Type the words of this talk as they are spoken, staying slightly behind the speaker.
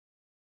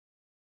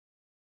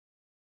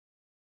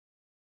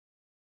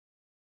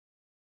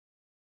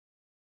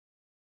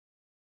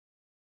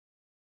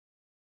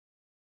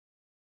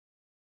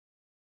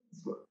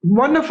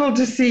Wonderful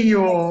to see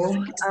you all.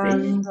 Good to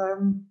see you.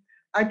 And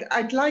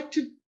I'd like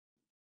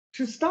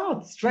to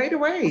start straight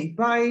away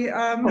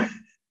by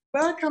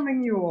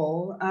welcoming you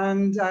all.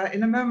 And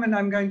in a moment,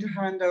 I'm going to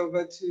hand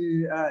over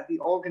to the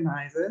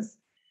organizers.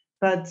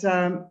 But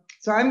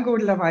so I'm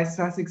Gordula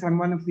Weiss-Sussex. I'm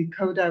one of the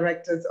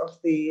co-directors of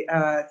the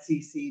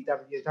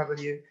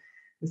CCWW,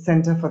 the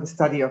Center for the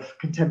Study of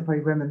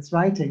Contemporary Women's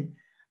Writing.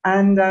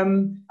 And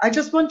I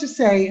just want to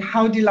say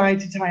how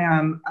delighted I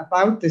am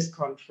about this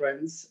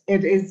conference.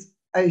 It is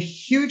a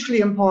hugely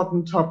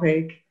important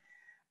topic,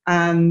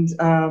 and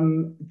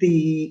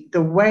the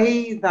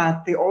way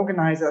that the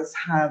organizers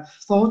have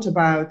thought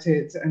about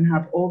it and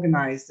have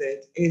organized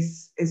it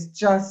is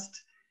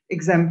just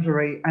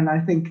exemplary. And I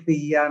think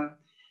the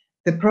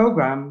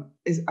program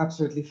is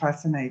absolutely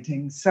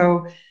fascinating.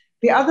 So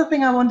the other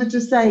thing I wanted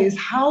to say is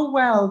how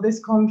well this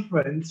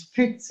conference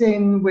fits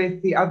in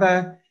with the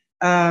other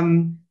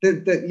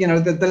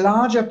the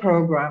larger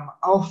program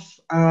of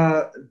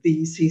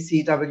the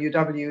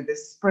CCWW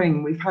this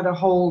spring. We've had a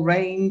whole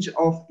range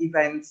of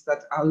events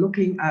that are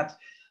looking at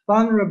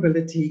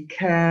vulnerability,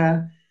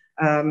 care.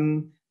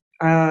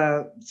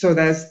 So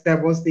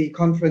there was the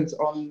conference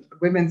on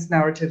women's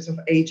narratives of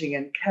aging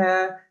and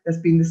care.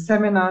 There's been the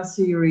seminar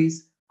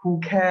series, Who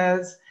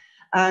Cares?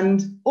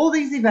 And all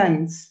these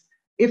events,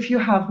 if you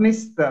have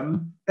missed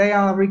them, they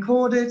are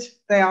recorded,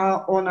 they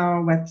are on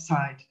our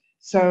website.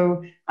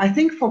 So I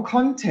think for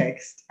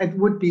context, it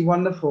would be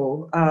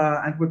wonderful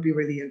and would be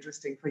really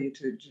interesting for you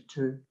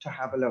to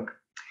have a look.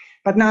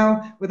 But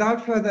now,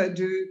 without further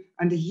ado,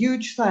 and a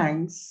huge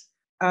thanks,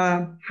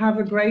 have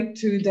a great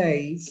 2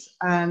 days,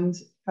 and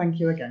thank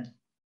you again.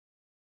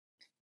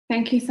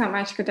 Thank you so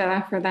much,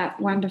 Gordula, for that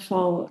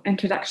wonderful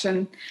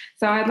introduction.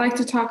 So I'd like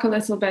to talk a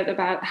little bit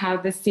about how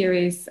this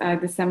series,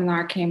 the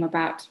seminar, came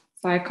about.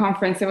 So a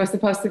conference, it was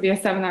supposed to be a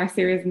seminar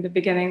series in the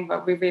beginning,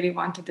 but we really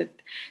wanted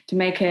it to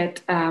make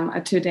it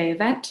a 2-day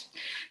event.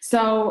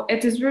 So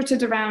it is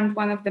rooted around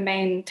one of the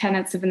main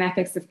tenets of an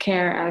ethics of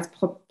care as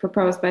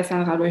proposed by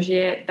Sandra,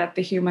 that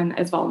the human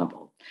is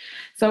vulnerable.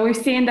 So we've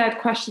seen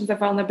that questions of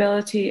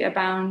vulnerability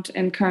abound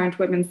in current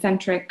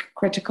women-centric,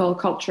 critical,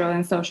 cultural,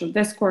 and social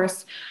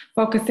discourse,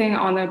 focusing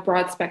on a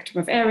broad spectrum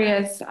of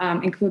areas,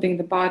 including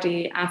the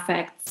body,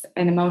 affects,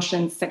 and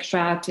emotions,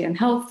 sexuality, and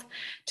health,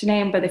 to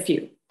name but a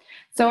few.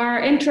 So our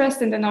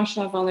interest in the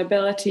notion of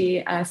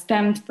vulnerability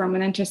stemmed from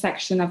an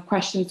intersection of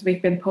questions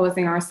we've been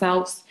posing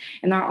ourselves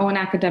in our own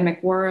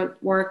academic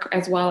work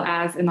as well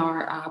as in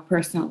our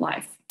personal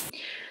life.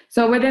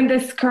 So within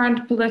this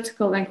current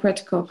political and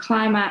critical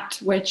climate,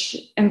 which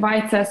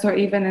invites us or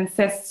even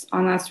insists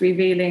on us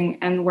revealing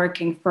and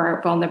working for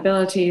our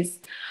vulnerabilities,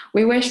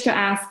 we wish to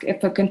ask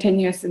if a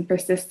continuous and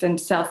persistent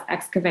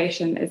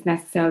self-excavation is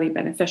necessarily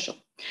beneficial.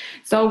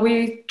 So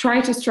we try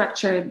to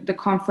structure the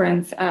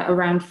conference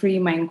around 3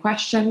 main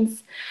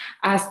questions,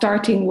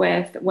 starting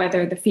with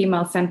whether the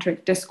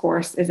female-centric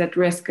discourse is at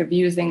risk of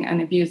using and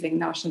abusing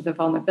notions of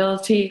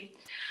vulnerability,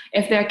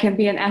 if there can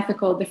be an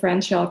ethical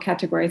differential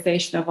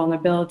categorization of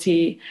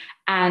vulnerability,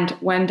 and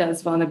when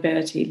does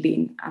vulnerability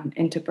lean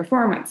into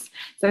performance?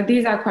 So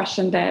these are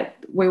questions that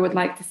we would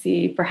like to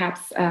see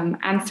perhaps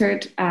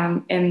answered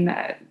in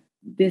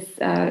this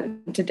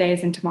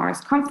today's and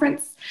tomorrow's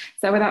conference.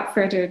 So without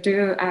further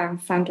ado,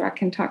 Sandra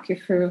can talk you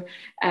through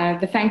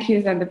the thank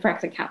yous and the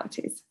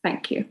practicalities.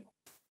 Thank you.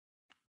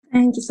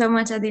 Thank you so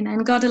much, Adina.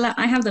 And Gordula,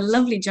 I have the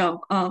lovely job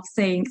of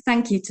saying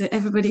thank you to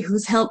everybody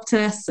who's helped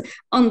us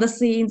on the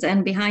scenes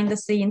and behind the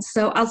scenes.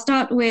 So I'll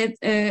start with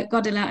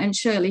Gordula and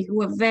Shirley, who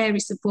were very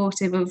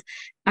supportive of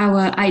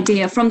our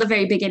idea from the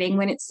very beginning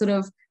when it sort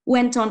of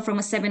went on from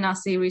a seminar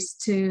series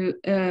to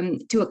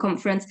a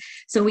conference.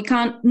 So we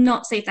can't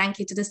not say thank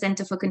you to the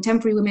Center for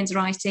Contemporary Women's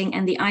Writing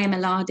and the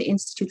IMLR, the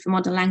Institute for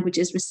Modern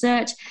Languages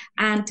Research,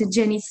 and to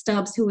Jenny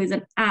Stubbs, who is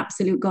an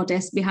absolute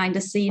goddess behind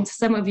the scenes.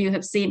 Some of you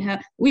have seen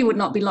her. We would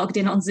not be logged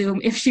in on Zoom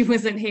if she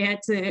wasn't here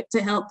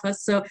to help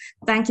us. So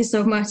thank you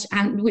so much.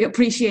 And we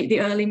appreciate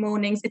the early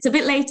mornings. It's a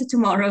bit later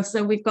tomorrow,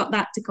 so we've got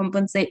that to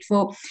compensate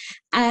for.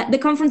 The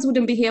conference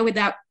wouldn't be here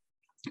without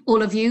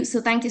all of you.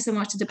 So thank you so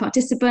much to the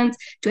participants,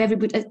 to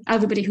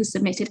everybody who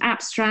submitted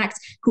abstracts,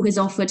 who has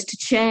offered to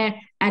chair,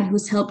 and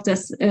who's helped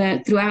us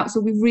throughout.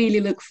 So we really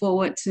look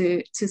forward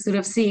to sort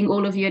of seeing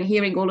all of you and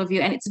hearing all of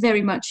you. And it's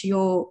very much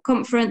your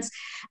conference.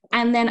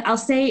 And then I'll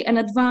say an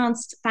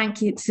advanced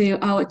thank you to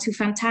our 2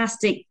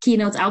 fantastic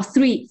keynotes, our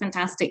 3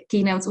 fantastic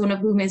keynotes, one of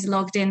whom is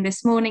logged in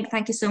this morning.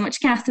 Thank you so much,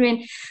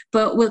 Catherine.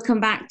 But we'll come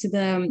back to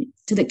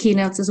the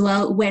keynotes as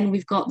well when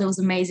we've got those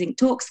amazing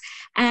talks.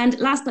 And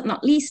last but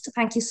not least,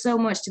 thank you so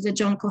much to the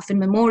John Coffin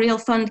Memorial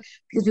Fund,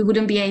 because we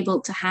wouldn't be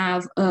able to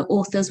have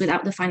authors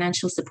without the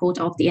financial support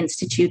of the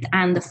Institute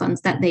and the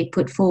funds that they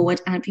put forward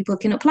and people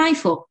can apply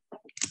for.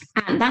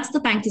 And that's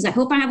the thank yous. I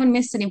hope I haven't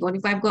missed anybody.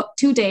 If I've got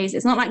 2 days,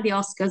 it's not like the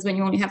Oscars when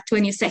you only have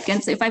 20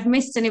 seconds. So if I've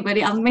missed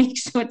anybody, I'll make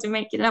sure to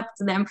make it up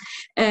to them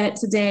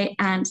today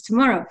and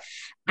tomorrow.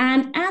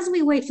 And as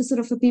we wait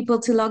for people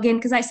to log in,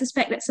 because I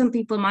suspect that some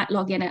people might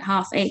log in at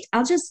 8:30,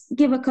 I'll just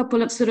give a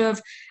couple of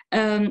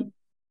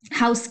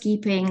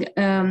housekeeping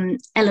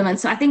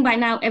elements. So I think by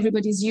now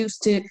everybody's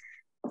used to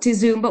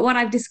Zoom, but what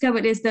I've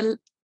discovered is that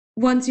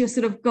once you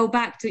sort of go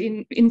back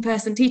to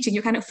in-person teaching,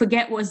 you kind of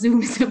forget what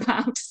Zoom is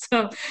about.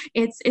 So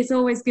it's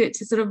always good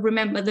to sort of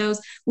remember those.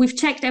 We've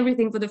checked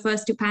everything for the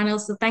first 2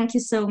 panels, so thank you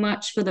so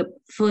much for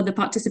the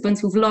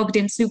participants who've logged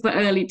in super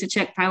early to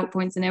check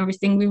PowerPoints and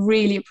everything. We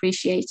really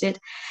appreciate it.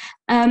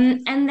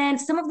 And then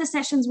some of the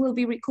sessions will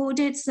be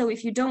recorded. So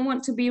if you don't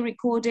want to be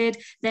recorded,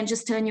 then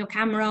just turn your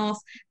camera off.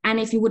 And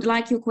if you would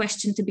like your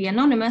question to be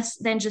anonymous,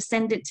 then just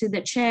send it to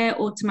the chair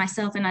or to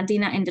myself and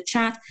Adina in the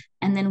chat,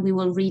 and then we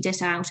will read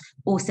it out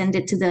or send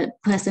it to the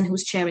person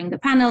who's chairing the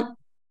panel.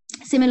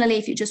 Similarly,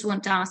 if you just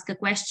want to ask a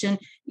question,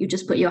 you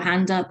just put your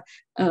hand up,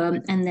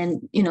 and then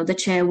the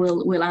chair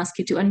will ask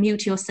you to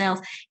unmute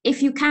yourself.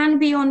 If you can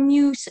be on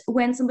mute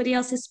when somebody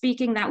else is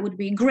speaking, that would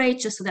be great,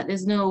 just so that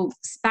there's no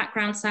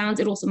background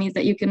sounds. It also means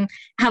that you can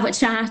have a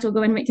chat or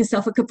go and make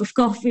yourself a cup of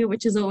coffee,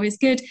 which is always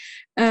good.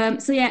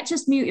 So yeah,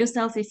 just mute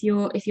yourself if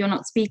you're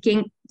not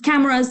speaking.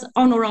 Cameras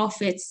on or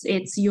off,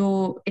 it's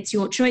your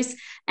choice,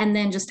 and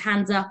then just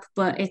hands up.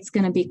 But it's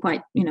going to be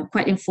quite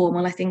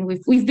informal. I think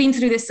we've been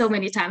through this so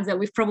many times that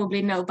we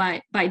probably know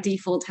by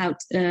default how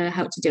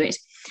to do it.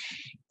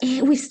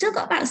 We've still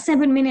got about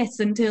 7 minutes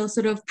until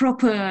sort of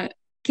proper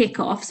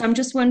kickoff. So I'm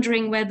just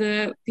wondering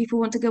whether people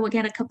want to go and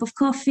get a cup of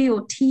coffee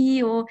or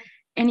tea or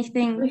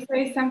anything. Can we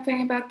say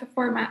something about the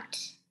format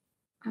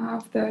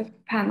of the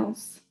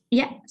panels?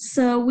 Yeah,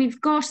 so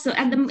we've got,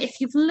 if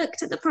you've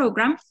looked at the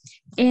program,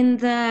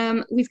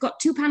 we've got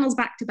 2 panels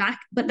back to back,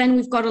 but then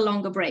we've got a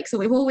longer break. So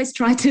we've always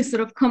tried to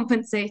sort of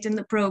compensate in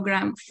the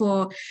program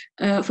for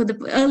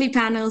the early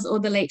panels or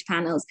the late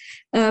panels.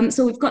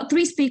 So we've got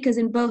 3 speakers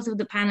in both of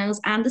the panels,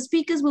 and the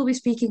speakers will be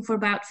speaking for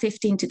about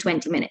 15 to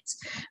 20 minutes.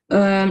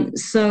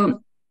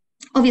 So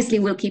obviously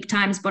we'll keep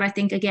times, but I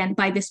think again,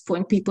 by this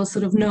point, people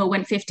sort of know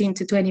when 15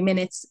 to 20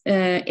 minutes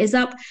is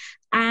up.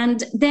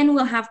 And then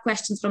we'll have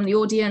questions from the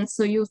audience.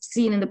 So you've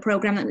seen in the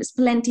program that there's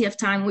plenty of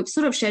time. We've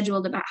sort of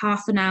scheduled about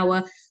half an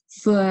hour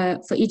for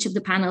each of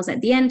the panels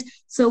at the end.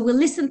 So we'll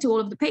listen to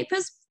all of the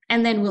papers,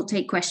 and then we'll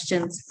take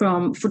questions for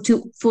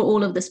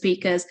all of the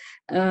speakers.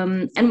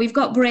 And we've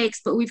got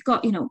breaks, but we've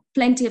got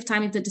plenty of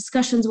time. If the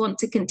discussions want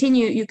to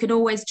continue, you could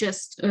always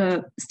just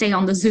stay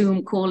on the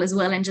Zoom call as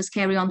well and just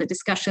carry on the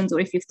discussions. Or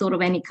if you've thought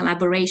of any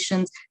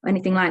collaborations or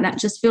anything like that,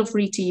 just feel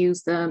free to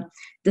use the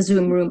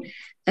Zoom room.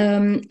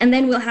 And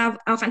then we'll have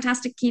our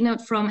fantastic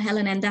keynote from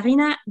Helen and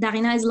Darina.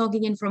 Darina is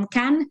logging in from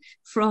Cannes,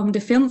 from the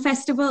film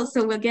festival.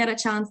 So we'll get a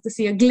chance to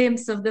see a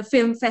glimpse of the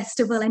film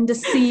festival and the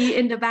sea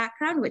in the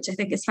background, which I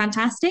think is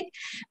fantastic.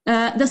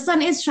 The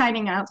sun is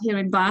shining out here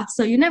in Bath,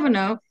 so you never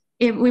know.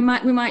 We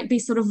might be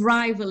sort of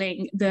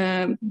rivaling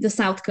the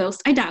South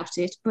Coast. I doubt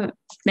it, but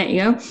there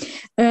you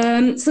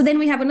go. So then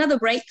we have another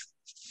break.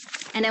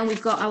 And then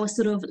we've got our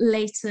sort of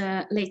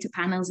later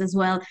panels as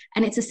well.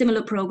 And it's a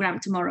similar program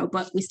tomorrow,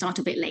 but we start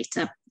a bit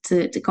later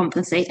to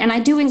compensate. And I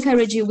do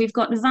encourage you, we've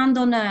got vin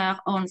d'honneur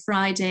on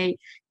Friday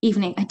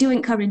evening. I do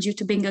encourage you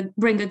to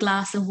bring a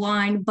glass of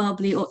wine,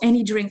 bubbly, or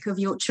any drink of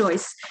your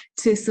choice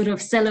to sort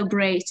of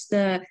celebrate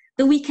the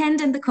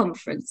weekend and the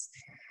conference.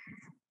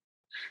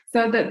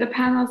 So the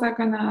panels are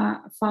going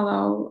to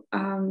follow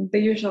the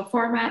usual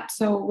format.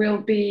 So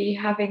we'll be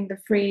having the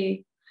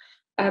free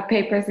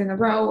papers in a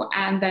row,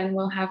 and then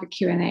we'll have a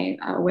Q&A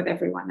with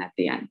everyone at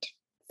the end.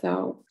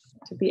 So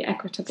to be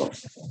equitable.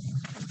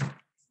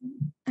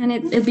 And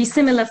it'll be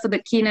similar for the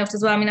keynote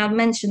as well. I mean, I've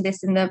mentioned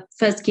this in the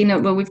first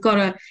keynote, but we've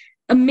got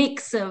a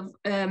mix of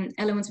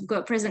elements. We've got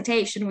a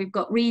presentation, we've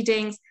got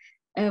readings,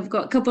 we've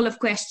got a couple of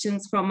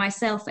questions from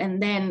myself,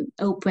 and then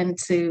open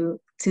to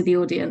the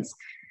audience.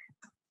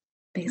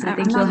 Because I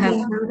think you'll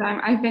have.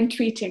 I've been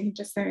tweeting,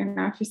 just so you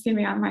know, if you see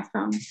me on my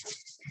phone.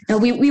 No,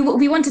 we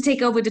want to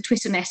take over the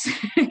Twitter net.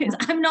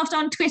 I'm not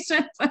on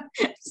Twitter, but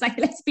it's like,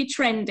 let's be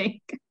trending.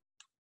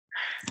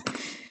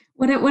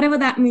 Whatever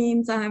that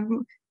means.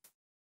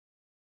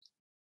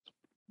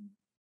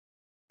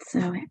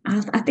 So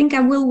I think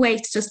I will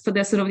wait just for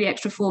the sort of the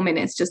extra 4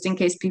 minutes, just in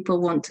case people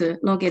want to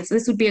log in. So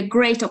this would be a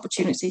great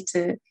opportunity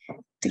to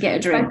get a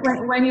drink.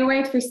 But when you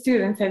wait for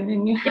students and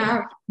then you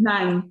have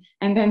 9,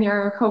 and then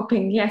you're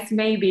hoping, yes,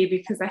 maybe,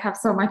 because I have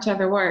so much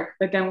other work,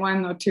 but then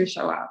 1 or 2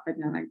 show up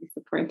and then I'm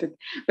disappointed.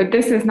 But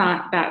this is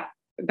not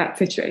that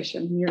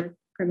situation. You're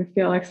going to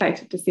feel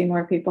excited to see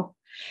more people.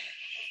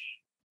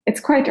 It's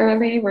quite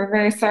early. We're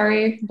very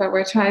sorry, but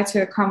we're trying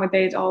to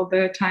accommodate all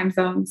the time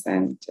zones,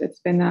 and it's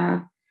been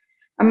a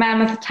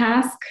mammoth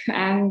task.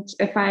 And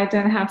if I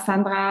didn't have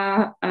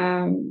Sandra,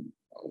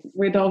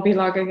 we'd all be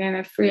logging in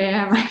at 3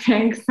 a.m. I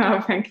think. So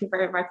thank you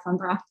very much,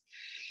 Sandra.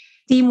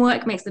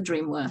 Teamwork makes the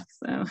dream work.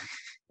 So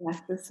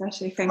yes,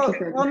 especially thank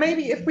you. Well,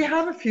 maybe if we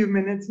have a few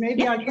minutes,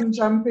 maybe I can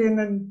jump in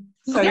and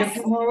say a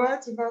few more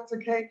words, if that's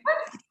okay.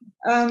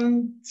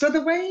 So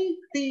the way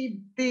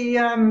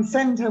the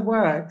centre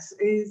works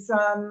is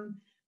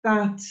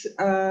that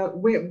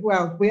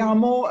we are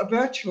more a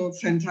virtual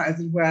centre, as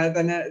it were,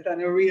 than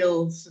a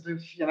real sort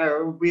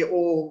of, we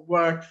all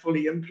work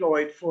fully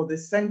employed for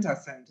this centre.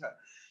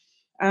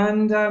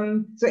 And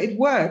so it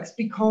works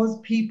because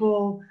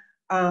people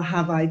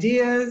have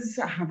ideas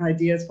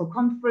for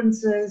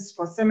conferences,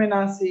 for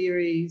seminar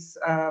series,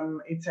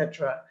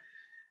 etc.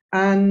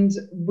 And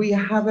we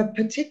have a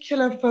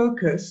particular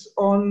focus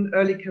on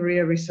early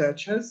career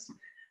researchers.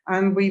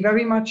 And we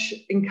very much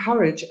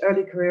encourage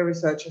early career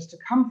researchers to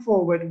come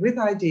forward with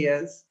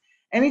ideas,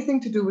 anything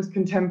to do with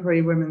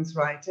contemporary women's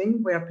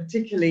writing. We are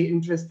particularly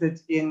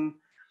interested in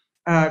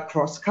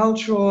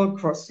cross-cultural,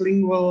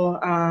 cross-lingual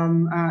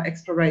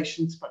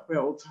explorations, but we're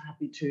also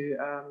happy to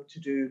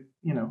do,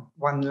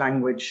 one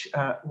language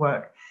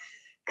work.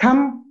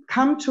 Come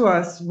to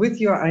us with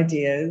your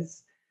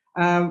ideas.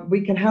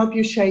 We can help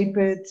you shape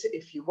it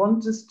if you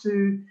want us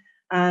to,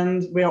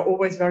 and we are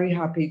always very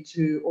happy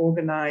to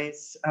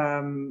organize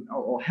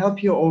or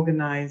help you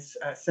organize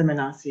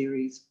seminar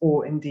series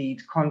or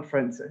indeed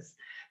conferences.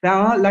 There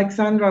are, like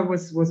Sandra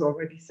was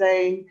already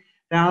saying,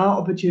 there are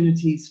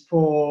opportunities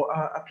for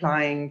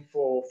applying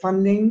for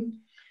funding,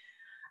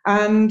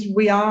 and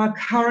we are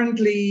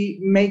currently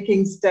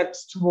making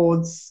steps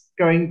towards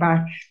going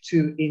back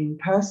to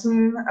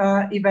in-person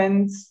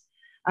events.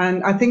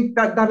 And I think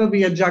that that'll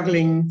be a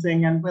juggling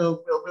thing, and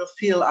we'll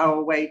feel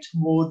our way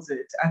towards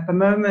it. At the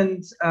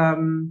moment,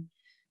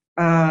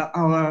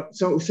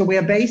 so we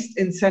are based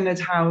in Senate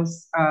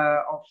House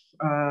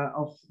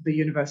of the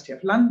University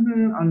of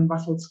London on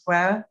Russell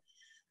Square.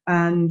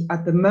 And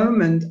at the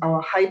moment,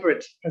 our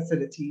hybrid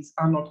facilities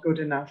are not good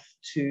enough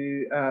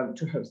to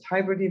host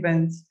hybrid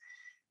events.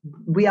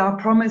 We are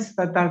promised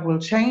that that will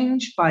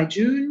change by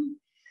June.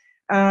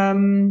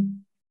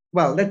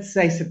 Well, let's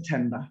say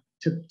September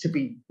to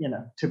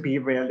be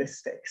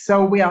realistic.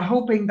 So we are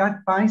hoping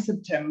that by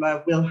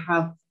September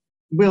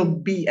we'll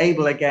be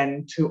able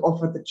again to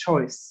offer the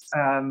choice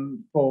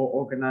for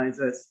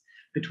organizers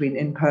between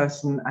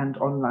in-person and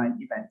online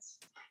events.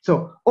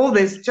 So all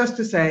this just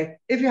to say,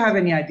 if you have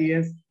any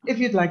ideas, if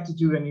you'd like to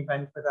do an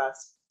event with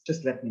us,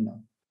 just let me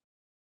know.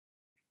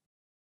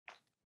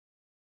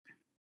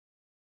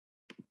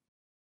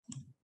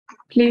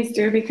 Please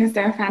do, because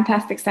they're a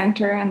fantastic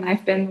center, and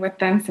I've been with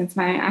them since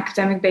my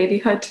academic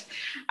babyhood,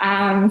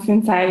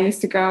 since I used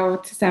to go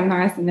to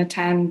seminars and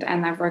attend,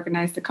 and I've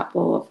organized a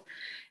couple of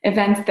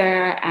events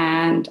there,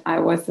 and I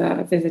was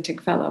a visiting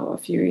fellow a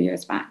few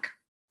years back.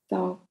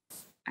 So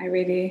I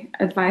really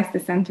advise the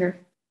center.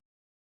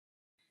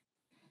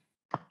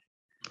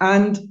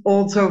 And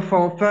also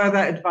for further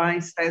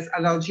advice, there's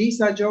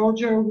Adalgisa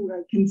Giorgio, who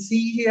I can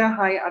see here.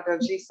 Hi,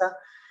 Adalgisa,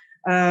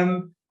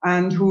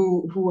 and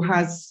who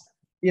has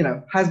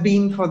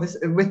been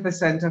with the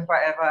center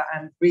forever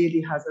and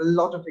really has a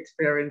lot of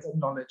experience and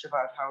knowledge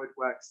about how it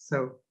works.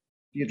 So if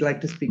you'd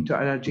like to speak to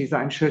Adalgisa,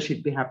 I'm sure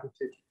she'd be happy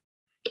to.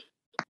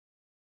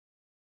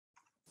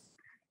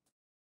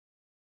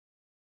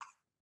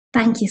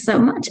 Thank you so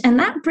much. And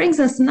that brings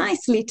us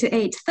nicely to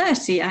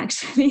 8:30,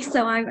 actually.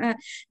 So I'm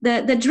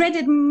the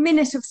dreaded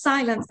minute of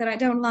silence that I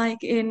don't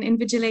like in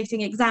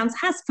invigilating exams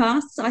has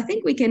passed. So I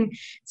think we can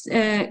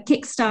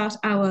kickstart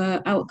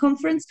our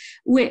conference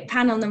with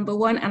panel number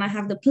 1. And I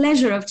have the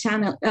pleasure of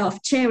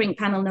chairing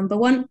panel number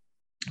 1,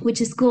 which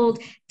is called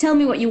Tell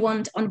Me What You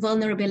Want on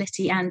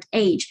Vulnerability and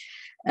Age.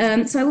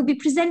 So I will be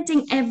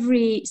presenting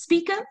every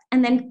speaker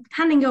and then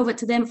handing over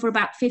to them for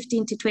about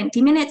 15 to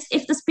 20 minutes.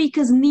 If the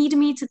speakers need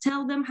me to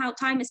tell them how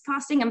time is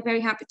passing, I'm very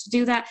happy to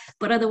do that.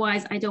 But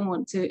otherwise, I don't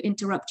want to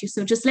interrupt you.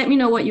 So just let me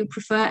know what you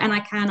prefer, and I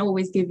can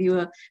always give you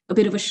a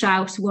bit of a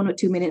shout 1 or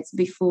 2 minutes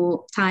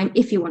before time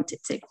if you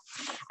wanted to.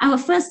 Our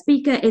first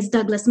speaker is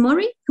Douglas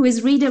Morrey, who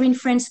is Reader in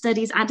French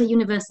Studies at the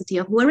University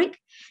of Warwick.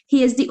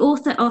 He is the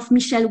author of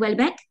Michel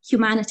Houellebecq,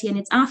 Humanity and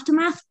Its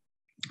Aftermath,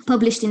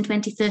 published in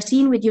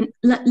 2013 with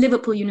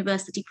Liverpool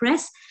University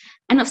Press,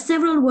 and of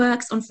several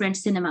works on French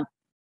cinema.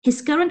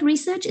 His current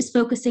research is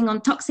focusing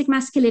on toxic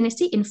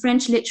masculinity in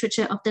French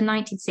literature of the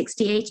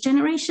 1968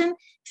 generation,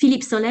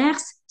 Philippe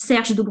Solers,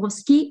 Serge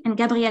Dubrovsky, and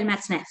Gabriel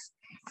Matzneff.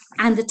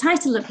 And the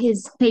title of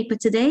his paper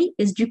today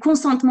is Du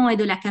consentement et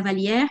de la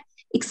cavalière,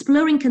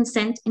 Exploring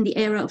Consent in the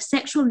Era of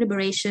Sexual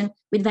Liberation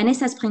with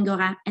Vanessa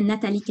Springora and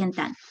Nathalie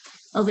Quentin.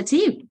 Over to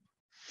you.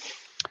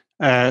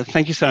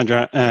 Thank you,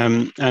 Sandra.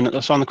 And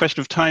so on the question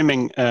of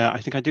timing,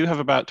 I think I do have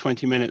about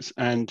 20 minutes,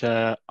 and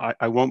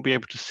I won't be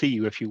able to see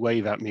you if you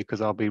wave at me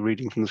because I'll be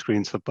reading from the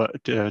screen. So, but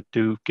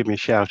do give me a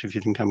shout if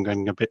you think I'm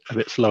going a bit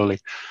slowly.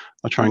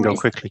 I'll try and go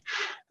quickly.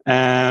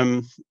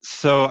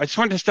 So I just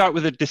wanted to start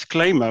with a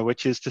disclaimer,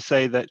 which is to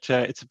say that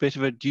it's a bit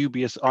of a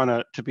dubious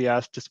honor to be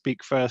asked to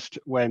speak first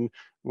when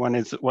one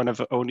is one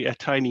of only a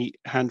tiny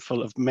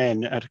handful of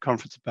men at a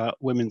conference about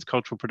women's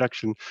cultural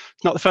production.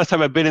 It's not the first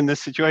time I've been in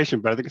this situation,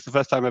 but I think it's the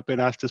first time I've been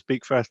asked to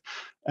speak first.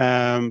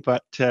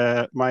 But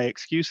my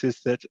excuse is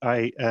that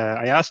I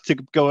asked to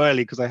go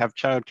early because I have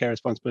childcare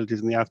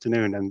responsibilities in the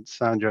afternoon, and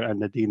Sandra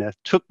and Adina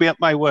took me up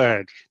my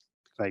word.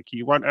 Like,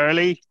 you want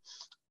early?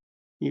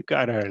 You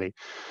got early.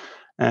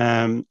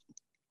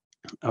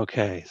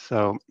 Okay,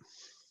 so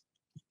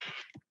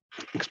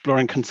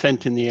Exploring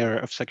Consent in the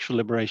Era of Sexual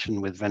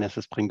Liberation with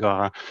Vanessa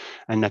Springora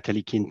and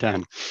Nathalie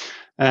Quintin.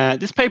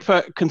 This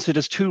paper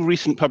considers two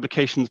recent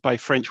publications by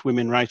French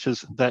women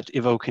writers that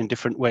evoke in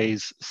different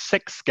ways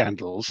sex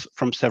scandals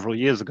from several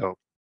years ago.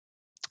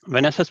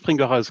 Vanessa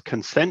Springora's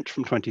Consent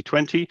from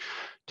 2020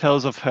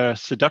 tells of her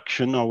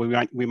seduction, or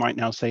we might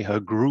now say her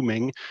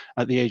grooming,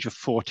 at the age of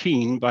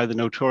 14 by the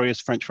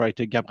notorious French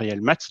writer Gabrielle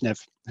Matzneff,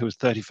 who was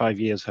 35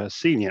 years her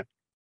senior.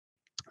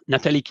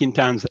 Nathalie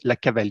Quintin's La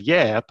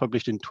Cavalière,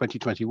 published in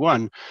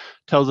 2021,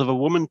 tells of a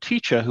woman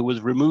teacher who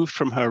was removed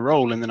from her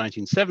role in the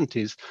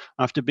 1970s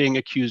after being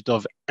accused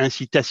of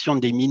incitation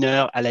des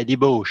mineurs à la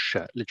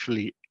débauche,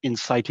 literally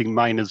inciting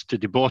minors to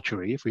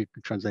debauchery, if we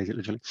could translate it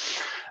literally.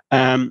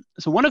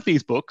 So one of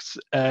these books,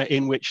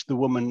 in which the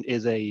woman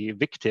is a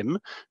victim,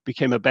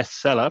 became a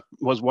bestseller,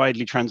 was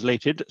widely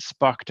translated,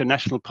 sparked a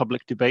national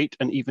public debate,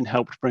 and even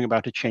helped bring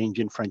about a change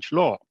in French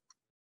law.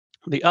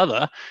 The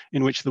other,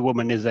 in which the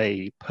woman is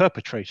a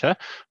perpetrator,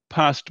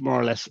 passed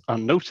more or less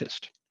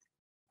unnoticed.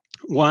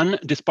 One,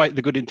 despite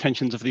the good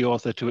intentions of the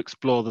author to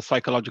explore the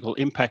psychological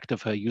impact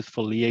of her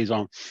youthful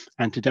liaison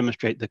and to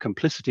demonstrate the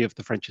complicity of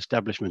the French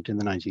establishment in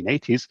the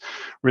 1980s,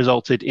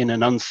 resulted in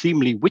an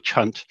unseemly witch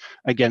hunt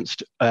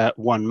against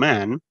one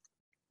man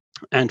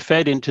and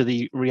fed into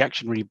the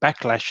reactionary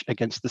backlash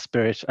against the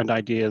spirit and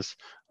ideas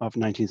of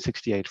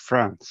 1968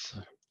 France.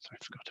 Sorry,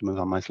 I forgot to move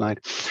on my slide.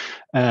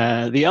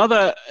 The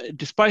other,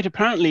 despite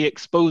apparently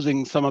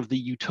exposing some of the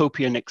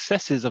utopian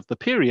excesses of the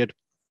period,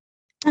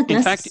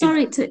 Douglas,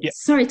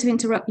 sorry to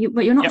interrupt you,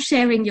 but you're not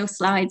sharing your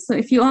slides. So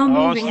if you are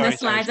moving the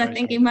slides, I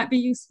think it might be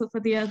useful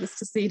for the others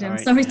to see them.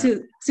 Sorry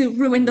to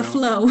ruin the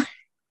flow.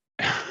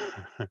 There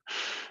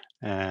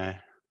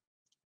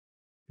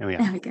we are.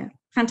 There we go.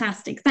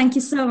 Fantastic. Thank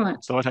you so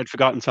much. Thought I'd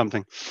forgotten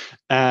something.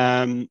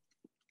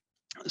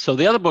 So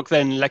the other book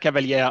then, La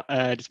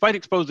Cavalière, despite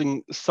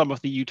exposing some of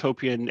the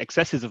utopian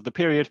excesses of the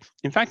period,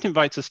 in fact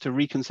invites us to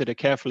reconsider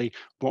carefully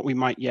what we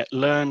might yet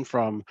learn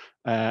from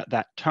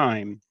that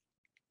time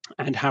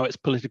and how its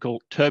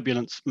political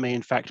turbulence may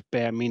in fact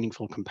bear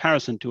meaningful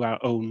comparison to our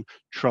own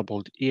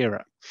troubled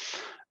era.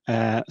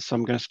 So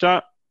I'm going to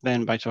start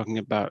then by talking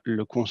about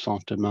le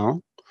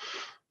consentement.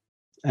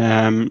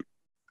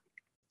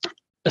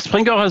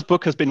 Springora's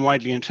book has been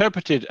widely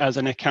interpreted as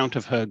an account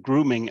of her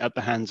grooming at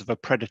the hands of a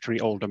predatory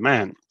older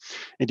man.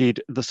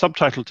 Indeed, the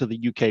subtitle to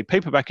the UK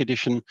paperback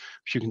edition,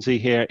 which you can see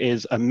here,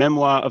 is A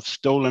Memoir of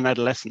Stolen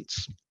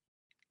Adolescence.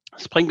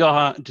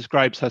 Springora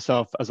describes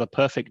herself as a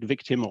perfect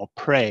victim or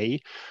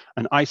prey,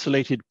 an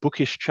isolated,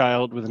 bookish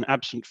child with an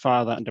absent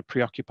father and a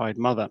preoccupied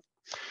mother.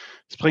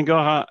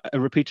 Springora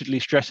repeatedly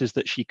stresses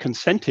that she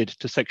consented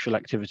to sexual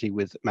activity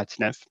with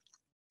Matzneff.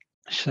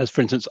 She says, for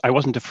instance, I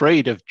wasn't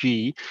afraid of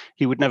G.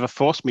 He would never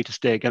force me to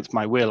stay against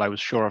my will. I was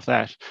sure of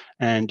that.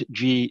 And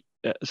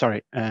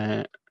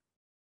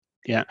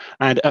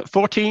And at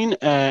 14,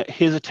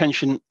 his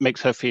attention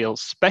makes her feel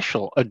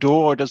special,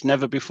 adored as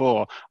never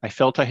before. I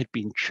felt I had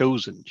been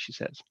chosen, she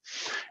says.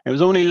 It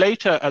was only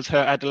later, as her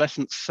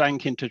adolescence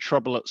sank into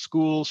trouble at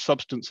school,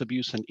 substance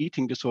abuse and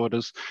eating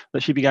disorders,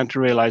 that she began to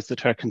realize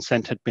that her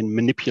consent had been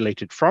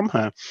manipulated from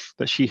her,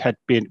 that she had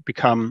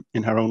become,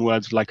 in her own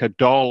words, like a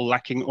doll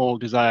lacking all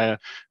desire,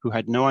 who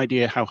had no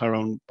idea how her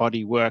own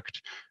body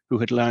worked, who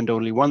had learned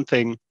only one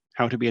thing,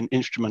 how to be an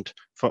instrument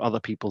for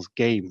other people's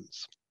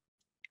games.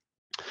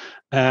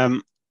 Now,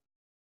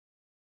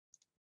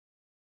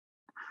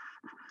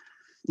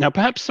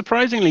 perhaps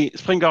surprisingly,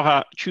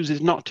 Springora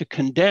chooses not to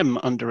condemn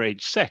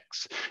underage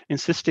sex,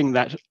 insisting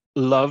that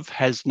love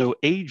has no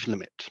age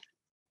limit.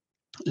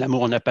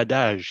 L'amour n'a pas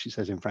d'âge, she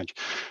says in French.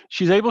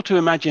 She's able to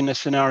imagine a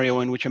scenario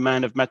in which a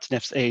man of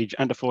Matzneff's age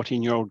and a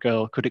 14-year-old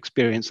girl could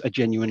experience a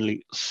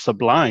genuinely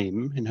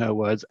sublime, in her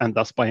words, and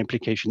thus by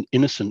implication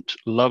innocent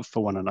love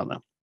for one another.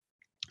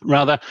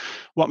 Rather,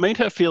 what made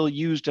her feel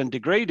used and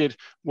degraded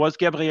was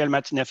Gabrielle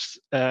Matzneff's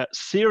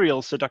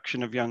serial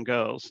seduction of young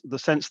girls, the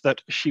sense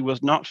that she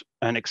was not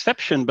an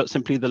exception, but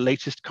simply the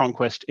latest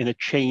conquest in a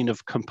chain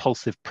of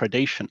compulsive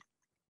predation.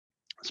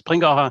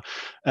 Springora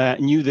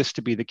knew this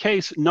to be the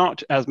case,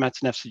 not, as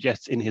Matzneff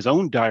suggests in his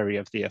own diary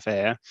of the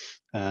affair,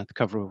 the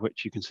cover of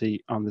which you can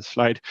see on this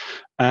slide,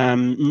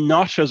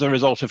 not as a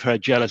result of her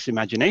jealous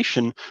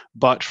imagination,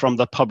 but from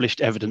the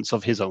published evidence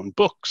of his own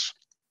books.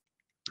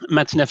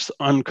 Matzneff's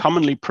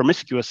uncommonly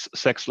promiscuous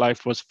sex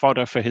life was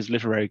fodder for his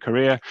literary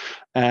career,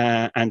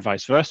 and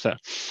vice versa.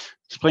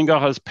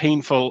 Springora's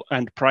painful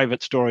and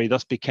private story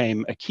thus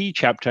became a key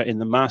chapter in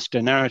the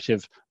master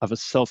narrative of a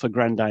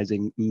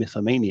self-aggrandizing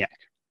mythomaniac.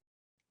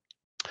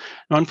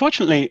 Now,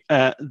 unfortunately,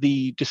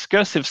 the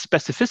discursive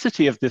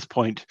specificity of this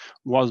point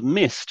was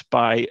missed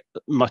by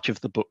much of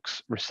the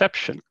book's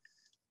reception.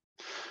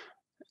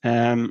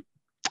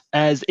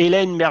 As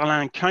Hélène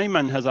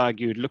Merlin-Kaiman has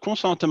argued, Le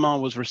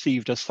Consentement was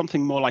received as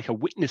something more like a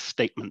witness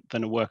statement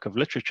than a work of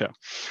literature,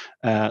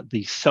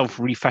 the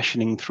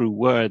self-refashioning through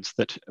words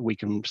that we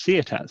can see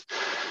it as.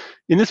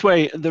 In this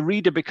way, the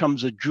reader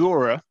becomes a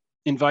juror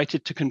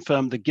invited to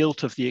confirm the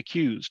guilt of the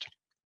accused.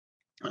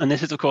 And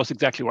this is, of course,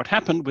 exactly what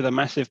happened with a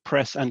massive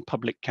press and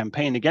public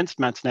campaign against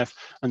Matzneff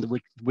and the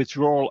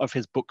withdrawal of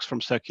his books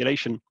from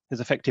circulation, his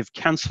effective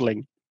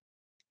cancelling,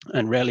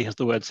 and rarely has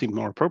the word seemed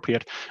more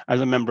appropriate, as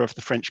a member of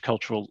the French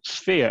cultural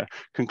sphere,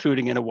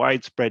 concluding in a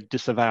widespread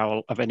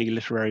disavowal of any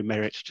literary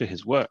merit to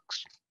his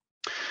works.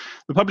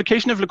 The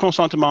publication of Le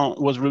Consentement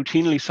was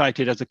routinely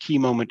cited as a key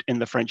moment in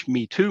the French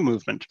Me Too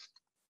movement,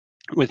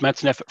 with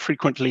Matzneff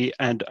frequently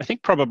and I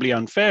think probably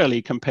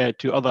unfairly compared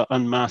to other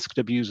unmasked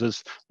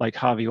abusers like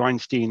Harvey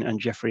Weinstein and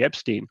Jeffrey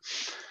Epstein.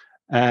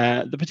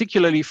 The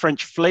particularly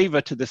French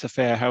flavor to this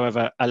affair,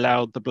 however,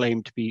 allowed the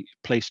blame to be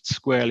placed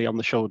squarely on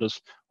the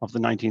shoulders of the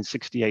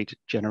 1968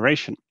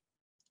 generation.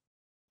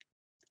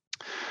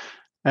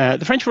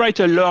 The French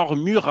writer Laure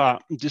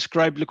Murat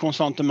described Le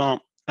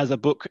Consentement as a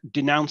book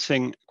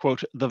denouncing,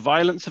 quote, the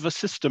violence of a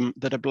system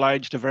that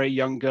obliged a very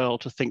young girl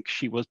to think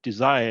she was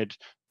desired,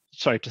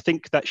 to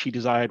think that she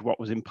desired what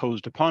was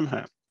imposed upon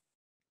her.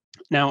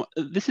 Now,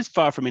 this is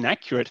far from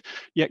inaccurate,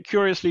 yet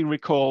curiously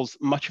recalls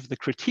much of the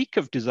critique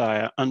of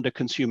desire under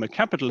consumer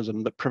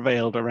capitalism that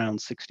prevailed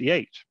around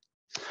 '68.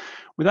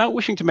 Without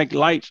wishing to make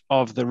light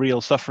of the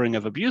real suffering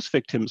of abuse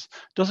victims,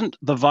 doesn't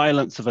the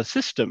violence of a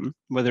system,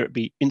 whether it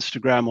be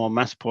Instagram or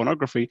mass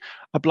pornography,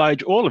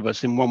 oblige all of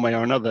us in one way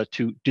or another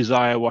to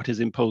desire what is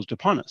imposed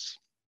upon us?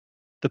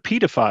 The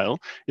pedophile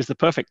is the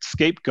perfect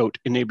scapegoat,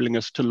 enabling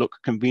us to look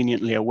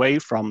conveniently away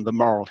from the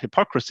moral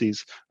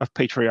hypocrisies of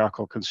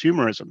patriarchal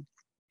consumerism.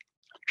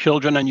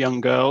 Children and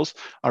young girls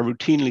are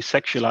routinely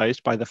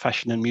sexualized by the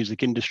fashion and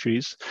music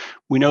industries.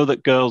 We know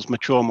that girls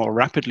mature more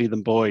rapidly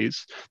than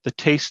boys. The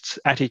tastes,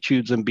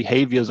 attitudes, and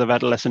behaviors of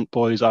adolescent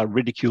boys are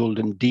ridiculed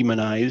and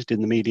demonized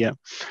in the media.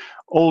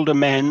 Older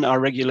men are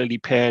regularly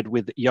paired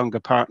with younger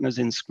partners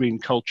in screen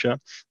culture.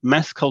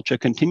 Mass culture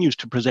continues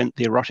to present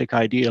the erotic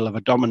ideal of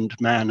a dominant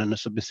man and a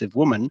submissive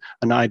woman,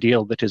 an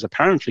ideal that is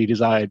apparently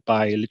desired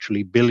by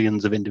literally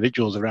billions of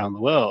individuals around the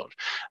world.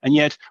 And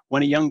yet,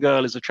 when a young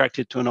girl is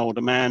attracted to an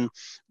older man,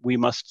 we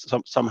must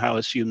somehow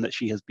assume that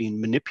she has been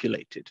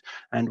manipulated.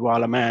 And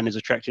while a man is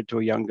attracted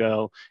to a young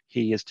girl,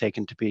 he is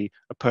taken to be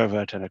a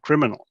pervert and a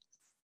criminal.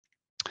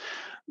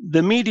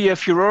 The media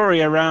furore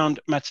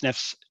around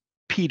Matzneff's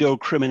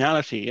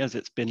pedocriminality, as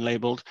it's been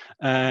labeled,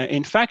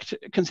 in fact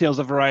conceals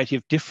a variety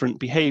of different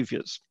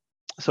behaviors.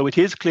 So it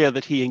is clear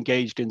that he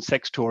engaged in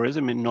sex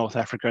tourism in North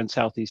Africa and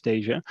Southeast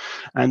Asia,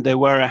 and there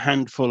were a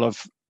handful of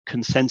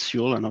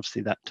consensual, and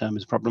obviously that term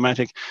is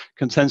problematic,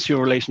 consensual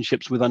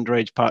relationships with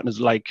underage partners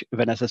like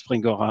Vanessa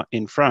Springora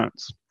in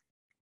France.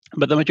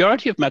 But the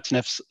majority of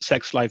Matzneff's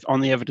sex life on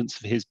the evidence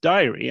of his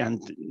diary,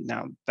 and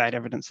now that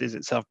evidence is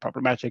itself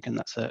problematic, and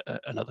that's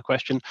another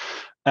question,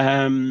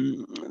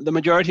 the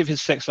majority of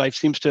his sex life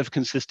seems to have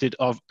consisted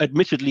of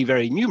admittedly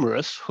very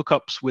numerous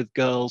hookups with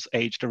girls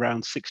aged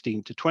around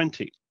 16 to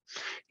 20.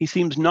 He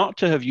seems not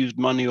to have used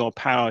money or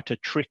power to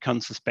trick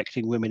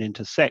unsuspecting women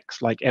into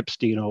sex like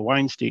Epstein or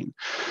Weinstein.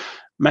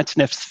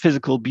 Matzneff's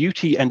physical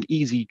beauty and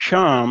easy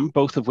charm,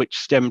 both of which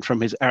stemmed from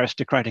his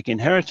aristocratic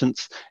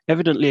inheritance,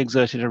 evidently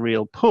exerted a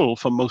real pull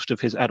for most of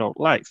his adult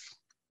life.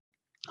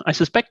 I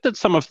suspect that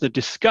some of the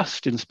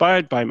disgust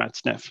inspired by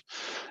Matzneff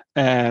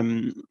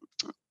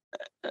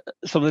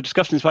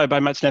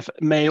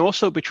may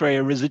also betray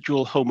a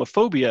residual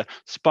homophobia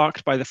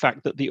sparked by the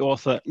fact that the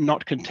author,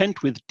 not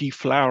content with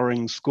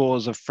deflowering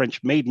scores of French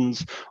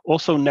maidens,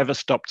 also never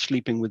stopped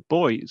sleeping with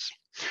boys.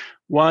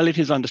 While it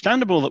is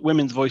understandable that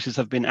women's voices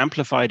have been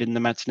amplified in the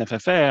Matzneff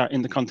affair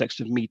in the context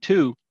of Me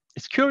Too,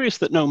 it's curious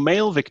that no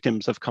male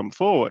victims have come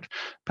forward,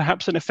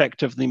 perhaps an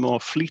effect of the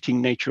more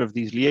fleeting nature of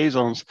these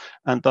liaisons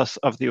and thus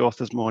of the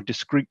author's more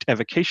discreet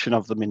evocation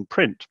of them in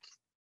print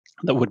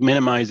that would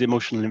minimize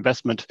emotional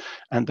investment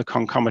and the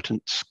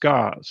concomitant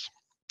scars.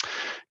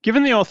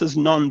 Given the author's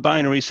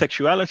non-binary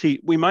sexuality,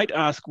 we might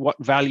ask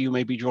what value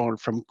may be drawn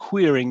from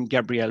queering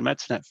Gabriel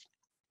Matzneff.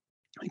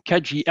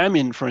 Kaji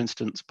Amin, for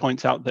instance,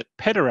 points out that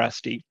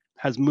pederasty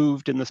has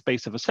moved in the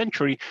space of a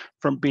century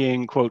from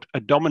being, quote, a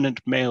dominant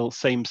male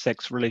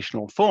same-sex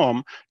relational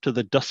form to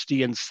the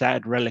dusty and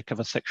sad relic of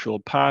a sexual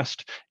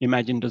past,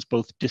 imagined as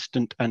both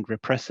distant and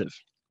repressive.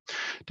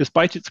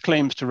 Despite its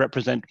claims to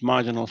represent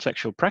marginal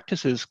sexual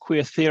practices,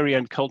 queer theory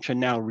and culture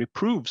now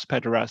reproves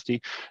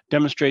pederasty,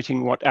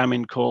 demonstrating what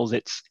Amin calls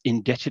its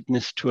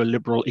indebtedness to a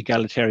liberal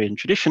egalitarian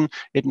tradition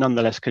it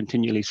nonetheless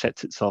continually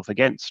sets itself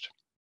against.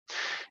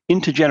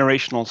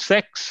 Intergenerational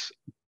sex,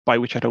 by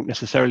which I don't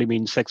necessarily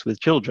mean sex with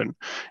children,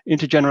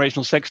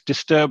 intergenerational sex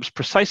disturbs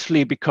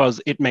precisely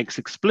because it makes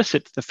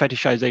explicit the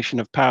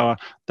fetishization of power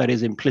that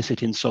is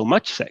implicit in so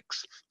much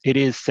sex. It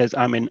is, says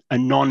Amin, a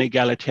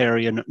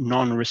non-egalitarian,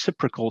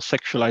 non-reciprocal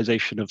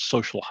sexualization of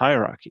social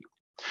hierarchy.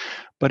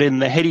 But in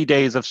the heady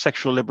days of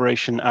sexual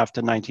liberation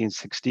after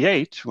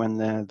 1968, when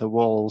the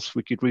walls,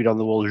 we could read on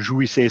the wall,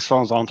 jouissez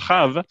sans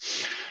entrave,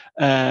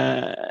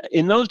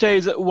 In those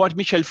days, what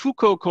Michel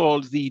Foucault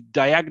called the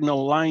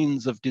diagonal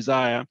lines of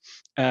desire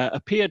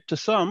appeared to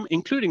some,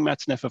 including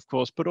Matzneff, of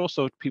course, but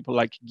also people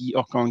like Guy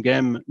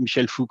Ockenghem,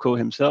 Michel Foucault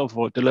himself,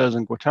 or Deleuze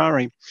and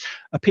Guattari,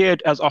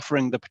 appeared as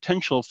offering the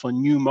potential for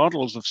new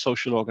models of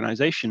social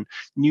organization,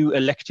 new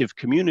elective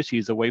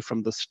communities away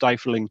from the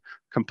stifling,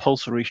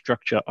 compulsory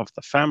structure of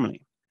the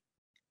family.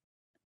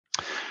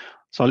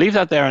 So I'll leave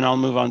that there and I'll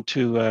move on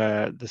to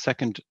the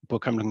second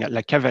book I'm looking at,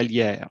 La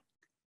Cavalière.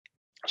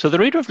 So the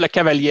reader of La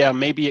Cavalière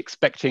may be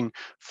expecting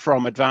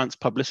from advanced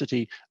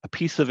publicity a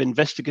piece of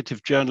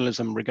investigative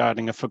journalism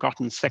regarding a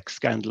forgotten sex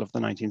scandal of the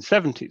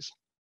 1970s.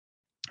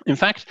 In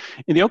fact,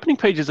 in the opening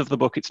pages of the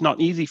book, it's not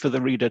easy for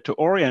the reader to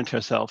orient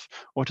herself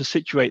or to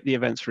situate the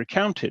events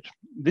recounted.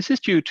 This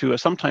is due to a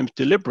sometimes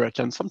deliberate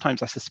and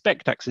sometimes, I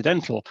suspect,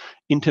 accidental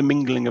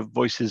intermingling of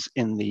voices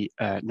in the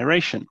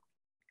narration.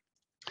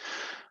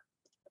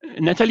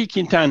 Nathalie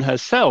Quintane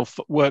herself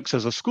works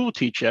as a school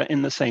teacher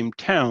in the same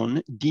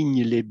town,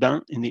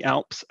 Digne-les-Bains, in the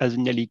Alps, as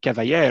Nelly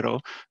Caballero,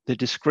 the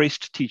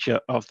disgraced teacher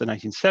of the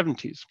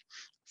 1970s.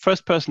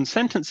 First-person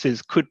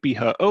sentences could be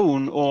her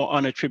own or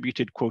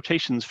unattributed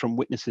quotations from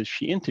witnesses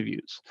she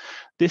interviews.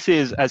 This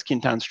is, as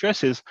Quintane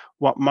stresses,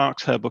 what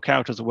marks her book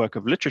out as a work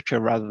of literature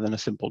rather than a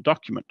simple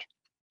document.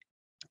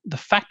 The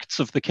facts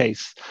of the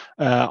case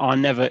are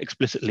never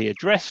explicitly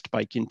addressed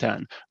by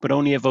Quintane, but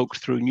only evoked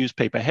through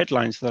newspaper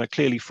headlines that are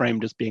clearly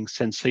framed as being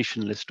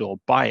sensationalist or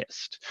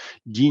biased.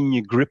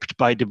 Digne gripped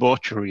by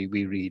debauchery,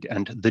 we read,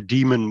 and the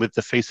demon with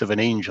the face of an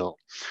angel.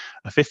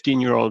 A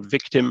 15-year-old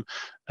victim,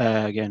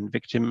 again,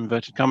 victim,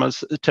 inverted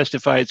commas,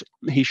 testifies,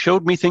 he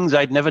showed me things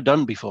I'd never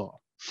done before.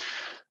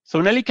 So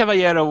Nelly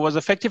Caballero was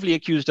effectively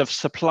accused of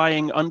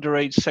supplying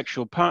underage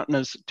sexual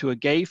partners to a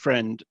gay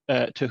friend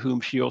to whom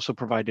she also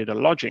provided a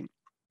lodging.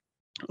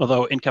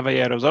 Although in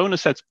Caballero's own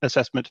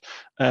assessment,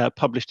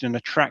 published in a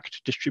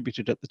tract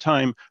distributed at the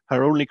time,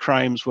 her only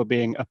crimes were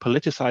being a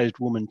politicized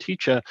woman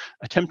teacher,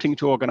 attempting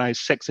to organize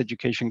sex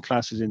education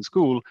classes in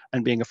school,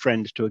 and being a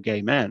friend to a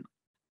gay man.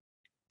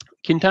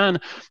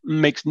 Quintane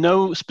makes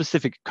no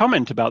specific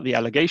comment about the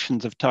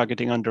allegations of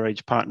targeting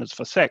underage partners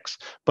for sex,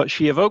 but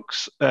she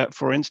evokes,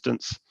 for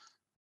instance,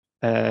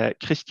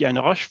 Christiane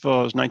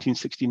Rochefort's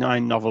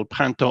 1969 novel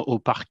Printemps au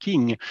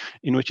Parking,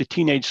 in which a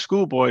teenage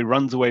schoolboy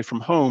runs away from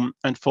home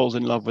and falls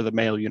in love with a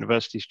male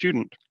university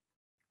student.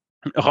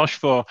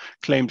 Rochefort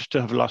claimed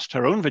to have lost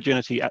her own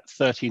virginity at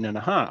 13 and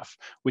a half,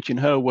 which in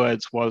her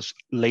words was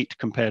late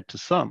compared to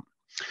some.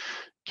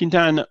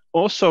 Quintane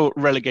also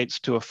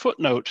relegates to a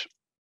footnote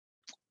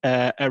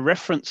a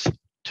reference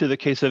to the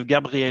case of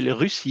Gabrielle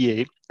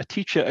Russier, a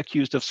teacher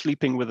accused of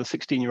sleeping with a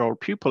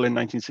 16-year-old pupil in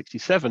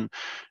 1967,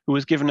 who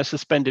was given a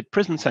suspended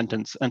prison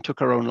sentence and took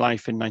her own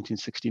life in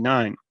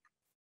 1969.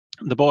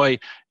 The boy,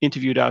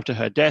 interviewed after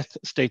her death,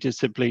 stated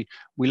simply,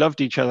 "We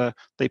loved each other,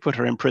 they put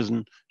her in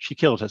prison, she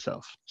killed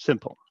herself."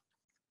 Simple.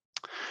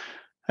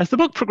 As the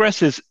book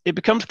progresses, it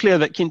becomes clear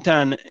that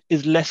Quintane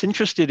is less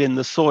interested in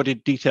the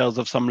sordid details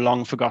of some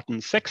long-forgotten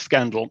sex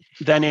scandal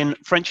than in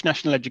French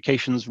national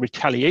education's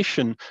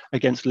retaliation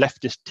against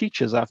leftist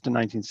teachers after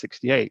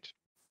 1968.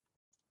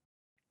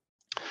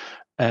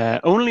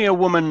 Only a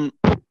woman,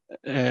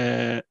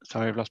 sorry,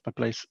 I've lost my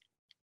place.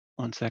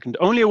 One second.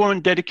 Only a woman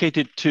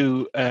dedicated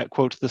to,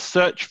 quote, the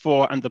search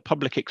for and the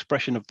public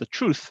expression of the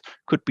truth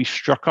could be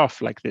struck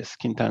off like this,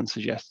 Quintane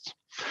suggests.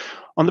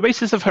 On the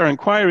basis of her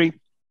inquiry,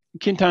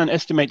 Quintane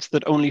estimates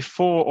that only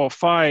 4 or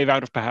 5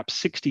 out of perhaps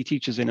 60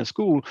 teachers in a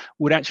school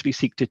would actually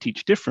seek to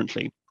teach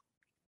differently,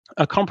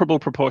 a comparable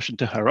proportion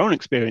to her own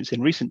experience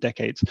in recent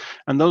decades,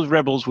 and those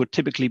rebels would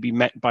typically be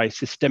met by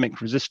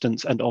systemic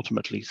resistance and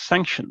ultimately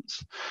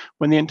sanctions.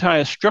 When the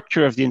entire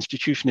structure of the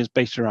institution is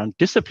based around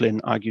discipline,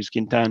 argues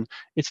Quintane,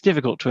 it's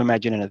difficult to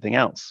imagine anything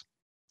else.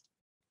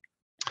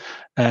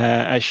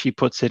 As she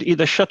puts it,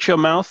 either shut your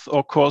mouth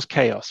or cause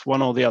chaos,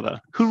 one or the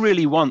other. Who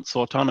really wants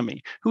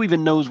autonomy? Who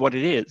even knows what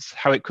it is,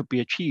 how it could be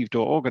achieved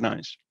or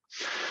organized?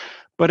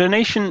 But a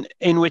nation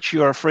in which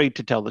you are afraid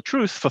to tell the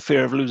truth for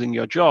fear of losing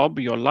your job,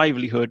 your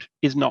livelihood,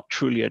 is not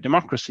truly a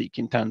democracy,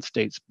 Quintane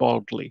states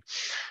boldly.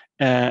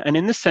 And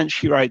in this sense,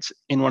 she writes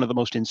in one of the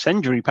most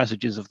incendiary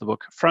passages of the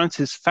book,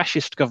 France's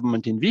fascist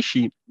government in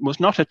Vichy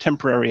was not a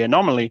temporary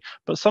anomaly,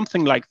 but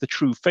something like the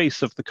true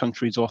face of the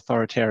country's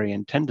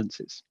authoritarian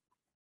tendencies.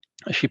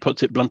 As she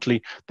puts it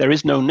bluntly, there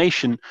is no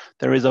nation,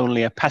 there is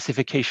only a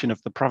pacification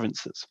of the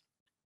provinces.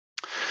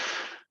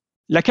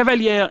 La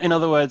Cavalière, in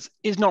other words,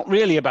 is not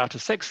really about a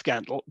sex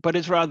scandal, but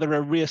is rather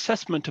a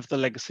reassessment of the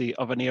legacy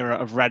of an era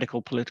of radical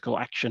political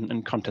action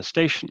and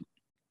contestation.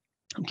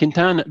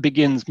 Quintane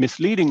begins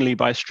misleadingly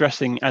by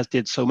stressing, as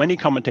did so many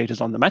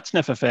commentators on the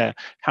Matzneff affair,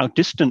 how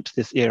distant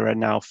this era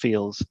now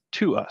feels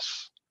to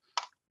us.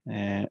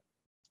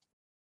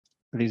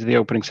 These are the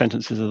opening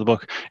sentences of the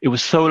book. It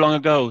was so long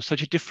ago,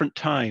 such a different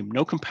time,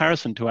 no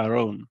comparison to our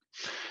own.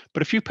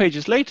 But a few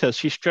pages later,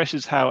 she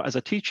stresses how, as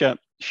a teacher,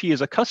 she is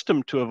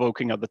accustomed to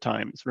evoking other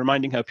times,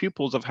 reminding her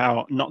pupils of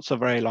how, not so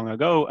very long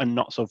ago and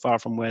not so far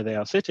from where they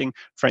are sitting,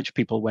 French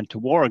people went to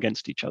war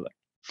against each other.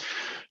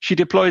 She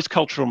deploys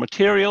cultural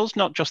materials,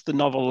 not just the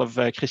novel of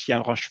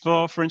Christian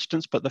Rochefort, for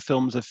instance, but the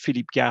films of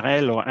Philippe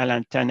Garrel or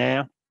Alain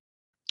Tanner,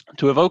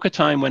 to evoke a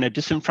time when a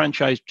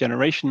disenfranchised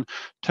generation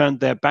turned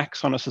their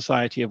backs on a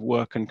society of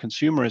work and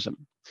consumerism.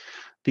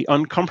 The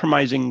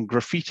uncompromising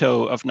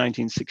graffito of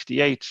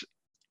 1968,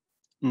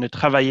 Ne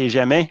travaillez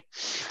jamais,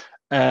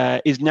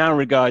 is now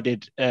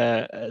regarded,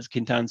 as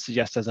Quintana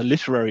suggests, as a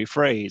literary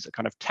phrase, a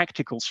kind of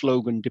tactical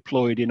slogan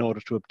deployed in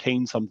order to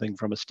obtain something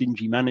from a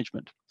stingy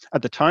management.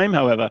 At the time,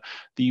 however,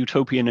 the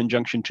utopian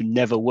injunction to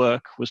never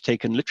work was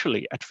taken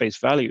literally at face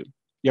value.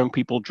 Young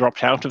people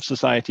dropped out of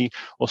society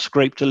or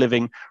scraped a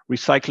living,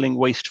 recycling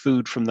waste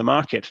food from the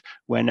market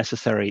where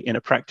necessary, in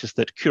a practice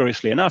that,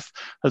 curiously enough,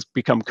 has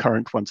become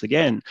current once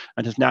again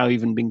and has now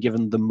even been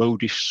given the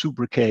modish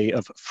sobriquet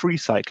of free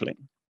cycling.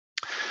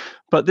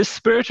 But this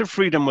spirit of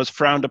freedom was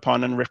frowned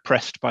upon and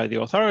repressed by the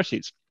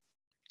authorities.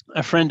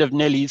 A friend of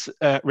Nelly's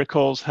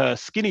recalls her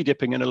skinny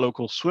dipping in a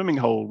local swimming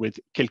hole with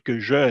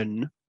quelques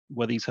jeunes.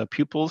 Were these her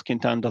pupils?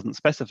 Quintana doesn't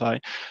specify,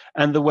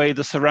 and the way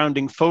the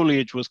surrounding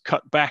foliage was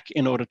cut back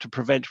in order to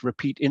prevent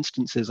repeat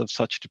instances of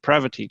such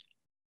depravity.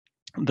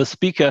 The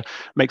speaker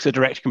makes a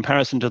direct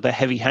comparison to the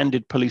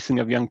heavy-handed policing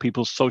of young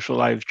people's social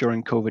lives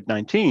during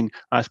COVID-19,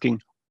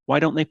 asking, why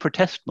don't they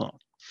protest more?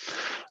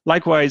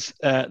 Likewise,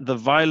 the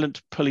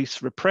violent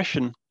police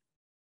repression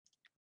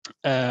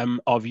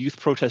of youth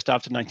protest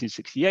after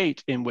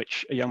 1968, in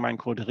which a young man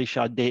called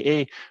Richard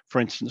Dehaye,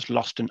 for instance,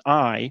 lost an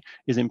eye,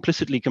 is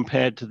implicitly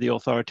compared to the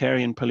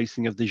authoritarian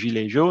policing of the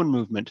Gilets jaunes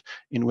movement,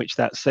 in which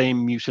that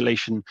same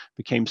mutilation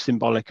became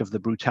symbolic of the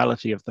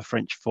brutality of the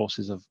French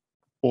forces of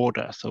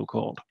order,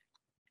 so-called.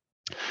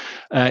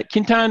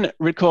 Quintana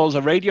recalls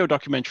a radio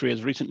documentary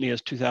as recently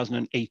as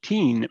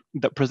 2018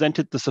 that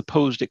presented the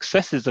supposed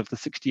excesses of the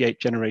 68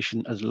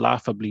 generation as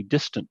laughably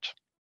distant.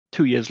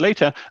 2 years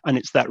later, and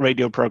it's that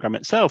radio program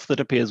itself that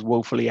appears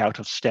woefully out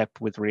of step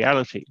with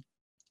reality.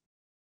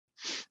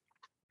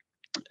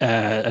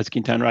 As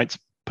Quintana writes,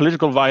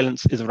 political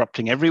violence is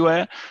erupting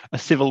everywhere. A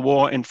civil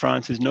war in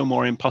France is no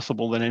more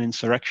impossible than an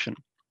insurrection.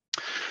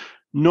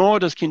 Nor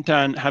does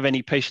Quintana have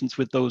any patience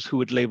with those who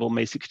would label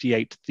May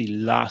 68 the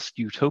last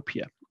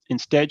utopia.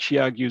 Instead, she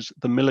argues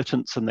the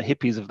militants and the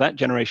hippies of that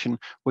generation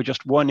were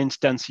just one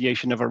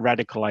instantiation of a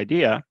radical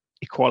idea,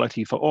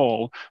 equality for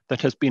all,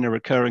 that has been a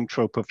recurring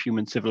trope of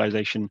human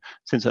civilization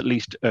since at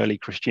least early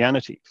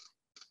Christianity.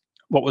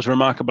 What was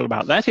remarkable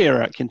about that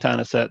era,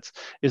 Quintana asserts,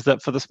 is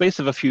that for the space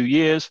of a few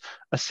years,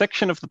 a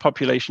section of the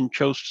population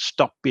chose to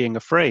stop being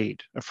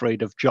afraid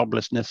of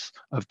joblessness,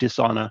 of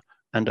dishonor,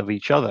 and of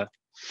each other.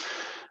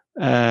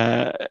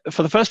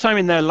 For the first time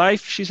in their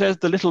life, she says,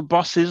 the little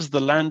bosses, the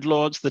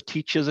landlords, the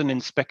teachers and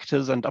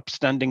inspectors and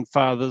upstanding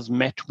fathers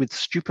met with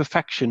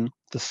stupefaction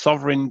the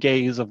sovereign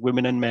gaze of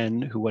women and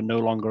men who were no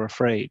longer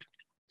afraid.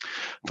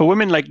 For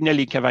women like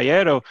Nelly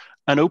Caballero,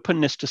 an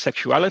openness to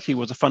sexuality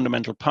was a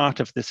fundamental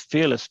part of this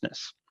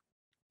fearlessness.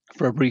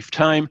 For a brief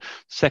time,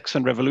 sex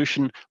and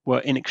revolution were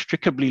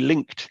inextricably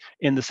linked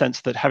in the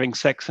sense that having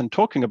sex and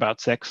talking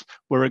about sex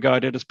were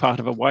regarded as part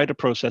of a wider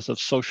process of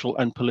social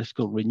and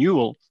political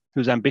renewal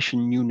whose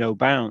ambition knew no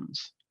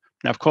bounds.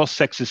 Now, of course,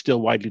 sex is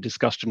still widely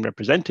discussed and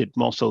represented,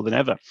 more so than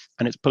ever,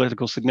 and its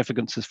political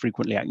significance is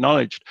frequently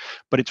acknowledged,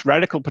 but its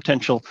radical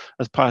potential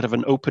as part of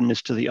an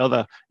openness to the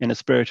other in a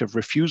spirit of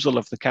refusal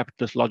of the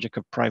capitalist logic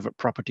of private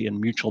property and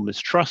mutual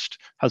mistrust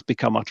has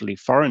become utterly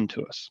foreign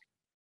to us.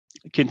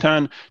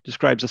 Quintana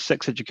describes a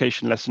sex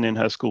education lesson in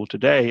her school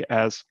today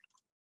as,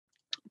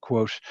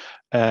 quote,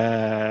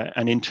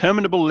 an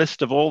interminable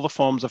list of all the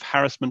forms of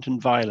harassment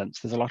and violence.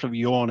 There's a lot of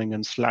yawning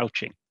and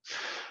slouching.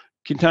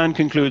 Quintana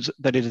concludes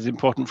that it is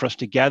important for us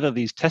to gather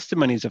these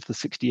testimonies of the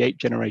 68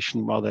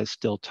 generation while there's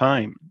still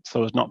time,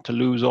 so as not to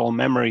lose all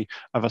memory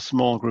of a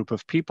small group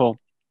of people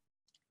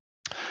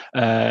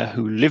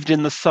who lived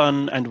in the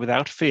sun and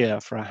without fear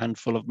for a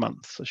handful of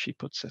months, as she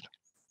puts it.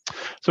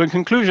 So in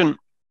conclusion,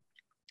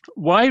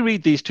 why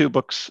read these two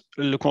books,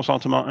 Le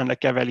Consentement and La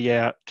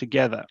Cavalière,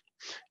 together?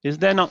 Is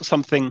there not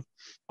something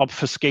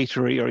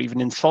obfuscatory or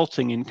even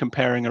insulting in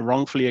comparing a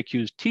wrongfully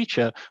accused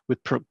teacher with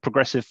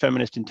progressive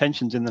feminist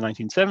intentions in the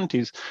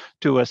 1970s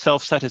to a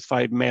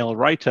self-satisfied male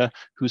writer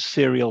whose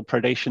serial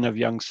predation of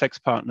young sex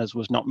partners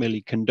was not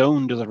merely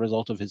condoned as a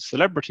result of his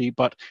celebrity,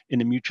 but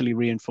in a mutually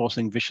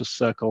reinforcing vicious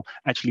circle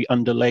actually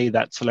underlay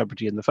that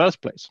celebrity in the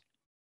first place?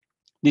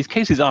 These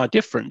cases are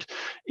different,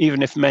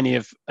 even if many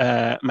of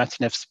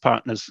Matzneff's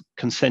partners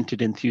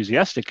consented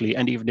enthusiastically,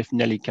 and even if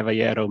Nelly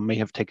Caballero may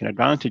have taken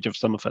advantage of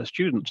some of her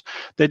students.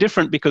 They're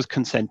different because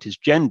consent is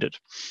gendered.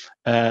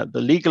 The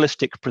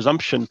legalistic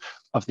presumption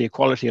of the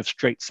equality of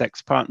straight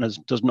sex partners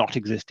does not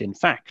exist in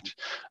fact.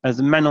 As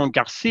Manon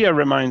Garcia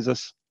reminds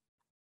us,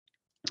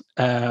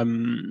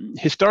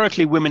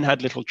 Historically, women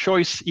had little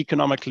choice,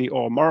 economically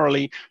or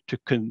morally,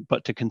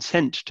 but to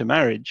consent to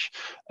marriage,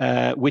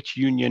 which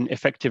union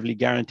effectively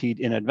guaranteed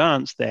in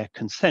advance their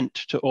consent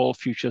to all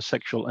future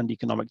sexual and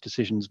economic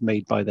decisions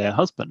made by their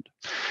husband.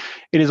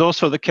 It is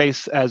also the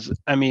case, as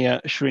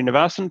Amir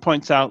Srinivasan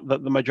points out,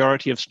 that the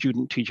majority of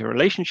student-teacher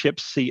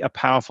relationships see a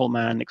powerful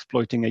man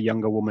exploiting a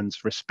younger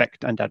woman's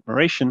respect and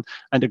admiration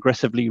and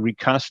aggressively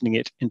recasting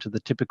it into the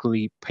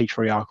typically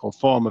patriarchal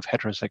form of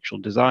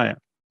heterosexual desire.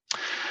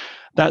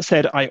 That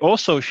said, I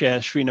also share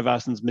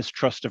Srinivasan's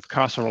mistrust of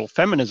carceral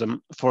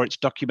feminism for its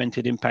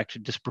documented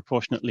impact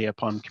disproportionately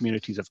upon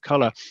communities of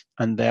color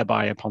and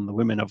thereby upon the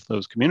women of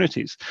those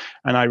communities.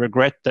 And I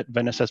regret that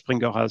Vanessa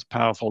Springora's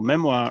powerful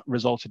memoir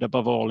resulted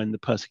above all in the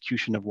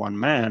persecution of one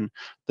man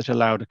that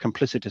allowed a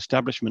complicit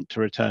establishment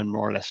to return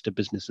more or less to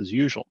business as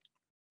usual.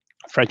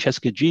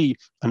 Francesca G.,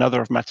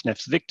 another of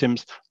Matzneff's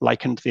victims,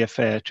 likened the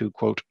affair to,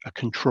 quote, a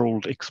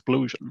controlled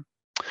explosion.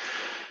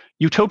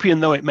 Utopian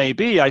though it may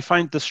be, I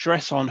find the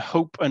stress on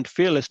hope and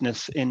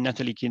fearlessness in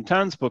Nathalie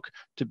Quintan's book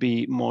to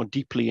be more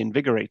deeply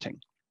invigorating.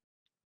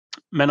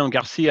 Manon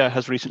Garcia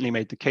has recently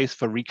made the case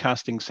for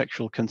recasting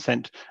sexual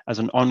consent as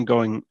an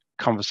ongoing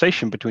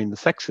conversation between the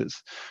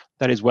sexes.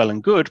 That is well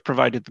and good,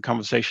 provided the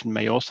conversation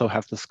may also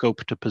have the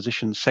scope to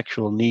position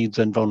sexual needs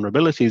and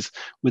vulnerabilities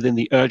within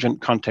the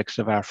urgent context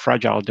of our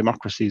fragile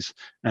democracies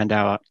and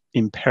our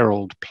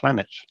imperiled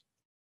planet.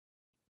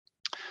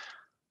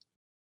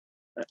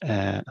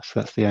 So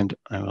that's the end.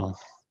 I will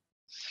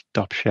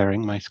stop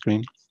sharing my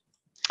screen.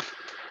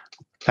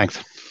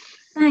 Thanks.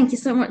 Thank you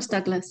so much,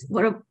 Douglas.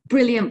 What a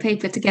brilliant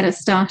paper to get us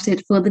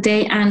started for the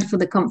day and for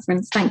the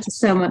conference. Thank you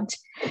so much.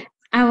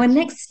 Our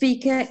next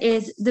speaker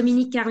is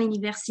Dominique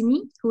Carlini-Versini,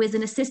 who is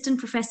an assistant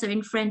professor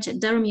in French at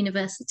Durham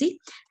University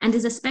and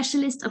is a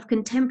specialist of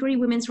contemporary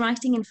women's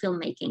writing and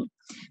filmmaking.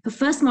 Her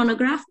first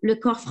monograph, Le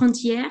Corps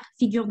Frontière,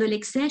 Figures de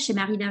l'excès chez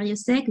Marie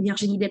Darrieussecq,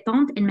 Virginie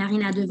Despentes, and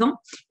Marina Devant,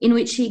 in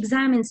which she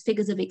examines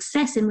figures of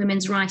excess in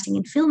women's writing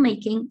and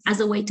filmmaking as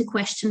a way to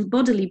question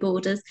bodily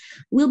borders,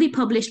 will be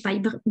published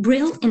by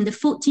Brill in the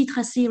Faute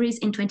Titre series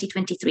in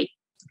 2023.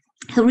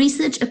 Her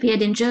research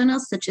appeared in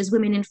journals such as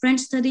Women in French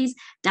Studies,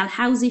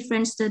 Dalhousie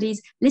French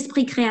Studies,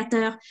 L'Esprit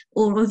Créateur,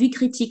 or Revue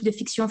Critique de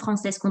Fiction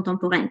Française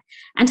Contemporaine.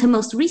 And her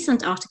most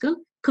recent article,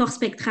 Corps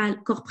Spectral,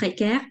 Corps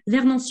Précaire,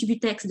 Vernon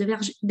Subutex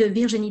de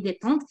Virginie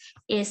Despentes,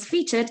 is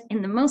featured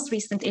in the most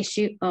recent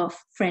issue of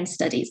French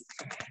Studies.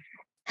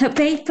 Her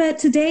paper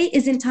today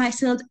is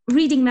entitled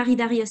Reading Marie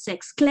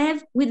Darrieussecq's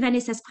Clèves with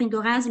Vanessa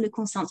Springora's Le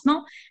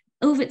Consentement.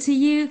 Over to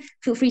you.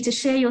 Feel free to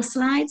share your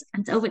slides,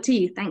 and over to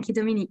you. Thank you,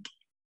 Dominique.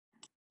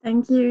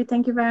 Thank you.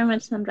 Thank you very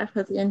much, Sandra,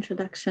 for the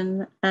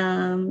introduction.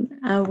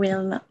 I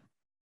will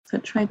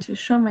try to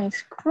show my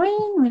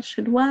screen, which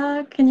should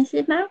work. Can you see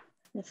it now?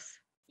 Yes.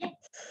 Yes.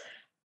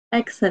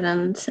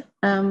 Excellent.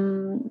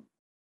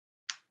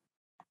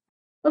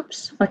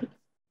 Oops. Okay.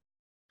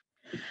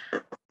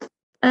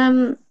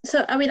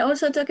 So I will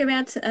also talk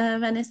about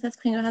Vanessa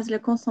Springora's Le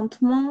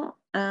Consentement,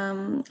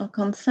 or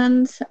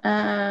consent.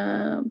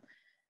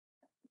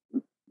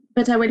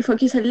 But I will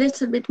focus a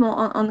little bit more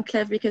on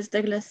clèves because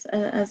Douglas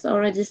has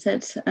already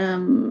said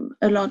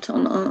a lot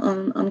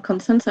on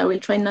consent. So I will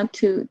try not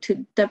to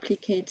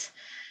duplicate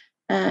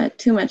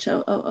too much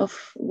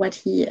of what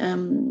he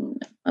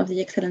of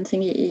the excellent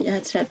thing he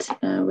had shared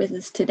with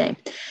us today.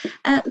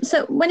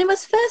 So when it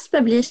was first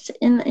published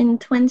in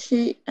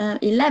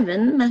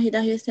 2011, Marie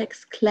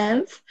Darrieussecq's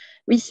Clèves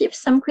received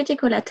some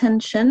critical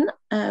attention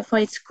for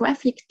its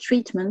graphic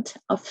treatment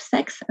of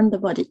sex and the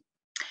body.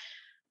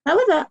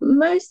 However,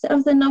 most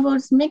of the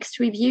novel's mixed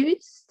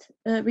reviews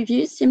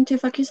seem to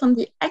focus on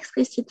the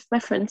explicit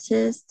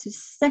references to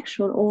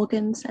sexual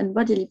organs and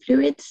bodily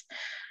fluids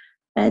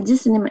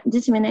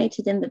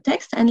disseminated in the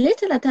text, and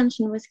little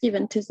attention was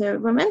given to the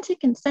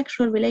romantic and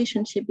sexual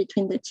relationship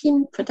between the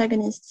teen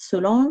protagonist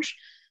Solange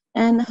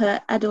and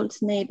her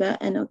adult neighbor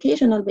and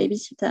occasional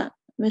babysitter,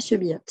 Monsieur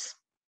Biot.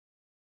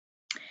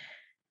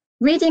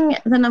 Reading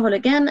the novel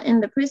again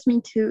in the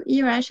post-Me Too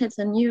era sheds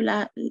a new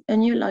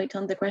light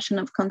on the question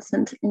of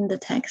consent in the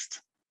text.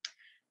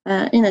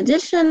 In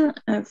addition,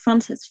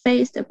 France has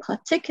faced a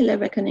particular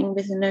reckoning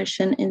with the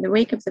notion in the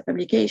wake of the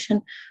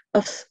publication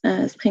of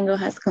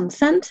Springora's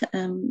Consent,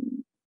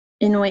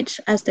 in which,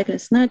 as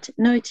Douglas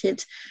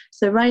noted,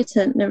 the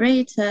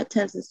writer-narrator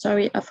tells the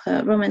story of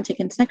her romantic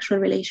and sexual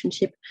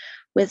relationship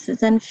with the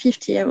then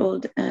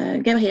 50-year-old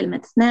Gabrielle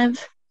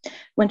Matzneff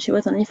when she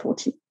was only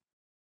 40.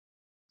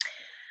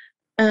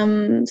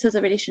 So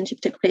the relationship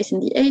took place in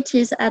the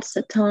 80s at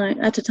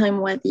a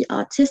time where the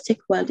artistic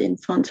world in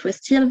France was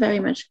still very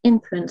much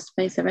influenced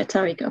by the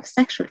rhetoric of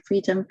sexual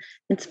freedom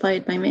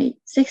inspired by May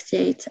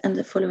 68 and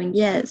the following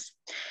years.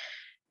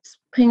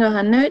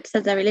 Springora notes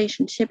that the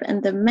relationship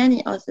and the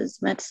many others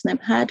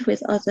Matzneff had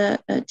with other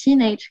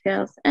teenage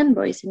girls and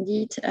boys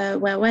indeed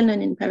were well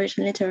known in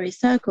Parisian literary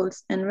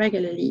circles and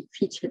regularly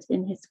featured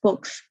in his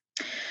books.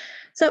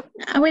 So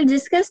I will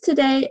discuss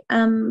today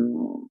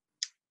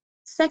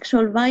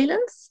sexual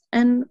violence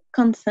and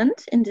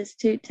consent in these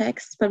two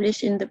texts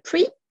published in the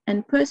pre-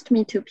 and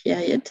post-Me Too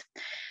period,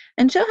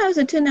 and show how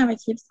the two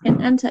narratives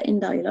can enter in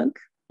dialogue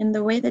in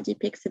the way that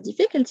depicts the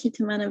difficulty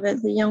to maneuver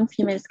the young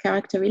female's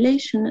character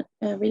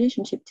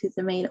relationship to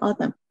the male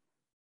other.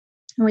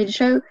 We'll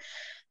show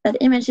that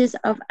images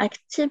of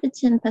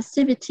activity and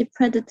passivity,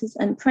 predators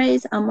and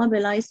preys are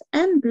mobilized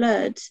and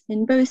blurred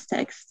in both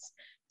texts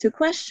to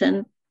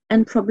question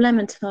and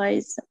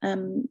problematize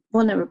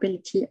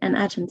vulnerability and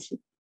agency.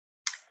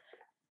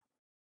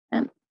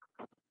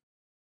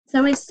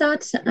 So we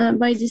start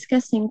by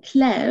discussing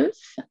Clèves,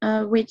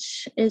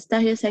 which is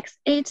Darius X's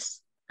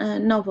 8th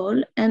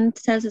novel and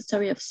tells the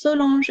story of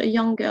Solange, a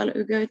young girl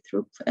who goes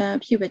through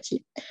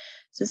puberty.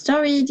 The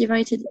story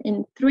divided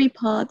in 3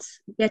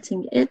 parts: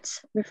 getting it,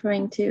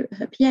 referring to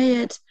her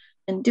period,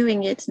 and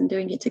doing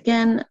it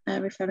again,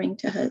 referring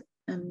to her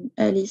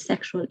early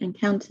sexual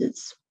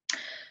encounters.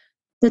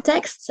 The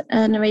text,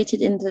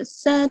 narrated in the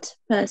 3rd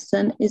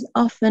person, is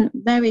often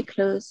very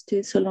close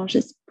to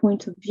Solange's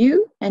point of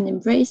view and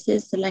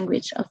embraces the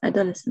language of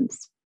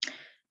adolescence.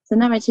 The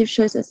narrative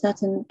shows a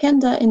certain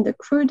candor in the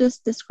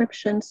crudest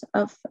descriptions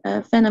of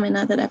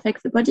phenomena that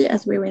affect the body,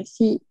 as we will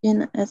see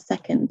in a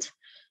second.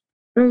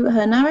 Through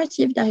her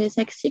narrative, Darius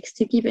X seeks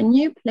to give a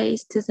new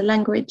place to the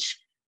language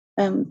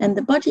and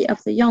the body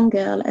of the young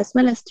girl, as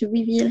well as to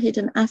reveal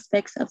hidden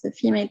aspects of the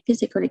female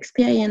physical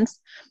experience,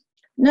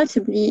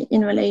 notably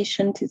in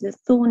relation to the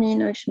thorny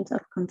notions of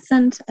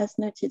consent, as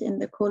noted in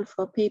the call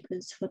for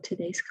papers for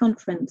today's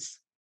conference.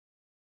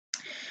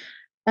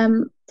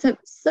 So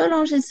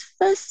Solange's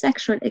first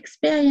sexual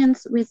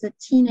experience with a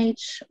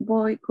teenage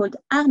boy called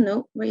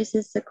Arnaud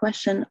raises the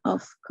question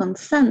of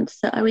consent.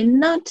 So I will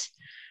not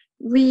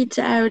read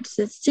out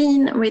the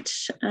scene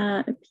which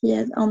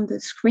appears on the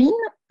screen,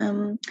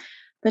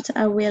 but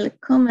I will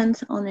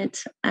comment on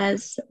it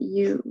as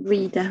you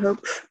read, I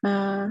hope.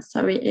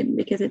 Sorry,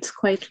 because it's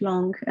quite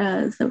long,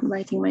 so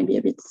writing might be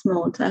a bit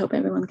small, so I hope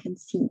everyone can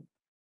see.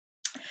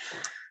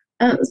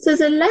 So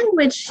the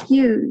language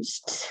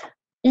used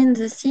in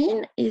the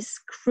scene is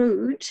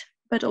crude,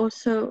 but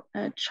also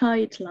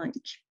childlike.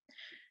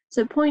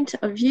 The point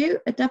of view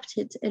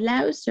adopted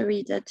allows the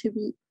reader to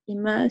be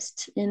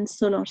immersed in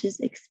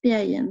Solange's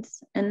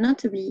experience, and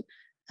notably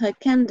her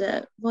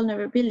candor,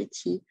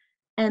 vulnerability,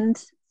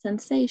 and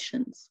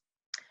sensations.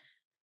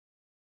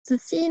 The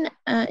scene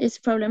is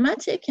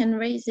problematic and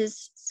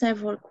raises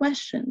several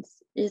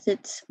questions. Is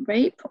it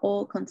rape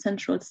or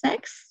consensual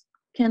sex?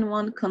 Can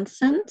one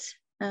consent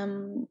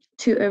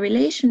to a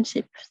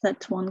relationship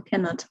that one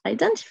cannot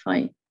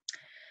identify?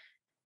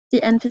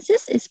 The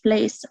emphasis is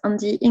placed on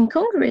the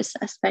incongruous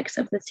aspects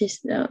of the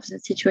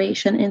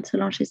situation in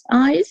Solange's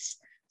eyes,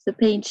 the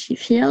pain she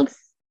feels,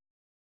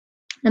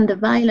 and the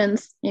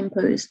violence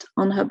imposed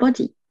on her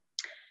body.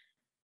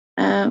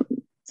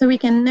 So we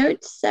can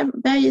note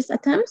various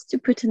attempts to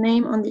put a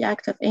name on the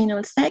act of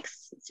anal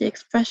sex, the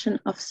expression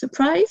of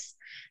surprise,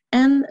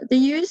 and the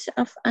use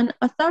of an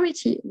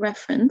authority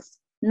reference,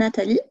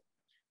 Nathalie,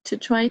 to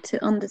try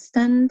to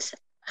understand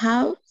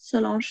how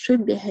Solange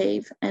should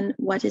behave and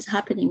what is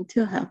happening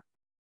to her.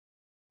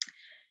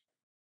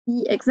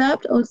 The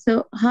excerpt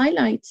also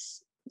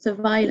highlights the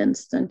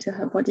violence done to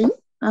her body.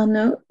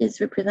 Arnaud is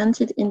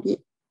represented in the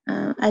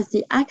as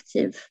the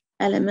active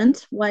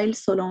element, while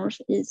Solange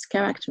is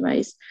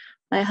characterized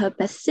by her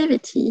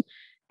passivity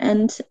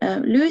and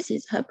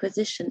loses her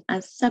position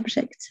as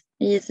subject.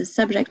 He is the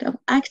subject of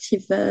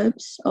active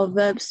verbs, or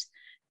verbs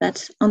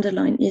that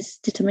underline his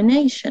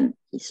determination.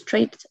 He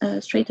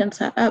straightens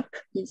her up,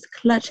 he's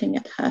clutching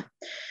at her.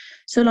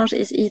 Solange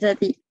is either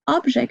the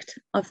object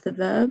of the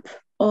verb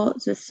or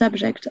the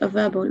subject of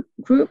verbal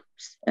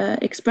groups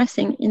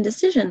expressing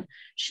indecision.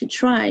 She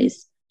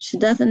tries, she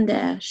doesn't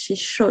dare, she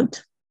should.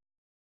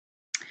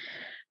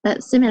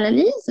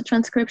 Similarly, the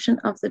transcription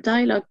of the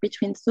dialogue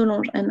between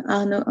Solange and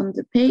Arnaud on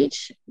the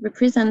page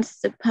represents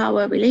the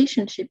power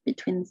relationship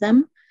between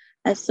them,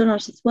 as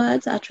Solange's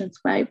words are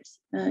transcribed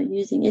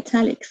using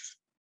italics.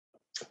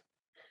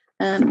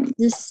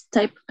 This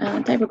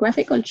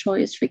typographical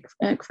choice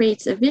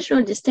creates a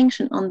visual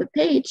distinction on the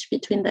page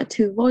between the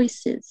two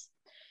voices.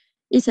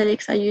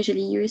 Italics are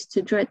usually used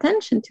to draw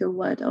attention to a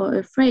word or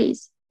a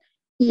phrase.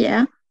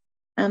 Here,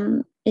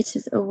 it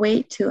is a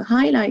way to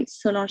highlight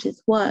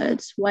Solange's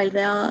words while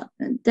they are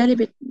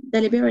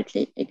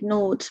deliberately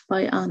ignored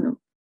by Arnaud.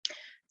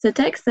 The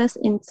text thus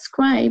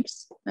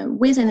inscribes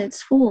within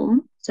its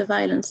form the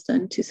violence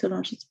done to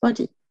Solange's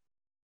body.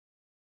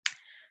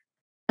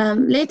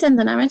 Later in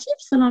the narrative,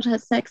 Solange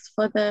has sex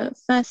for the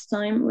first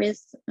time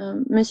with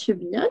Monsieur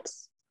Biot,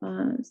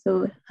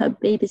 so her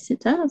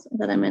babysitter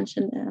that I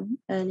mentioned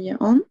earlier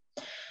on.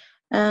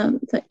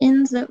 So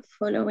in the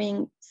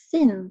following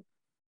scene,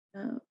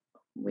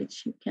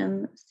 which you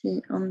can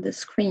see on the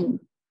screen.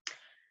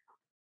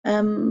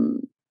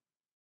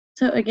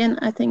 So again,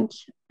 I think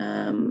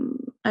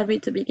I'll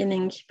read the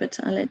beginning, but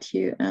I'll let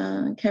you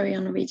carry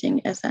on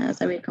reading as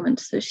I will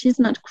comment. So she's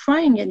not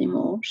crying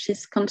anymore.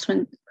 She's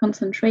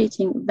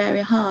concentrating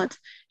very hard.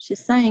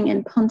 She's sighing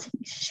and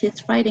panting.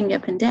 She's riding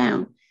up and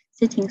down,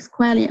 sitting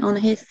squarely on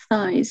his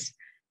thighs,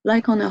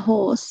 like on a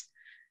horse,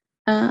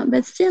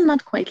 but still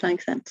not quite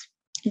like that.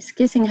 He's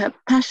kissing her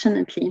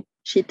passionately,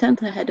 She turned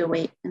her head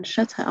away and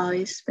shut her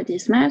eyes, but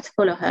his mouth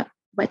followed her,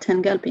 wet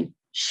and gulping.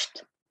 Shh.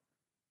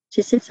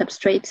 She sits up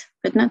straight,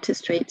 but not too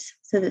straight,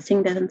 so the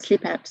thing doesn't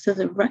slip out.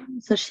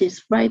 So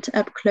she's right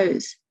up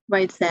close,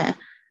 right there,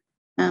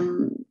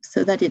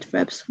 so that it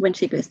rubs when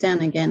she goes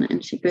down again,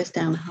 and she goes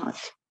down hard.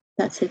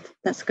 That's it.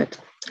 That's good.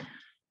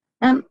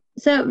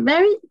 So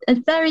a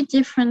very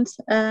different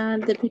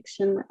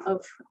depiction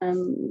of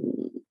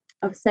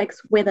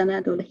sex with an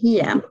adult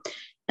here.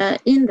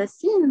 In the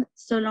scene,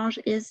 Solange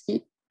is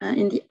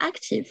in the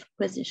active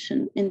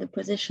position, in the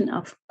position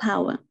of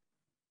power.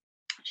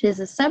 She is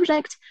the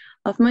subject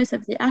of most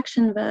of the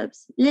action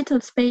verbs. Little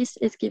space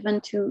is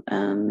given to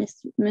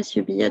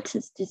Monsieur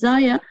Billot's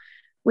desire,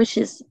 which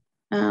is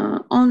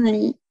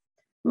only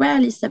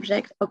rarely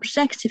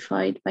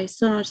objectified by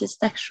Solange's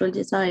sexual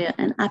desire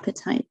and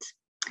appetite.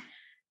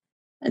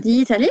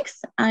 The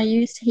italics are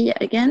used here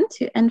again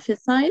to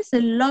emphasize the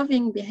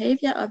loving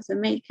behavior of the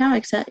male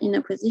character in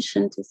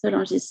opposition to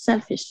Solange's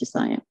selfish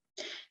desire.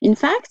 In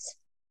fact,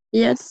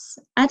 Billot's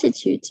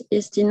attitude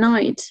is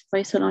denied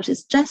by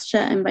Solange's gesture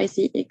and by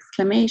the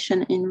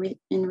exclamation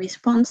in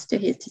response to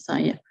his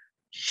desire,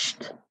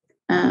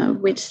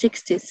 which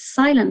seeks to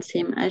silence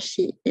him as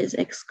she is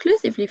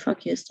exclusively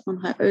focused on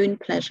her own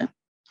pleasure.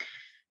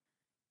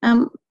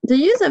 The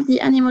use of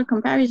the animal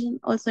comparison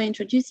also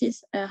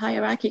introduces a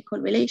hierarchical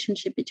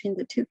relationship between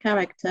the two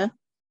characters,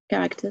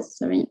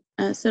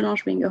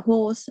 Solange being a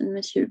horse and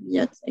Monsieur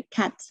Billot a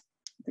cat.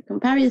 The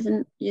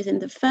comparison using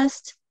the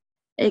first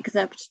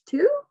excerpt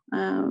 2,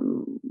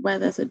 where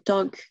there's a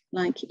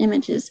dog-like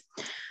images,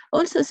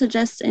 also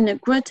suggests in a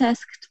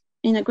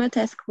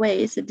grotesque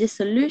way the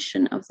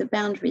dissolution of the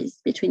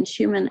boundaries between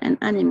human and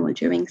animal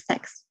during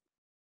sex.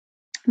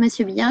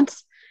 Monsieur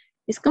Billot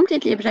is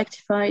completely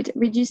objectified,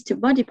 reduced to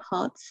body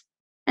parts,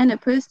 and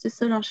opposed to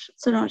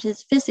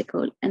Solange's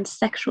physical and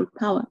sexual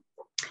power.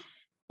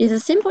 Is a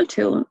simple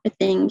tool, a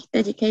thing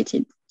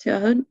dedicated to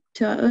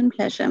our own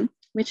pleasure,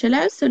 which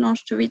allows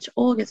Solange to reach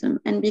orgasm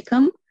and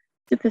become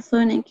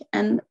supersonic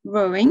and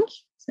roaring,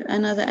 so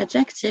another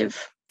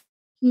adjective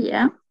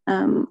here,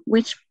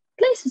 which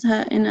places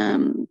her in a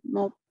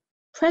more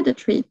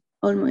predatory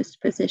almost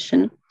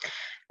position,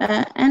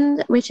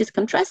 and which is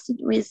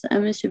contrasted with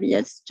Monsieur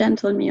Billot's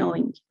gentle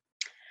meowing.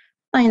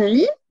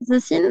 Finally, the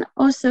scene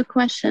also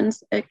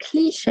questions a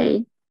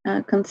cliché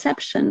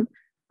conception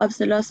of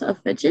the loss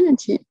of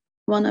virginity,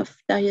 one of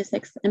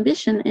Darius's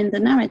ambition in the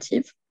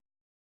narrative.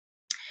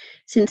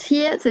 Since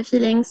here the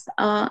feelings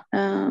are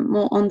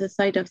more on the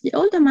side of the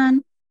older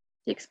man,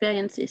 the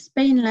experience is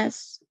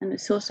painless and a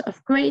source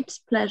of great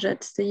pleasure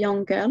to the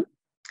young girl.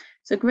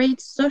 The great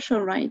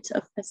social rite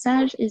of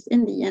passage is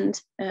in the end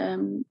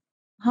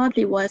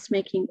hardly worth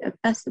making a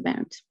fuss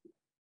about.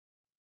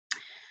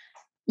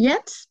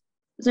 Yet,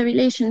 the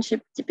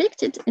relationship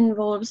depicted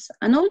involves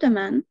an older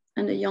man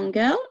and a young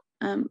girl,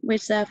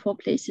 which therefore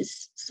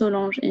places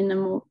Solange in a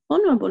more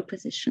vulnerable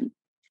position.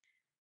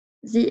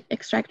 The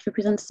extract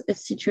represents a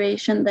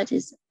situation that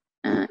is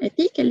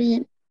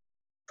ethically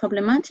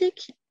problematic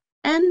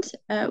and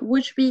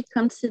would be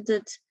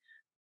considered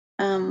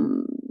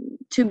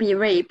to be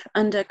rape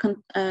under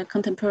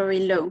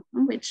contemporary law,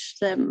 which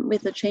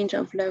with the change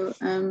of law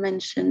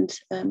mentioned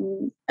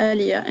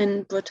earlier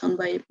and brought on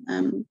by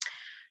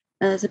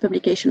the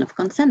publication of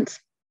consent.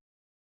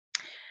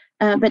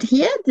 But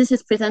here, this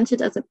is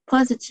presented as a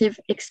positive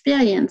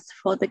experience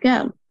for the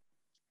girl.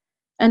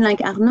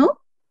 Unlike Arnaud,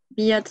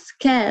 Billot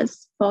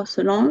cares for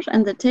Solange,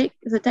 and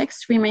the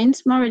text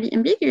remains morally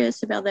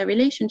ambiguous about their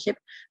relationship,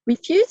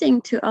 refusing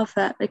to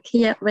offer a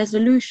clear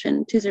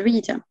resolution to the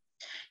reader.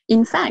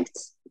 In fact,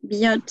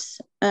 Billot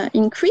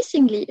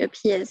increasingly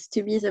appears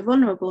to be the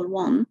vulnerable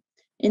one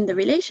in the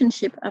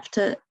relationship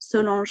after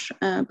Solange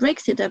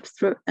breaks it up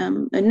through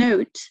a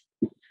note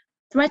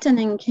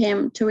threatening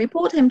him to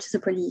report him to the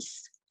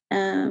police,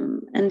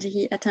 and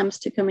he attempts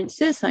to commit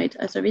suicide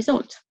as a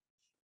result.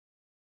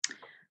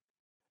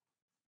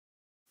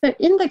 So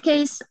in the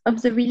case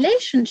of the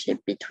relationship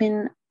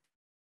between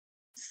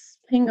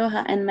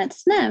Springoha and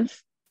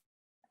Matzneff,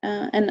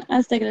 and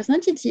as Douglas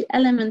noted, the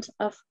element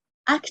of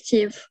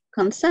active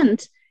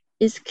consent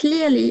is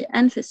clearly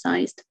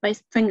emphasized by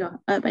Springoha.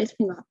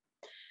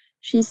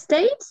 She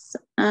states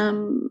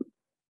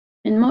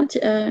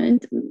in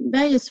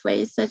various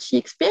ways that she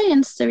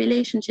experienced the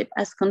relationship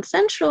as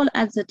consensual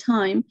at the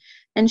time,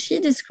 and she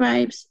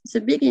describes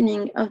the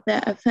beginning of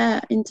their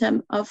affair in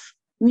terms of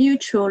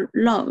mutual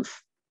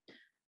love.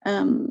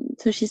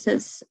 So she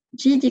says,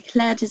 G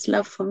declared his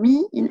love for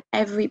me in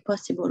every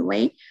possible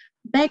way,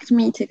 begged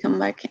me to come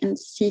back and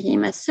see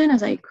him as soon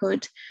as I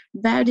could,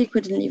 vowed he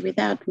couldn't live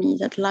without me,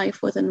 that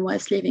life wasn't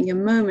worth living a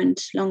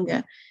moment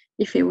longer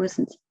if he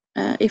wasn't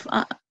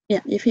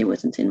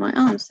in my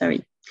arms,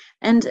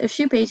 And a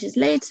few pages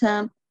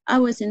later, I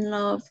was in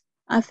love,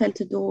 I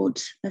felt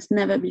adored as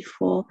never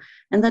before,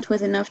 and that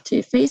was enough to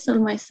efface all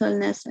my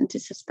soulness and to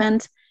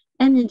suspend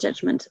any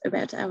judgment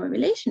about our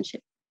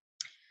relationship.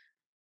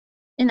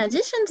 In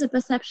addition, the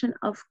perception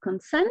of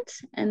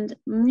consent and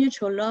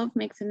mutual love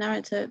makes the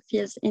narrator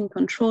feel in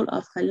control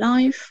of her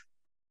life.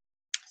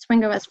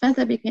 Springora's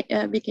father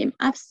became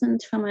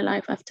absent from her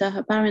life after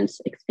her parents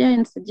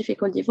experienced a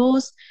difficult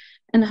divorce,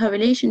 and her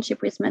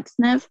relationship with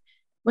Matzneff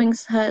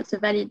brings her the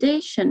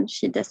validation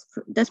she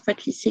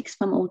desperately seeks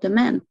from older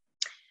men.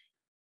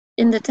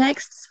 In the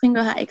text,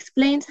 Springora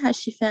explains how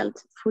she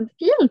felt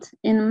fulfilled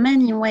in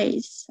many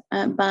ways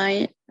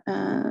by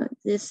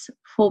this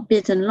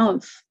forbidden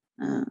love,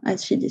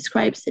 as she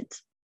describes it.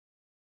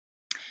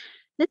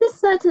 This is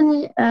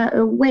certainly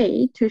a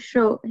way to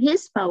show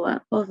his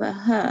power over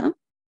her.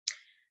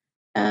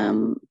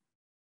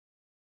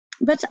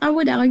 But I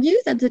would argue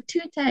that the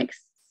two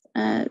texts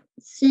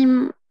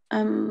seem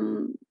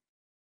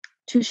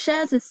to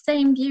share the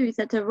same view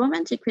that a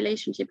romantic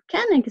relationship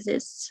can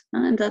exist,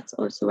 and that's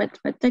also what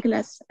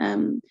Douglas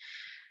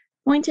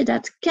pointed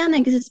at, can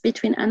exist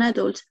between an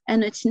adult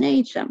and a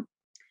teenager.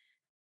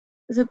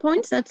 The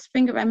point that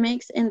Springora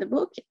makes in the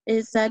book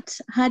is that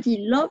had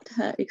he loved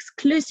her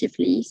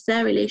exclusively,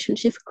 their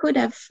relationship could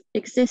have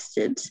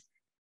existed,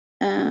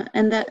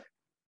 and that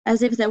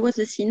as if there was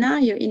a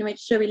scenario in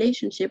which the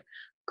relationship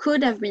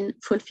could have been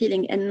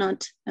fulfilling and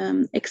not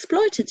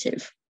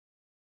exploitative.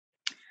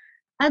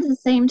 At the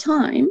same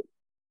time,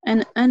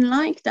 and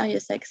unlike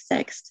Darius X's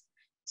text,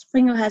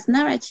 Springora's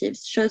narrative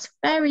shows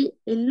very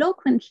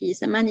eloquently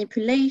the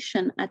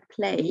manipulation at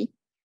play,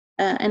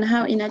 and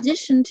how, in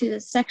addition to the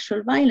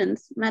sexual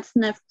violence,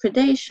 Matzneff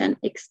predation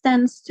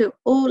extends to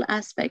all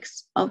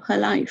aspects of her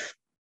life.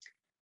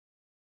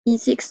 He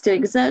seeks to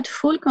exert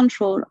full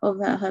control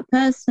over her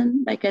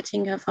person by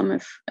cutting her from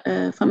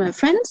her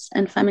friends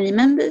and family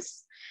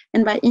members,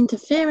 and by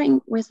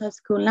interfering with her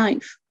school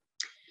life.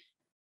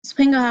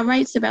 Springora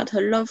writes about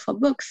her love for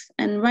books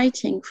and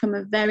writing from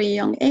a very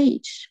young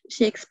age.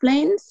 She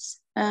explains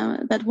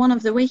that one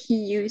of the ways he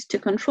used to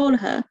control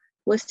her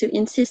was to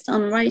insist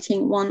on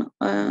writing one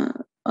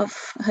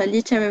of her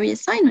literary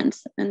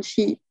assignments. And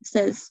she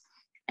says,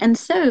 and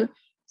so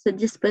the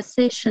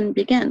disposition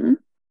began.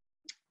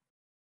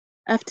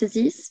 After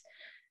this,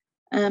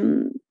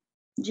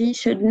 G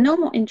showed no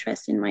more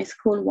interest in my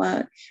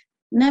schoolwork,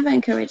 never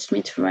encouraged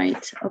me to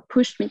write or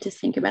pushed me to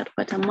think about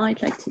what I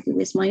might like to do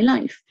with my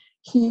life.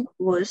 He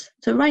was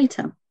the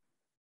writer.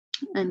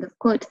 End of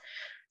quote.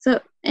 So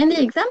in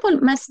the example,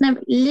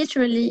 Matzneff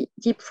literally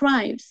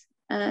deprives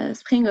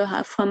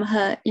Springora from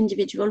her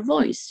individual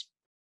voice.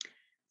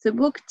 The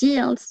book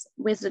deals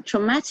with the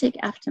traumatic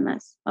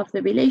aftermath of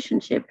the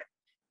relationship,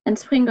 and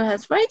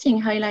Springora's writing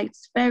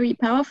highlights very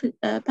powerfully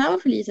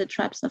the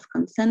traps of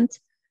consent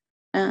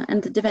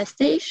and the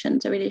devastation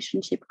the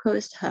relationship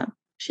caused her.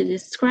 She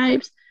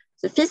describes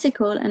the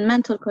physical and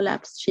mental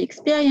collapse she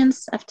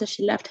experienced after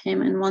she left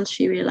him and once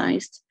she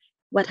realized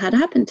what had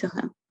happened to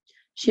her.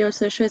 She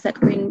also shows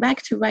that going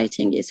back to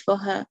writing is for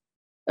her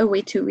a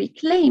way to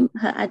reclaim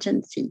her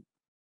agency.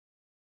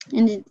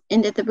 Indeed,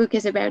 the book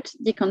is about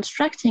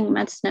deconstructing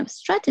Matzneff's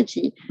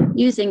strategy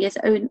using his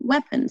own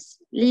weapons,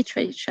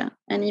 literature,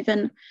 and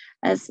even,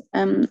 as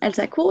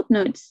Elsa Court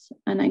notes,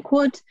 and I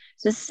quote,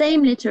 the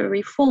same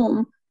literary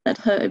form that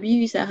her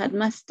abuser had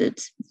mastered,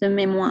 the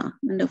memoir,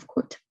 end of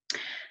quote.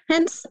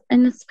 Hence,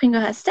 in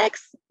Springora's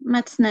text,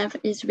 Matzneff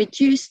is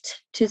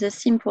reduced to the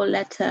simple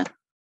letter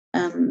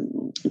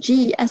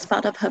G as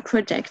part of her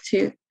project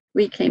to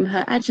reclaim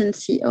her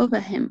agency over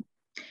him.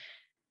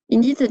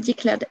 Indeed, the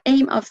declared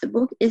aim of the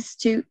book is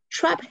to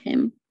trap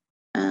him,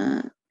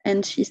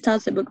 and she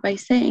starts the book by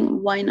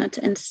saying, why not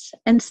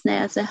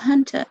ensnare the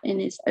hunter in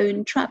his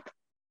own trap,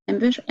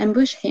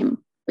 ambush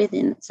him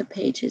within the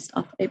pages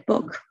of a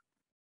book.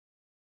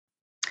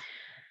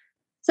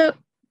 So,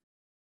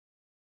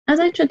 as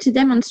I tried to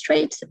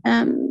demonstrate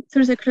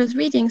through the close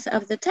readings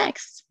of the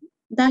text,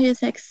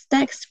 Darius X's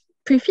text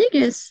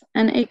prefigures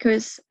and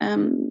echoes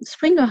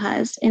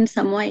Springora's in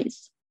some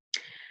ways.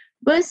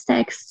 Both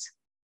texts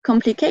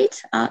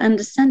complicate our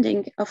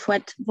understanding of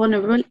what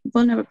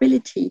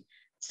vulnerability,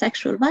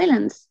 sexual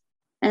violence,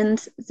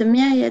 and the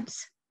myriad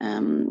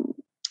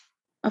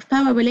of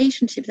power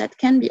relationships that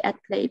can be at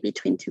play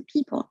between two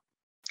people.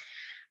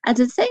 At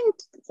the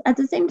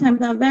same time,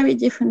 they are very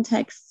different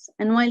texts,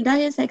 and while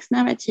Darius X's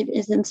narrative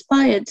is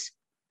inspired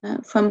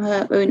from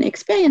her own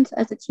experience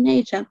as a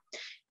teenager,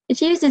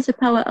 it uses the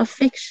power of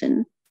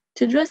fiction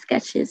to draw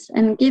sketches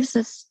and gives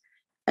us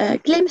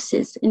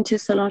glimpses into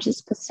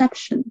Solange's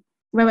perception,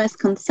 whereas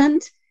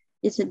Consent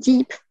is a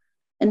deep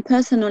and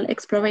personal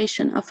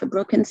exploration of a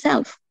broken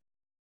self.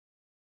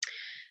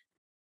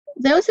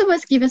 They also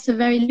both give us a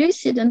very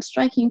lucid and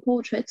striking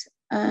portrait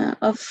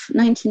of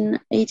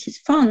 1980s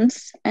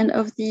France and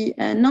of the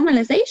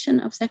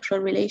normalization of sexual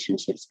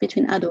relationships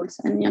between adults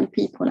and young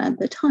people at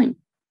the time.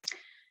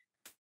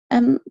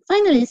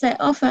 Finally, they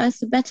offer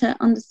us a better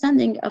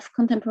understanding of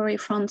contemporary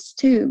France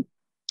too.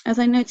 As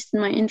I noted in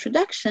my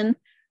introduction,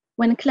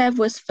 when Clèves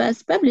was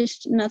first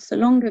published not so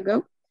long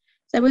ago,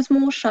 there was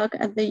more shock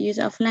at the use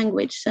of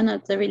language than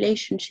at the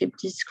relationship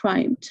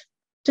described.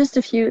 Just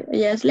a few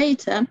years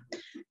later,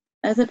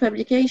 the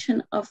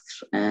publication of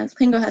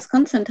Springora's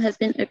Consent has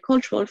been a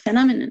cultural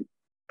phenomenon.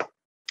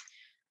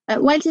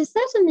 while this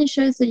certainly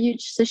shows the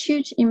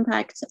huge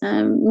impact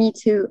Me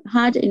Too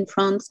had in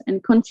France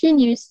and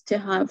continues to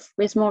have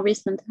with more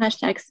recent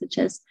hashtags such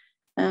as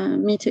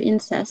Me Too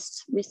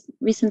incest,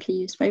 recently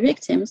used by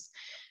victims,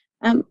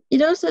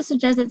 it also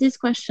suggests that these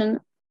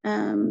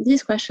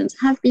questions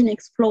have been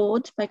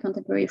explored by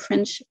contemporary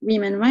French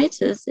women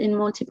writers in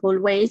multiple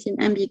ways,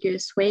 in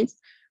ambiguous ways,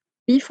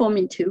 before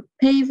Me Too,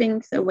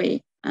 paving the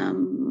way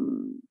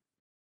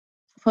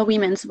for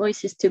women's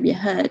voices to be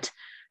heard,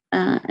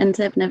 and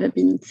they've never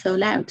been so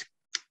loud.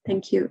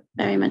 Thank you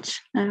very much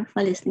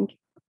for listening.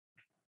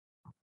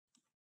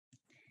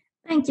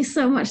 Thank you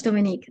so much,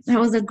 Dominique. That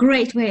was a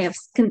great way of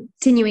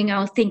continuing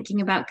our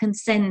thinking about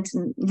consent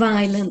and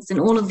violence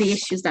and all of the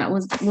issues that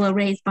were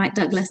raised by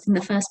Douglas in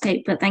the first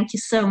paper. Thank you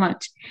so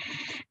much.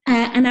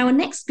 And our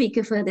next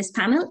speaker for this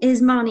panel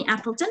is Marni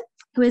Appleton,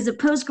 who is a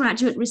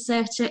postgraduate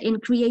researcher in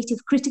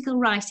creative critical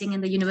writing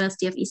in the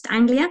University of East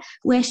Anglia,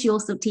 where she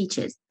also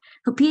teaches.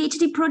 Her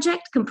PhD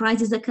project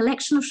comprises a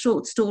collection of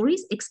short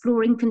stories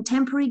exploring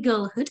contemporary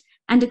girlhood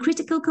and a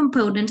critical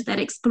component that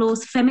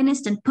explores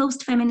feminist and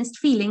post-feminist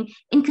feeling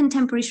in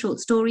contemporary short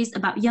stories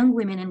about young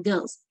women and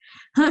girls.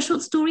 Her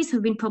short stories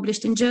have been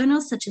published in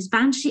journals such as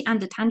Banshee and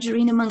The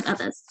Tangerine, among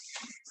others.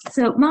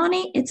 So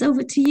Marni, it's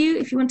over to you.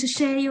 If you want to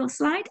share your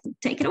slide,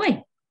 take it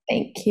away.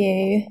 Thank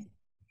you.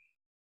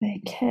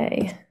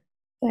 Okay,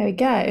 there we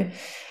go.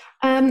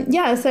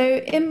 So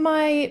in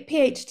my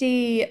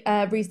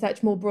PhD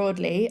research more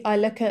broadly, I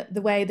look at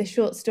the way the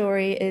short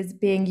story is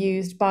being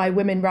used by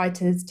women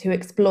writers to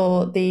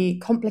explore the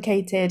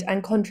complicated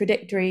and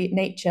contradictory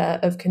nature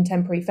of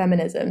contemporary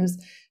feminisms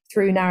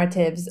through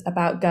narratives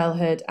about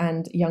girlhood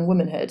and young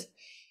womanhood.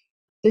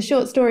 The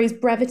short story's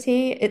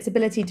brevity, its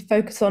ability to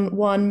focus on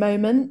one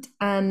moment,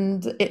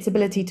 and its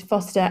ability to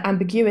foster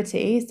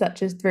ambiguity,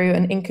 such as through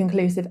an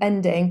inconclusive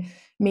ending,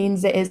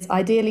 means it is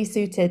ideally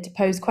suited to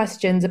pose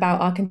questions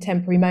about our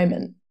contemporary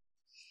moment.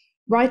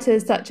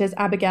 Writers such as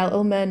Abigail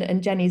Ullman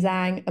and Jenny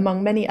Zhang,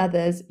 among many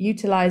others,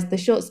 utilized the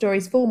short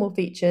story's formal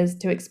features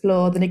to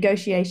explore the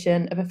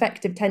negotiation of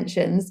effective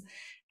tensions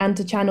and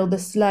to channel the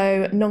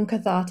slow,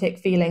 non-cathartic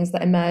feelings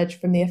that emerge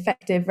from the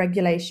effective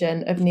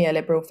regulation of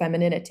neoliberal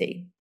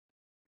femininity.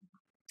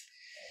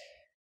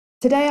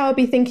 Today, I'll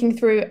be thinking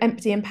through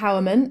empty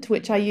empowerment,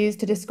 which I use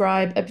to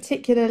describe a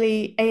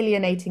particularly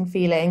alienating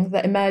feeling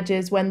that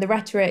emerges when the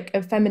rhetoric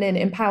of feminine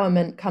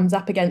empowerment comes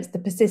up against the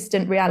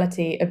persistent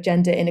reality of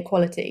gender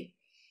inequality.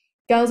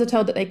 Girls are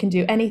told that they can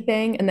do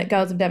anything and that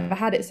girls have never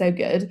had it so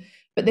good,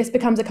 but this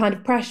becomes a kind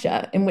of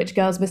pressure in which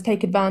girls must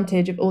take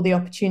advantage of all the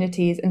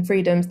opportunities and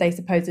freedoms they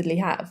supposedly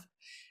have.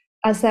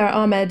 As Sarah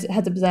Ahmed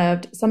has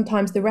observed,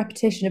 sometimes the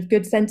repetition of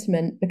good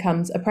sentiment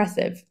becomes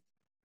oppressive.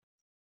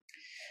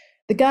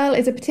 The girl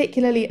is a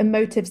particularly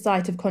emotive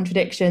site of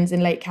contradictions in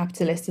late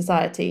capitalist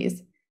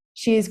societies.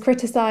 She is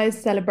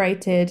criticised,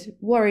 celebrated,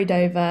 worried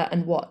over,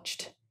 and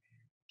watched.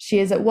 She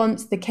is at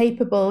once the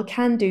capable,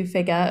 can-do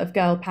figure of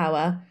girl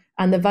power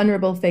and the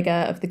vulnerable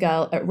figure of the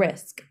girl at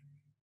risk.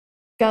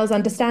 Girls'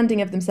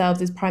 understanding of themselves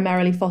is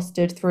primarily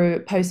fostered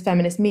through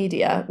post-feminist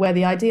media, where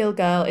the ideal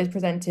girl is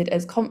presented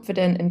as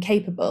confident and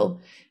capable,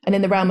 and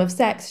in the realm of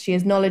sex, she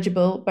is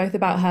knowledgeable both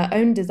about her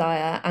own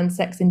desire and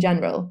sex in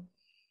general.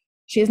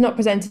 She is not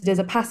presented as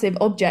a passive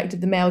object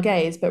of the male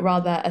gaze, but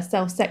rather a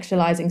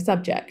self-sexualizing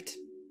subject.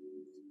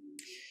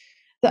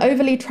 The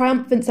overly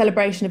triumphant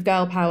celebration of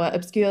girl power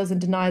obscures and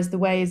denies the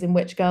ways in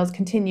which girls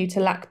continue to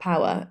lack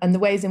power and the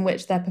ways in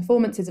which their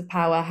performances of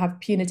power have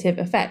punitive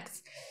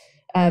effects,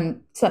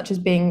 such as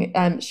being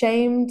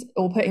shamed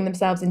or putting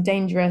themselves in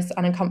dangerous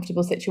and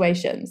uncomfortable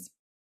situations.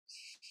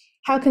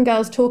 How can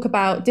girls talk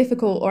about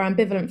difficult or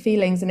ambivalent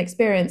feelings and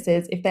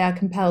experiences if they are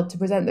compelled to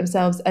present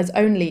themselves as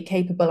only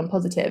capable and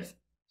positive?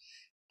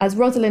 As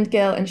Rosalind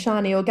Gill and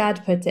Shani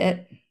Orgad put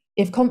it,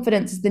 if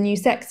confidence is the new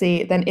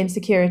sexy, then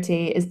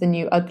insecurity is the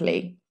new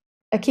ugly.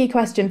 A key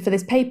question for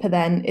this paper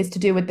then is to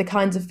do with the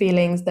kinds of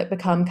feelings that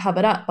become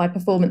covered up by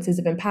performances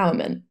of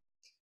empowerment.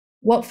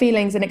 What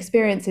feelings and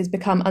experiences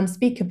become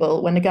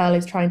unspeakable when a girl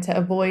is trying to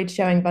avoid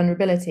showing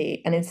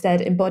vulnerability and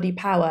instead embody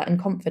power and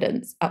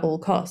confidence at all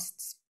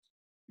costs?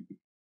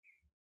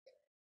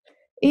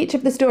 Each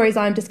of the stories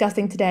I'm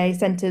discussing today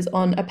centers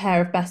on a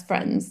pair of best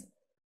friends.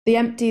 The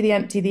Empty, the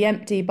Empty, the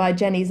Empty by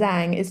Jenny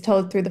Zhang is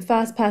told through the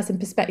first-person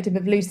perspective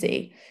of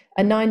Lucy,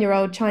 a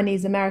 9-year-old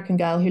Chinese-American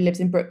girl who lives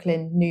in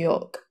Brooklyn, New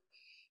York.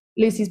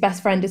 Lucy's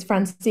best friend is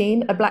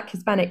Francine, a Black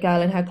Hispanic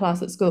girl in her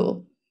class at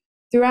school.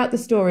 Throughout the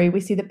story,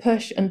 we see the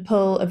push and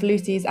pull of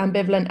Lucy's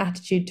ambivalent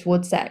attitude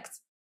towards sex.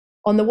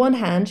 On the one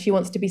hand, she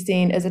wants to be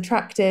seen as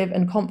attractive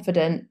and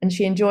confident, and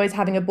she enjoys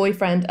having a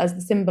boyfriend as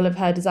the symbol of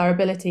her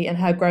desirability and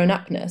her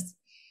grown-upness.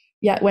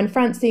 Yet when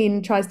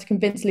Francine tries to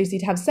convince Lucy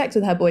to have sex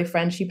with her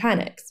boyfriend, she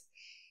panics.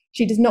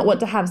 She does not want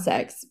to have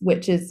sex,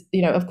 which is,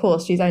 of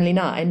course, she's only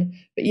 9,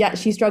 but yet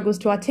she struggles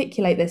to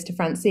articulate this to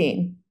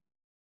Francine.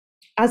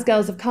 As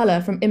girls of colour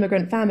from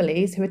immigrant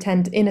families who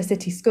attend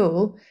inner-city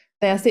school,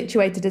 they are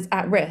situated as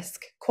at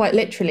risk, quite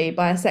literally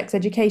by a sex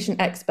education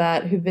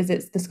expert who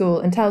visits the school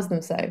and tells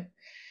them so.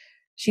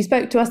 She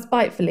spoke to us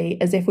spitefully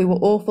as if we were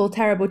awful,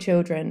 terrible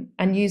children,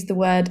 and used the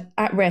word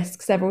at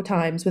risk several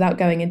times without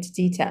going into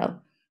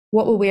detail.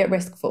 What were we at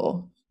risk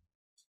for?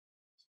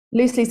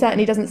 Lucy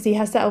certainly doesn't see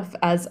herself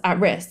as at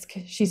risk.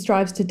 She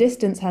strives to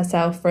distance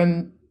herself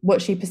from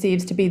what she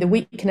perceives to be the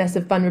weakness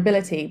of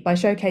vulnerability by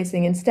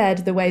showcasing instead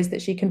the ways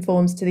that she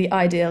conforms to the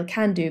ideal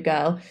can-do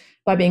girl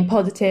by being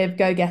positive,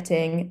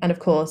 go-getting, and of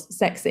course,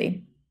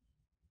 sexy.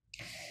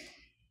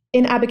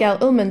 In Abigail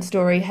Ullman's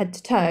story, Head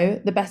to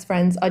Toe, the best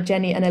friends are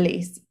Jenny and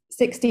Aleix,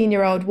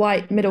 16-year-old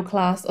white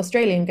middle-class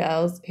Australian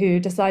girls who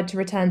decide to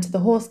return to the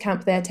horse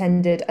camp they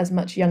attended as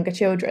much younger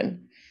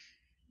children.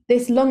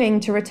 This longing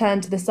to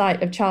return to the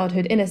site of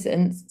childhood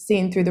innocence,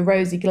 seen through the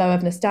rosy glow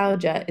of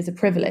nostalgia, is a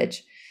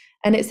privilege,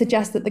 and it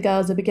suggests that the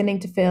girls are beginning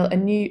to feel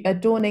a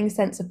dawning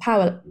sense of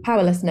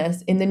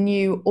powerlessness in the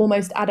new,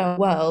 almost adult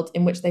world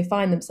in which they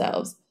find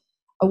themselves,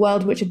 a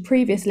world which had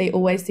previously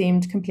always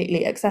seemed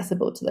completely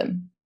accessible to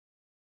them.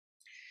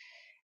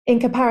 In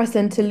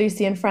comparison to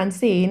Lucy and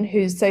Francine,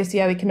 whose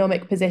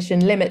socioeconomic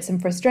position limits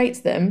and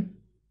frustrates them,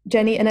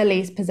 Jenny and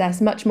Aleix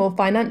possess much more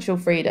financial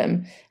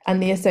freedom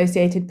and the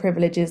associated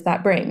privileges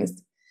that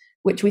brings,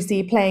 which we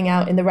see playing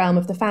out in the realm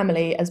of the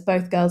family as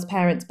both girls'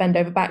 parents bend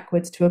over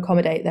backwards to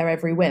accommodate their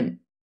every whim.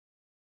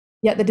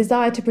 Yet the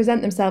desire to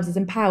present themselves as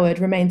empowered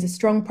remains a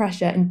strong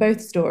pressure in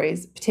both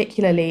stories,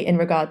 particularly in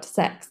regard to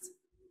sex.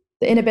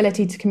 The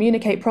inability to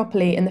communicate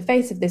properly in the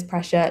face of this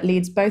pressure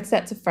leads both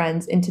sets of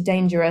friends into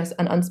dangerous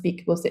and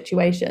unspeakable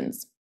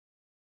situations.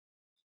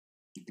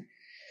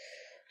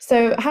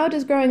 So how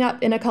does growing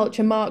up in a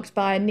culture marked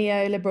by a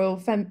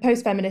neoliberal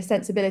post-feminist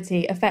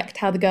sensibility affect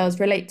how the girls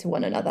relate to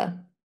one another?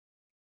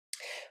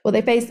 Well,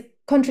 they face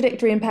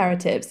contradictory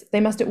imperatives.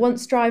 They must at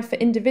once strive for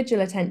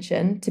individual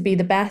attention, to be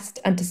the best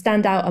and to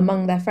stand out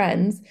among their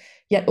friends,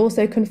 yet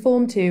also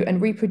conform to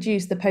and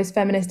reproduce the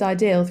post-feminist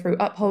ideal through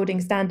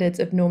upholding standards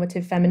of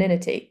normative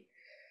femininity.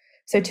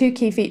 So two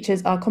key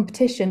features are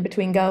competition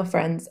between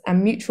girlfriends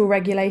and mutual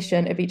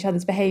regulation of each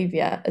other's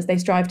behaviour as they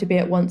strive to be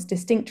at once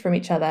distinct from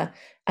each other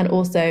and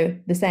also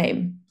the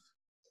same.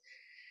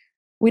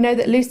 We know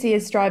that Lucy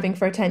is striving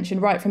for attention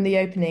right from the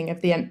opening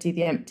of The Empty,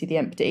 the Empty, the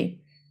Empty.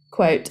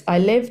 Quote, I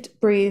lived,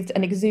 breathed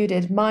and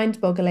exuded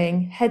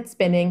mind-boggling,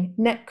 head-spinning,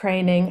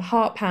 neck-craning,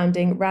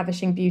 heart-pounding,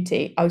 ravishing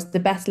beauty. I was the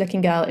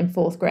best-looking girl in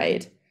 4th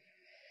grade.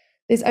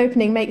 This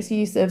opening makes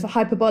use of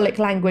hyperbolic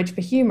language for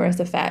humorous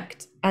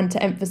effect and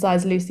to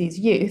emphasise Lucy's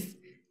youth,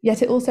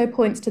 yet it also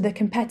points to the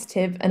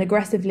competitive and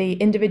aggressively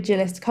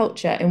individualist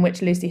culture in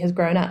which Lucy has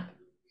grown up.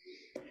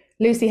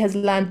 Lucy has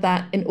learned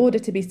that in order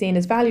to be seen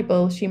as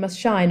valuable, she must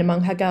shine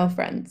among her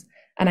girlfriends,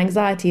 an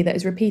anxiety that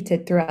is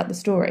repeated throughout the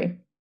story.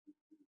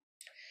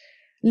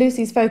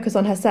 Lucy's focus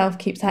on herself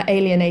keeps her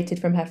alienated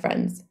from her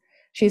friends.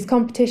 She is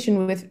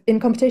in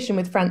competition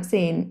with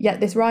Francine, yet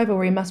this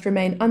rivalry must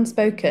remain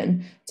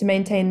unspoken to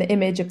maintain the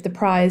image of the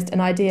prized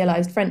and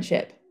idealised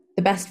friendship,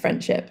 the best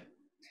friendship.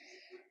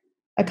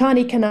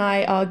 Akani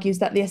Kanai argues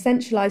that the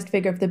essentialised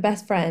figure of the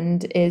best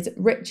friend is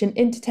rich in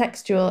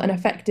intertextual and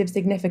affective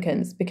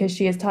significance because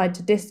she is tied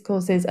to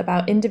discourses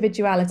about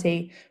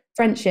individuality,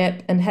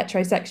 friendship and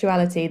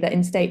heterosexuality that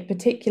instate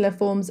particular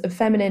forms of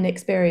feminine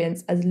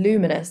experience as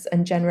luminous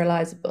and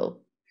generalizable.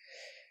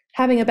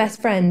 Having a best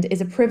friend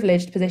is a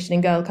privileged position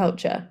in girl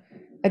culture.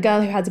 A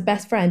girl who has a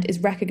best friend is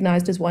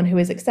recognized as one who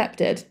is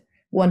accepted,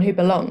 one who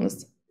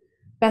belongs.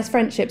 Best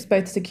friendships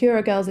both secure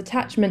a girl's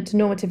attachment to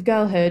normative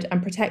girlhood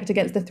and protect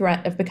against the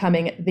threat of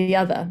becoming the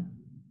other.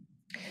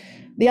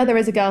 The other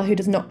is a girl who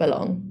does not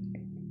belong.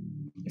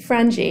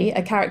 Frangie,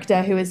 a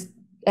character who is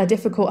a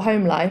difficult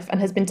home life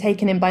and has been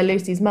taken in by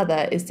Lucy's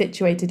mother, is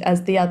situated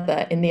as the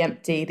other in The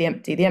Empty, the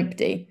Empty, the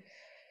Empty.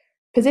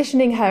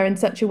 Positioning her in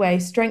such a way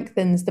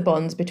strengthens the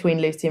bonds between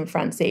Lucy and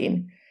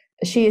Francine.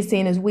 She is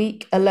seen as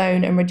weak,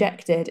 alone and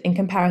rejected in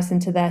comparison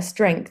to their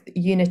strength,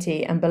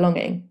 unity and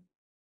belonging.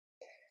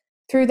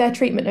 Through their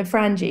treatment of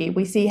Frangie,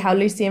 we see how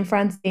Lucy and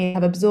Francine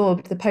have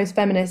absorbed the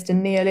post-feminist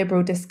and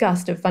neoliberal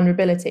disgust of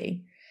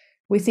vulnerability.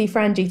 We see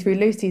Frangie through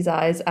Lucy's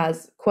eyes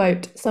as,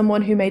 quote,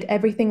 someone who made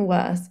everything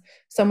worse,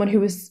 someone who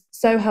was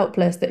so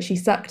helpless that she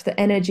sucked the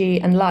energy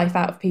and life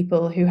out of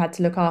people who had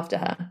to look after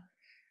her.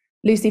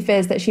 Lucy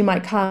fears that she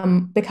might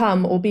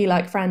become or be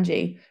like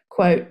Frangie,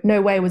 quote,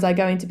 no way was I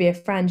going to be a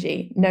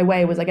Frangie, no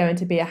way was I going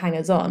to be a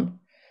hangers-on.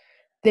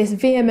 This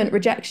vehement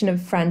rejection of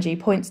Frangie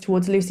points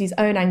towards Lucy's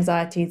own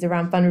anxieties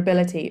around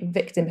vulnerability,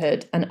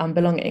 victimhood and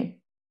unbelonging.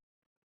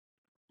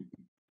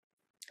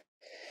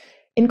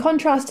 In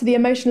contrast to the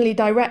emotionally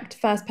direct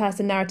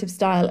first-person narrative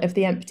style of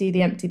The Empty,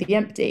 the Empty, the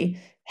Empty,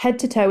 Head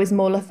to Toe is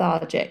more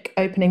lethargic,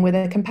 opening with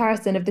a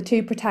comparison of the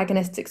two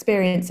protagonists'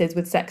 experiences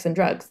with sex and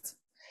drugs.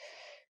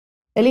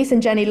 Aleix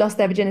and Jenny lost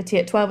their virginity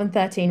at 12 and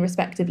 13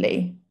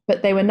 respectively,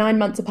 but they were 9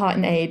 months apart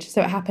in age,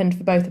 so it happened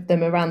for both of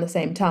them around the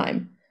same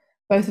time.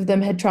 Both of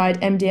them had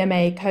tried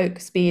MDMA, coke,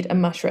 speed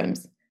and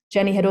mushrooms.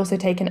 Jenny had also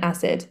taken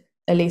acid.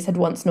 Aleix had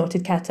once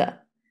snorted keta.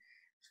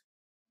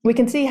 We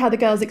can see how the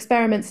girls'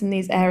 experiments in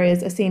these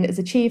areas are seen as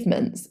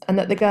achievements and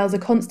that the girls are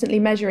constantly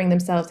measuring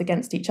themselves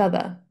against each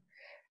other.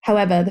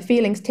 However, the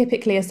feelings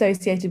typically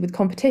associated with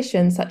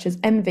competition, such as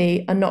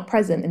envy, are not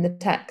present in the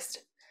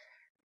text.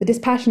 The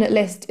dispassionate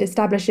list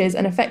establishes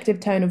an effective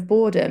tone of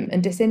boredom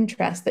and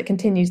disinterest that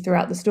continues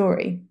throughout the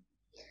story.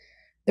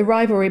 The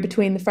rivalry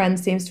between the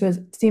friends seems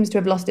to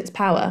have lost its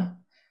power.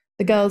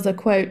 The girls are,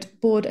 quote,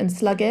 bored and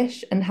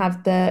sluggish and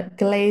have the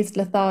glazed,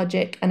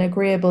 lethargic and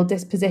agreeable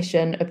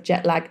disposition of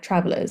jet-lagged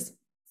travellers.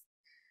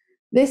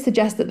 This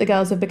suggests that the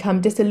girls have become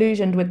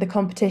disillusioned with the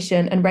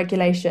competition and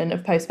regulation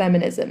of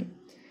post-feminism.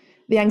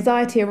 The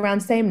anxiety around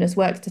sameness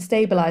works to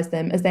stabilise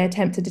them as they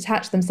attempt to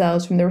detach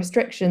themselves from the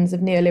restrictions of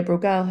neoliberal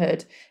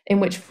girlhood, in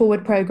which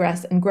forward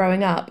progress and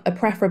growing up are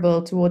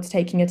preferable towards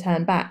taking a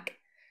turn back.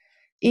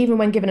 Even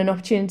when given an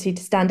opportunity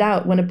to stand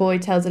out when a boy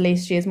tells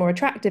Aleix she is more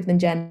attractive than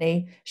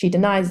Jenny, she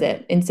denies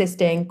it,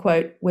 insisting,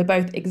 quote, we're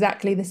both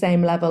exactly the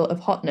same level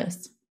of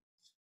hotness.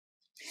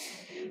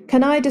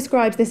 Kanai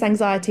describes this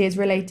anxiety as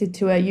related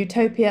to a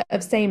utopia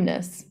of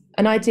sameness,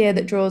 an idea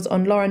that draws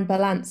on Lauren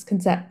Ballant's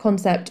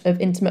concept of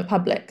intimate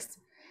publics.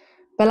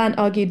 Ballant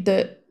argued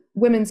that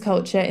women's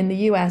culture in the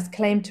US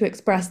claimed to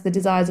express the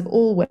desires of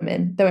all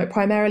women, though it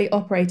primarily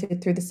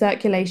operated through the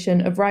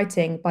circulation of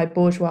writing by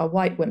bourgeois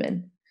white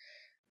women.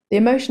 The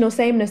emotional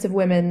sameness of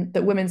women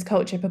that women's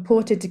culture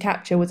purported to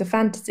capture was a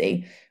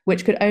fantasy,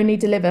 which could only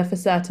deliver for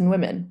certain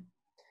women.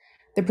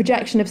 The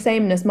projection of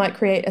sameness might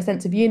create a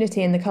sense of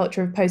unity in the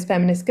culture of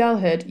post-feminist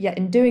girlhood, yet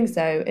in doing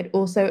so, it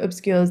also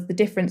obscures the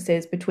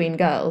differences between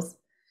girls.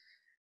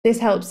 This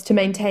helps to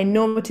maintain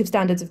normative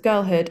standards of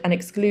girlhood and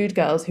exclude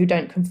girls who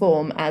don't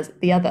conform as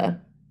the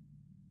other.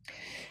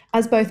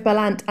 As both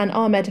Ballant and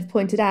Ahmed have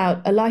pointed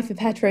out, a life of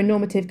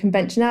heteronormative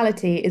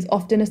conventionality is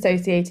often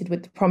associated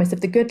with the promise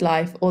of the good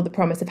life or the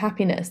promise of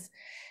happiness.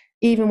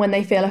 Even when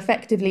they feel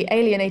effectively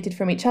alienated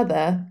from each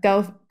other,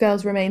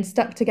 girls remain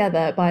stuck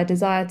together by a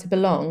desire to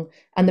belong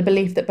and the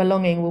belief that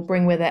belonging will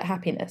bring with it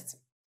happiness.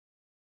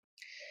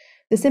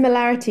 The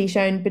similarity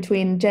shown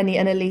between Jenny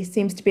and Aleix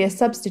seems to be a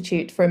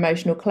substitute for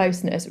emotional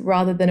closeness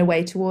rather than a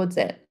way towards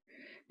it.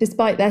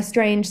 Despite their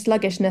strange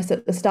sluggishness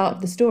at the start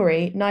of the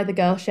story, neither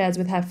girl shares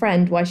with her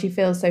friend why she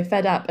feels so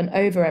fed up and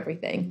over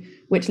everything,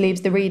 which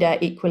leaves the reader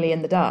equally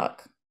in the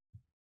dark.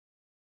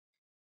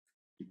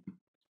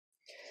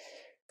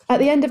 At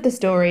the end of the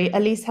story,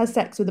 Aleix has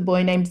sex with a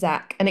boy named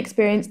Zach, an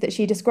experience that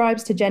she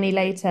describes to Jenny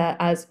later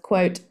as,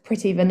 quote,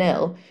 pretty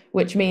vanille,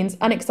 which means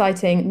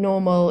unexciting,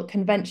 normal,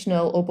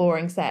 conventional, or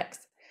boring sex.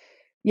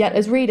 Yet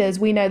as readers,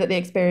 we know that the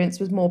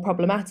experience was more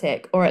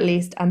problematic, or at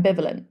least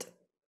ambivalent.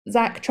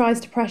 Zach tries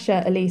to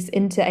pressure Aleix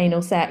into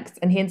anal sex,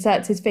 and he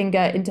inserts his finger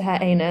into her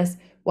anus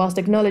whilst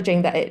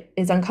acknowledging that it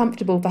is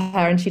uncomfortable for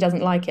her and she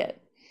doesn't like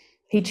it.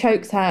 He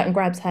chokes her and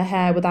grabs her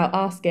hair without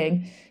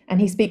asking, and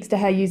he speaks to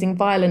her using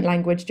violent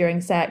language during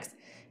sex,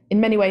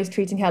 in many ways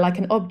treating her like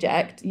an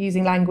object,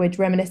 using language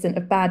reminiscent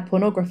of bad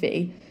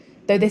pornography,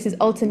 though this is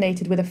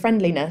alternated with a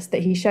friendliness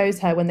that he shows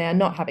her when they are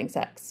not having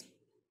sex.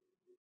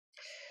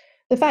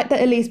 The fact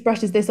that Aleix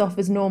brushes this off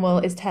as normal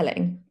is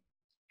telling.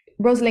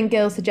 Rosalind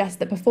Gill suggests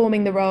that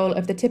performing the role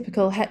of the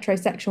typical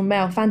heterosexual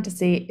male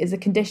fantasy is a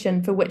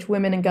condition for which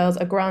women and girls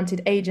are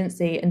granted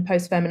agency in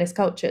post-feminist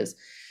cultures.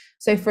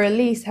 So for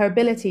Aleix, her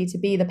ability to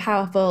be the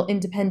powerful,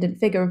 independent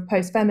figure of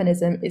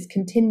post-feminism is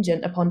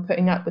contingent upon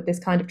putting up with this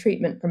kind of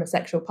treatment from a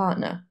sexual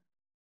partner.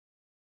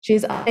 She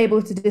is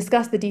unable to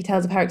discuss the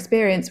details of her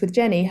experience with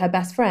Jenny, her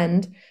best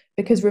friend,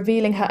 because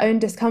revealing her own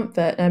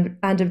discomfort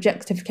and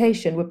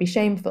objectification would be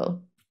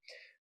shameful.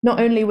 Not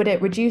only would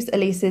it reduce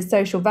Aleix's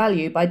social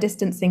value by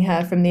distancing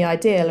her from the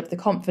ideal of the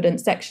confident,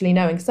 sexually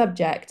knowing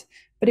subject,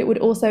 but it would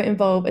also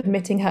involve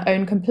admitting her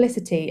own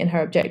complicity in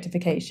her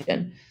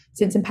objectification,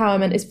 since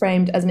empowerment is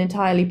framed as an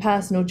entirely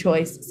personal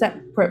choice,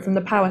 separate from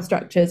the power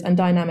structures and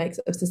dynamics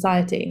of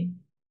society.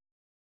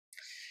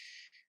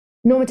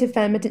 Normative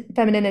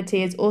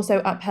femininity is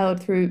upheld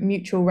upheld through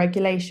mutual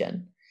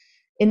regulation.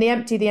 In The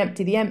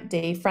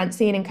Empty,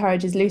 Francine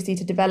encourages Lucy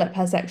to develop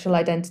her sexual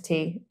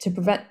identity, to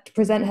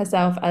present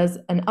herself as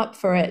an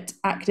up-for-it,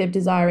 active,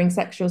 desiring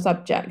sexual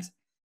subject.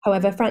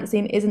 However,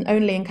 Francine isn't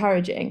only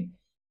encouraging.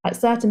 At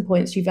certain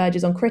points, she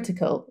verges on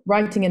critical,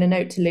 writing in a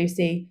note to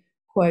Lucy,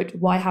 quote,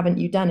 "Why haven't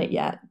you done it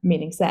yet?"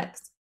 meaning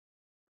sex.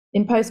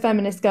 In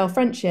post-feminist girl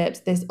friendships,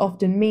 this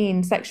often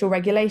means sexual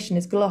regulation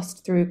is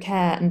glossed through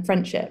care and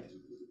friendship.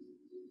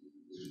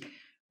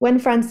 When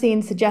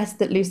Francine suggests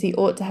that Lucy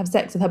ought to have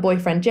sex with her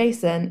boyfriend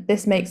Jason,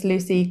 this makes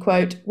Lucy,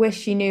 quote, "wish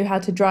she knew how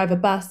to drive a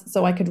bus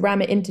so I could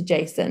ram it into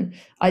Jason,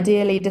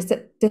 ideally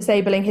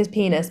disabling his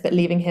penis but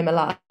leaving him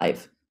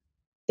alive."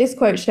 This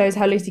quote shows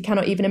how Lucy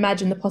cannot even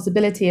imagine the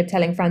possibility of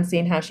telling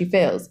Francine how she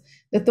feels.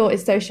 The thought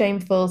is so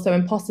shameful, so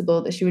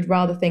impossible, that she would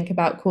rather think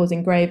about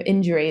causing grave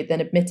injury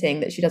than admitting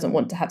that she doesn't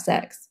want to have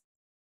sex.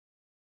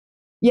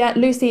 Yet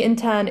Lucy, in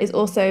turn, is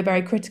also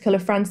very critical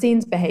of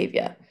Francine's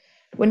behaviour.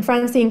 When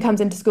Francine comes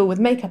into school with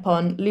makeup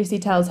on, Lucy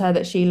tells her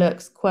that she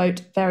looks,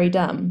 quote, "very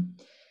dumb."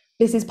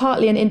 This is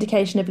partly an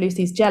indication of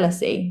Lucy's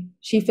jealousy.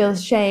 She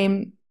feels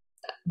shame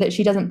that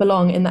she doesn't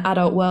belong in the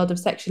adult world of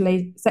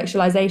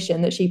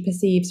sexualization that she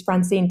perceives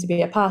Francine to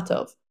be a part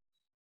of.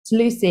 To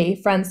Lucy,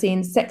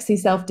 Francine's sexy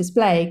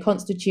self-display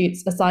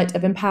constitutes a site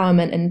of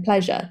empowerment and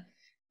pleasure.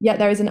 Yet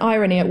there is an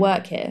irony at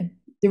work here.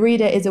 The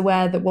reader is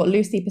aware that what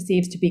Lucy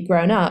perceives to be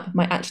grown up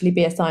might actually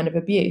be a sign of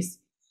abuse.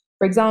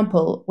 For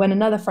example, when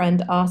another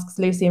friend asks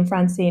Lucy and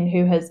Francine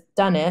who has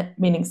done it,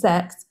 meaning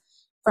sex,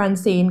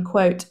 Francine,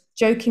 quote,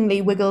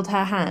 jokingly wiggled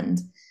her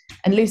hand,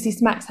 and Lucy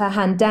smacks her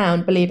hand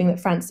down, believing that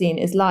Francine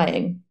is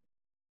lying.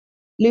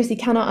 Lucy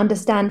cannot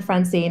understand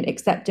Francine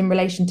except in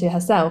relation to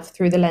herself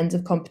through the lens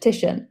of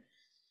competition.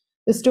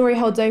 The story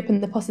holds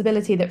open the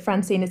possibility that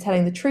Francine is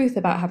telling the truth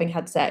about having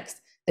had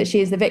sex, that she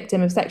is the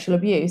victim of sexual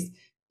abuse,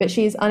 but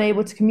she is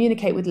unable to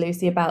communicate with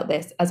Lucy about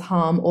this as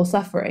harm or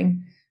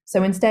suffering,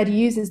 so instead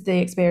uses the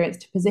experience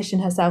to position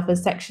herself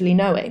as sexually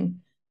knowing,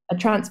 a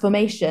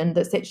transformation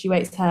that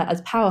situates her as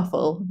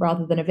powerful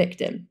rather than a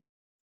victim.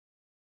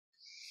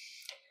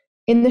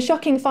 In the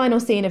shocking final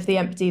scene of The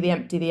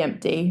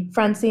Empty,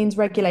 Francine's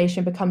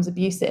regulation becomes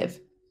abusive.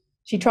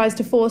 She tries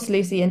to force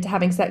Lucy into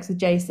having sex with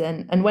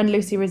Jason, and when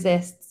Lucy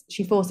resists,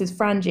 she forces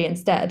Frangie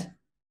instead.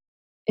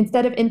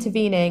 Instead of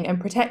intervening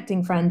and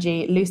protecting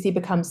Frangie, Lucy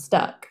becomes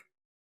stuck.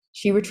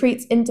 She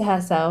retreats into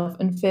herself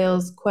and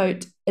feels,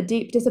 quote, a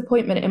deep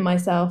disappointment in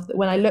myself that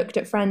when I looked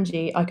at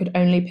Frangie, I could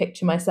only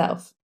picture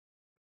myself.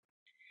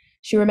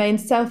 She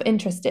remains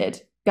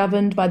self-interested,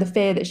 governed by the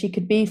fear that she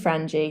could be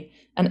Frangie,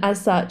 and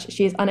as such,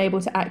 she is unable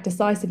to act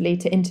decisively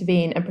to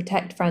intervene and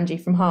protect Frangie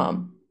from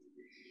harm.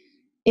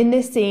 In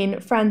this scene,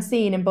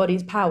 Francine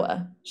embodies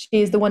power.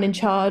 She is the one in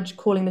charge,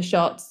 calling the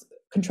shots,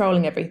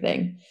 controlling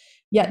everything.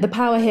 Yet the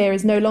power here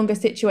is no longer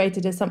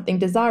situated as something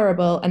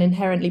desirable and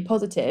inherently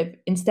positive.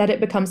 Instead, it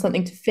becomes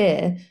something to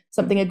fear,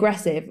 something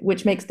aggressive,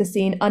 which makes the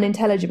scene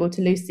unintelligible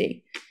to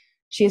Lucy.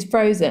 She is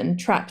frozen,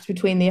 trapped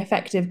between the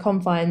effective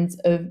confines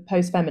of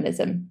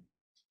post-feminism.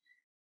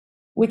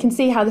 We can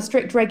see how the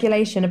strict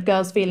regulation of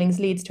girls' feelings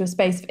leads to a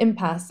space of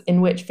impasse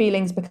in which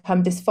feelings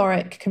become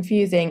dysphoric,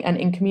 confusing, and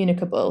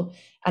incommunicable,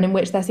 and in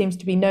which there seems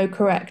to be no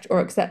correct or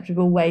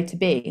acceptable way to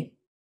be.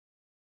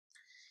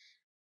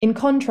 In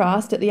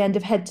contrast, at the end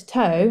of Head to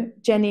Toe,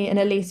 Jenny and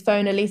Elise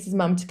phone Elise's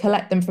mum to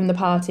collect them from the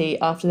party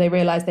after they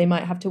realise they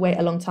might have to wait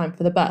a long time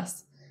for the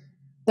bus.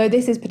 Though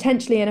this is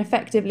potentially an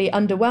effectively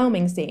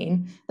underwhelming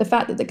scene, the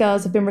fact that the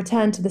girls have been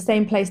returned to the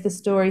same place the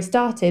story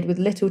started with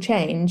little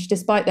change,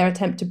 despite their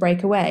attempt to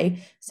break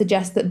away,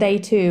 suggests that they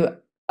too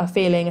are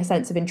feeling a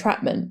sense of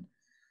entrapment.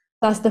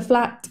 Thus, the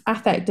flat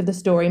affect of the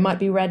story might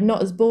be read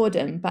not as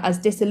boredom, but as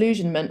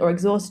disillusionment or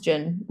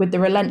exhaustion, with the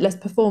relentless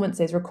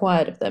performances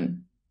required of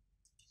them.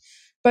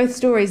 Both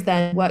stories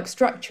then work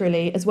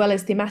structurally as well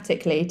as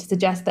thematically to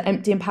suggest that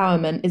empty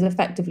empowerment is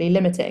effectively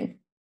limiting.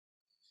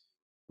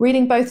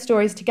 Reading both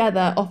stories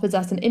together offers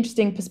us an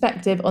interesting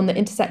perspective on the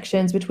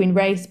intersections between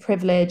race,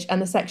 privilege,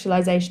 and the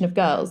sexualization of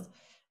girls.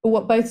 But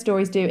what both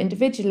stories do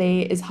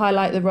individually is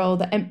highlight the role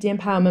that empty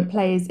empowerment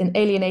plays in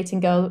alienating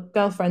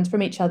girlfriends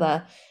from each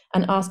other,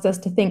 and asks us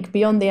to think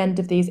beyond the end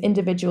of these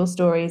individual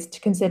stories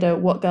to consider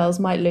what girls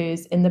might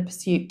lose in the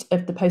pursuit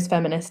of the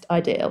post-feminist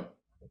ideal.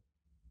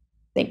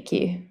 Thank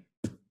you.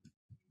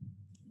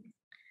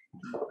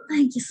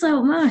 Thank you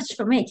so much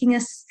for making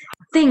us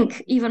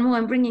think even more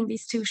and bringing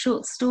these two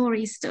short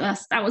stories to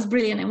us. That was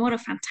brilliant, and what a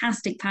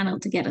fantastic panel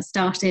to get us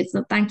started.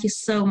 So thank you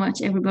so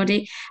much,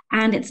 everybody.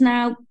 And it's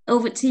now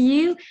over to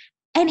you.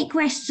 Any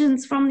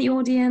questions from the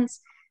audience?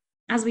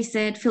 As we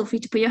said, feel free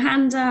to put your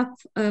hand up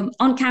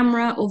on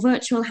camera or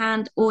virtual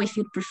hand, or if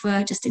you'd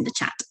prefer, just in the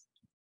chat.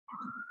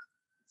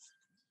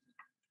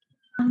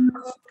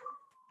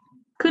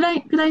 Could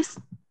I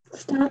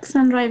start,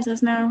 Sandra, if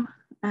there's no...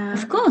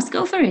 Of course,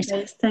 go for it.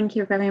 Yes, thank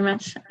you very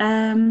much.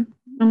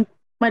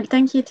 Well,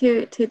 thank you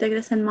to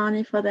Douglas and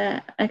Marni for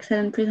their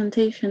excellent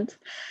presentations.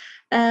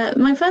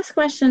 My first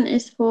question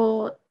is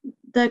for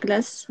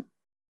Douglas,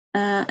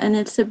 and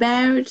it's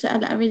about,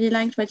 I really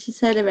liked what you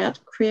said about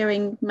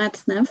queering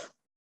Matzneff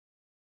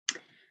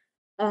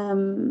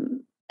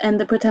and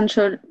the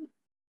potential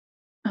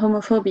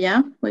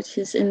homophobia which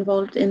is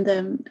involved in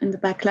the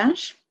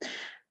backlash.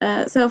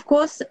 So of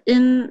course,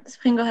 in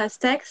Springore's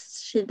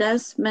text, she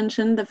does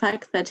mention the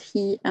fact that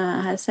he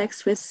has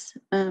sex with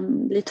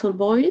little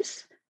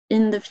boys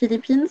in the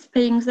Philippines,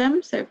 paying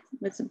them, so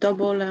with a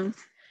double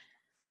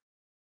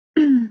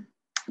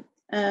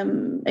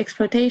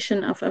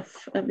exploitation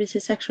of obviously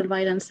sexual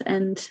violence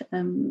and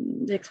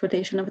the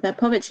exploitation of their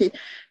poverty.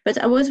 But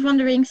I was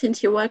wondering,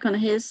 since you work on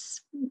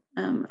his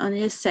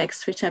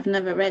text, which I've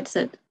never read,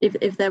 that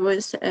if there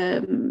was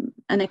an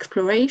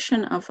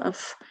exploration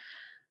of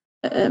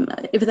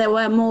if there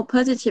were more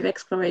positive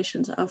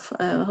explorations of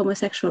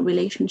homosexual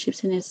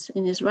relationships in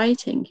his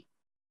writing.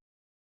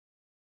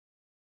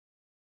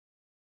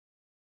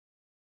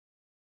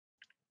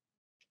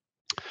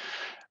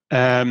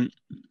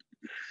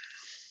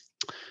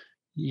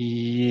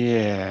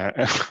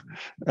 Yeah,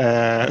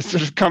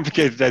 sort of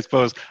complicated, I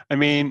suppose. I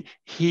mean,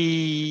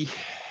 he,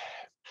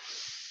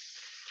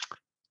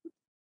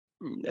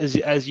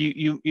 as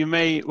you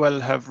may well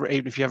have,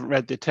 even if you haven't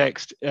read the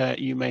text,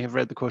 you may have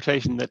read the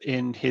quotation that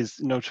in his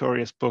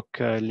notorious book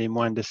Les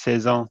Moins de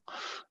 16 ans,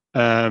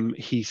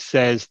 he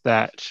says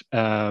that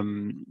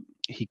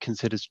he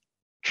considers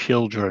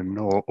children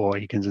or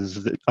he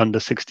considers under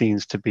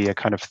 16s to be a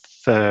kind of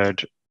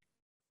third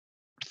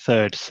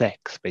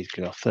sex,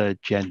 basically, or third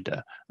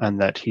gender,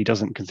 and that he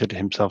doesn't consider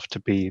himself to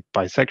be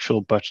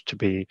bisexual, but to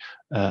be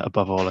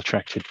above all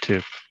attracted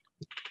to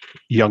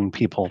young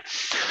people.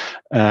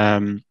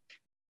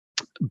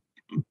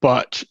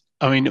 But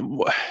I mean,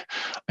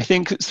 I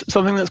think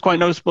something that's quite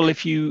noticeable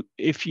if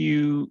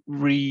you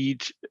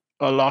read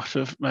a lot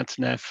of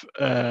Matzneff,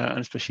 and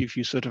especially if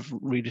you sort of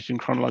read it in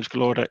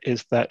chronological order,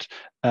 is that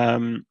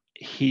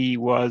he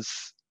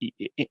was,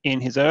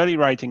 in his early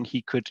writing,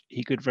 he could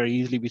very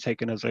easily be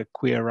taken as a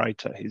queer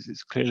writer.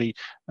 He's clearly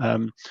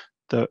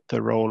the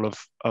role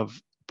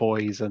of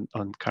boys and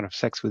kind of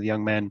sex with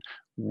young men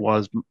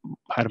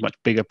had a much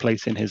bigger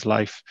place in his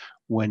life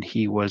when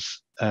he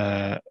was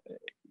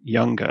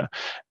younger,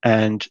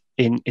 and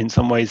in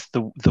some ways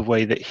the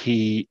way that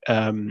he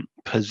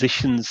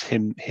positions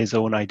his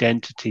own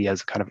identity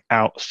as a kind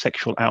of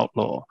sexual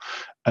outlaw,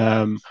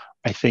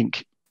 I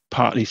think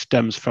partly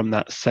stems from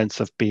that sense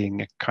of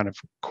being a kind of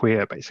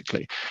queer,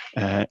 basically,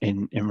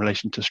 in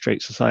relation to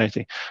straight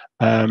society,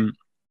 and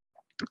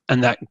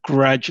that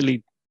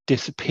gradually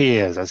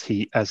disappears as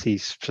he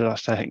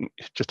starts to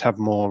just have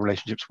more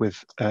relationships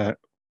with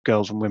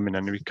girls and women,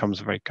 and he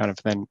becomes a very kind of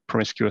then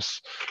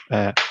promiscuous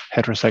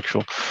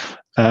heterosexual.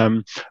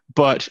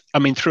 But I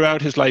mean,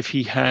 throughout his life,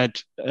 he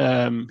has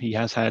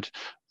had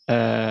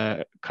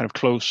kind of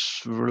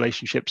close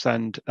relationships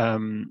and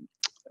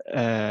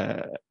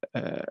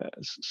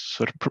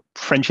sort of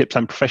friendships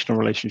and professional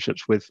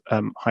relationships with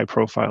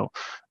high-profile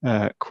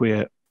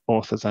queer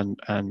authors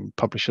and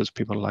publishers,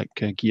 people like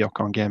Guillaume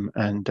Canguem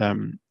and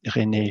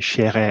René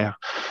Scherer,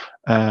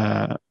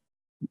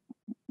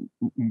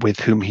 with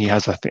whom he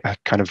has a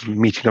kind of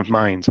meeting of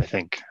minds, I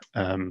think,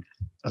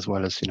 as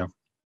well as,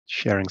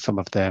 sharing some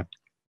of their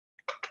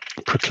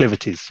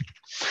proclivities.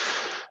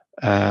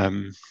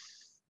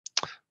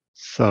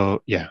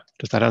 So yeah,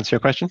 does that answer your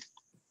question?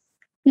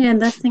 Yeah, it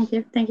does. Thank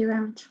you. Thank you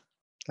very much.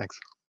 Thanks.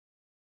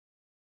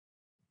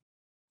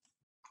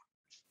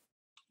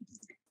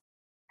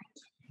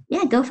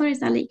 Yeah, go for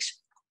it, Aleix.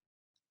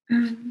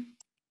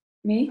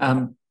 Me?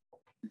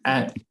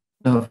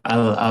 No,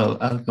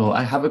 I'll go.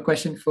 I have a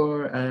question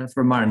for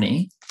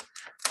Marni.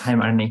 Hi,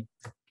 Marni.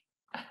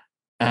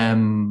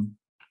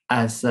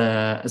 As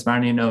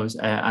Marni knows,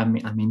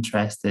 I'm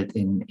interested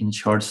in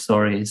short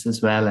stories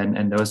as well,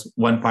 and there was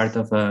one part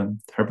of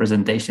her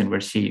presentation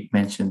where she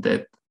mentioned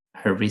that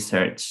her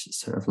research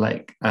sort of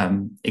like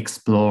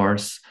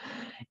explores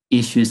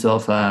issues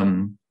of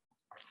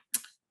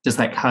just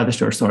like how the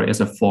short story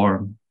as a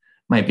form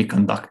might be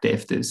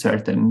conductive to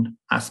certain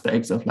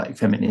aspects of like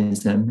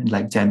feminism and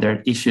like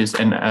gender issues.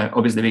 And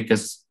obviously,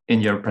 because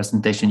in your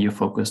presentation you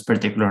focused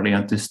particularly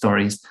on two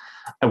stories,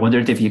 I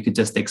wondered if you could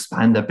just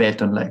expand a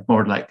bit on like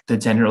more like the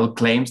general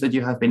claims that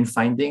you have been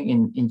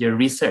finding in your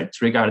research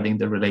regarding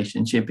the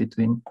relationship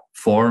between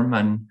form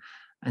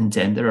and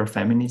gender or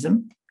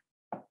feminism.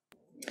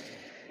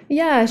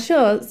 Yeah,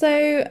 sure.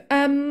 So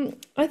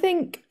I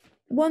think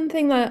one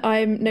thing that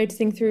I'm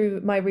noticing through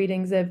my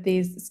readings of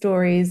these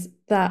stories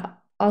that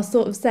are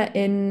sort of set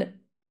in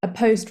a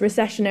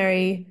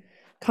post-recessionary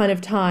kind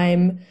of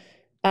time,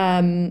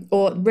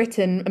 or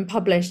written and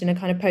published in a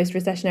kind of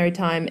post-recessionary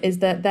time, is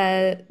that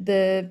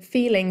the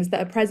feelings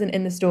that are present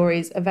in the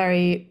stories are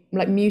very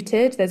like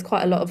muted. There's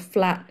quite a lot of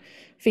flat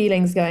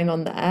feelings going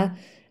on there,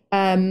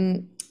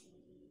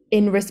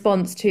 in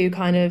response to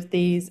kind of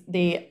the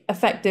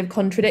effective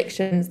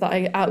contradictions that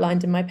I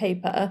outlined in my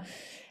paper.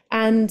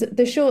 And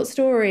the short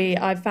story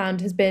I've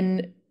found has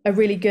been a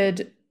really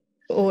good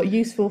or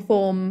useful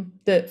form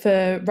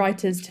for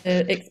writers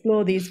to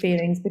explore these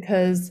feelings,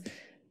 because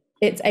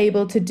it's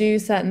able to do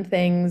certain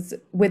things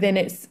within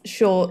its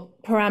short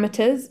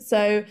parameters.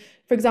 So,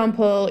 for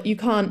example, you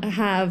can't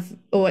have,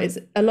 or it's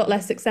a lot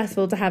less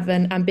successful to have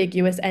an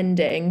ambiguous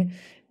ending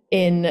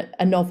in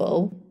a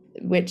novel,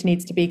 which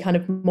needs to be kind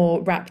of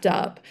more wrapped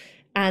up.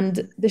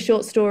 And the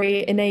short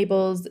story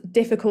enables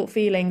difficult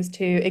feelings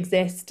to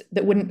exist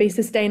that wouldn't be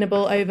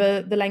sustainable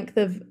over the length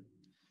of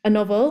a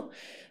novel.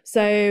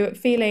 So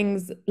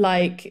feelings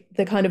like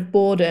the kind of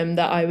boredom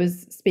that I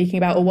was speaking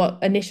about, or what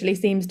initially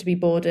seems to be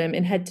boredom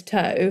in Head to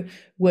Toe,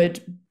 would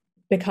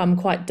become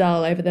quite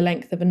dull over the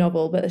length of a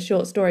novel, but a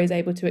short story is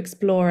able to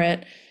explore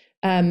it.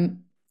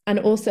 And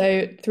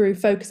also through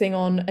focusing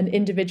on an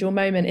individual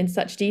moment in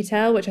such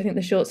detail, which I think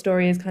the short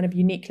story is kind of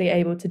uniquely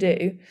able to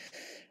do.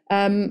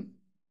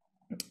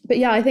 But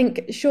yeah, I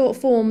think short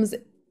forms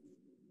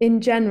in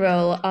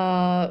general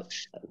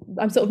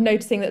I'm sort of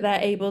noticing that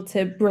they're able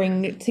to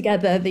bring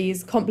together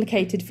these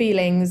complicated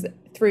feelings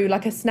through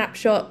like a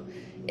snapshot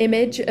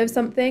image of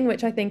something,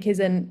 which I think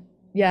isn't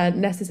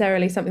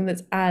necessarily something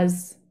that's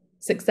as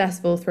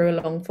successful through a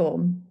long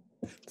form.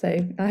 So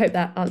I hope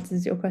that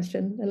answers your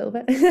question a little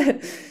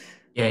bit.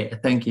 Yeah,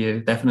 thank you.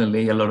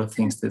 Definitely a lot of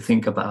things to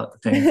think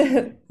about.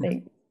 Thanks.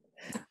 Thanks.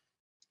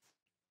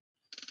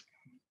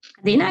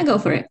 Adina, go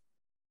for it.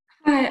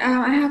 Hi,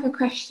 I have a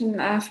question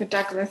for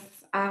Douglas.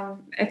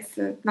 it's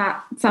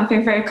not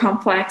something very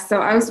complex.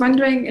 So I was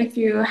wondering if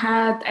you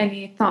had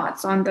any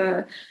thoughts on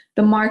the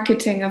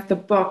marketing of the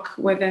book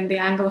within the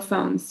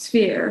Anglophone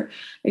sphere,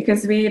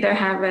 because we either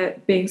have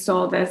it being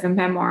sold as a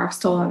memoir of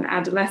stolen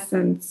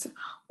adolescence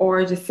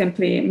or just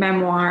simply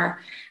memoir.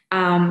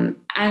 And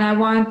I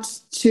want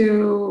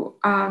to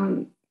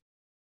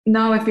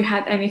know if you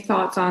had any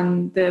thoughts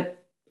on the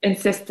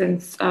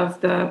insistence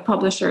of the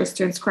publishers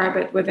to inscribe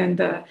it within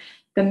the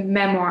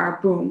memoir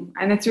boom.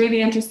 And it's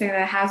really interesting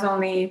that it has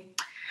only,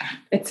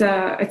 it's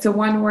a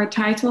one-word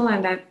title,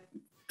 and that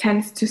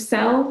tends to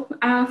sell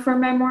for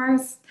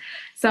memoirs.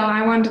 So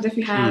I wondered if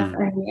you have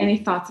any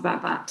thoughts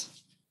about that.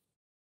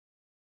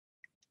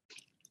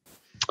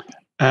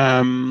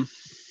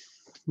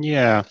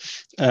 Yeah,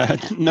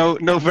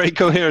 no very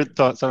coherent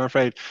thoughts, I'm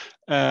afraid.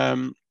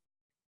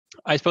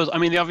 I suppose, I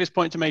mean, the obvious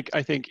point to make,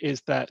 I think,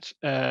 is that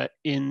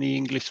in the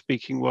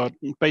English-speaking world,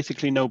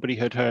 basically nobody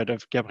had heard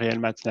of Gabriel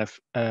Matzneff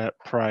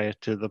prior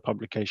to the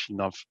publication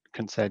of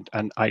Consent.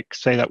 And I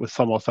say that with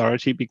some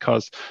authority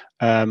because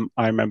I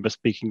remember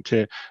speaking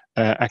to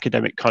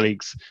academic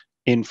colleagues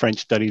in French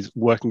studies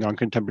working on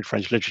contemporary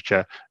French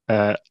literature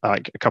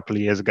like a couple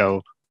of years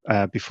ago,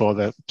 before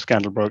the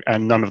scandal broke,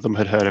 and none of them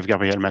had heard of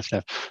Gabriel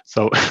Matzneff.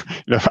 So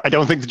I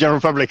don't think the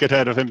general public had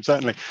heard of him,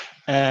 certainly.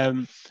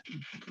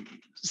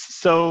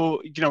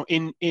 So,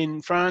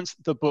 in France,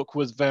 the book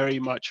was very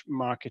much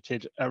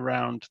marketed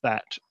around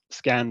that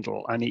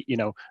scandal. And,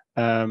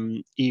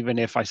 even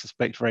if I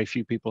suspect very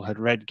few people had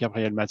read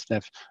Gabriel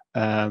Matzneff,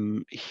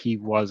 he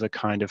was a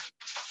kind of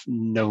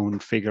known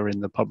figure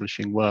in the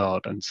publishing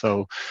world. And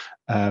so,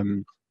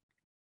 it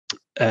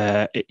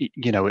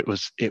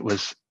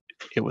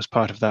was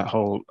part of that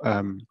whole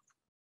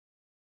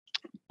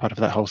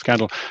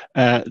scandal.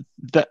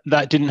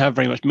 That didn't have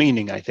very much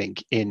meaning, I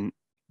think, in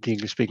the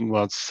English-speaking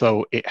world.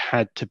 So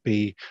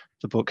the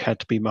book had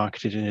to be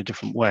marketed in a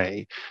different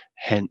way.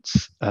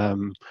 Hence,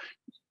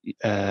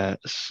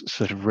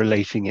 sort of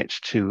relating it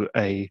to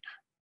a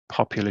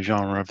popular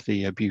genre of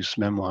the abuse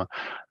memoir.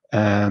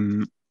 I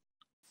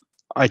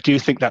do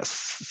think that's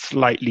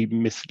slightly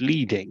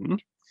misleading,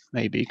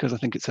 maybe, because I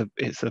think it's a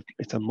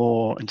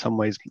more, in some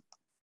ways,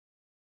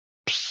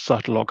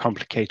 subtle or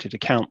complicated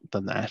account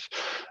than that.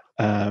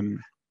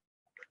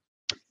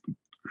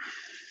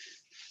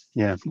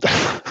 Yeah,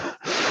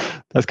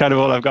 that's kind of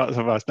all I've got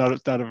so far. It's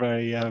not a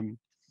very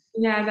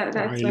that's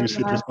very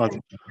lucid response.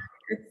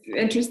 It's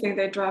interesting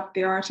they dropped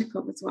the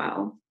article as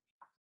well.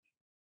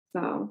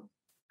 So,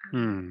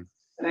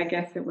 but I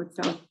guess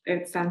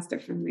it sounds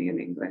differently in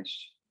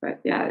English. But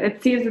yeah,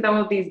 it seems that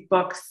all these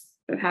books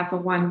that have a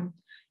one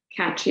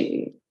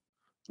catchy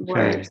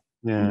word.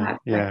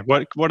 Yeah.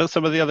 What are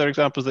some of the other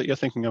examples that you're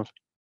thinking of?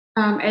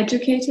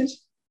 Educated.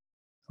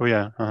 Oh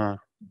yeah.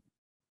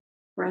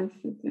 For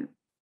instance, yeah.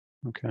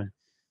 Okay.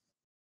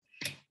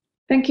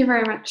 Thank you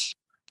very much.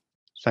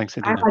 Thanks,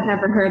 Adina. I've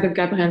never heard of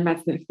Gabriel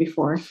Matzneff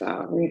before,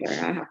 so either,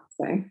 I have to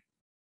say.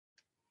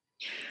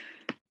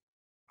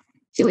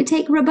 Should we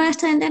take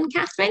Roberta and then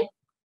Catherine?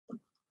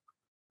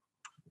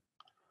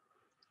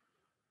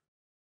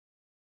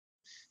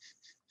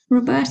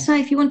 Roberta,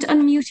 if you want to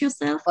unmute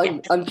yourself.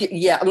 I'm not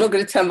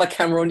going to turn my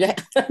camera on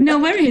yet. No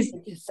worries.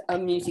 Just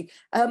unmuting.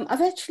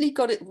 I've actually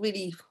got it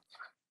really,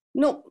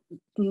 not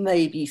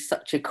maybe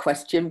such a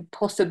question,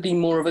 possibly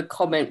more of a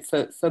comment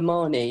for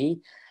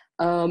Marni.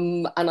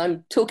 And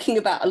I'm talking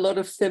about a lot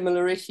of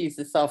similar issues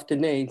this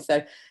afternoon.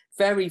 So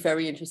very,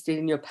 very interested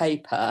in your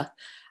paper.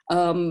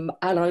 And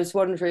I was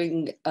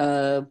wondering,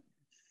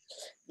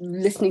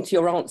 listening to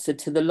your answer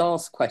to the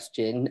last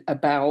question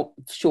about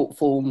short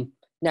form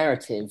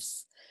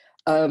narratives.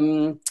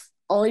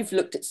 I've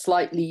looked at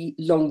slightly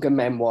longer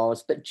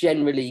memoirs, but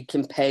generally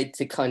compared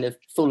to kind of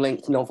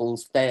full-length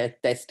novels, they're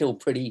still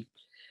pretty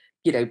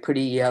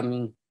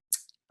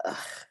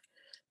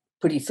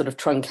sort of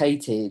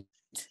truncated.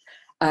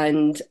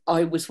 And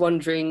I was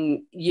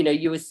wondering,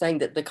 you were saying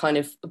that the kind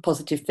of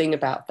positive thing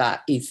about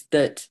that is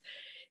that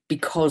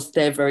because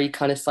they're very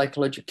kind of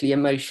psychologically,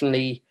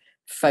 emotionally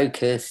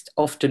focused,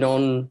 often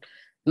on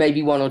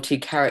maybe one or two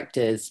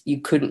characters, you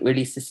couldn't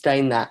really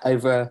sustain that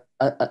over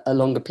a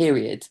longer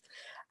period.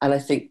 And I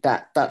think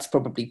that's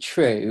probably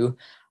true.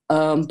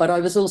 But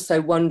I was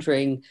also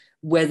wondering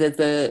whether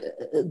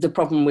the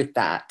problem with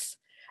that,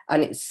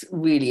 and it's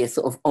really a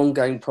sort of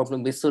ongoing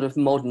problem with sort of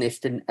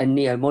modernist and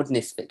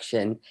neo-modernist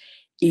fiction,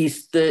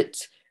 is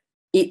that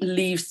it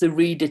leaves the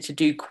reader to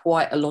do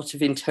quite a lot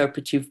of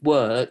interpretive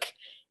work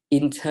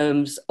in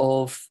terms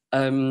of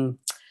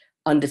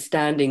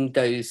understanding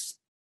those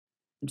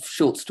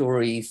short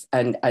stories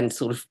and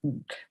sort of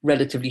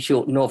relatively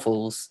short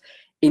novels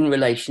in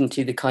relation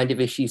to the kind of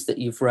issues that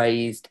you've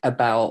raised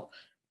about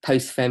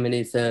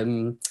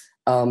post-feminism,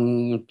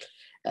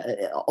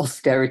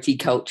 austerity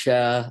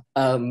culture,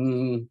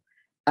 and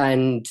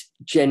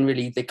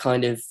generally the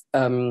kind of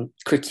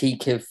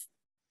critique of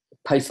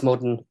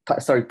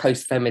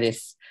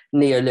post-feminist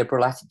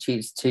neoliberal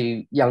attitudes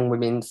to young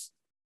women's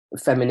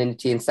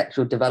femininity and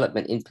sexual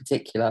development in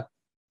particular.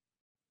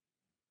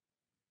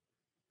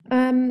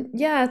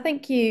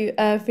 Thank you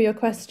for your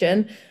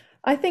question.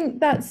 I think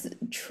that's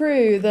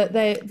true, that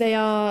they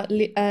are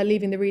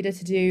leaving the reader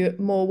to do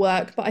more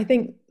work, but I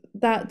think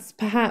that's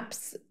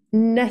perhaps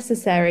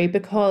necessary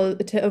because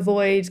to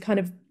avoid kind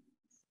of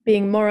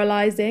being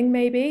moralizing,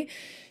 maybe,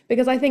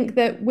 because I think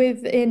that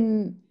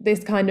within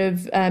this kind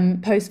of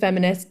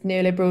post-feminist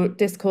neoliberal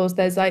discourse,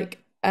 there's like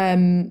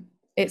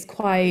it's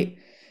quite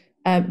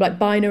like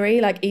binary,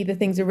 like either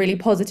things are really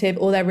positive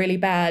or they're really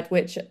bad,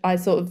 which I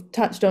sort of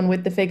touched on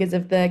with the figures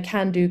of the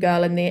can-do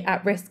girl and the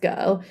at-risk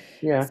girl.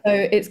 Yeah. So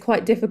it's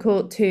quite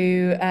difficult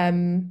to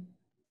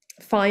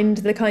find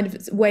the kind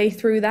of way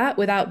through that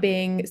without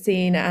being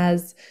seen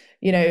as,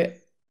 you know,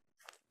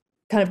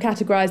 kind of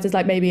categorized as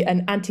like maybe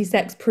an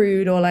anti-sex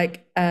prude or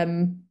like a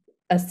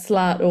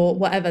slut or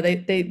whatever.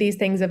 These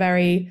things are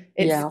very,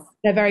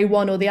 they're very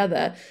one or the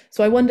other.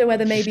 So I wonder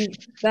whether maybe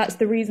that's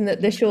the reason that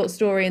the short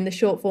story and the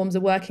short forms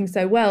are working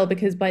so well,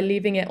 because by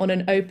leaving it on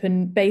an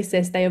open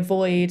basis, they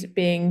avoid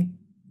being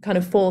kind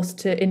of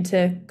forced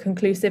into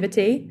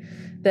conclusivity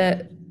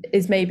that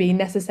is maybe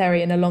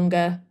necessary in a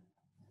longer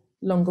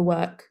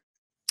work.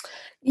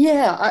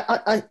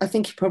 Yeah, I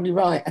think you're probably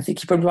right. I think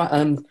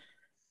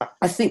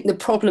the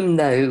problem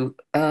though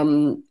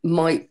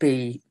might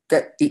be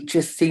that it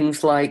just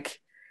seems like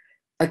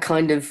a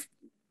kind of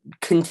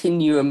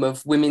continuum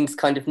of women's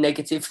kind of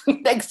negative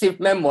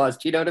memoirs.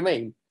 Do you know what I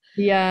mean?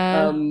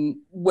 Yeah.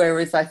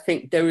 Whereas I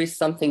think there is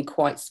something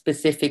quite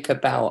specific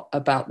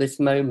about this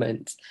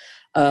moment.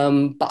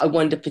 But I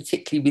wonder,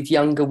 particularly with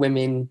younger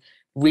women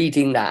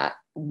reading that,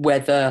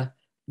 whether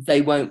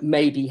they won't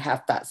maybe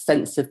have that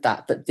sense of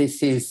that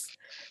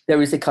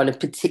there is a kind of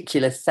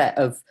particular set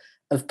of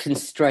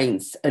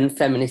constraints and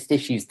feminist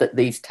issues that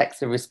these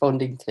texts are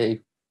responding to.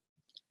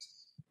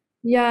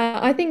 Yeah,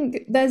 I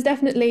think there's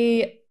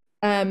definitely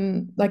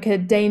like a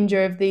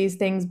danger of these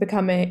things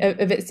becoming,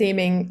 of it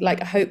seeming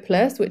like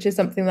hopeless, which is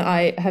something that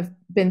I have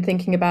been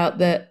thinking about,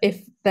 that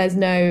if there's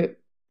no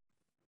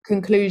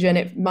conclusion,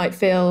 it might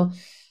feel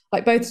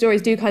like both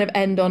stories do kind of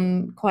end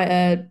on quite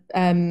a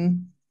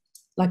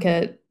like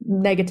a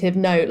negative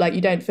note, like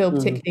you don't feel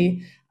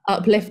particularly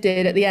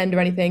uplifted at the end or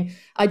anything.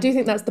 I do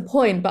think that's the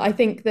point, but I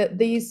think that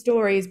these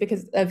stories,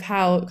 because of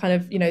how kind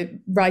of, you know,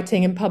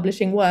 writing and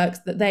publishing works,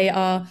 that they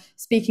are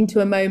speaking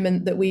to a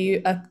moment that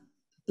we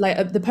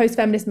like the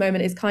post-feminist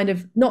moment is kind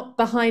of not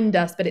behind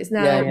us, but it's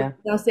now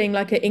now seeing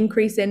like an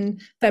increase in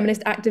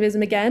feminist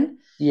activism again.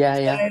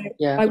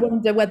 I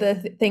wonder whether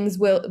things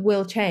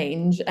will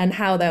change and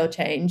how they'll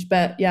change.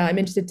 But yeah, I'm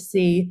interested to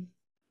see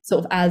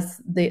sort of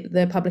as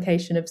the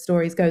publication of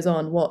stories goes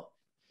on,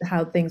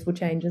 how things will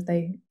change as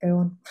they go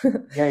on.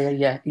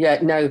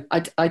 No,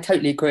 I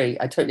totally agree.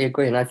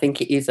 And I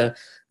think it is a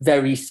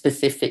very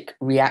specific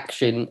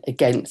reaction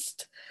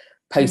against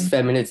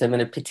post-feminism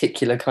and a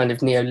particular kind of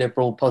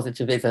neoliberal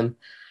positivism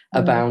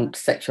about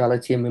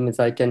sexuality and women's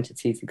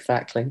identities.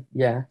 Exactly.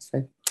 Yeah.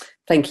 So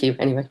thank you.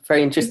 Anyway,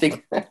 very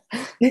interesting. Thank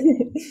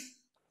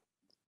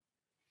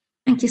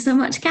you so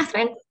much,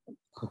 Catherine.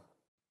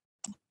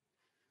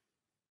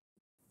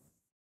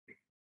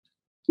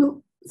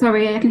 Well,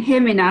 sorry, I can hear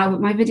me now,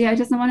 but my video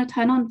doesn't want to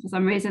turn on for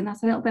some reason.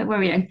 That's a little bit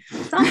worrying.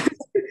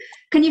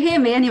 Can you hear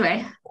me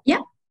anyway?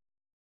 Yeah.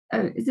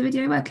 Oh, is the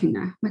video working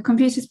now? My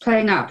computer's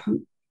playing up.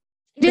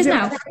 It is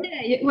now.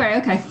 Right,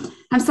 okay.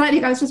 I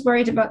was just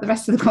worried about the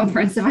rest of the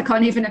conference if I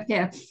can't even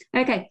appear.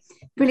 Okay,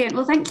 brilliant.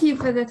 Well, thank you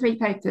for the 3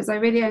 papers. I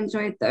really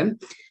enjoyed them.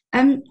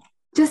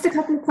 Just a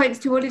couple of points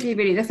to all of you,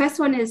 really. The first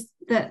one is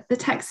that the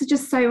texts are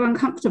just so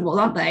uncomfortable,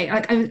 aren't they?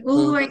 Like,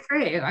 all the way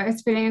through, I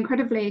was feeling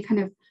incredibly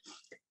kind of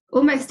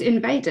almost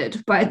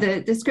invaded by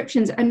the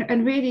descriptions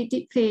and really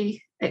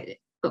deeply,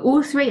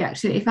 all 3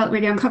 actually felt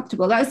really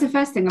uncomfortable. That was the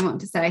first thing I wanted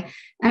to say.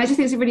 And I just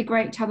think it's a really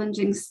great,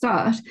 challenging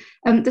start.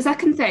 The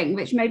second thing,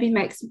 which maybe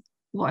makes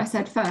what I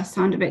said first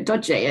sound a bit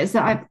dodgy, is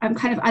that I'm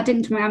kind of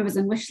adding to my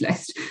Amazon wish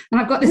list.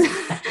 And I've got this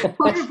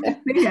horrible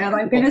fear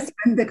I'm going to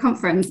spend the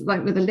conference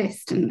like with a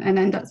list and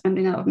end up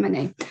spending a lot of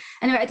money.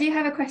 Anyway, I do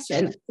have a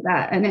question for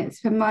that, and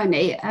it's from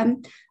Marni.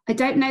 I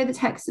don't know the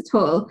text at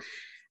all.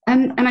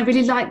 And I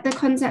really like the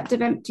concept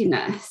of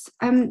emptiness.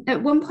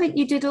 At one point,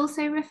 you did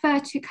also refer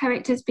to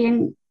characters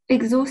being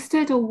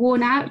exhausted or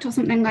worn out or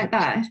something like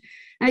that. And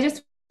I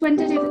just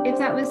wondered if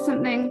that was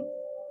something,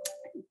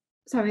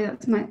 sorry,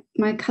 that's my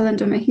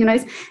calendar making a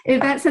noise, if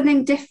that's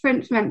something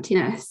different from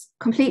emptiness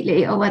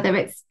completely, or whether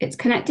it's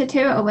connected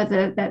to it, or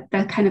whether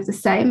they're kind of the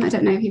same. I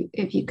don't know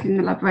if you can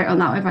elaborate on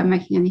that, or if I'm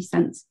making any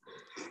sense.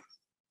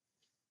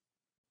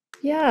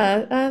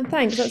 Yeah,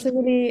 thanks. That's a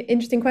really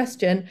interesting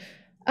question.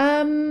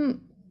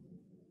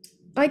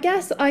 I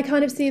guess I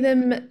kind of see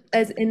them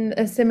as in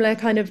a similar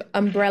kind of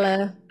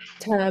umbrella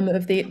term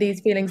of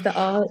these feelings that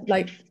are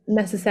like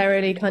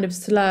necessarily kind of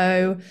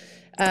slow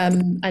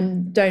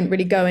and don't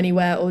really go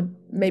anywhere or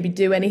maybe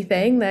do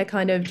anything. They're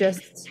kind of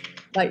just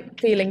like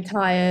feeling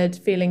tired,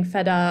 feeling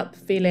fed up,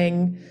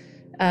 feeling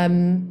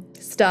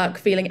stuck,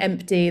 feeling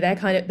empty.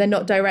 They're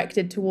not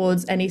directed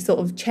towards any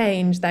sort of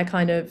change. They're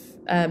kind of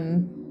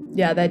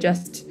they're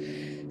just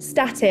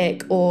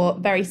static or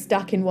very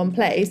stuck in one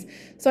place.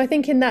 So I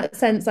think in that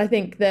sense, I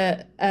think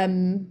that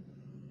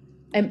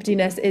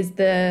emptiness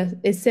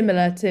is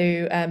similar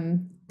to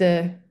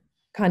the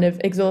kind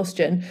of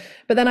exhaustion.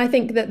 But then I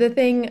think that the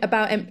thing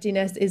about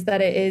emptiness is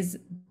that it is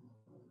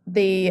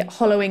the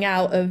hollowing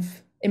out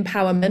of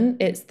empowerment.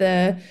 It's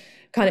the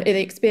kind of the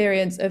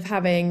experience of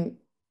having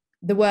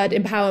the word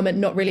empowerment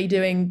not really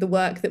doing the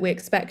work that we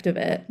expect of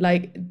it,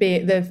 like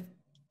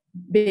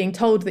being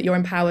told that you're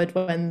empowered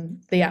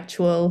when the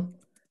actual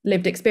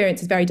lived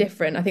experience is very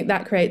different. I think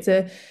that creates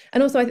and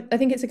also I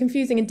think it's a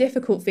confusing and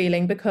difficult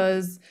feeling,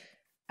 because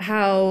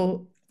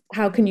how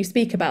can you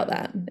speak about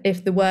that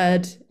if the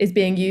word is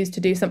being used to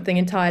do something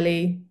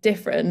entirely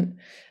different?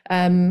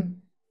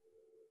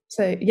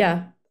 So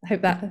yeah, I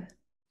hope that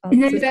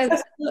answers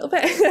a little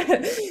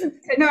bit.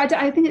 No,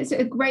 I think it's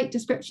a great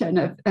description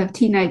of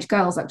teenage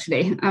girls,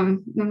 actually.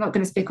 I'm not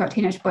going to speak about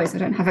teenage boys, I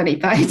don't have any,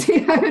 but I do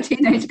have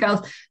teenage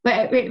girls.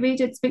 But it really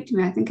did speak to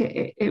me. I think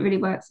it really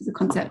works as a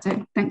concept,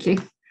 so thank you.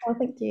 Oh,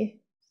 thank you.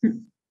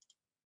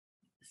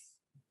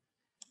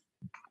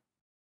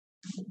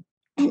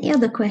 Any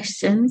other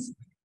questions?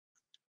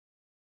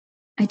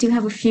 I do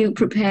have a few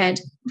prepared.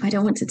 I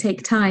don't want to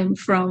take time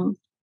from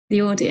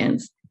the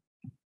audience.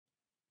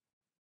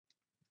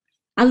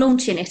 I'll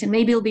launch in it and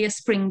maybe it'll be a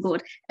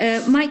springboard.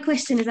 My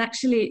question is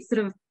actually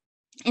sort of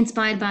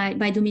inspired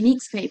by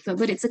Dominique's paper,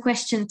 but it's a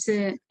question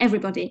to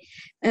everybody.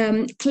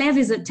 Cleve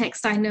is a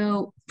text I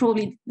know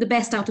probably the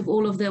best out of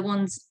all of the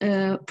ones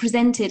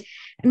presented.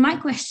 And my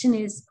question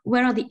is,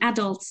 where are the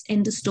adults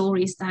in the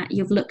stories that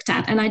you've looked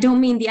at? And I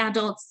don't mean the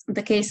adults,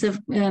 the case of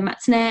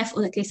Matzneff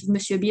or the case of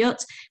Monsieur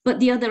Biot, but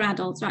the other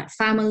adults, right?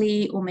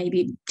 Family or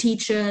maybe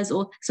teachers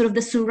or sort of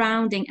the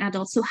surrounding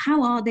adults. So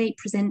how are they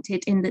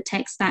presented in the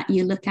text that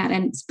you look at,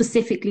 and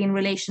specifically in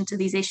relation to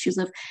these issues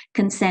of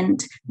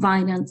consent,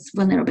 violence,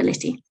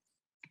 vulnerability?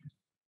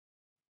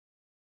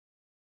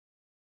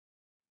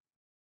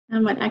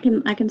 But I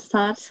can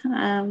start,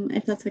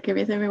 if that's okay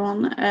with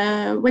everyone.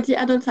 Where the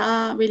adults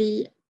are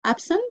really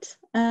absent,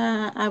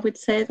 I would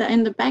say that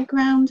in the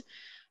background,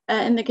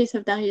 in the case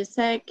of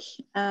Daroczi,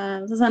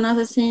 there's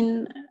another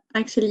scene,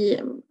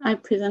 actually, I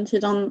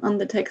presented on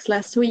the text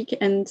last week,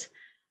 and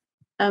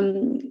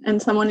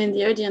someone in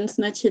the audience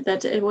noted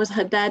that it was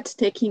her dad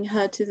taking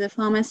her to the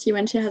pharmacy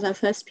when she has her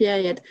first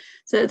period.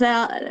 So there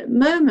are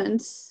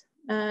moments,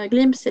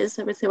 glimpses,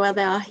 I would say, where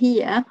they are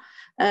here,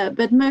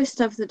 but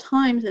most of the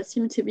time they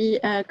seem to be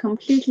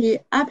completely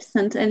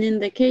absent. And in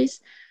the case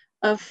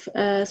of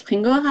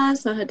Springora,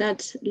 so her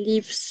dad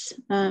leaves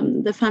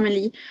the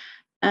family,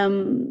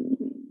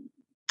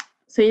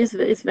 so he's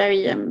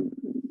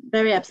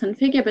very absent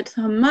figure, but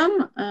her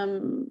mum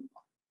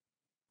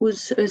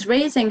who's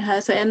raising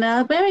her. So, and there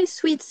are very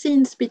sweet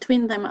scenes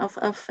between them of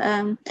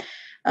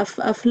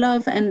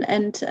love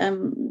and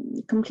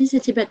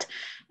complicity. But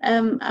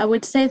I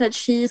would say that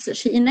she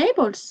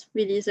enables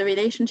really the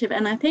relationship.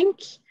 And I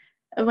think,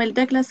 well,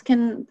 Douglas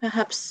can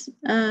perhaps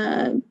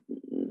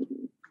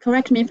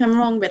correct me if I'm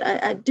wrong, but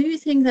I do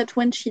think that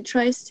when she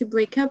tries to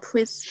break up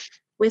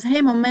with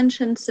him or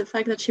mentions the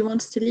fact that she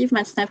wants to leave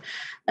Matzneff,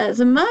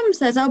 the mom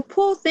says, "Oh,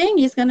 poor thing,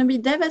 he's going to be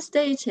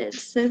devastated."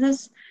 So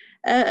there's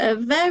a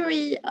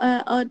very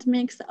odd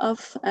mix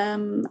of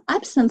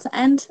absence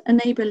and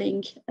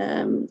enabling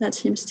that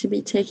seems to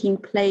be taking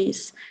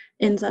place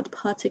in that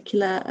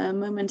particular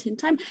moment in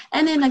time,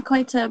 and in a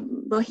quite a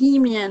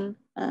bohemian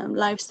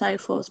lifestyle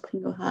for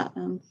Springora,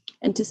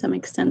 and to some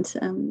extent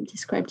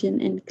described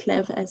in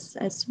Cleve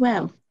as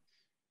well.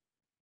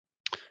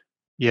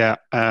 Yeah,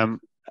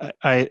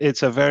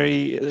 it's a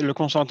very, Le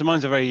Consentement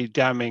is a very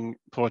damning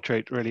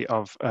portrait, really,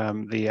 of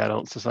the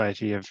adult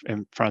society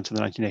in France in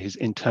the 1980s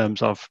in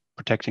terms of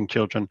protecting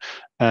children,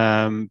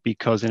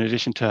 because in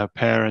addition to her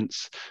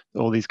parents,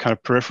 all these kind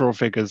of peripheral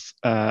figures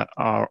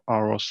are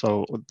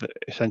also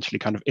essentially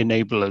kind of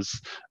enablers.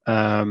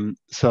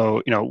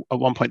 So, you know, at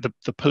one point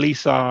the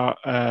police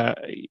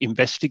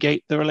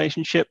investigate the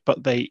relationship,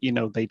 but they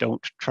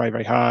don't try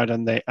very hard,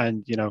 and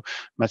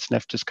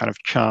Matzneff just kind of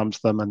charms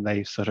them and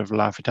they sort of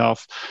laugh it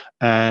off.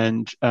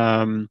 And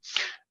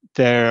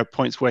there are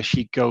points where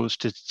she goes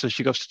to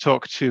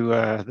talk to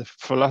the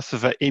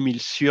philosopher Émile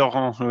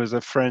Cioran, who is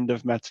a friend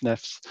of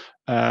Matzneff's,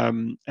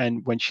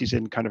 and when she's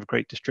in kind of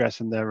great distress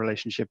and their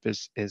relationship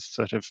is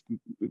sort of,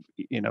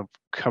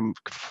 come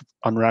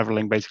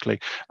unraveling basically,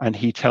 and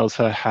he tells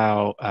her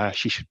how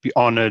she should be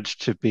honored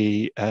to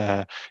be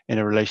in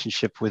a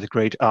relationship with a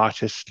great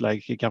artist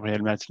like Gabriel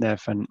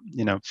Matzneff, and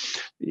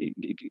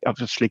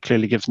obviously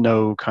clearly gives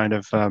no kind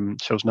of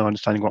shows no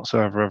understanding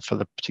whatsoever for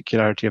the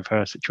particularity of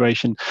her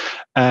situation.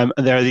 And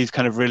there are these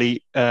kind of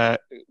really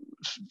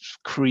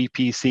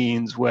creepy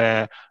scenes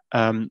where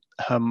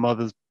her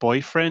mother's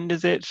boyfriend,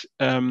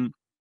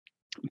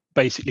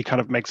 basically kind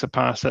of makes a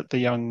pass at the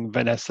young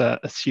Vanessa,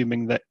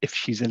 assuming that if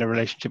she's in a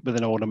relationship with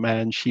an older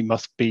man, she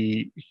must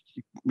be,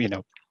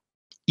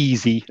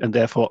 easy and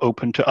therefore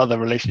open to other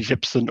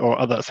relationships or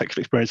other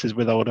sexual experiences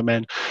with older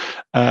men.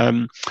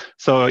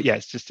 So yeah,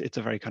 it's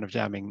a very kind of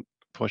damning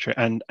portrait.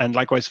 And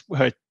likewise,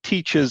 her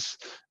teachers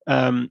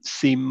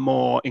seem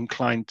more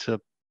inclined to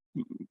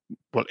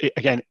well,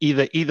 again,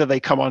 either they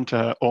come onto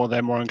her or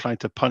they're more inclined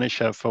to punish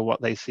her for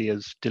what they see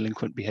as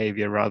delinquent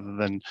behavior rather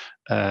than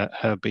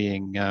her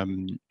being,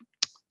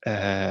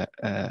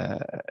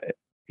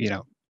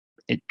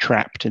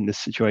 trapped in this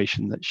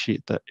situation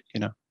that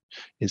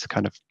is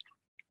kind of,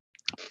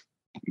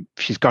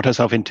 she's got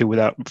herself into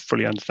without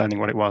fully understanding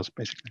what it was,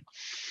 basically.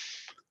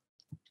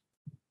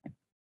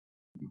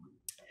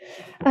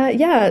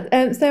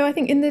 So I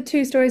think in the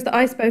two stories that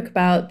I spoke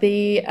about,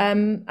 the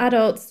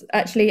adults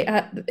actually,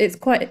 it's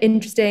quite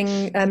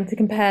interesting to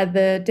compare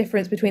the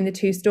difference between the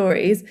two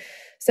stories.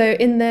 So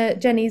in the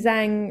Jenny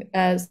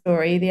Zhang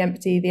story, the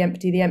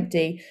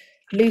empty,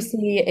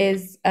 Lucy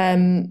is,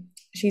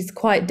 she's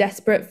quite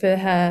desperate for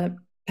her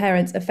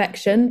parents'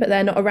 affection, but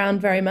they're not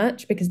around very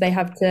much because they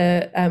have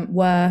to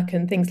work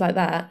and things like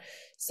that.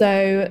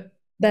 So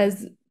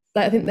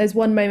I think there's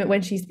one moment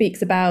when she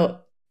speaks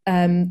about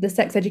the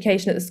sex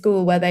education at the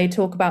school where they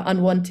talk about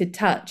unwanted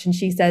touch, and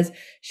she says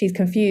she's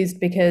confused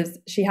because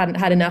she hadn't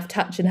had enough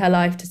touch in her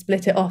life to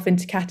split it off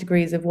into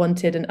categories of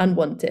wanted and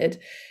unwanted,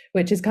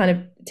 which is kind of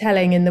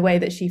telling in the way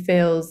that she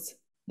feels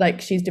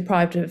like she's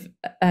deprived of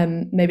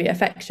maybe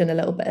affection a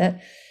little bit.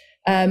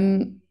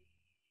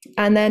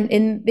 And then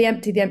in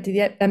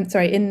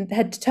in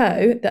Head to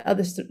Toe, the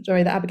other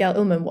story, the Abigail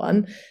Ullman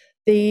one,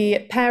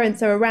 the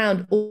parents are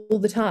around all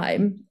the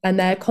time and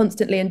they're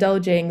constantly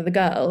indulging the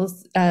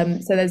girls.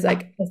 So there's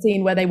like a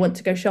scene where they want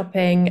to go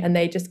shopping and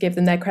they just give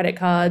them their credit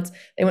cards.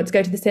 They want to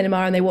go to the cinema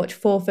and they watch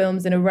 4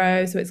 films in a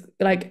row. So it's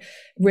like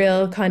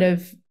real kind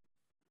of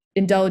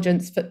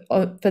indulgence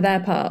for their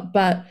part.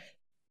 But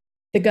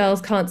the girls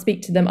can't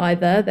speak to them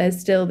either. There's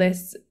still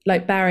this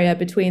like barrier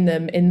between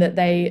them in that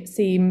they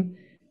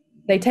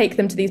take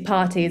them to these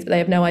parties, but they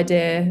have no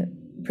idea,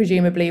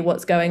 presumably,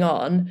 what's going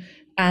on.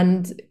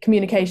 And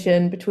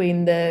communication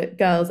between the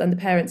girls and the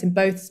parents in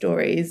both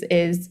stories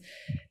is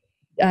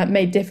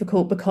made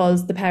difficult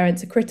because the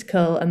parents are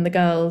critical and the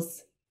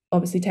girls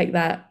obviously take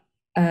that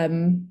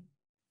to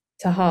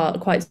heart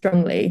quite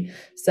strongly.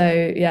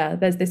 So yeah,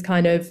 there's this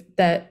kind of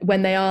that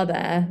when they are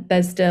there,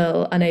 they're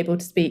still unable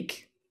to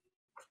speak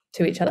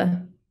to each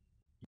other.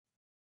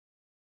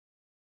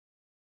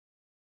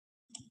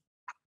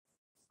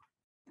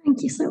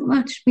 Thank you so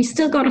much. We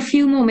still got a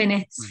few more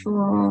minutes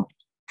for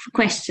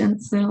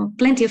questions, so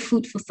plenty of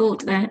food for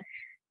thought there.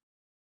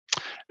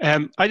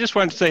 I just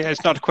wanted to say,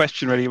 it's not a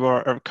question really,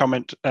 or a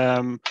comment,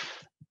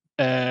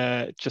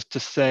 just to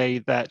say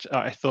that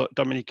I thought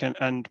Dominique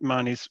and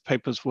Marni's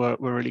papers were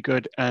really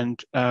good,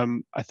 and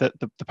I thought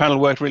the panel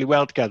worked really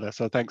well together,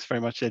 so thanks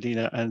very much,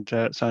 Adina and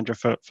Sandra,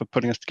 for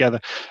putting us together.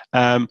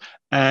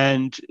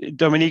 And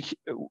Dominique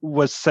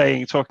was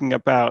talking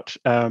about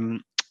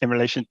in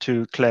relation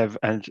to Clèves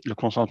and le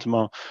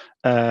consentement,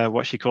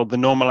 what she called the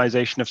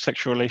normalization of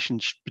sexual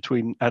relations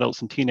between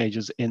adults and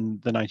teenagers in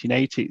the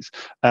 1980s.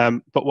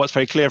 But what's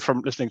very clear from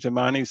listening to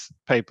Marni's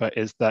paper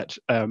is that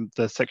the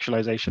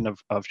sexualization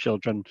of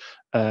children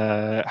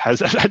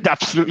has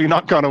absolutely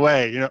not gone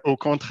away, au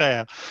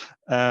contraire.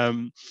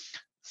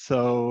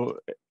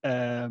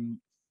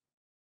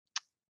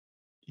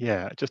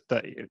 Yeah, just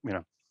that,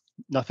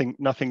 nothing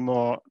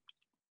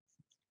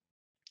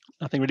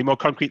really more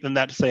concrete than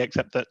that to say,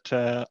 except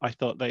that I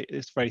thought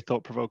it's very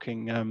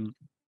thought-provoking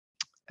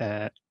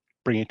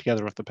bringing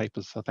together of the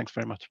papers. So thanks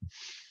very much.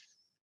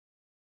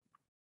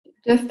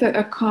 Just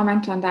a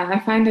comment on that. I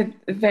find it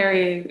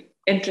very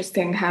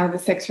interesting how the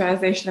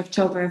sexualization of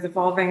children is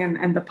evolving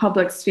in the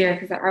public sphere,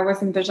 because I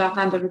was in the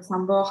Jardin de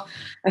Luxembourg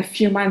a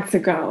few months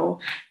ago,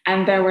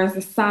 and there was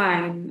a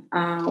sign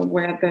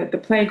where the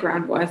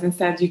playground was and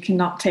said, you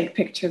cannot take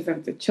pictures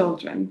of the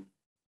children.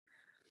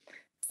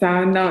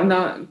 So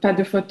no, pas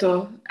de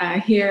photo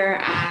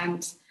here.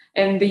 And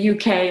in the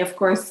UK, of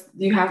course,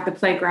 you have the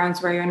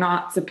playgrounds where you're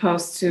not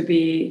supposed to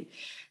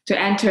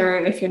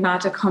enter if you're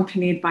not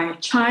accompanied by a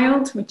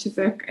child, which is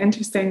an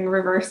interesting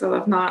reversal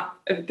of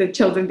the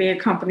children being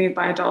accompanied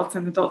by adults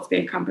and adults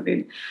being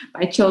accompanied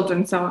by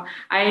children. So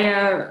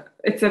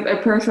it's a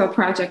personal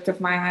project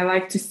of mine. I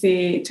like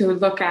to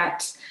look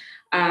at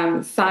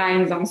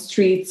signs on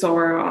streets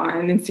or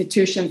on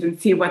institutions and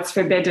see what's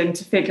forbidden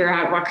to figure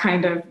out what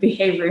kind of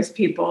behaviors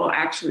people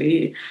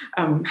actually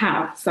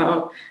have.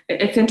 So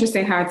it's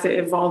interesting how it's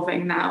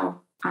evolving now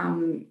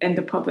in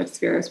the public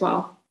sphere as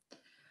well.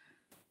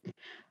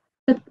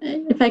 But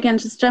if I can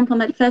just jump on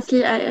that,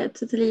 firstly, I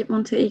totally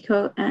want to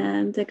echo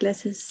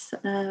Douglas's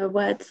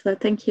words. So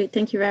thank you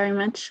very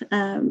much,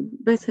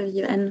 both of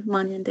you, and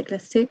Marni and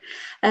Douglas too.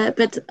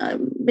 But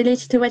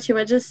related to what you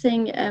were just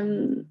saying,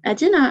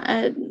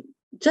 Adina,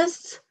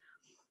 just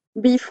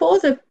before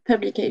the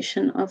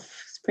publication of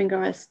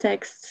Springore's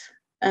text,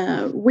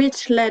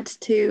 which led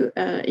to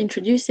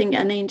introducing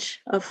an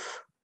age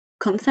of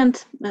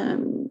consent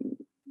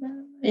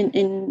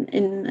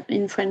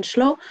in French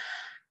law,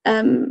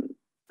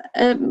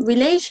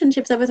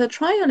 relationships, there was a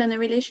trial, and a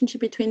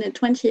relationship between a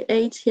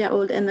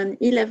 28-year-old and an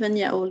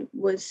 11-year-old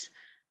was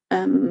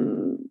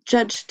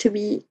judged to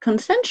be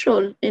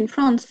consensual in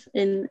France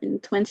in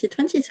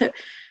 2020. So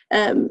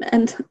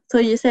And so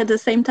you said at the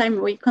same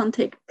time we can't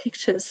take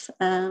pictures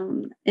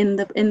in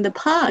the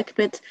park,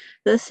 but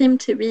there seem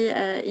to be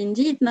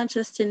indeed not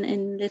just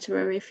in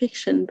literary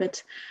fiction,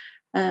 but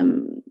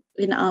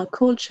in our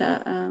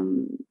culture,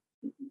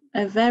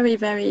 a very,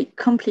 very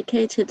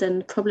complicated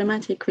and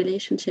problematic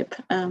relationship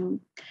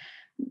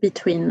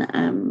between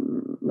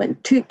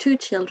two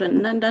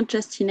children, not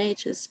just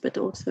teenagers, but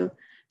also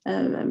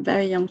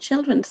very young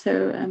children.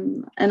 So,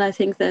 and I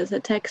think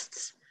the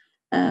texts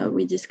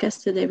we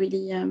discussed today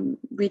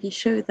really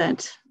show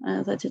that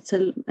it's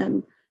a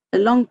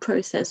long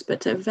process,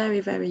 but a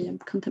very, very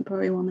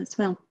contemporary one as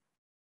well.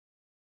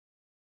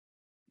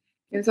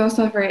 It was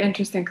also very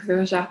interesting because it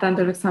was Jardin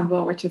de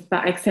Luxembourg, which is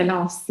par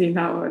excellence, you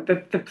know,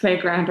 the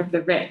playground of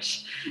the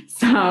rich.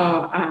 So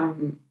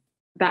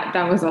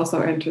that was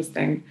also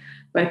interesting.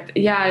 But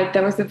yeah,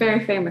 there was a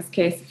very famous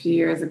case a few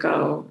years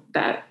ago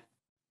that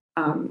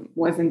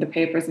was in the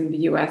papers in the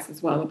US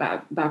as well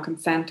about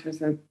consent.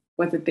 Was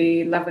it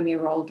the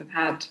 11-year-old that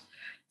had,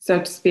 so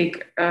to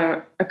speak,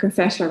 a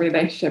consensual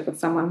relationship with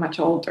someone much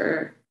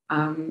older,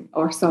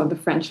 or so the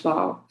French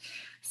law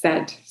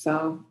said.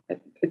 So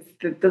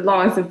the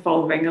law is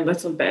evolving a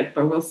little bit,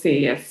 but we'll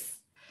see if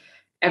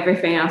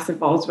everything else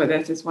evolves with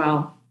it as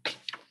well.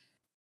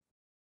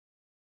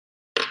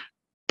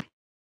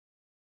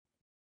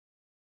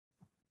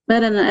 But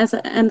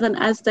then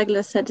as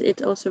Douglas said,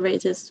 it also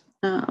raises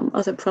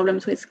other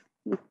problems with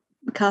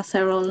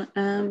carceral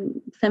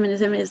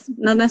feminism is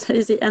not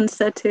necessarily the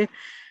answer to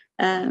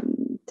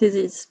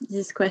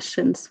these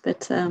questions,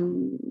 but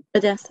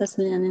yes,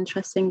 certainly an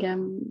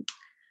interesting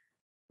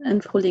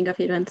unfolding of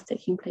events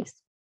taking place.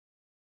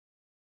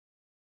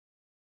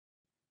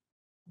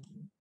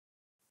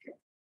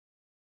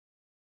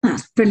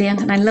 That's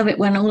brilliant, and I love it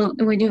when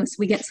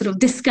we get sort of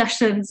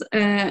discussions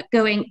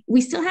going.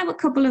 We still have a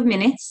couple of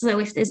minutes, so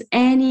if there's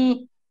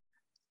any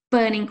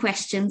burning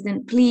questions,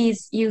 then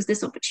please use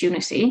this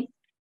opportunity.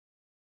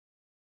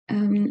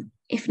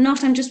 If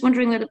not, I'm just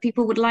wondering whether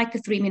people would like a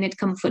 3-minute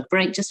comfort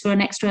break just for an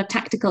extra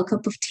tactical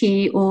cup of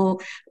tea or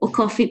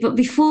coffee. But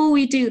before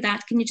we do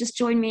that, can you just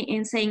join me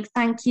in saying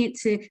thank you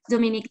to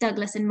Dominique,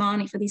 Douglas and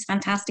Marni for these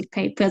fantastic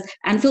papers,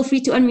 and feel free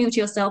to unmute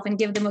yourself and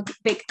give them a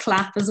big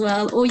clap as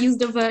well, or use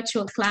the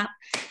virtual clap.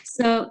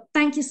 So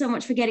thank you so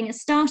much for getting us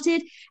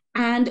started,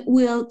 and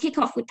we'll kick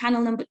off with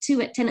panel number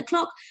 2 at 10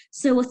 o'clock.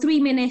 So a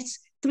 3-minute,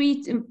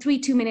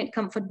 2-minute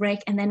comfort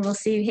break, and then we'll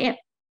see you here.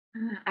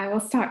 I will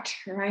start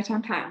right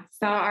on time.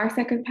 So our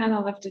second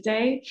panel of the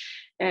day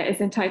is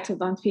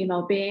entitled On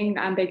Female Being,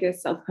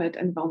 Ambiguous Selfhood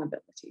and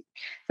Vulnerability.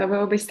 So we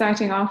will be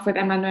starting off with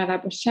Emanuela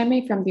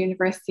Buscemi from the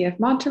University of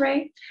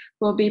Monterrey.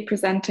 We'll be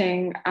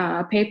presenting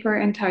a paper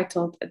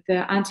entitled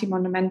The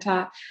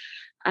Anti-Monumenta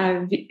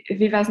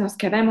Vivas Nos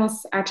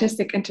Queremos,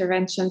 Artistic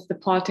Interventions, the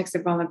Politics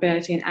of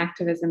Vulnerability and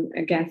Activism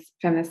Against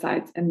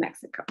Feminicides in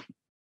Mexico.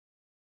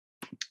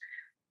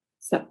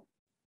 So,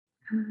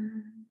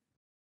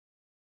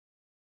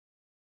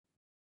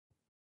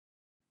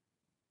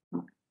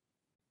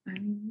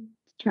 I'm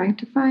trying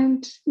to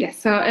find, yes,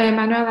 so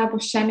Emanuela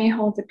Buscemi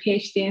holds a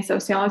PhD in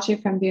sociology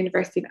from the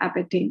University of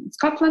Aberdeen in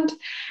Scotland,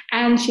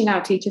 and she now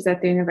teaches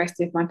at the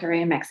University of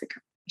Monterrey in Mexico.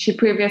 She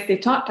previously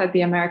taught at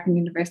the American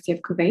University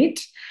of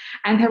Kuwait,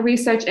 and her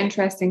research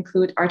interests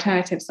include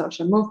alternative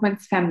social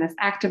movements, feminist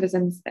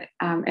activisms,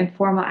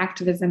 informal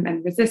activism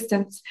and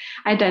resistance,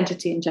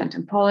 identity and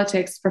gender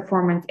politics,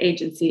 performance,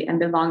 agency, and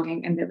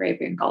belonging in the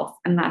Arabian Gulf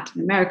and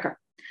Latin America.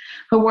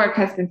 Her work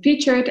has been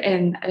featured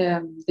in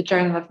the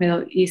Journal of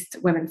Middle East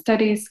Women's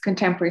Studies,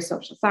 Contemporary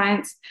Social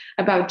Science,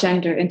 About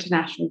Gender,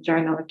 International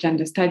Journal of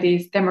Gender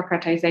Studies,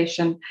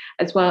 Democratization,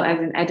 as well as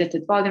in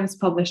edited volumes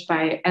published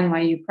by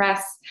NYU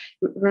Press,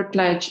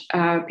 Routledge,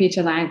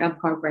 Peter Lang, and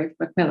Palgrave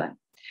Macmillan.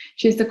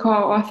 She's the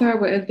co-author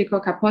with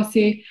Ildiko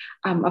Kaposi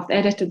of the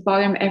edited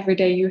volume,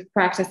 Everyday Youth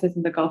Practices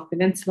in the Gulf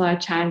Peninsula,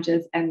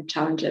 Challenges, and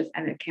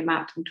it came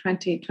out in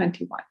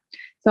 2021.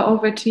 So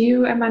over to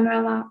you,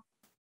 Emanuela.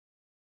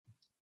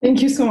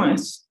 Thank you so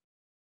much.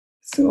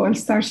 So I'll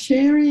start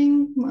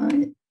sharing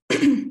my,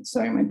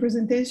 my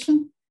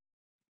presentation.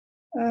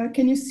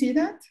 Can you see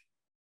that?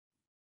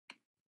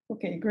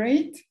 Okay,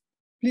 great.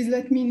 Please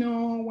let me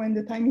know when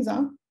the time is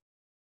up.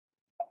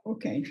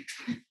 Okay.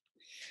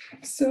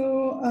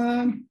 So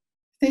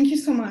thank you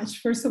so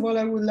much. First of all,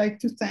 I would like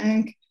to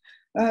thank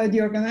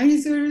the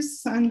organizers,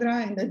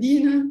 Sandra and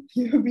Adina.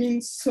 You've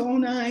been so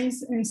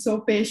nice and so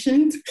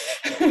patient,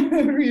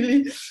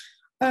 really.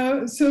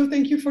 So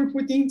thank you for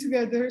putting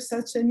together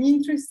such an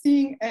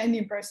interesting and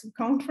impressive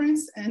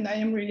conference, and I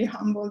am really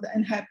humbled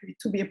and happy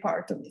to be a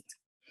part of it.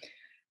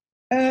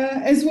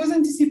 As was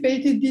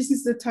anticipated, this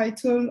is the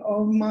title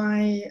of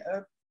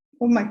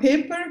my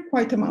paper,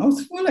 quite a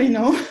mouthful, I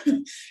know.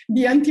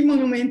 The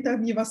Anti-Monumenta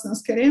Vivas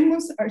Nos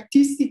Queremos,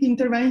 Artistic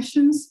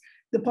Interventions,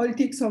 the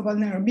Politics of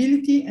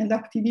Vulnerability and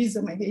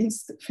Activism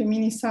Against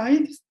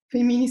Feminicides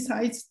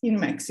in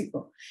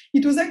Mexico.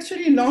 It was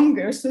actually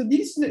longer, so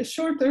this is a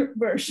shorter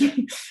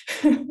version.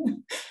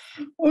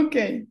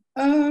 Okay,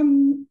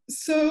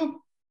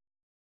 so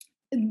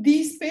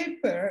this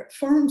paper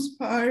forms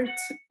part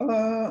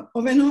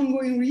of an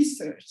ongoing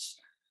research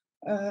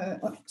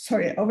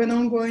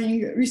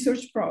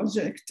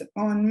project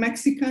on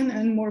Mexican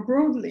and more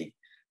broadly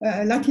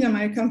Latin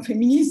American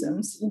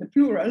feminisms in the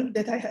plural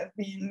that I have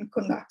been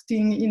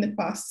conducting in the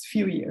past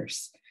few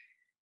years.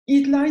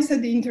 It lies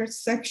at the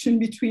intersection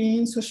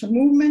between social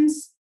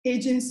movements,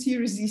 agency,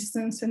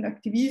 resistance, and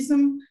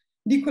activism,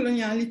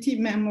 decoloniality,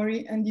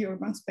 memory, and the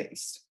urban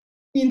space.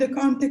 In the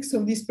context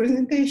of this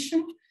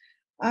presentation,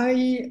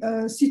 I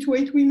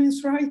situate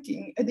women's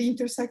writing at the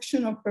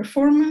intersection of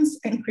performance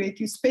and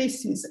creative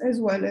spaces, as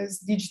well as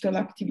digital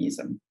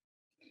activism.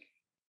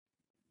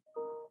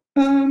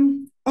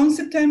 On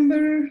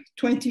September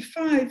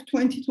 25,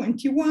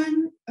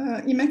 2021,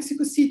 in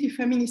Mexico City,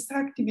 feminist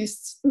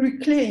activists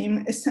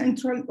reclaim a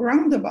central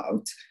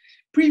roundabout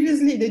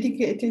previously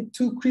dedicated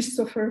to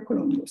Christopher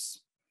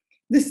Columbus.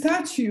 The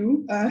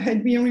statue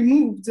had been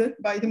removed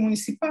by the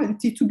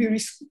municipality to be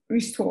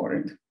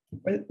restored.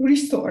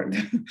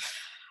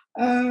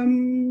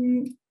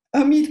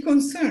 Amid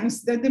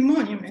concerns that the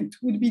monument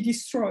would be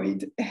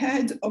destroyed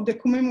ahead of the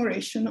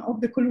commemoration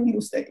of the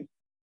Columbus Day.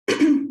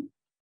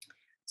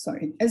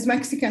 As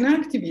Mexican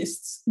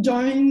activists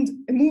joined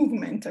a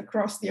movement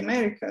across the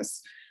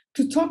Americas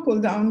to topple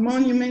down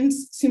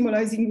monuments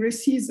symbolizing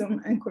racism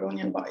and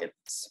colonial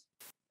violence.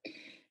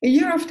 A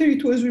year after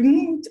it was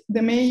removed,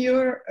 the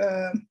mayor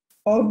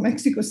of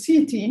Mexico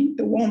City,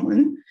 the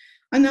woman,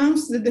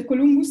 announced that the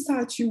Columbus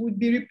statue would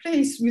be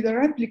replaced with a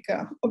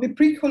replica of a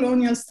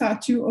pre-colonial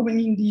statue of an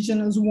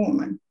indigenous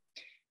woman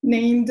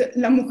named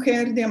La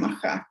Mujer de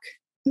Amajac,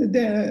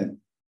 the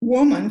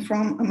woman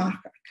from Amajac.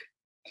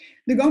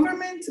 The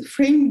government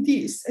framed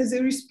this as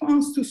a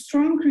response to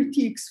strong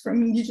critiques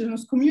from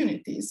indigenous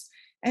communities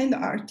and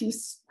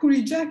artists who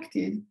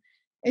rejected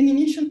an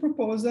initial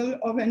proposal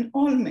of an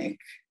Olmec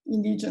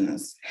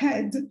indigenous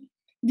head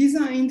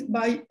designed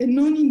by a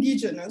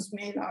non-indigenous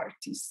male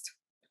artist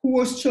who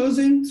was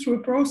chosen through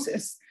a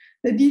process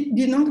that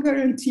did not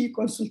guarantee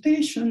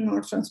consultation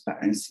nor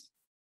transparency.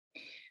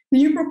 The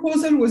new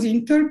proposal was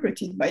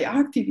interpreted by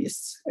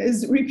activists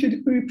as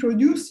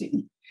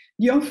reproducing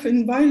the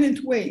often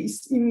violent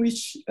ways in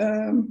which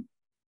the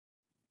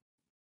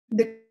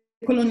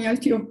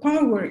coloniality of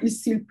power is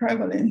still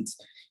prevalent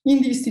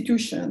in the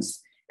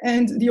institutions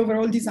and the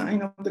overall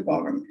design of the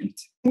government,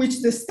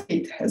 which the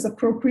state has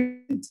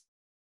appropriated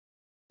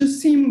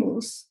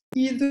symbols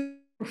either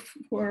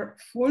for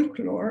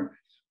folklore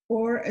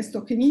or as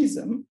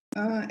tokenism,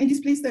 and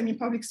displays them in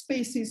public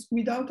spaces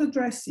without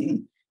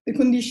addressing the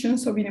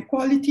conditions of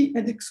inequality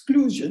and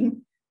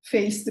exclusion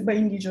faced by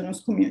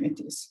indigenous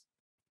communities.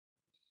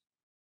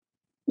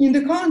 In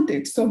the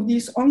context of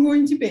this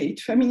ongoing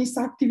debate, feminist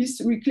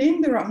activists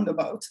reclaimed the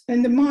roundabout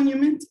and the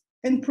monument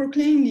and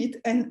proclaimed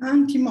it an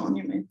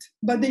anti-monument,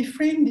 but they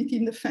framed it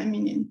in the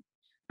feminine,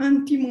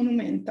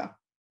 anti-monumenta,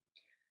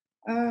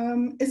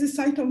 as a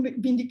site of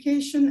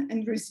vindication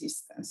and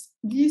resistance.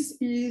 This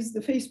is the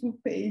Facebook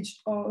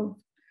page of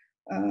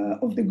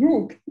the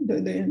group,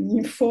 the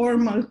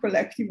informal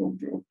collective of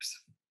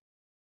groups.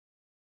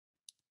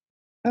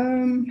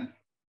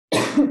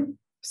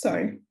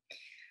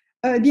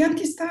 The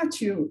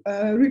anti-statue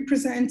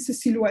represents a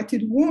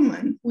silhouetted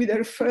woman with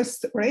her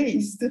fist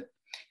raised,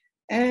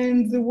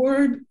 and the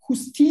word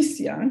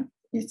justicia,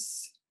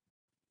 yes,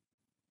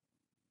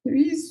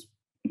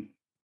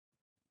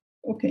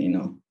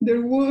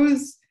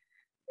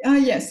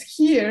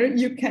 here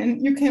you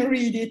can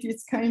read it.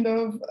 It's kind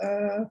of,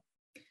 I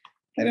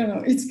don't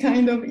know, it's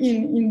kind of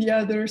in the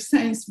other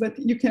sense, but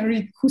you can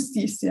read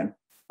justicia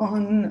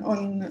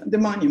on the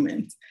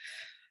monument.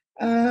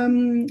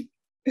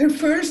 Her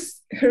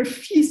fist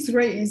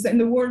raised and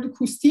the word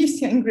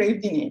justicia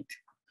engraved in it.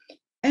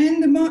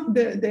 And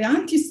the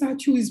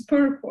anti-statue is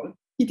purple.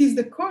 It is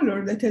the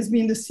color that has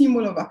been the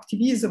symbol of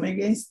activism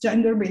against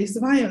gender-based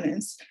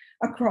violence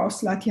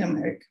across Latin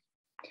America.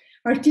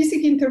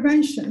 Artistic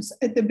interventions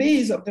at the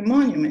base of the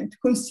monument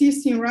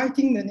consist in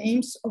writing the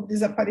names of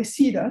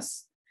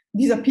desaparecidas,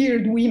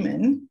 disappeared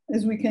women.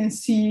 As we can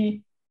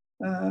see,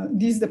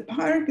 this is the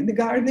park, the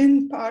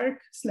garden park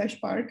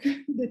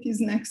that is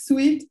next to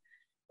it.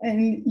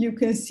 And you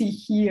can see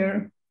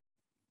here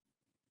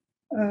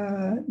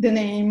the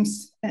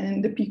names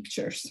and the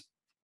pictures.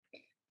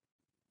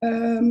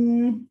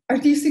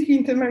 Artistic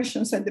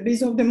interventions at the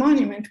base of the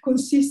monument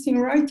consist in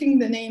writing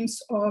the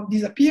names of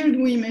disappeared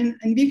women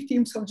and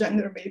victims of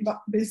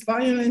gender-based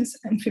violence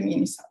and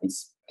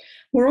feminicides.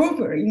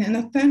 Moreover, in an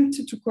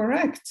attempt to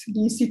correct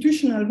the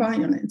institutional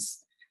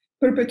violence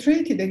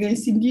perpetrated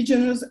against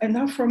indigenous and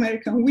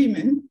Afro-American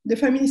women, the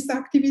feminist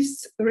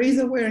activists raise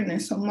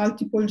awareness on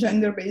multiple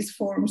gender-based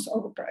forms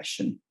of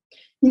oppression.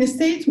 In a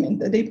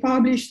statement that they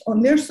published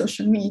on their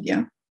social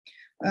media,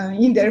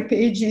 in their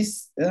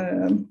pages,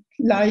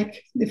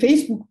 like the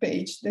Facebook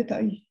page that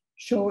I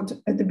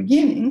showed at the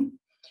beginning,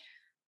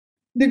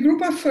 the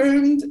group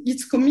affirmed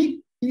its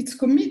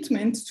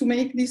commitment to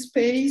make this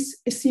space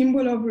a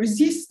symbol of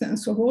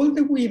resistance of all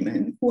the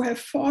women who have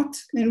fought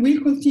and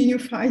will continue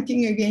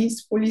fighting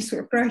against police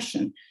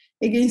repression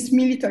against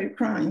military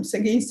crimes,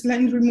 against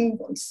land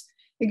removals,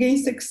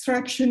 against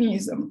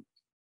extractionism,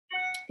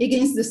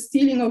 against the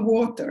stealing of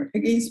water,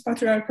 against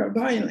patriarchal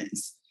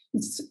violence.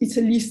 It's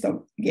a list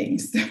of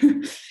against.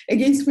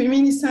 Against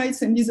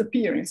feminicides and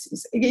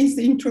disappearances, against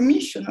the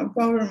intromission of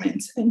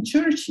governments and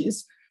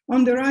churches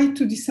on the right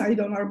to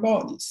decide on our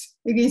bodies,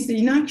 against the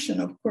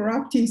inaction of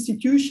corrupt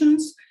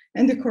institutions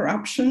and the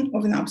corruption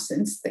of an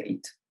absent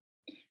state.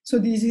 So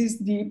this is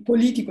the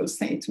political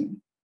statement.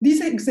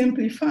 This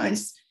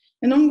exemplifies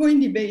an ongoing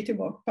debate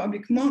about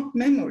public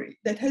memory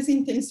that has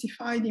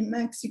intensified in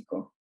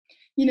Mexico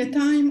in a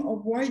time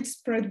of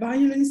widespread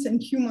violence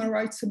and human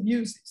rights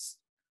abuses,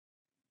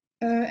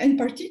 and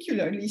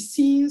particularly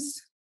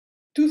since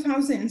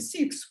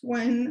 2006,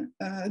 when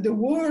the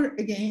war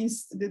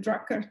against the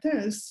drug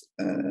cartels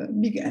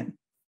began.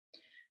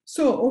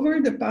 So over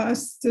the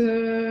past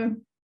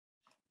 18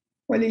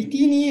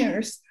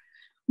 years,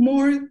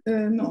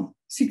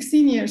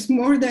 16 years,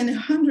 more than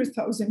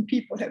 100,000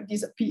 people have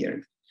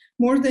disappeared.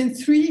 More than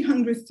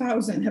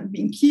 300,000 have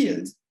been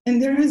killed,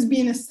 and there has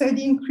been a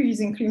steady increase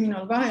in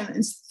criminal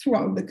violence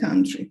throughout the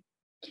country.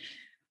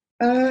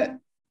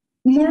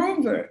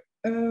 Moreover,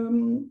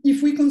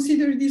 if we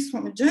consider this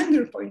from a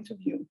gender point of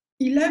view,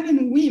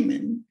 11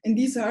 women, and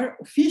these are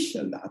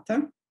official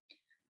data,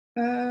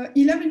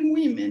 11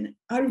 women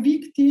are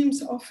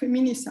victims of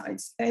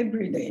feminicides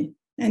every day.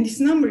 And this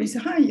number is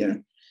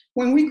higher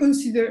when we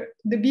consider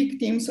the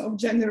victims of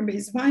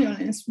gender-based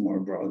violence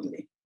more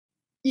broadly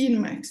in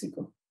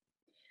Mexico.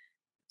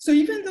 So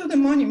even though the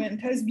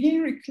monument has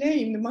been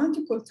reclaimed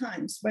multiple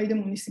times by the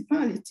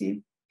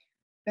municipality,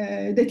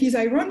 that is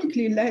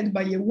ironically led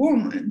by a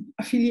woman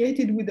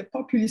affiliated with the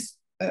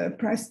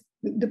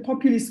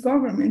populist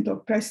government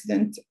of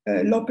President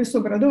López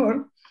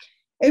Obrador,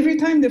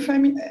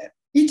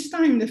 each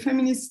time the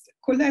feminist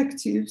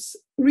collectives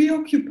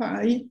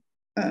reoccupy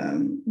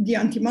the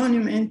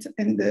anti-monument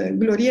and the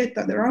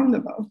glorieta, the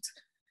roundabout,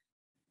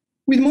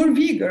 with more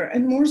vigor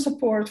and more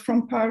support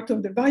from part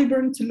of the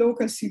vibrant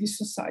local civil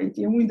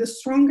society and with a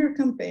stronger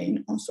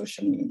campaign on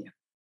social media.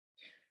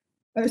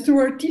 Through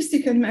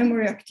artistic and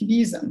memory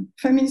activism,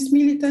 feminist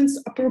militants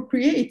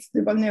appropriate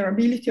the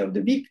vulnerability of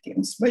the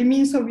victims by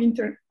means of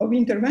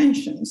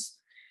interventions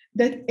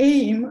that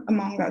aim,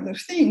 among other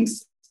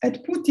things,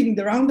 at putting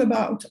the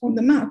roundabout on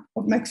the map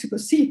of Mexico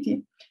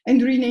City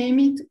and rename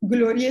it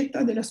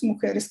Glorieta de las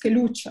Mujeres que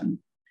Luchan,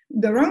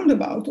 the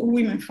roundabout of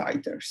women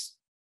fighters.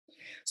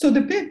 So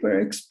the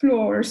paper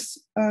explores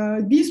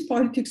these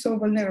politics of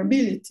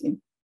vulnerability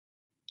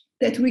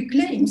that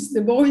reclaims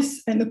the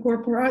voice and the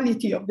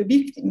corporality of the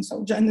victims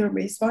of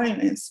gender-based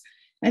violence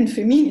and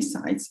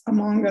feminicides,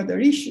 among other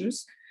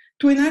issues,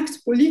 to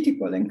enact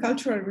political and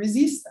cultural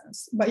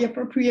resistance by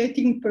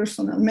appropriating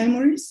personal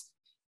memories,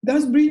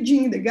 thus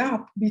bridging the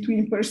gap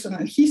between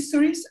personal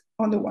histories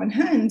on the one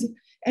hand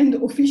and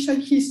official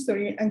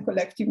history and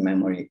collective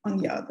memory on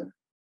the other.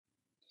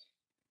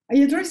 I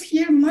address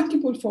here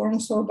multiple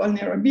forms of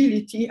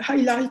vulnerability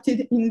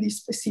highlighted in this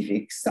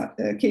specific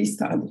case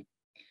study.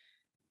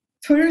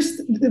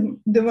 First,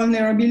 the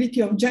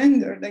vulnerability of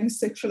gendered and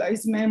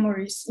sexualized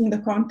memories in the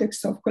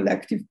context of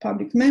collective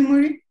public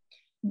memory,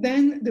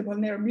 then the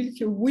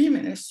vulnerability of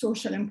women as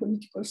social and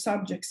political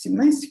subjects in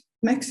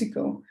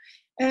Mexico,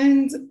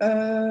 and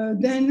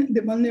then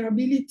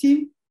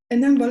vulnerability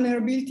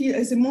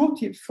as a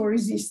motive for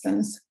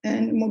resistance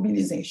and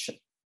mobilization.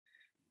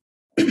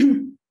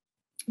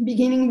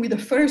 Beginning with the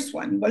first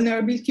one,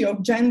 vulnerability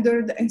of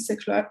gendered and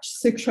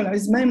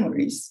sexualized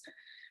memories.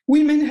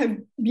 Women have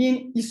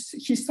been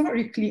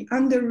historically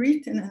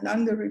underwritten and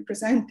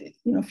underrepresented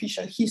in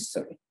official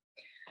history.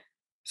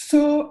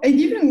 So, and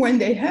even when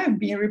they have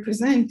been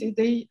represented,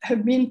 they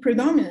have been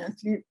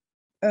predominantly,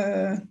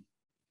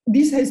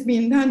 this has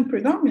been done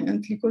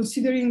predominantly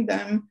considering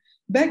them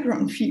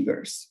background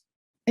figures.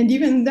 And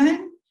even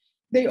then,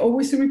 they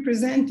always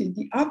represented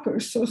the upper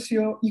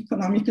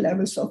socioeconomic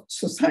levels of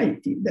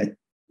society, that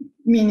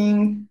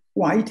meaning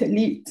white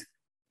elite.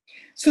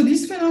 So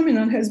this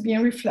phenomenon has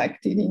been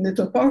reflected in the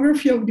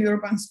topography of the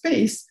urban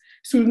space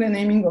through the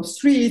naming of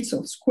streets,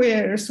 of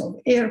squares, of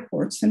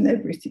airports, and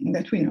everything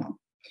that we know,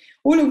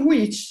 all of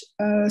which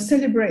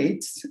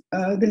celebrates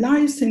the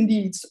lives and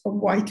deeds of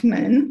white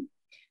men,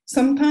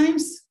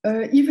 sometimes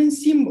even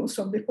symbols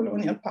of the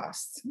colonial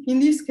past. In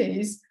this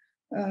case,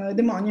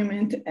 the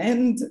monument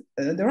and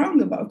the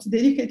roundabout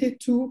dedicated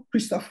to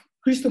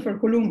Christopher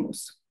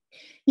Columbus.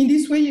 In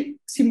this way,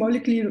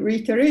 symbolically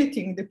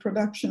reiterating the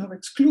production of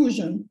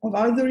exclusion, of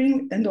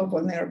othering, and of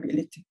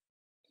vulnerability.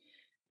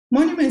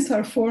 Monuments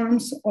are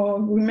forms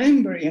of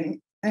remembering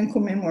and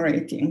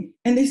commemorating,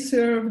 and they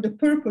serve the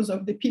purpose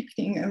of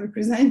depicting and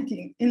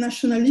representing a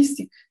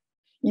nationalistic,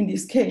 in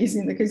this case,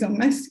 in the case of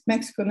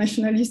Mexico,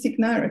 nationalistic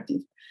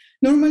narrative,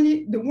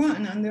 normally the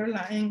one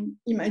underlying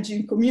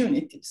imagined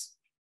communities.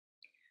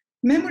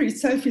 Memory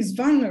itself is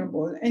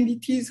vulnerable and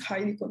it is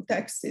highly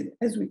contexted,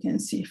 as we can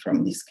see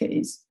from this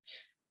case.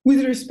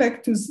 With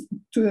respect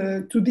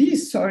to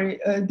this,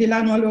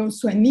 Delano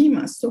Alonso and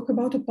Nimas talk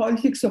about a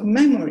politics of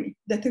memory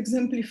that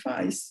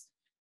exemplifies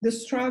the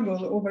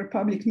struggle over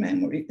public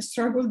memory, a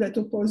struggle that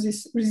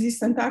opposes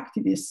resistant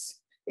activists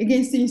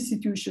against the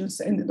institutions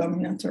and the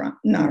dominant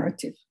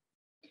narrative.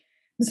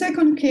 The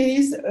second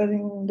case,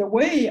 the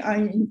way I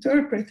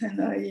interpret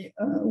and I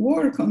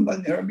work on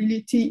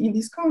vulnerability in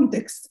this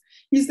context,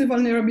 is the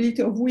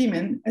vulnerability of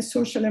women as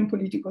social and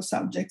political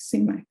subjects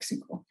in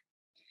Mexico.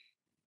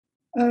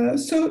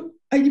 So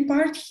I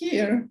depart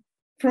here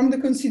from the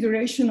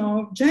consideration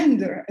of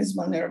gender as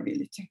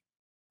vulnerability,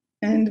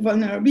 and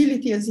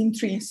vulnerability as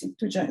intrinsic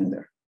to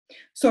gender.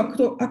 So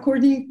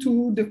according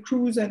to the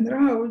Cruz and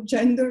Rao,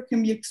 gender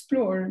can be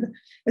explored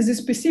as a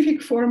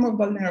specific form of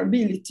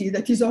vulnerability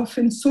that is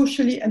often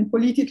socially and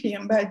politically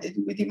embedded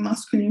within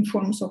masculine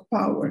forms of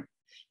power,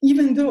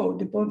 even though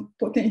the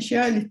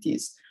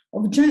potentialities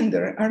of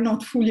gender are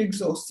not fully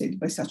exhausted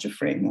by such a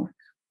framework.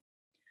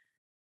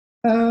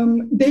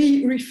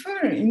 They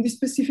refer in this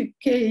specific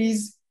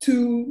case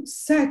to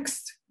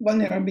sexed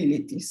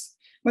vulnerabilities.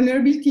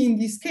 Vulnerability in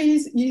this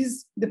case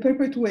is the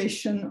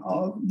perpetuation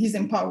of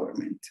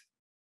disempowerment.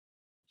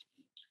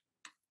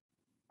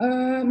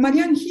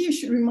 Marianne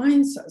Hirsch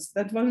reminds us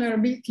that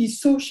vulnerability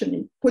is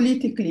socially,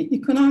 politically,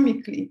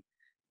 economically,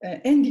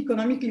 and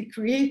economically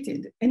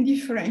created and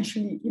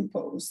differentially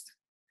imposed.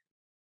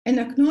 An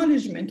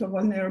acknowledgement of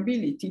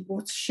vulnerability,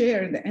 both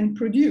shared and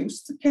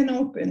produced, can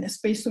open a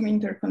space of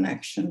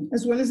interconnection,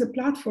 as well as a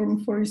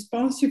platform for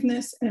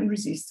responsiveness and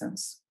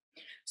resistance.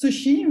 So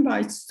she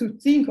invites to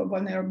think of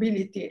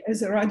vulnerability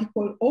as a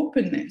radical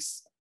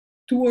openness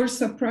towards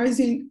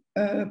surprising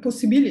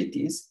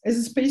possibilities, as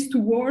a space to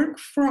work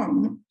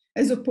from,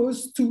 as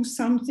opposed to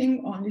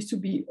something only to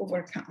be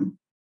overcome.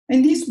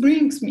 And this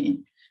brings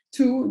me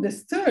to the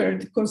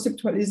third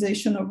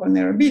conceptualization of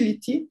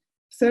vulnerability,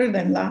 third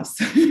and last,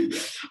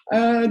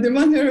 the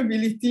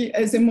vulnerability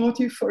as a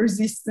motive for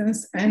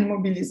resistance and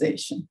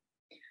mobilization.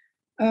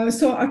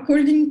 So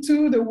according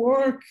to the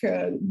work,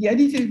 the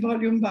edited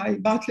volume by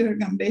Butler,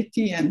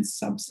 Gambetti, and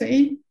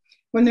Subsay,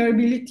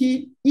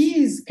 vulnerability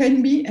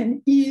can be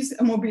and is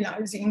a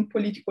mobilizing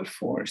political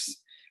force,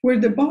 where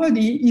the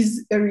body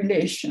is a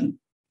relation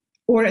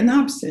or an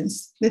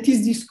absence that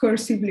is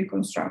discursively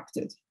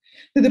constructed.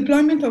 The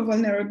deployment of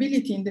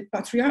vulnerability in the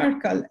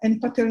patriarchal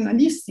and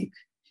paternalistic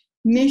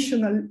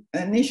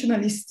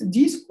nationalist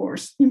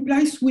discourse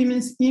implies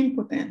women's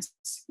impotence,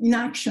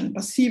 inaction,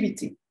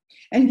 passivity,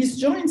 and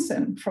disjoins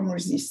them from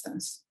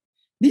resistance.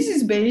 This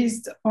is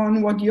based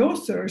on what the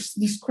authors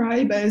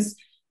describe as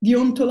the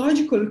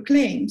ontological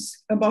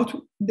claims about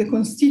the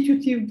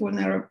constitutive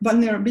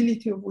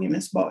vulnerability of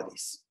women's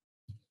bodies.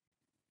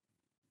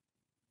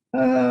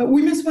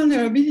 Women's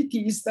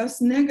vulnerability is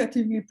thus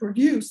negatively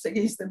produced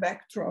against the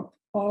backdrop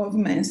of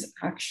men's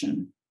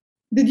action.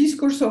 The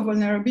discourse of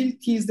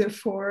vulnerability is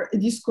therefore a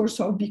discourse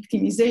of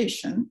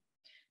victimization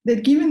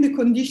that, given the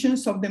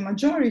conditions of the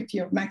majority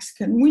of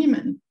Mexican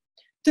women,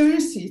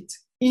 turns it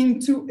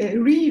into a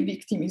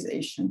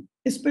re-victimization,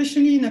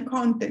 especially in a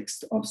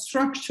context of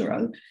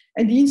structural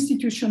and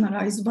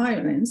institutionalized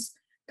violence,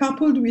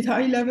 coupled with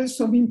high levels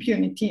of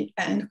impunity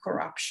and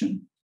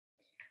corruption.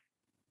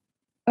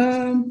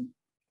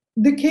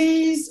 The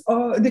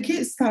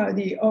case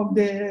study of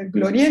the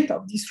Glorieta,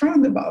 of this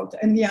roundabout,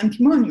 and the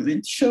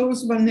anti-monument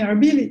shows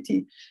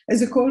vulnerability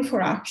as a call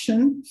for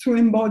action through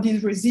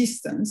embodied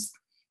resistance,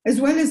 as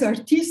well as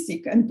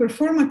artistic and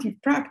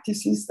performative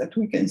practices that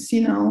we can see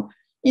now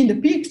in the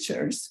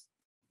pictures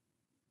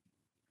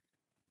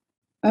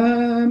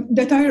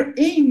that are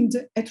aimed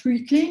at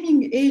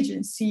reclaiming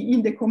agency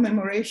in the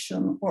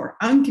commemoration or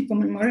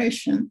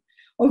anti-commemoration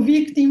of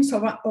victims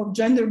of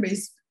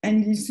gender-based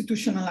and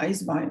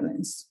institutionalized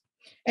violence.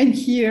 And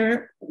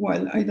here,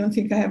 well, I don't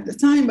think I have the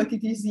time, but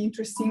it is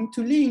interesting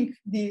to link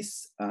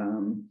this,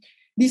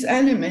 this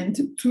element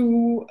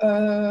to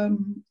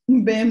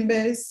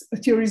Mbembe's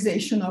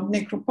theorization of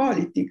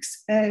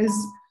necropolitics as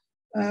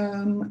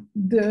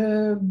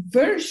the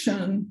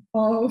version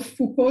of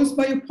Foucault's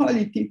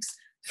biopolitics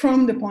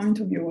from the point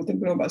of view of the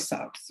global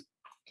South.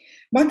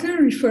 Butler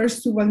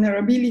refers to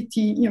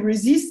vulnerability in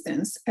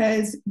resistance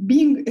as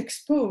being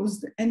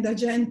exposed and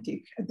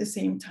agentic at the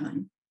same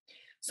time.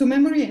 So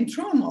memory and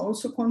trauma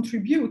also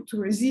contribute to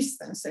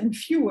resistance and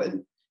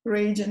fuel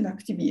rage and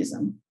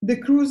activism. The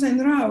Cruz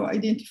and Rao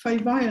identify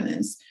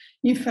violence,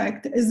 in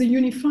fact, as the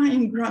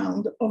unifying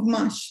ground of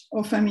much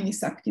of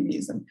feminist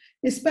activism,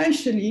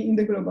 especially in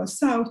the global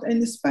South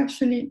and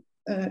especially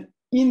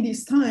in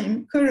this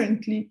time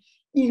currently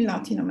in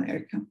Latin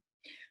America.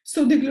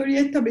 So the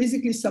Glorieta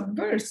basically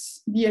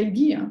subverts the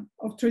idea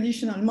of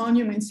traditional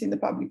monuments in the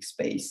public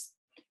space,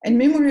 and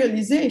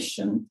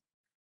memorialization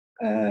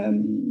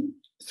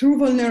through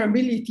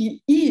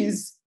vulnerability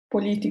is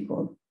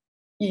political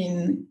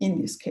in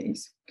this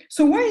case.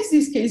 So why is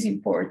this case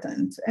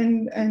important?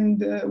 And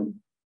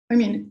I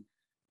mean,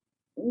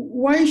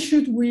 why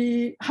should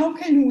we, how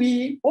can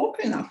we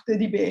open up the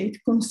debate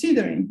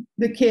considering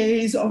the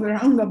case of a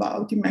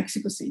roundabout in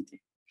Mexico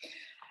City?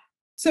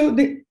 So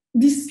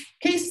this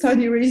case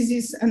study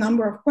raises a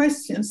number of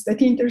questions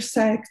that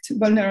intersect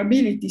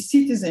vulnerability,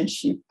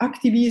 citizenship,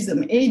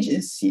 activism,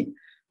 agency,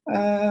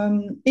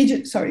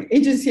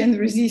 agency and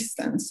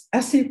resistance,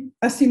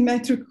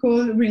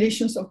 asymmetrical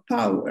relations of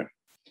power,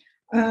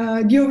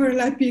 the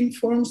overlapping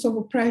forms of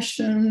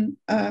oppression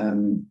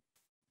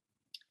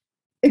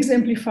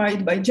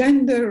exemplified by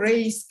gender,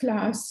 race,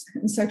 class,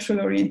 and sexual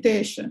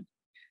orientation,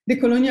 the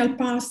colonial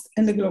past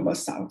and the global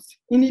south.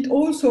 And it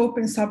also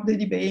opens up the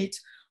debate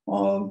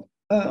of,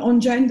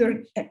 on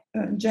gendered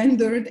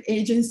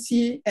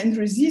agency and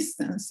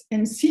resistance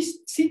and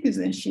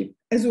citizenship,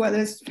 as well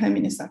as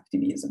feminist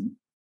activism.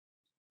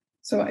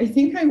 So I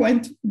think I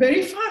went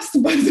very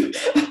fast, but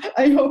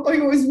I hope I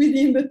was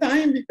within the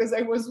time, because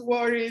I was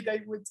worried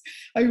I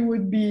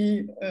would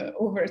be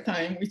over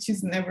time, which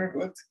is never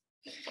good.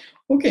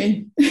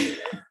 Okay,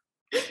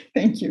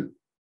 thank you.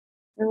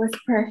 It was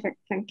perfect,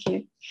 thank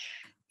you.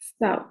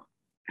 So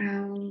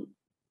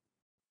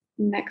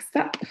next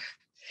up,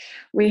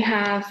 we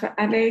have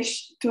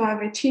Aleix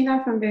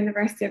Vecino from the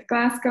University of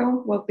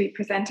Glasgow will be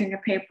presenting a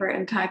paper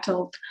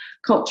entitled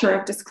Culture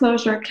of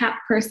Disclosure, Cat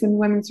Person,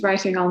 Women's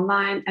Writing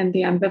Online, and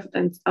the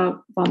Ambivalence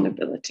of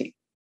Vulnerability.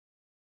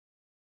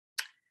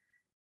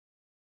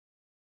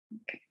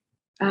 Okay.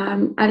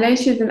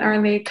 Aleix is an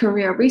early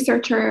career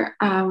researcher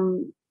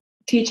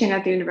teaching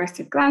at the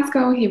University of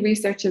Glasgow. He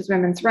researches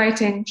women's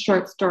writing,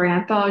 short story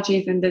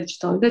anthologies, and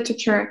digital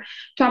literature,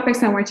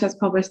 topics on which he has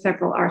published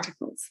several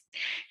articles.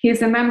 He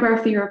is a member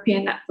of the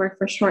European Network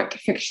for Short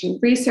Fiction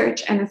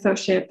Research and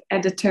associate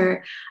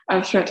editor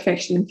of Short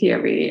Fiction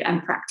Theory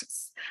and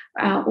Practice.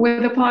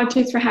 With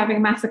apologies for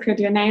having massacred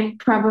your name,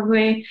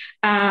 probably,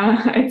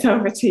 it's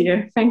over to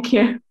you. Thank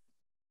you.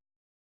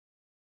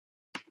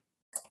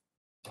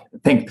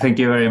 Thank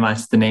you very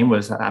much. The name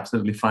was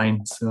absolutely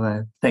fine.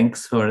 So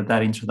thanks for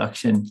that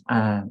introduction,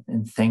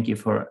 and thank you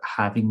for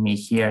having me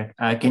here.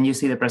 Can you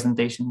see the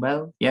presentation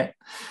well? Yeah.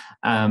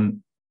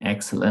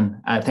 Excellent.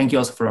 Thank you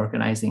also for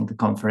organizing the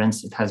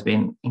conference. It has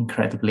been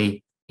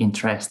incredibly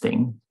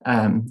interesting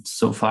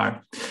so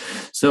far.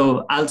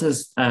 So I'll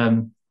just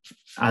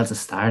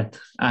start.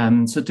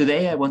 So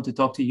today I want to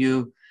talk to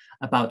you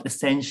about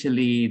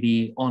essentially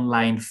the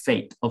online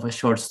fate of a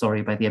short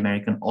story by the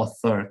American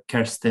author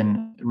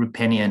Kirsten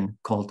Rupenian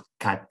called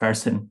Cat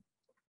Person.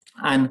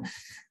 And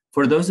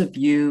for those of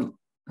you,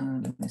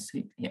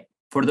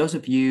 for those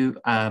of you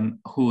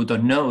who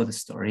don't know the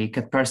story,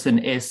 Cat Person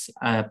is,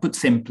 put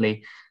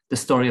simply, the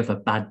story of a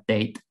bad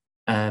date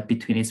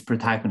between its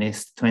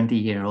protagonist,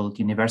 20-year-old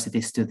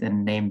university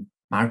student named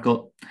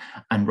Margot,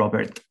 and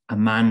Robert, a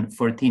man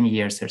 14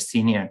 years her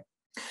senior.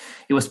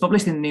 It was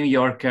published in the New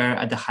Yorker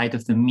at the height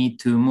of the Me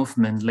Too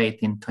movement late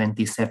in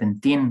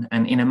 2017,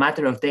 and in a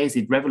matter of days,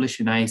 it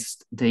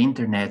revolutionized the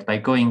internet by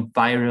going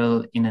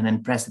viral in an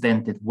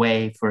unprecedented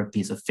way for a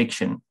piece of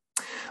fiction.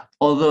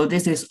 Although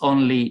this is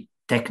only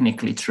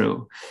technically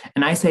true.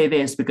 And I say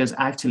this because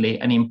actually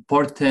an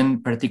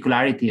important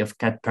particularity of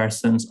Cat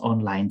Person's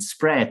online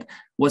spread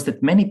was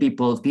that many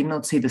people did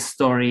not see the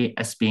story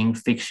as being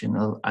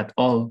fictional at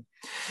all.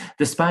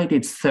 Despite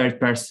its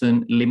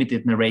third-person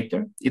limited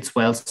narrator, its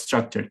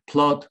well-structured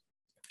plot,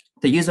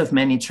 the use of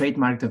many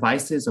trademark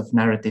devices of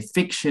narrative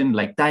fiction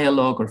like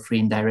dialogue or free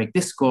indirect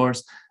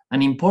discourse,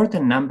 an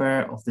important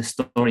number of the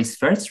story's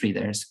first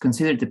readers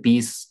considered the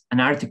piece an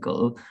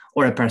article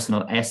or a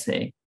personal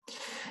essay.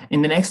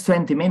 In the next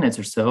 20 minutes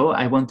or so,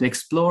 I want to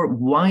explore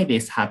why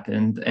this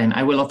happened, and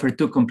I will offer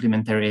two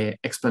complementary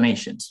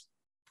explanations.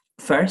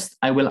 First,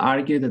 I will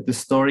argue that the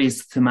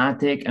story's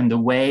thematic and the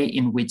way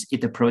in which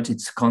it approaches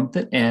its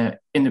content,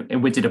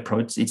 in which it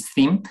approaches its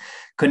theme,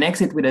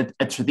 connects it with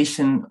a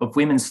tradition of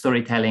women's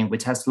storytelling,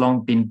 which has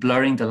long been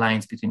blurring the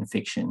lines between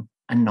fiction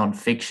and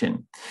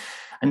non-fiction.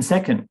 And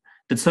second,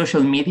 that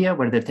social media,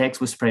 where the text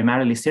was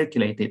primarily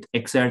circulated,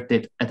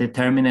 exerted a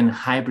determinant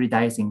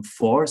hybridizing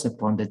force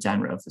upon the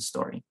genre of the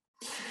story.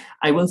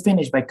 I will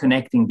finish by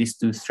connecting these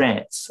two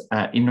threads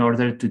in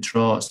order to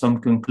draw some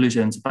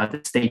conclusions about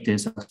the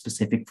status of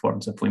specific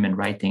forms of women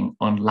writing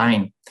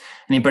online.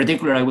 And in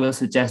particular, I will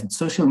suggest that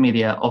social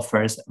media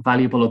offers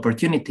valuable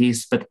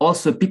opportunities, but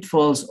also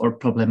pitfalls or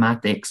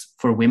problematics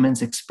for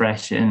women's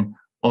expression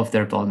of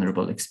their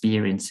vulnerable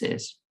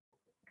experiences.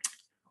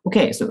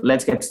 Okay, so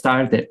let's get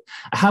started.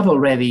 I have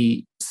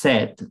already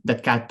said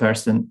that Cat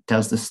Person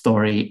tells the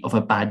story of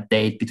a bad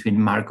date between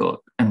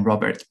Margot and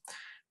Robert.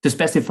 To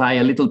specify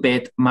a little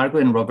bit, Margot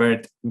and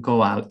Robert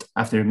go out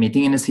after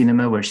meeting in a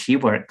cinema where she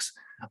works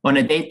on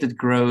a date that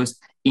grows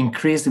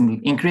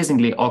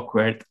increasingly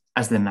awkward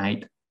as the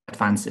night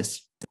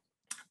advances.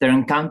 Their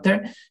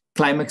encounter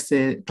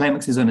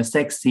climaxes on a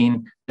sex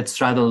scene that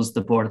straddles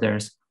the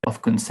borders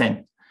of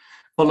consent,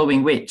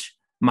 following which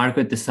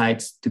Margot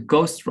decides to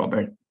ghost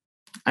Robert,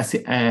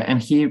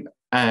 and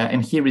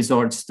he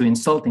resorts to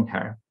insulting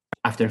her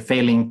after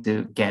failing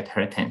to get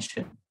her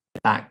attention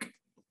back.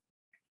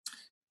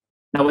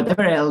 Now,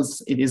 whatever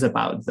else it is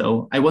about,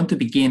 though, I want to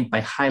begin by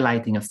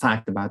highlighting a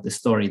fact about the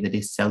story that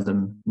is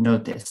seldom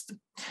noticed,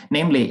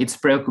 namely its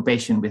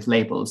preoccupation with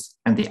labels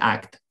and the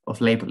act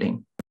of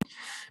labeling.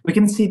 We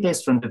can see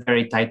this from the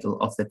very title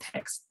of the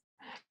text.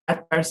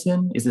 That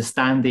person is a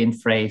stand-in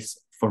phrase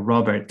for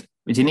Robert,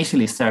 which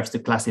initially serves to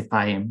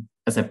classify him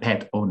as a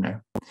pet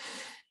owner.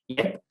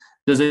 Yet,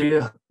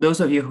 those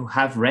of you who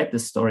have read the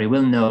story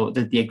will know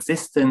that the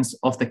existence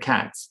of the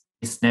cats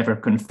is never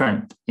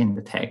confirmed in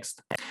the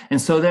text. And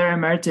so there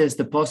emerges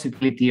the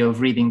possibility of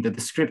reading the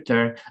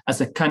descriptor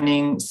as a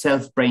cunning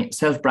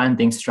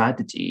self-branding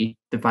strategy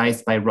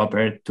devised by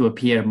Robert to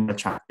appear more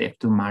attractive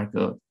to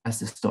Margot as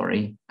the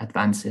story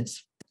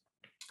advances.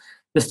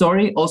 The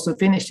story also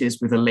finishes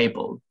with a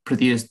label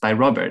produced by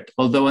Robert,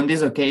 although on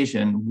this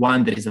occasion,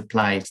 one that is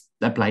applied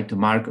to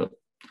Margot.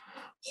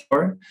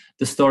 Or,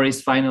 the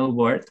story's final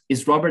word,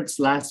 is Robert's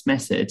last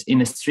message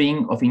in a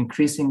string of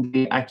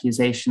increasingly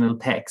accusational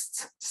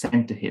texts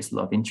sent to his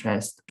love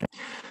interest.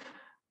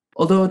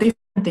 Although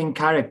different in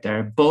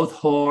character,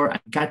 both whore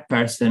and cat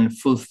person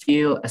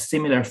fulfill a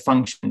similar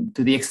function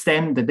to the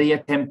extent that they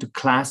attempt to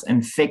class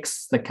and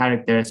fix the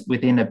characters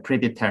within a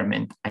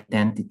predetermined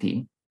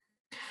identity.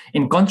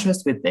 In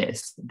contrast with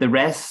this, the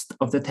rest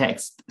of the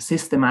text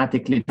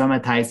systematically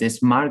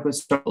dramatizes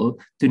Margot's struggle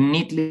to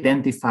neatly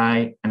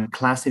identify and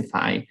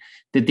classify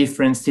the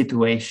different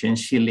situations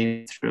she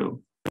lived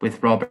through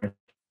with Robert.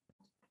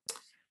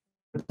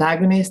 The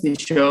protagonist is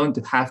shown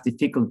to have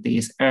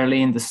difficulties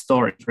early in the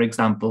story, for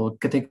example,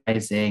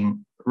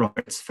 categorizing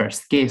Robert's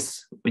first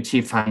kiss, which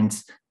she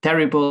finds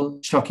terrible,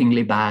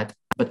 shockingly bad,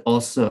 but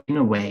also, in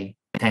a way,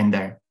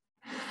 tender.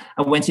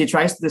 And when she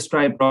tries to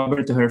describe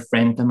Robert to her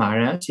friend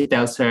Tamara, she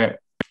tells her,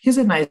 he's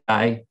a nice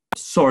guy,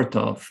 sort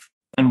of,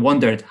 and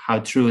wondered how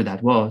true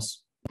that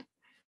was.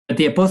 But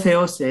the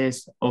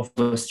apotheosis of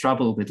this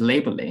trouble with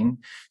labeling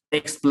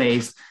takes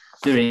place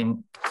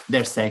during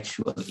their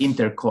sexual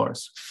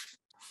intercourse.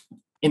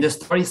 In the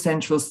story's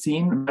central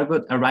scene,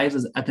 Margot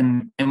arrives at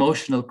an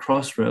emotional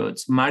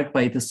crossroads marked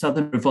by the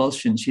sudden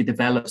revulsion she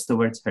develops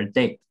towards her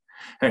date,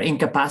 her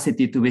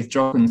incapacity to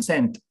withdraw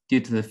consent due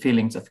to the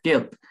feelings of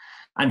guilt,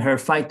 and her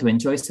fight to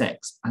enjoy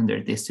sex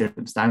under these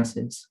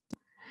circumstances.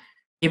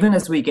 Even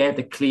as we get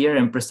a clear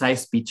and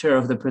precise picture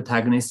of the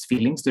protagonist's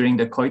feelings during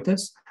the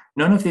coitus,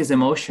 none of these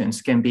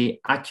emotions can be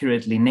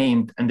accurately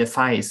named and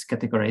defies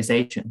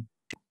categorization.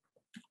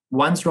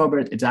 Once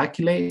Robert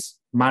ejaculates,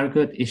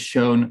 Margot is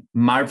shown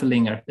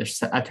marveling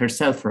at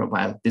herself for a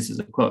while, this is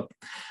a quote,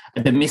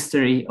 at the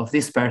mystery of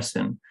this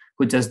person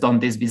who just done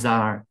this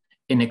bizarre,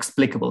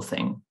 inexplicable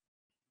thing.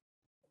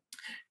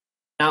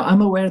 Now,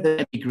 I'm aware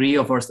that a degree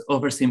of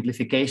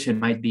oversimplification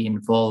might be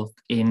involved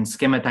in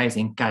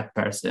schematizing cat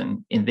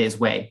person in this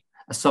way,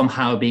 as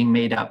somehow being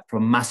made up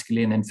from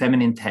masculine and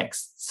feminine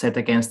texts set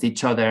against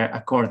each other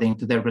according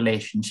to their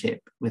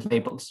relationship with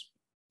labels.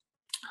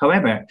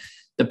 However,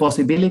 the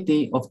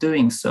possibility of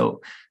doing so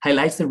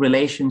highlights the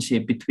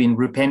relationship between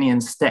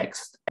Rupenian's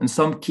text and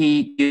some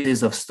key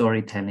uses of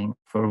storytelling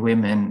for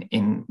women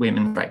in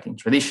women's writing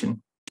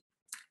tradition.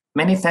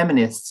 Many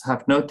feminists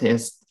have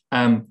noticed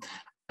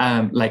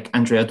like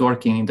Andrea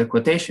Dworkin in the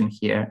quotation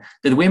here,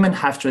 that women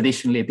have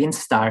traditionally been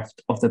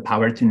starved of the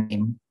power to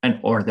name and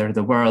order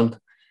the world.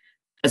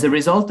 As a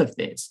result of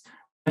this,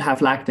 women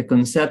have lacked a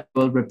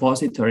conceptual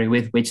repository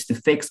with which to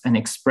fix and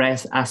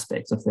express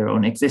aspects of their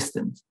own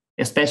existence,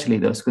 especially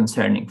those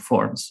concerning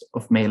forms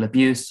of male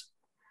abuse.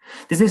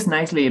 This is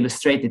nicely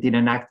illustrated in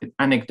an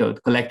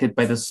anecdote collected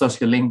by the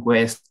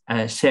sociolinguist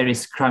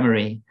Cherise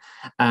Cramery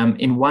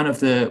in one of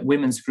the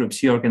women's groups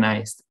she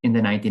organized in the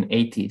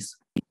 1980s.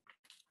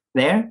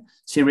 There,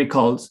 she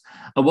recalls,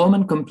 a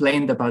woman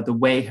complained about the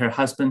way her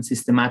husband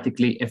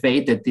systematically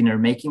evaded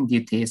dinner-making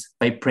duties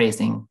by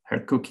praising her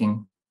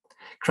cooking.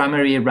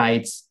 Cramery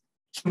writes,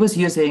 he was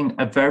using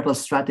a verbal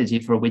strategy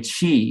for which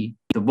she,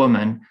 the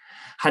woman,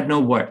 had no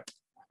word,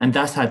 and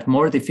thus had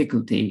more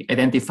difficulty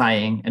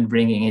identifying and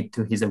bringing it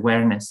to his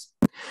awareness.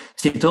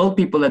 She told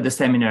people at the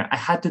seminar, I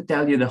had to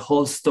tell you the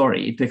whole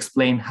story to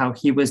explain how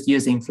he was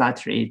using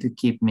flattery to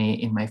keep me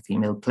in my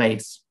female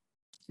place.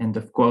 End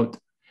of quote.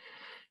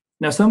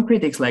 Now, some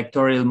critics like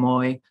Toril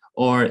Moy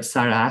or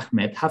Sarah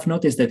Ahmed have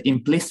noticed that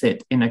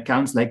implicit in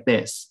accounts like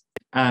this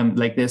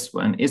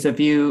one, is a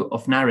view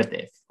of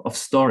narrative, of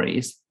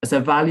stories, as a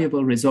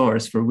valuable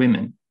resource for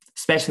women,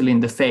 especially in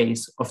the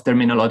face of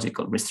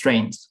terminological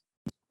restraints.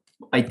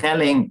 By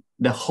telling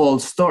the whole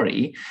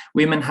story,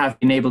 women have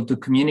been able to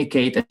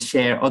communicate and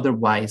share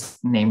otherwise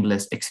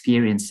nameless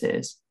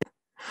experiences.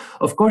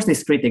 Of course,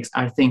 these critics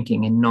are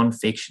thinking in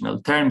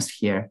non-fictional terms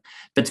here,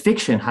 but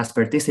fiction has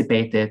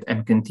participated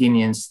and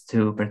continues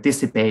to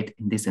participate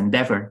in this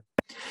endeavor.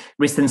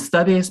 Recent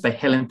studies by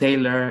Helen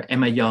Taylor,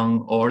 Emma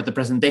Young, or the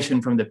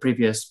presentation from the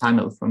previous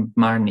panel from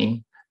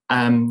Marni,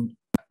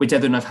 which I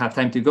do not have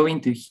time to go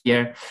into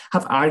here,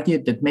 have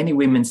argued that many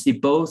women see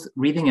both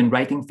reading and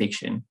writing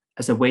fiction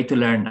as a way to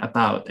learn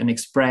about and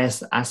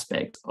express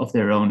aspects of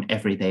their own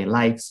everyday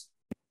lives.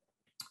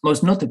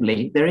 Most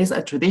notably, there is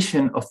a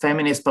tradition of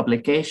feminist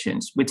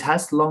publications which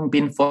has long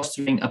been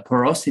fostering a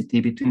porosity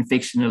between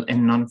fictional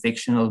and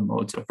non-fictional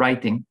modes of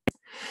writing.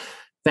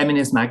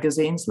 Feminist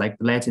magazines like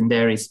the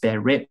legendary Spare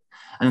Rib,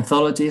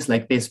 anthologies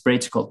like This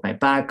Bridge Called My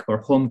Back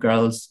or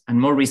Homegirls, and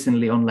more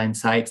recently online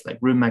sites like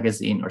Room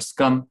Magazine or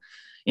Scum,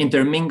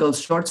 intermingle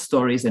short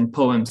stories and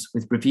poems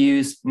with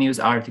reviews, news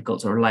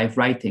articles, or live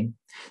writing,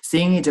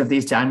 seeing each of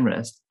these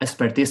genres as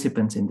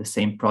participants in the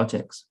same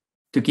projects,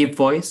 to give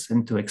voice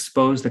and to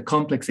expose the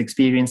complex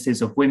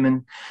experiences of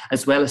women,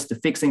 as well as to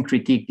fix and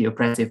critique the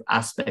oppressive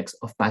aspects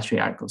of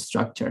patriarchal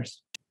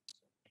structures.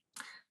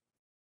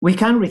 We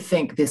can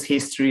rethink this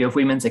history of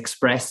women's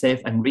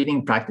expressive and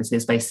reading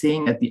practices by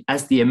seeing it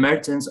as the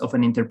emergence of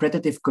an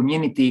interpretative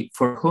community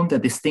for whom the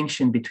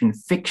distinction between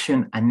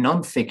fiction and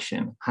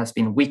non-fiction has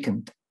been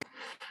weakened.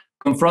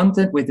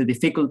 Confronted with the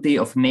difficulty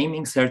of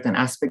naming certain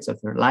aspects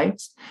of their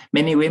lives,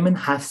 many women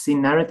have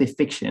seen narrative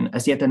fiction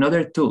as yet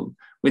another tool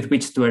with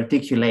which to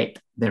articulate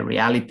their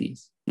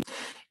realities.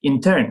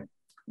 In turn,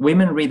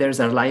 women readers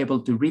are liable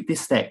to read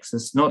these texts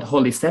as not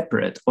wholly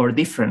separate or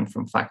different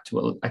from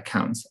factual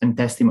accounts and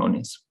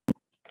testimonies.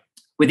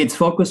 With its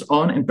focus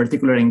on and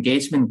particular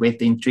engagement with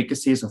the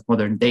intricacies of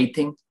modern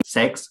dating,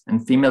 sex,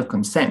 and female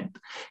consent,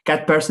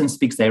 Cat Person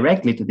speaks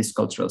directly to this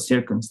cultural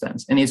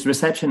circumstance, and its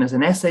reception as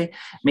an essay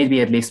may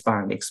be at least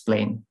partly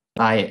explained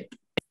by it.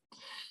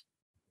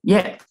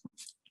 Yet,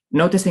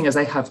 noticing as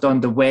I have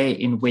done the way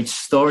in which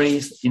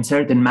stories in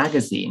certain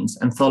magazines,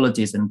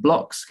 anthologies, and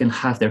blogs can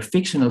have their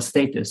fictional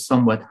status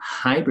somewhat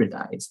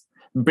hybridized,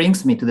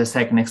 brings me to the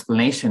second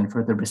explanation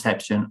for the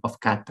reception of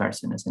Cat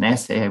Person as an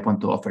essay I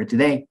want to offer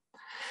today,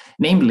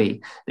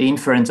 namely the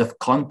inference of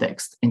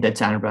context in the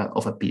genre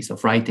of a piece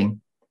of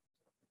writing.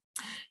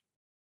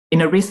 In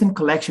a recent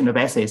collection of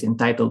essays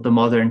entitled The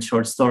Modern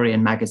Short Story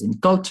and Magazine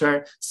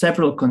Culture,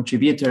 several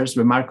contributors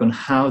remark on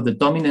how the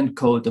dominant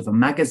code of a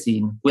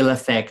magazine will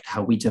affect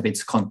how each of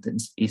its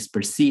contents is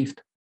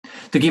perceived.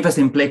 To give a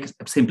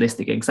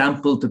simplistic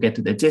example to get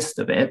to the gist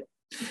of it,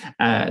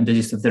 the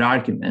gist of their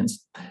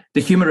arguments,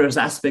 the humorous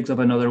aspects of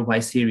an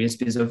otherwise serious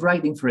piece of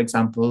writing, for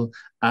example,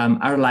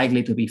 are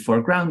likely to be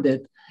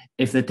foregrounded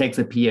if the text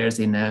appears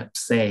in a,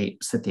 say,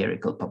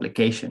 satirical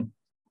publication.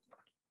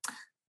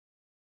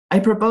 I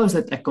propose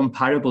that a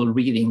comparable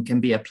reading can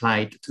be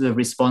applied to the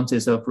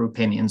responses of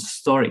Rupenion's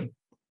story.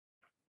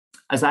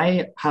 As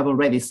I have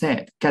already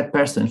said, Cat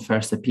Person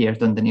first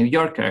appeared on The New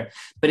Yorker,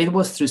 but it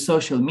was through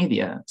social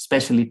media,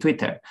 especially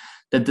Twitter,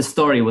 that the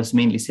story was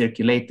mainly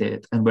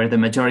circulated and where the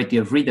majority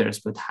of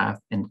readers would have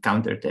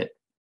encountered it.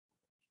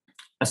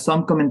 As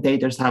some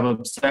commentators have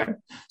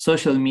observed,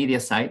 social media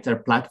sites are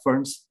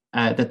platforms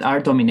that are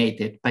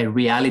dominated by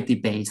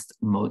reality-based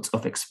modes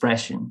of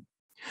expression.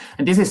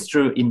 And this is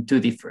true in two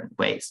different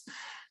ways.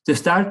 To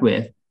start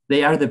with,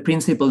 they are the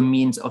principal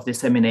means of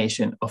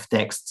dissemination of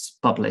texts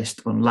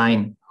published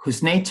online,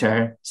 whose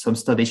nature, some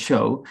studies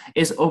show,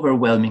 is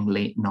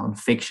overwhelmingly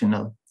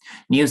non-fictional.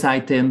 News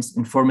items,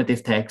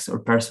 informative texts, or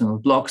personal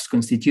blogs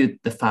constitute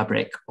the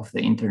fabric of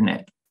the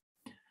internet.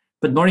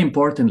 But more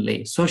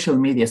importantly, social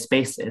media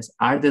spaces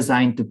are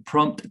designed to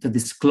prompt the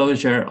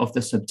disclosure of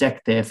the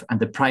subjective and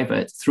the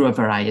private through a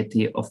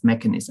variety of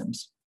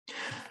mechanisms.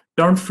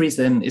 Dorn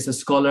Friesen is a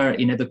scholar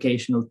in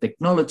educational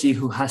technology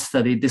who has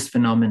studied this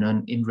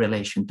phenomenon in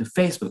relation to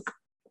Facebook.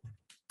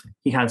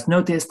 He has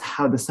noticed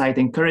how the site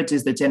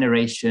encourages the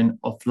generation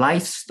of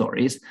life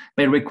stories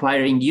by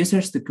requiring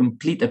users to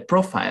complete a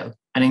profile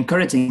and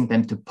encouraging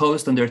them to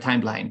post on their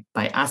timeline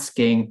by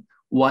asking,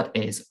 "What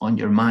is on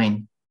your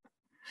mind?"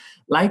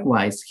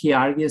 Likewise, he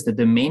argues that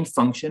the main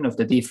function of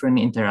the different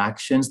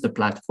interactions the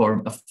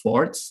platform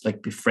affords,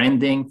 like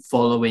befriending,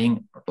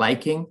 following, or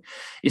liking,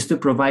 is to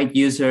provide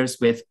users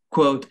with,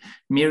 quote,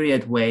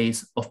 myriad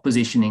ways of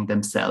positioning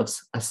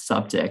themselves as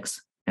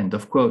subjects, end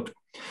of quote,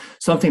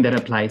 something that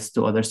applies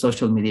to other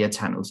social media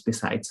channels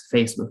besides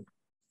Facebook.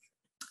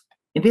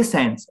 In this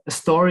sense, a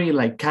story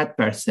like Cat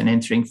Person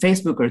entering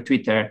Facebook or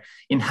Twitter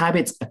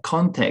inhabits a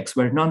context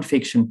where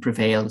nonfiction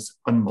prevails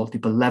on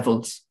multiple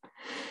levels.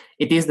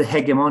 It is the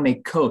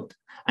hegemonic code,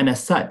 and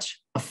as such,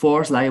 a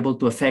force liable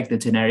to affect the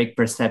generic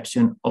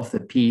perception of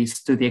the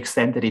piece to the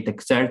extent that it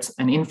exerts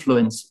an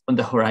influence on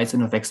the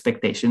horizon of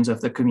expectations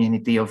of the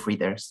community of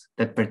readers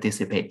that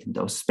participate in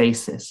those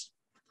spaces.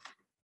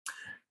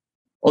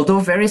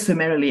 Although very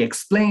summarily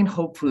explained,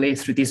 hopefully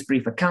through this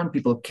brief account,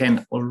 people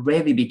can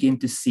already begin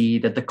to see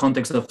that the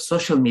context of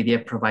social media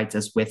provides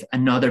us with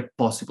another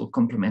possible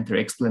complementary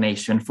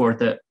explanation for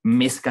the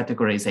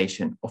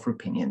miscategorization of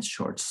Rupenion's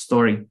short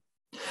story.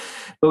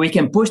 But we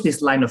can push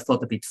this line of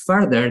thought a bit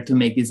further to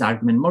make this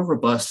argument more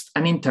robust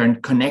and in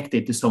turn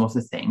connected to some of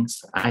the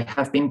things I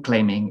have been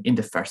claiming in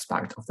the first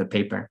part of the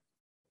paper.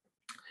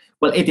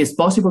 While it is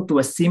possible to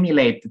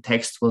assimilate the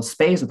textual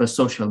space of a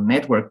social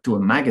network to a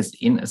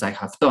magazine, as I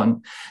have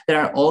done,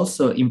 there are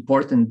also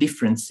important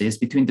differences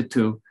between the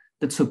two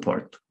that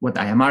support what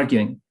I am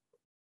arguing.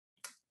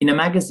 In a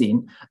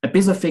magazine, a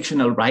piece of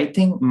fictional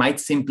writing might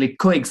simply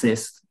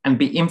coexist and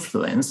be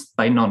influenced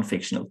by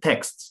non-fictional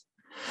texts.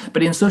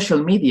 But in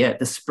social media,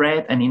 the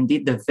spread and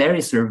indeed the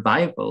very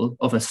survival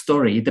of a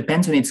story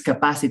depends on its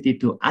capacity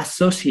to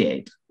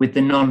associate with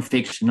the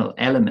non-fictional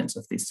elements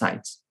of these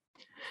sites.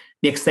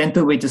 The extent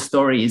to which a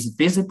story is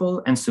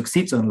visible and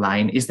succeeds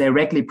online is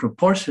directly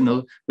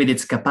proportional with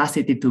its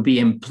capacity to be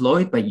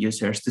employed by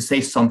users to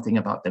say something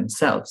about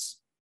themselves,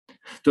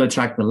 to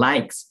attract the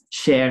likes,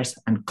 shares,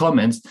 and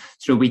comments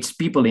through which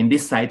people in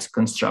these sites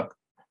construct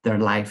their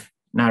life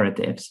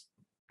narratives.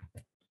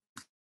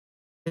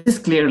 This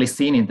is clearly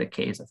seen in the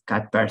case of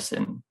Cat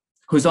Person,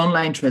 whose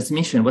online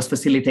transmission was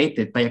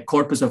facilitated by a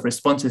corpus of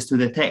responses to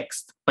the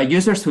text, by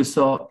users who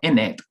saw in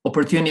it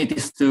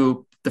opportunities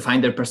to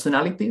define their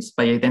personalities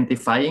by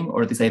identifying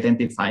or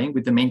disidentifying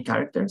with the main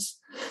characters,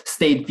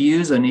 state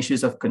views on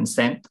issues of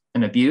consent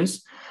and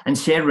abuse, and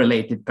share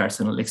related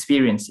personal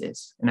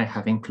experiences. And I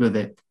have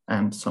included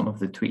some of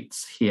the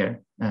tweets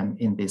here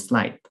in this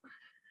slide.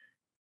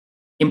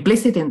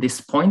 Implicit in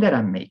this point that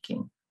I'm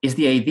making is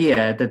the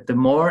idea that the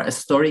more a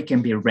story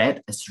can be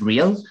read as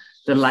real,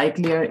 the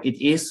likelier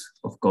it is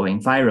of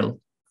going viral.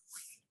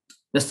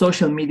 The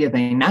social media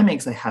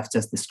dynamics I have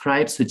just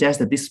described suggest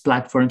that these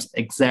platforms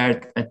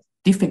exert a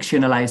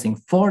defictionalizing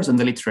force on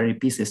the literary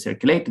pieces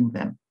circulating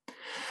them.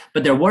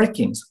 But their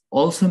workings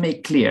also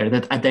make clear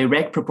that a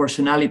direct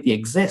proportionality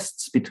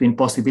exists between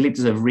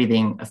possibilities of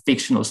reading a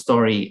fictional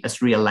story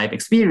as real life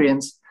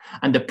experience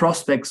and the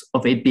prospects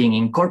of it being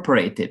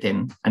incorporated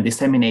in and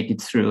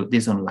disseminated through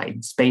these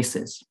online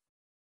spaces.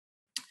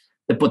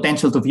 The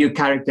potential to view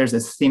characters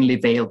as thinly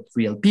veiled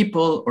real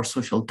people or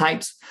social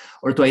types,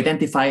 or to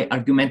identify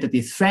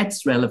argumentative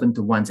threads relevant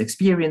to one's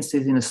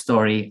experiences in a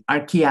story are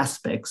key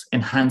aspects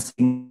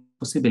enhancing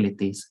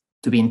possibilities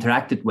to be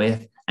interacted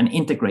with and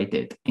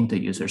integrated into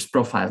users'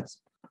 profiles.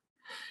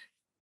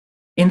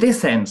 In this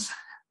sense,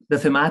 the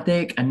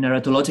thematic and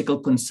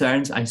narratological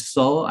concerns I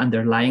saw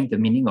underlying the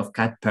meaning of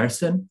Cat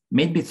Person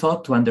made me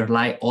thought to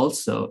underlie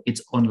also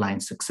its online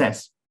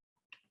success.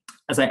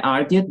 As I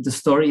argued, the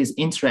story is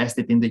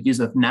interested in the use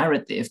of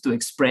narrative to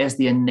express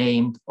the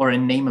unnamed or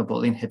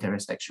unnameable in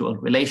heterosexual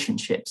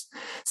relationships,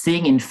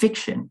 seeing in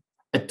fiction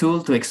a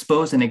tool to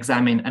expose and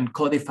examine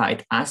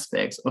uncodified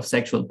aspects of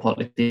sexual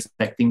politics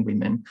affecting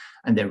women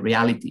and their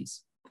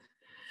realities.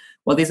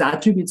 While these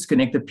attributes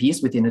connect the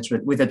piece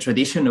with a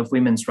tradition of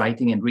women's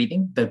writing and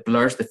reading that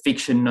blurs the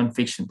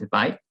fiction-non-fiction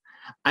divide,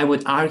 I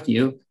would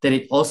argue that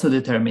it also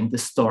determined the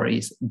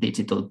story's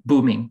digital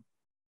booming.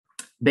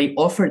 They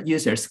offered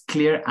users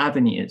clear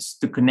avenues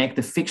to connect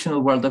the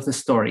fictional world of the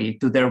story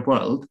to their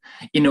world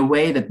in a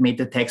way that made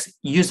the text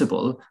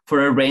usable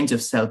for a range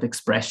of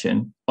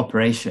self-expression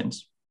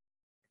operations.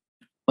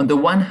 On the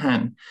one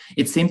hand,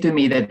 it seemed to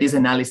me that this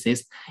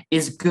analysis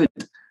is good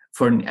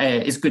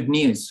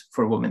news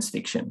for women's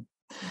fiction.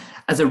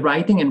 As a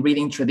writing and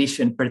reading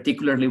tradition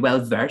particularly well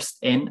versed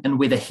in and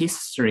with a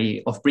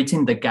history of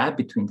bridging the gap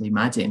between the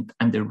imagined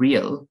and the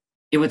real,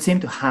 it would seem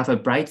to have a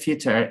bright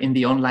future in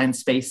the online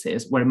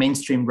spaces where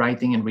mainstream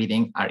writing and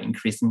reading are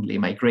increasingly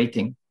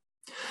migrating.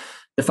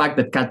 The fact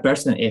that Cat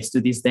Person is,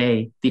 to this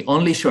day, the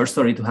only short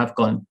story to have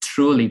gone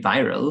truly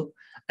viral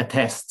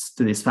attests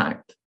to this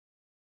fact.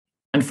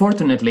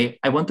 Unfortunately,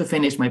 I want to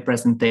finish my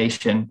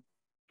presentation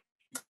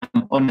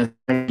on a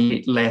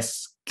slightly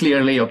less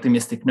clearly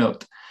optimistic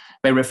note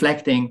by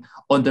reflecting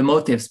on the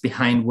motives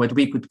behind what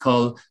we could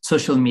call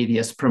social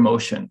media's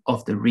promotion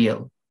of the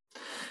real.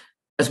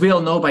 As we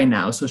all know by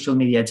now, social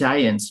media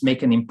giants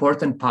make an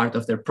important part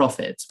of their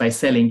profits by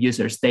selling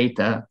users'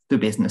 data to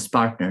business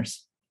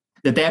partners.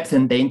 The depth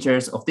and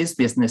dangers of this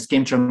business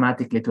came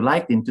dramatically to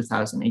light in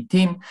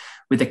 2018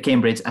 with the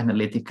Cambridge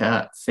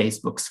Analytica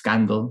Facebook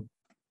scandal,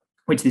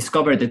 which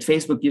discovered that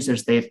Facebook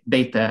users'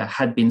 data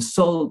had been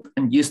sold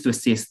and used to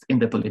assist in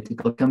the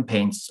political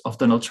campaigns of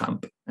Donald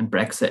Trump and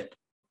Brexit.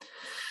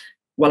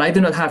 While I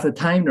do not have the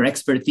time nor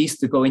expertise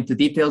to go into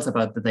details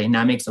about the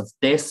dynamics of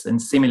this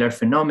and similar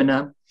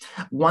phenomena,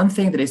 one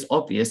thing that is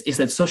obvious is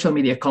that social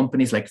media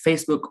companies like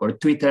Facebook or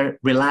Twitter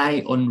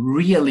rely on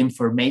real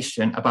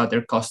information about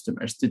their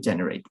customers to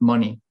generate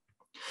money.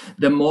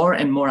 The more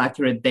and more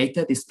accurate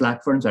data these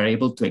platforms are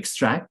able to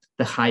extract,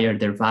 the higher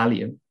their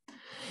value.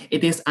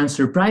 It is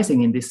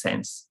unsurprising in this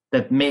sense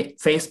that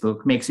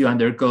Facebook makes you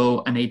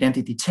undergo an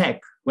identity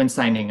check when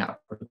signing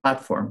up for the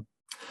platform,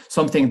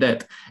 something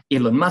that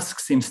Elon Musk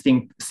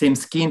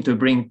seems keen to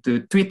bring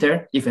to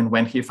Twitter, even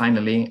when he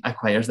finally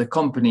acquires the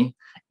company,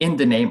 in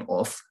the name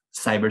of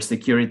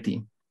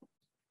cybersecurity.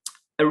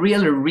 A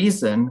real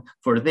reason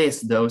for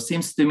this, though,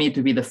 seems to me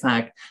to be the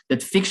fact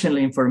that fictional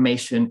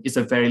information is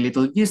of very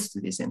little use to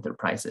these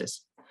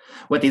enterprises.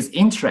 What is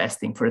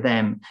interesting for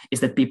them is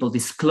that people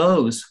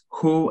disclose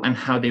who and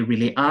how they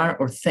really are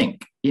or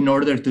think in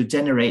order to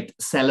generate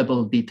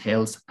sellable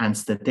details and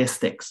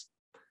statistics.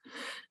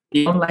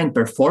 The online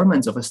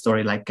performance of a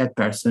story like Cat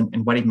Person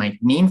and what it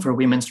might mean for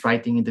women's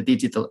writing in the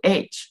digital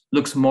age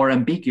looks more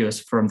ambiguous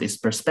from this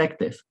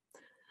perspective.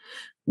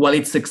 While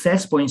its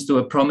success points to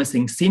a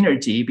promising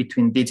synergy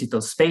between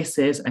digital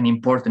spaces and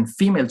important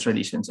female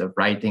traditions of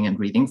writing and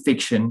reading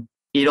fiction,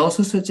 it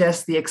also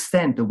suggests the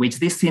extent to which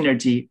this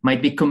synergy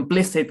might be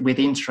complicit with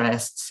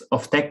interests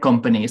of tech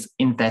companies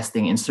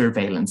investing in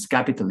surveillance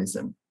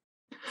capitalism.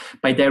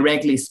 By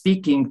directly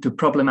speaking to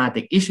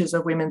problematic issues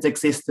of women's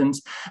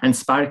existence and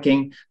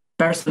sparking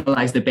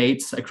personalized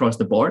debates across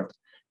the board,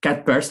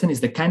 Cat Person is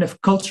the kind of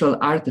cultural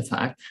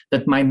artifact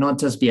that might not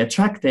just be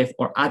attractive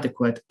or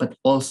adequate, but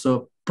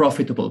also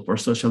profitable for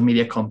social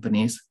media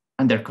companies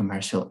and their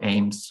commercial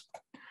aims.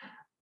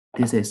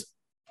 This is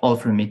all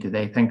from me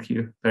today. Thank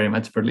you very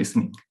much for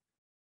listening.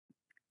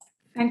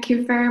 Thank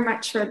you very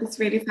much for this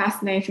really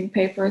fascinating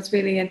paper. It's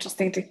really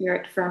interesting to hear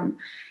it from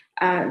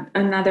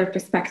another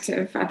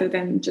perspective other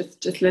than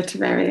just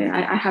literary.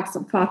 I have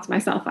some thoughts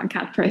myself on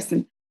cat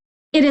person.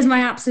 It is my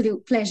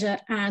absolute pleasure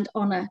and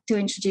honor to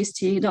introduce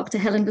to you Dr.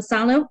 Helen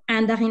Vassallo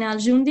and Darina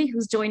Al-Joundi,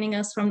 who's joining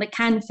us from the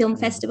Cannes Film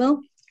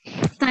Festival,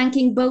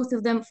 thanking both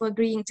of them for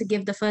agreeing to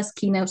give the first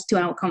keynote to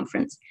our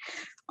conference.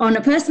 On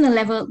a personal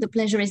level, the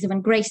pleasure is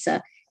even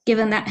greater,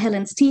 given that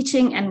Helen's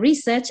teaching and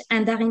research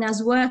and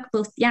Darina's work,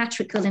 both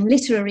theatrical and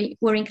literary,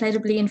 were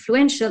incredibly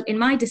influential in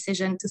my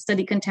decision to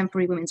study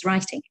contemporary women's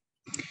writing.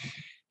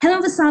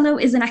 Helen Vassallo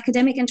is an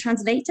academic and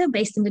translator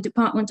based in the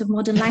Department of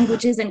Modern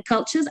Languages and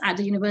Cultures at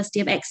the University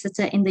of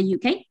Exeter in the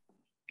UK.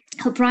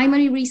 Her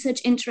primary research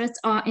interests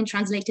are in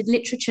translated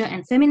literature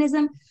and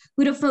feminism,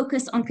 with a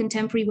focus on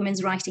contemporary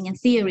women's writing and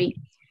theory.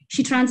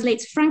 She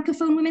translates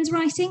Francophone women's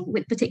writing,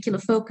 with particular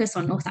focus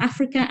on North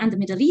Africa and the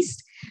Middle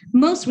East.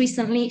 Most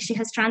recently, she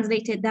has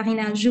translated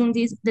Darina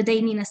Al-Joundi's The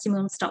Day Nina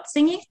Simone Stopped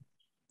Singing,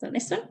 so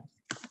this one,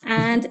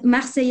 and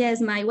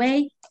Marseillaise My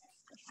Way,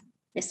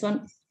 this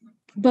one,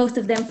 both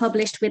of them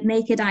published with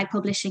Naked Eye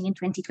Publishing in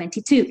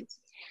 2022.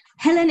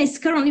 Helen is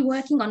currently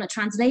working on a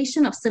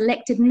translation of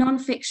selected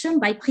non-fiction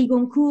by Prix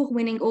Goncourt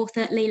winning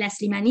author Leila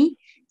Slimani,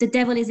 The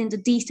Devil is in the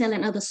Detail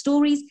and Other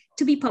Stories,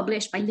 to be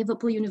published by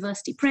Liverpool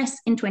University Press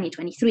in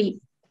 2023.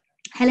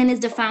 Helen is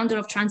the founder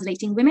of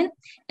Translating Women,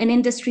 an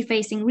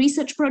industry-facing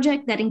research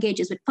project that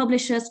engages with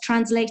publishers,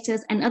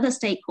 translators, and other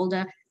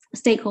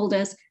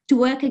stakeholders to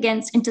work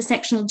against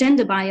intersectional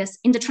gender bias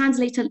in the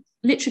translator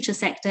literature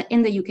sector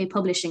in the UK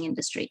publishing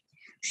industry.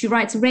 She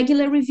writes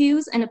regular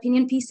reviews and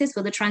opinion pieces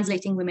for the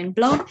Translating Women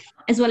blog,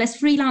 as well as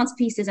freelance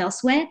pieces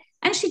elsewhere,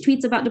 and she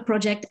tweets about the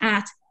project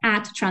at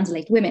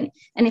Translate Women.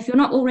 And if you're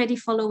not already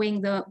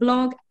following the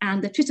blog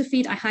and the Twitter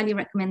feed, I highly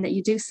recommend that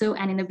you do so.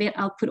 And in a bit,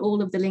 I'll put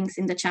all of the links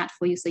in the chat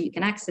for you so you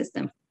can access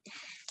them.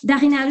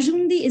 Darina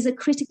Al-Joundi is a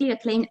critically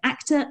acclaimed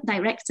actor,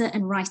 director,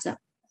 and writer.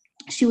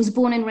 She was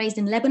born and raised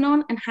in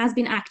Lebanon and has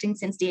been acting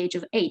since the age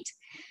of 8.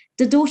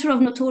 The daughter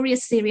of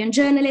notorious Syrian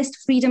journalist,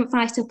 freedom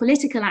fighter,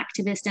 political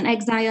activist, and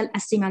exile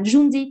Assim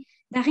Al-Joundi,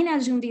 Darina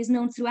Al-Joundi is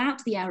known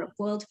throughout the Arab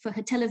world for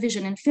her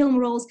television and film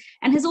roles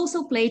and has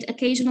also played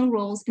occasional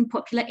roles in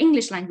popular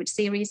English language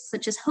series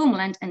such as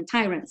Homeland and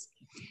Tyrants.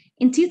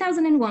 In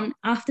 2001,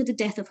 after the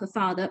death of her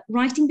father,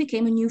 writing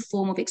became a new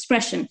form of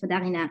expression for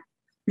Darina.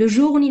 Le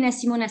jour où Nina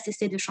Simone a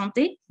cessé de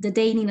chanter, The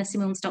Day Nina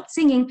Simone Stopped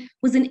Singing,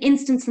 was an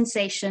instant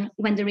sensation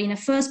when Darina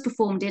first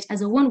performed it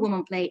as a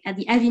one-woman play at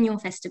the Avignon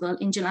Festival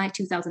in July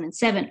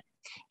 2007.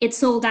 It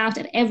sold out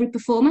at every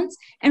performance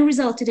and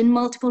resulted in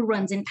multiple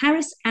runs in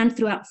Paris and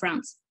throughout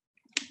France.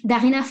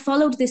 Darina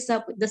followed this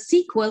up with the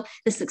sequel,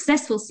 the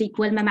successful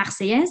sequel, Ma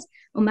Marseillaise,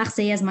 or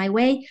Marseillaise My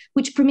Way,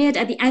 which premiered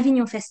at the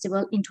Avignon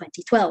Festival in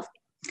 2012.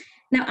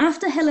 Now,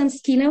 after Helen's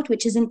keynote,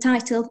 which is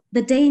entitled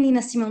The Day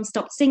Nina Simone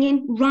Stopped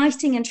Singing,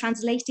 Writing and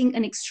Translating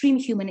an Extreme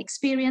Human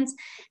Experience,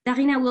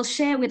 Darina will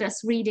share with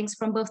us readings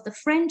from both the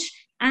French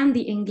and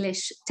the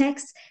English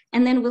text,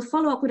 and then we'll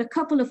follow up with a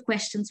couple of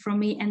questions from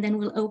me, and then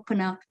we'll open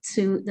up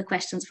to the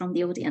questions from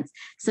the audience.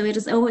 So it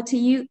is over to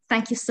you.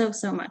 Thank you so,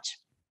 so much.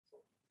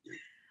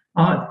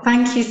 Oh,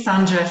 thank you,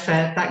 Sandra, for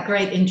that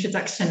great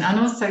introduction and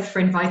also for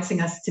inviting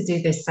us to do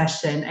this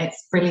session.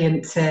 It's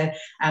brilliant to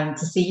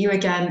see you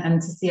again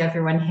and to see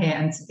everyone here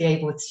and to be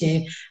able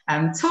to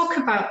talk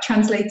about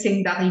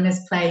translating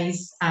Darina's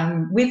plays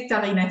with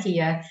Darina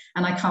here.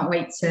 And I can't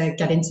wait to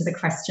get into the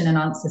question and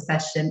answer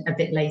session a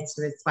bit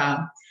later as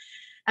well.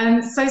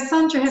 So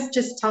Sandra has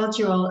just told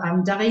you all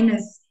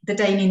Darina's The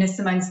Day Nina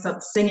Simone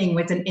Stopped Singing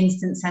was an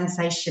instant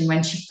sensation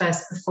when she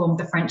first performed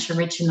the French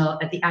original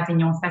at the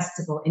Avignon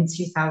Festival in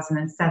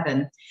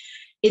 2007.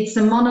 It's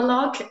a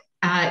monologue,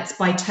 it's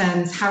by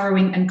turns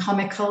harrowing and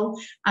comical,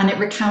 and it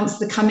recounts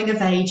the coming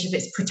of age of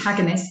its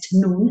protagonist,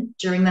 Noun,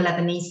 during the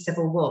Lebanese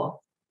Civil War.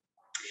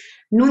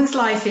 Noun's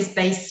life is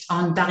based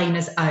on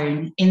Darina's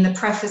own. In the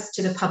preface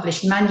to the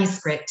published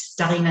manuscript,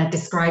 Darina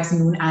describes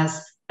Noun as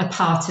a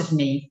part of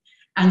me.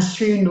 And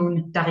through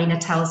Noun, Darina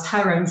tells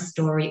her own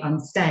story on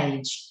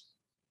stage.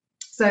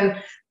 So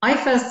I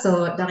first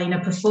saw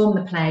Darina perform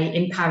the play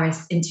in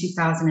Paris in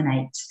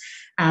 2008.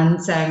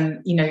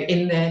 And, you know,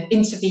 in the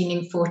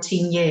intervening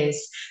 14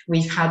 years,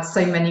 we've had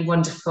so many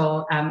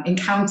wonderful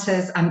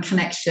encounters and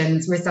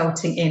connections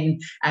resulting in,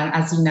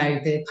 as you know,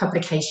 the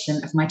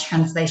publication of my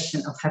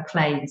translation of her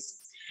plays.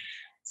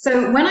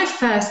 So when I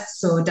first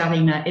saw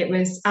Darina, it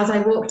was as I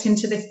walked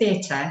into the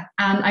theatre,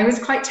 and I was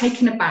quite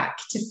taken aback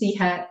to see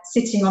her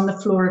sitting on the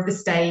floor of the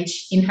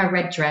stage in her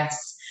red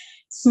dress,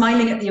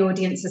 smiling at the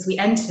audience as we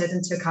entered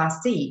and took our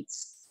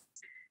seats.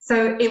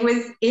 So it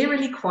was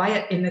eerily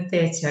quiet in the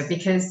theatre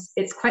because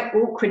it's quite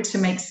awkward to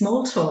make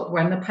small talk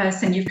when the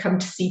person you've come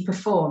to see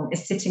perform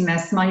is sitting there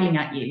smiling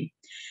at you.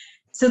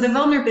 So the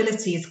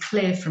vulnerability is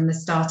clear from the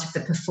start of the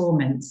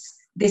performance.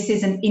 This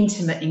is an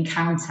intimate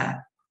encounter.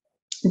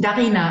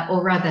 Darina,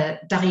 or rather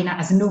Darina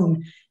as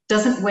Noun,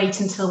 doesn't wait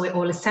until we're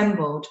all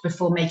assembled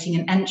before making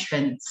an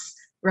entrance.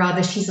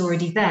 Rather, she's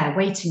already there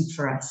waiting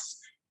for us.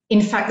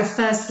 In fact, the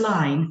first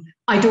line,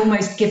 "I'd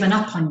almost given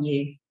up on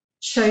you,"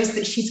 shows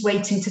that she's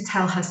waiting to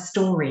tell her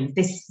story,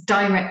 this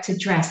direct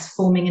address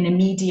forming an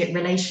immediate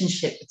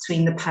relationship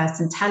between the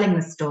person telling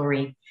the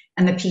story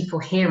and the people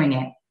hearing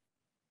it.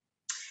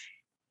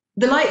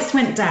 The lights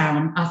went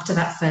down after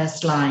that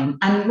first line,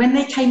 and when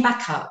they came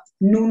back up,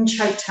 Noun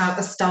choked out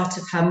the start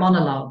of her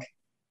monologue.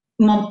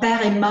 Mon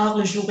père est mort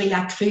le jour où il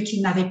a cru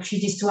qu'il n'avait plus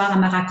d'histoire à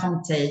me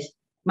raconter.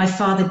 My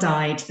father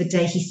died the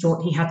day he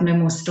thought he had no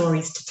more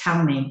stories to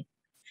tell me.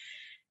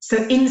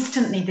 So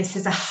instantly, this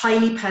is a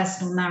highly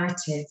personal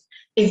narrative,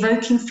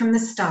 evoking from the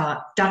start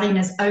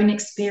Darina's own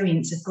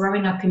experience of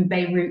growing up in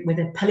Beirut with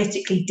a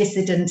politically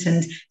dissident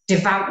and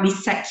devoutly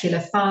secular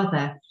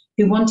father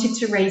who wanted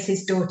to raise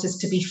his daughters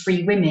to be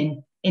free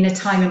women in a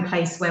time and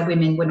place where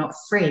women were not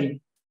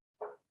free.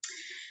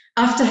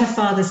 After her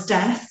father's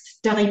death,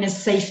 Darina's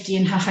safety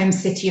in her home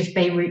city of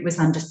Beirut was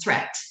under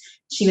threat.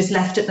 She was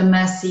left at the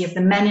mercy of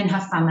the men in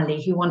her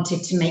family who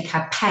wanted to make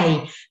her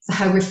pay for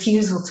her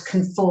refusal to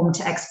conform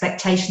to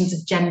expectations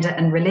of gender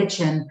and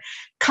religion,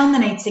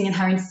 culminating in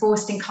her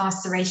enforced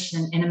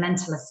incarceration in a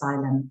mental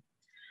asylum.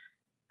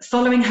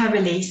 Following her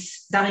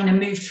release, Darina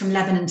moved from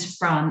Lebanon to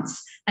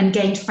France and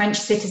gained French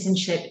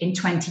citizenship in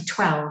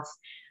 2012,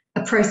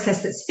 a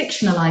process that's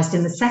fictionalized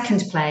in the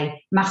second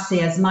play,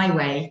 Marseillaise My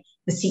Way,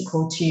 the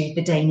sequel to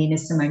the day Nina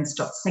Simone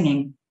stopped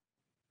singing.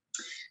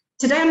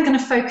 Today I'm going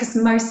to focus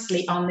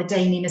mostly on the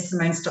day Nina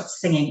Simone stopped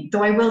singing,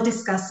 though I will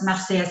discuss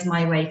Marseillaise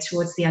My Way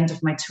towards the end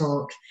of my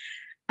talk.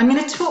 I'm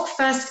going to talk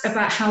first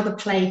about how the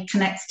play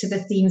connects to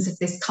the themes of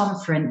this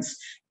conference,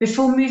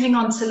 before moving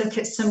on to look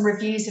at some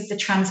reviews of the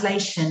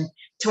translation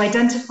to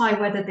identify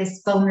whether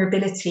this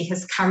vulnerability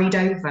has carried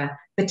over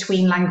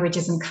between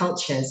languages and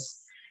cultures.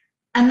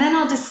 And then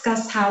I'll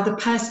discuss how the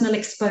personal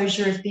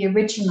exposure of the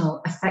original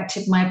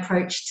affected my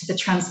approach to the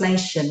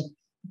translation,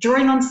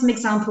 drawing on some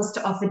examples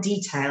to offer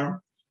detail.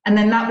 And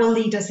then that will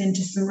lead us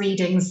into some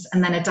readings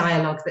and then a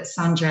dialogue that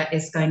Sandra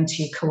is going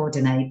to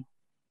coordinate.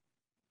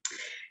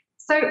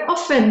 So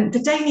often, the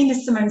day Nina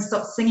Simone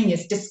stopped singing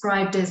is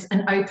described as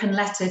an open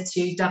letter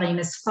to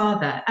Darina's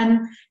father.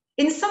 And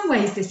in some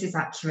ways, this is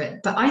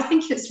accurate, but I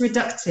think it's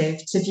reductive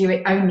to view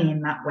it only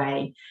in that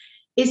way.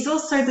 It's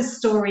also the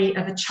story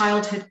of a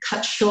childhood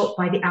cut short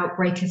by the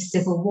outbreak of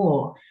civil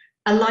war,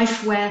 a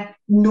life where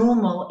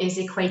normal is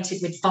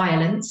equated with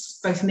violence,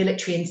 both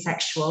military and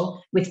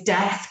sexual, with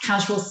death,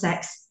 casual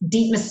sex,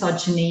 deep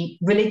misogyny,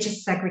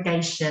 religious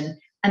segregation,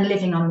 and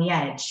living on the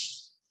edge.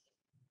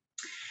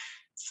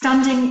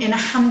 Standing in a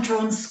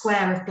hand-drawn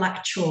square of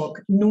black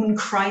chalk, Noun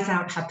cries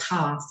out her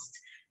past,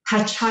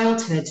 her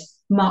childhood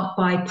marked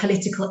by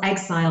political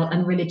exile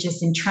and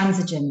religious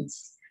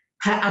intransigence,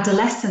 her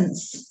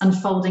adolescence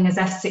unfolding as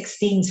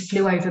F-16s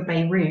flew over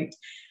Beirut,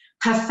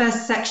 her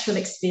first sexual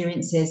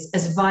experiences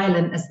as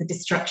violent as the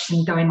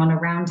destruction going on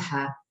around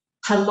her,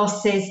 her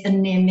losses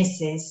and near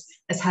misses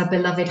as her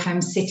beloved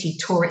home city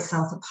tore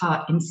itself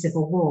apart in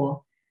civil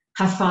war,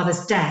 her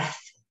father's death,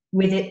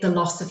 with it the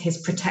loss of his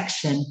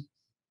protection,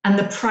 and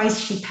the price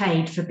she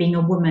paid for being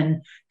a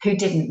woman who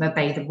didn't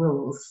obey the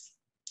rules.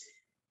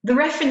 The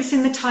reference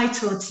in the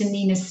title to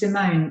Nina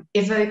Simone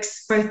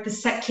evokes both the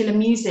secular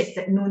music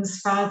that Noun's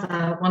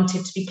father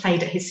wanted to be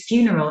played at his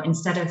funeral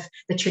instead of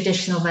the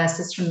traditional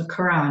verses from the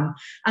Quran,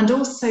 and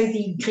also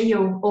the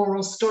griot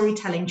oral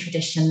storytelling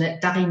tradition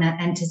that Darina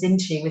enters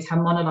into with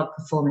her monologue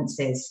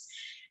performances.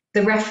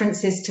 The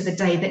references to the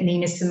day that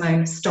Nina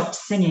Simone stopped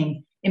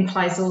singing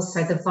implies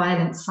also the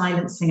violent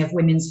silencing of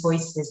women's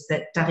voices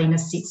that Darina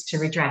seeks to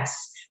redress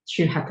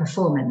through her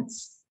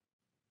performance.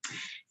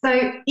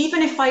 So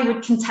even if I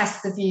would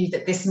contest the view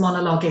that this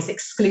monologue is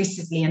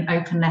exclusively an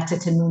open letter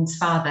to Noun's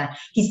father,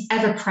 he's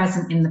ever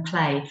present in the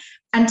play,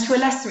 and to a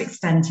lesser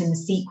extent in the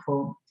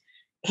sequel.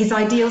 His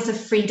ideals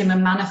of freedom are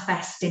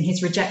manifest in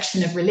his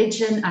rejection of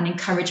religion and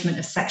encouragement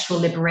of sexual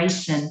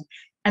liberation,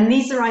 and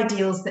these are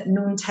ideals that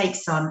Noun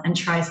takes on and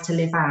tries to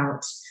live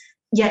out,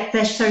 yet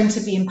they're shown to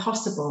be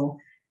impossible.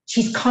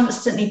 She's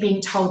constantly being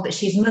told that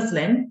she's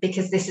Muslim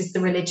because this is the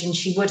religion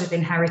she would have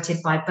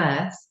inherited by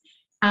birth,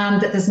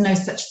 and that there's no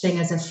such thing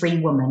as a free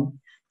woman.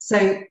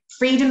 So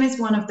freedom is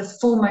one of the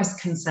foremost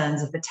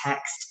concerns of the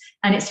text,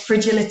 and its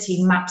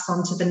fragility maps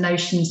onto the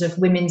notions of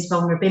women's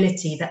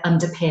vulnerability that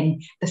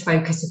underpin the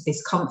focus of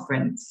this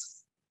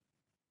conference.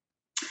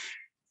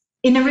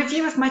 In a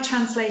review of my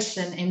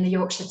translation in the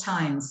Yorkshire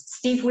Times,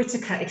 Steve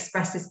Whitaker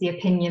expresses the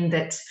opinion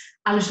that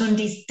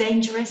Al-Joundi's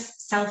dangerous,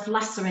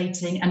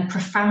 self-lacerating and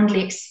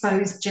profoundly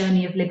exposed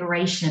journey of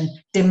liberation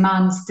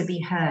demands to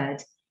be heard.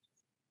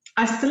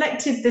 I've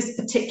selected this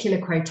particular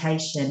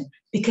quotation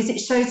because it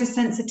shows a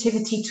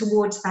sensitivity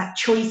towards that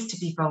choice to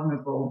be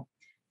vulnerable.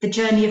 The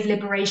journey of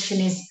liberation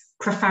is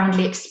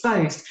profoundly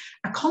exposed,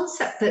 a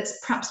concept that's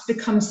perhaps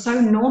become so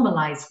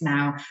normalized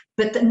now,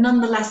 but that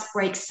nonetheless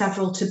breaks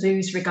several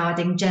taboos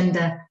regarding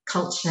gender,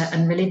 culture,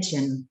 and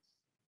religion.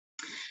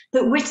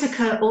 But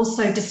Whitaker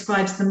also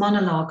describes the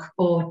monologue,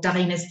 or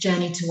Darina's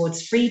journey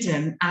towards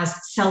freedom, as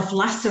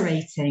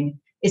self-lacerating,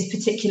 is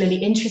particularly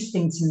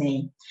interesting to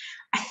me.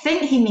 I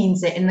think he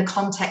means it in the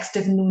context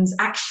of Noun's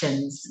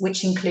actions,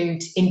 which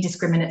include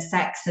indiscriminate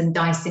sex and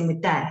dicing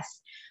with death.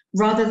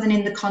 rather than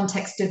in the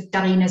context of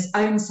Darina's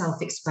own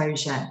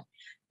self-exposure.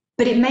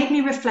 But it made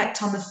me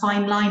reflect on the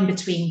fine line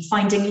between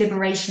finding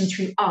liberation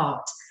through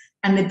art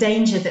and the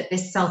danger that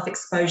this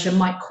self-exposure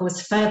might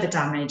cause further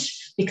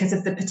damage because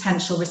of the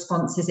potential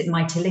responses it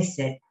might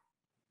elicit.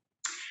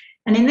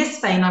 And in this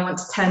vein, I want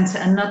to turn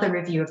to another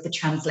review of the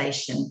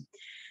translation.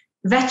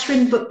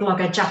 Veteran book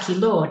blogger Jackie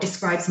Law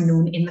describes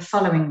Noon in the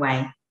following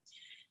way.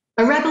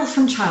 A rebel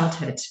from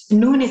childhood,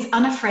 Noon is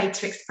unafraid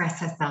to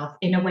express herself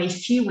in a way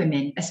few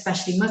women,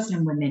 especially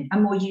Muslim women, are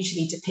more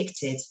usually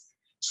depicted.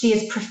 She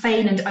is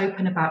profane and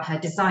open about her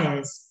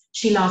desires.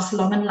 She laughs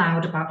long and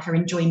loud about her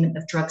enjoyment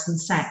of drugs and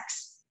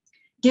sex.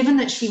 Given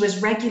that she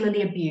was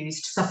regularly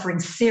abused, suffering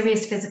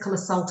serious physical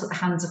assault at the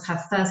hands of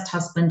her first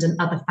husband and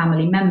other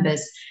family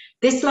members,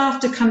 this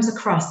laughter comes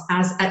across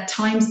as at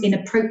times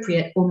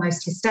inappropriate,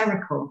 almost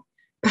hysterical.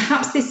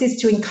 Perhaps this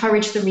is to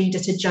encourage the reader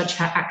to judge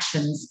her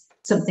actions,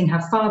 something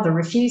her father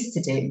refused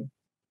to do.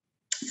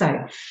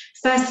 So,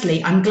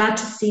 firstly, I'm glad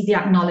to see the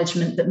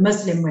acknowledgement that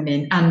Muslim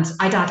women, and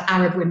I'd add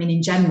Arab women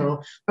in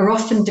general, are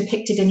often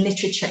depicted in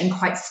literature in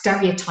quite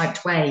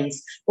stereotyped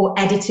ways or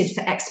edited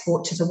for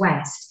export to the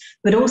West,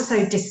 but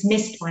also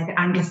dismissed by the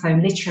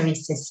Anglophone literary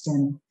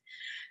system.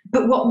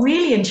 But what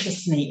really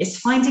interests me is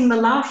finding the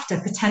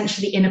laughter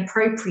potentially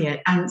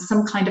inappropriate and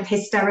some kind of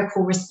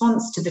hysterical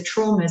response to the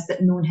traumas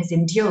that Noon has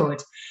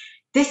endured.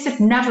 This had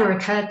never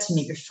occurred to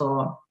me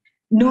before.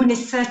 Noon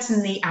is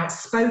certainly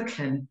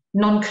outspoken,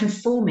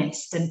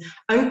 nonconformist, and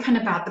open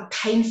about the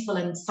painful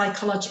and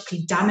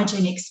psychologically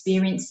damaging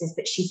experiences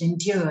that she's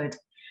endured.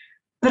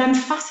 But I'm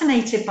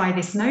fascinated by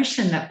this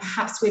notion that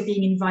perhaps we're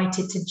being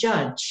invited to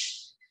judge.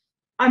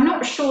 I'm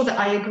not sure that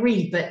I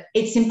agree, but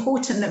it's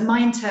important that my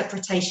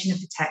interpretation of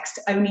the text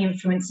only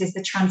influences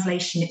the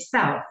translation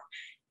itself.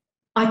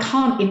 I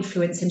can't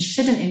influence and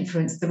shouldn't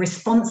influence the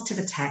response to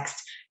the text,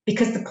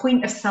 because the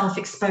point of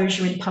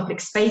self-exposure in public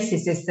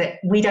spaces is that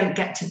we don't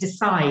get to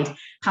decide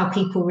how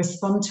people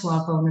respond to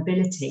our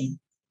vulnerability.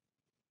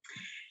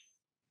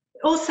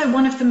 Also,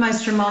 one of the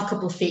most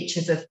remarkable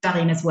features of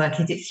Darina's work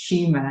is its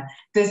humour.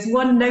 There's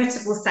one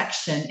notable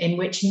section in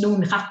which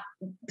Noon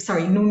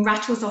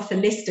rattles off a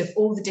list of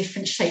all the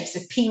different shapes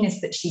of penis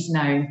that she's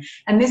known,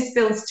 and this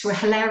builds to a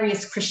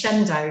hilarious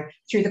crescendo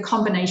through the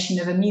combination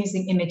of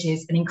amusing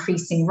images and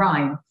increasing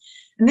rhyme.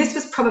 And this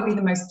was probably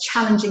the most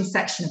challenging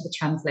section of the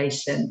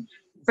translation.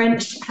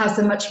 French has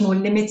a much more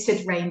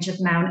limited range of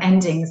noun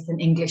endings than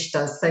English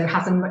does, so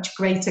has a much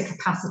greater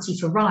capacity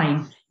for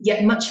rhyme,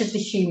 yet much of the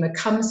humour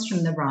comes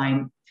from the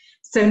rhyme.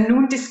 So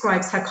Noon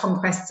describes her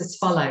conquests as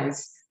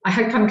follows. I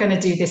hope I'm going to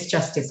do this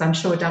justice. I'm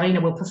sure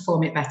Darina will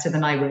perform it better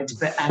than I would,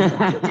 but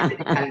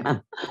I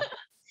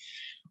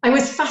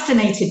was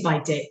fascinated by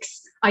dicks.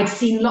 I'd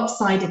seen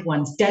lopsided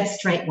ones, dead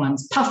straight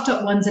ones, puffed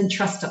up ones and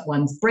trussed up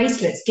ones,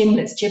 bracelets,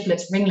 gimlets,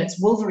 giblets, ringlets,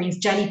 wolverines,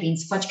 jelly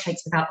beans, fudge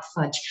cakes without the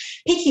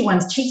fudge, peaky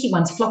ones, cheeky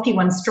ones, floppy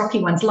ones,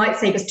 stroppy ones,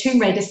 lightsabers, tomb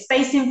raiders,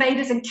 space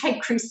invaders and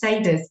cake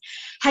crusaders,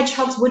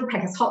 hedgehogs,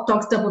 woodpeckers, hot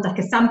dogs,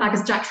 double-deckers,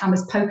 sandbaggers,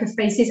 jackhammers, poker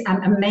faces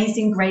and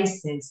amazing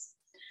graces.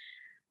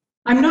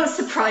 I'm not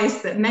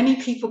surprised that many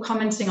people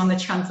commenting on the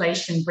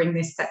translation bring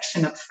this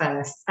section up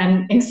first,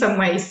 and in some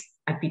ways,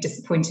 I'd be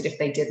disappointed if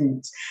they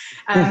didn't.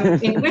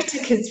 In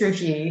Whitaker's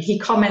review, he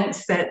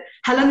comments that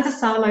Helen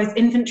Vassallo's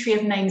inventory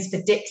of names for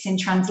dicks in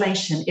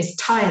translation is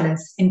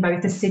tireless in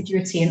both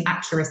assiduity and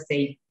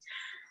accuracy.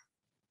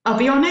 I'll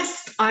be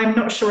honest, I'm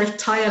not sure if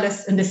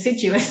tireless and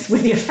assiduous were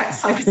the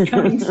effects I was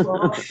going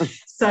for,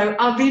 so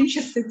I'll be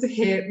interested to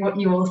hear what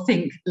you all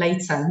think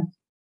later.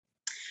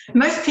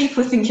 Most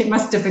people think it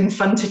must have been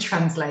fun to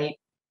translate.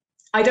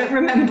 I don't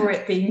remember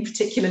it being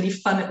particularly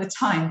fun at the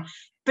time,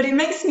 but it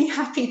makes me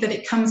happy that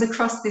it comes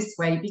across this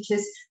way,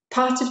 because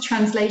part of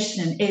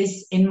translation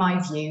is, in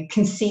my view,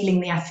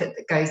 concealing the effort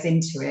that goes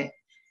into it.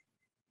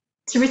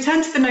 To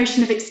return to the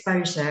notion of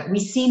exposure, we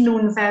see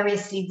Noon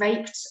variously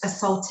raped,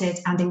 assaulted,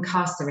 and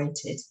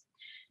incarcerated.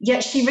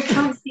 Yet she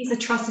recounts these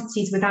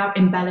atrocities without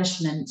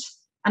embellishment.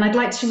 And I'd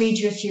like to read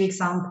you a few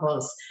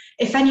examples.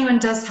 If anyone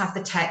does have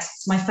the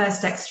texts, my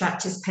first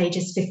extract is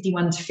pages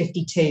 51 to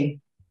 52.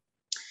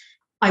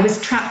 I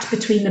was trapped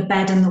between the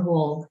bed and the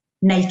wall,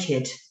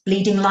 naked,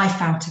 bleeding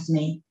life out of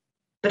me.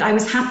 But I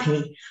was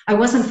happy. I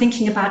wasn't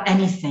thinking about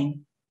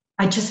anything.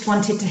 I just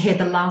wanted to hear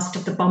the last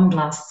of the bomb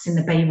blasts in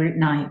the Beirut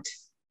night.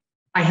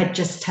 I had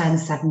just turned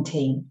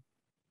 17.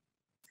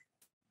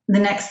 The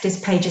next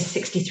is pages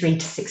 63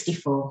 to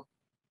 64.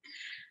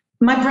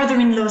 My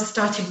brother-in-law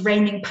started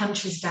raining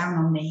punches down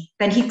on me.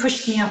 Then he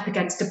pushed me up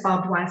against a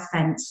barbed wire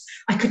fence.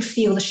 I could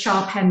feel the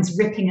sharp ends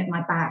ripping at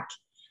my back.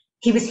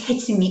 He was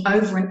hitting me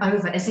over and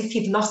over as if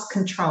he'd lost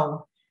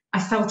control. I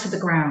fell to the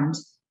ground.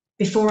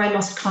 Before I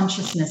lost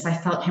consciousness, I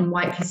felt him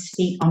wipe his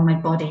feet on my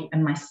body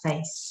and my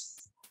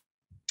face.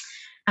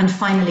 And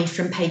finally,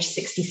 from page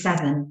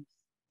 67,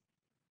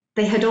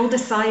 they had all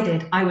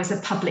decided I was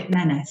a public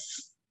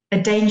menace,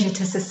 a danger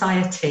to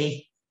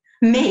society.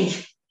 Me,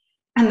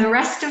 and the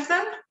rest of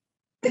them?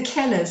 The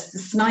killers, the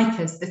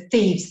snipers, the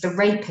thieves, the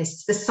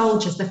rapists, the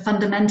soldiers, the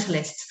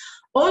fundamentalists,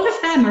 all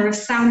of them are of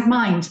sound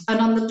mind and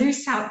on the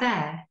loose out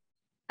there.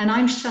 and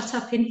I'm shut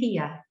up in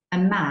here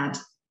and mad.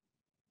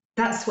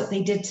 That's what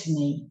they did to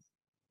me.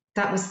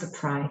 That was the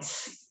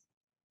price.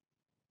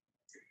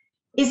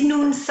 Is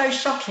Noon so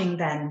shocking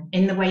then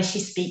in the way she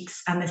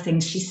speaks and the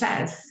things she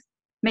says?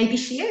 Maybe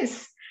she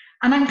is.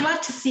 And I'm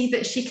glad to see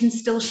that she can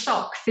still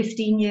shock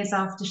 15 years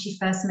after she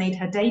first made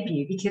her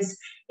debut, because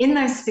in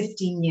those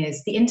 15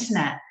 years, the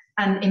internet,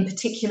 and in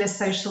particular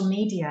social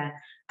media,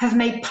 have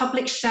made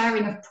public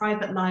sharing of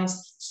private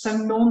lives so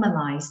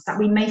normalized that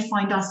we may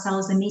find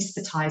ourselves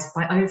anesthetized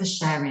by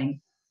oversharing.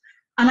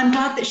 And I'm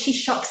glad that she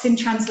shocks in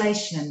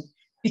translation,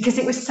 because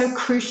it was so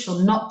crucial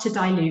not to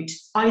dilute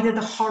either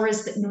the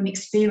horrors that Noon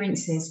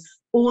experiences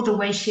or the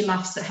way she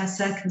laughs at her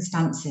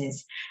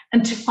circumstances,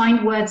 and to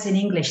find words in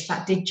English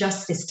that did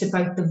justice to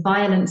both the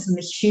violence and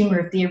the humour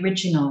of the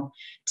original,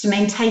 to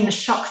maintain the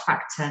shock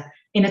factor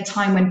in a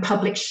time when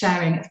public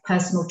sharing of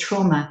personal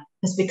trauma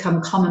has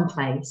become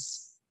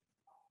commonplace.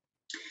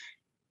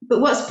 But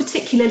what's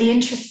particularly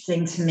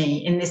interesting to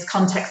me in this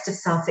context of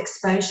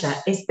self-exposure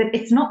is that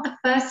it's not the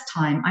first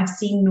time I've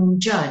seen Noon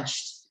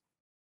judged.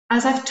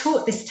 As I've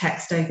taught this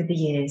text over the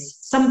years,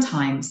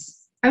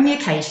 sometimes, only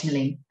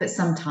occasionally, but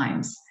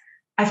sometimes,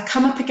 I've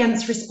come up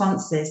against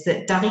responses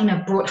that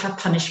Darina brought her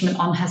punishment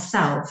on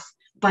herself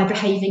by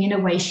behaving in a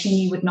way she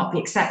knew would not be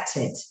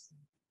accepted.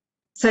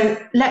 So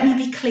let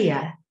me be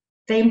clear,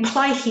 they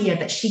imply here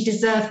that she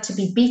deserved to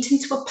be beaten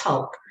to a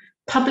pulp,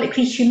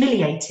 publicly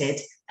humiliated,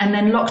 and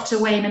then locked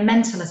away in a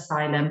mental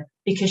asylum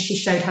because she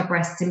showed her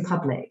breasts in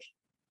public.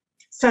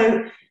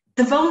 So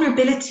the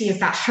vulnerability of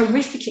that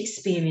horrific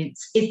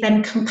experience is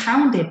then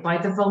compounded by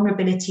the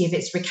vulnerability of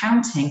its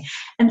recounting.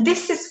 And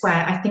this is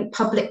where I think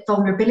public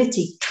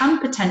vulnerability can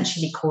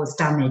potentially cause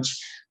damage.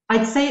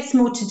 I'd say it's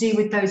more to do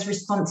with those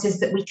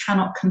responses that we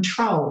cannot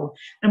control.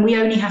 And we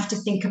only have to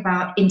think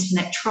about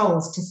internet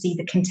trolls to see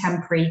the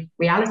contemporary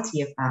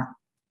reality of that.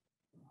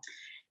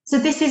 So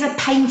this is a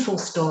painful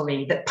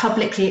story that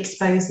publicly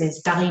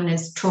exposes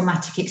Darina's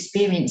traumatic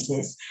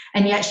experiences,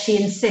 and yet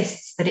she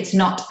insists that it's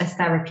not a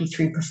therapy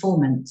through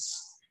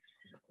performance.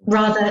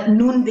 Rather,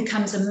 Noon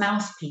becomes a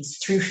mouthpiece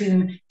through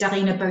whom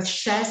Darina both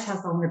shares her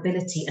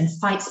vulnerability and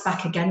fights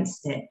back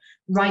against it,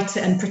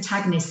 writer and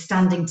protagonist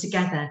standing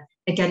together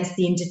against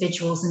the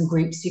individuals and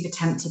groups who've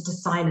attempted to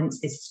silence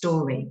this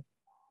story.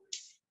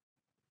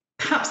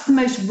 Perhaps the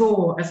most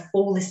raw of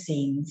all the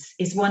scenes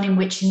is one in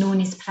which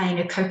Noon is playing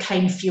a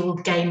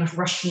cocaine-fueled game of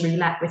Russian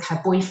roulette with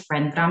her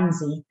boyfriend,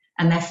 Ramzi,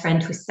 and their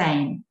friend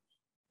Hussein.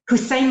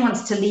 Hussein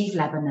wants to leave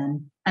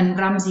Lebanon, and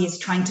Ramzi is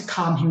trying to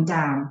calm him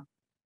down.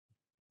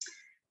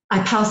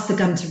 I passed the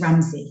gun to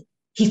Ramzi.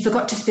 He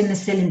forgot to spin the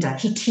cylinder.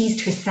 He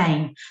teased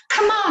Hussein.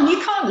 Come on,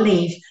 you can't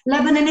leave.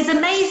 Lebanon is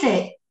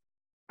amazing.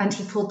 And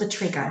he pulled the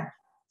trigger.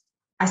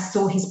 I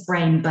saw his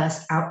brain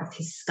burst out of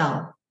his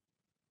skull.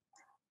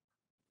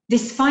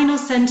 This final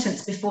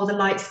sentence before the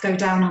lights go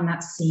down on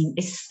that scene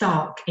is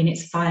stark in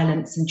its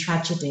violence and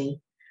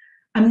tragedy.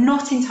 I'm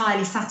not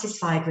entirely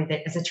satisfied with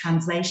it as a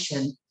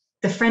translation.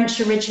 The French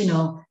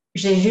original,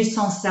 J'ai vu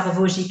son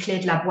cerveau gicler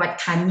de la boîte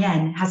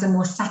crânienne, has a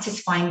more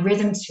satisfying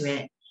rhythm to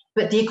it,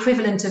 but the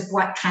equivalent of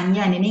boîte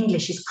crânienne in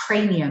English is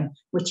cranium,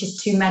 which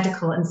is too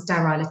medical and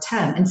sterile a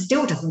term, and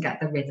still doesn't get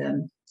the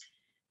rhythm.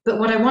 But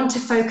what I want to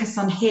focus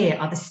on here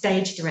are the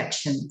stage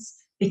directions,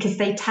 because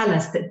they tell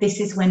us that this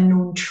is when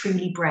Noon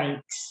truly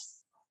breaks.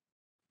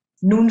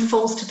 Noon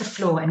falls to the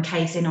floor and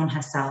caves in on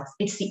herself.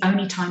 It's the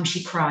only time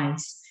she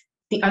cries.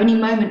 The only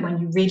moment when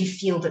you really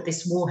feel that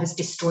this war has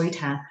destroyed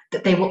her,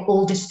 that they were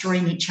all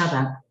destroying each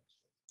other.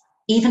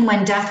 Even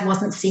when death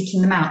wasn't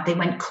seeking them out, they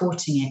went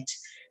courting it.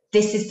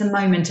 This is the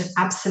moment of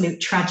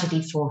absolute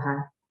tragedy for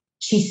her.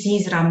 She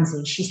sees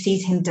Ramzi, she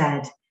sees him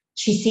dead.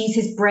 She sees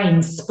his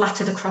brains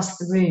splattered across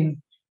the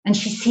room, and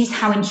she sees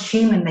how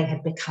inhuman they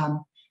had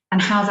become, and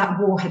how that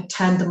war had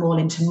turned them all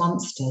into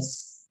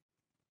monsters.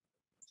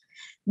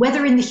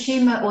 Whether in the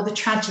humour or the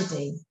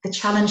tragedy, the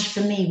challenge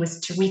for me was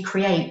to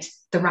recreate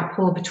the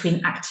rapport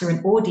between actor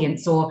and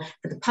audience, or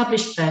for the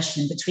published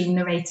version, between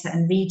narrator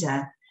and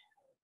reader.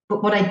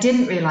 But what I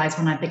didn't realise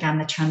when I began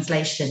the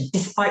translation,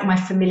 despite my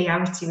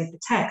familiarity with the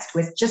text,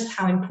 was just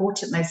how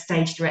important those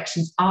stage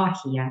directions are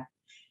here.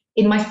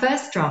 In my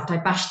first draft, I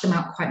bashed them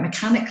out quite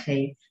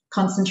mechanically,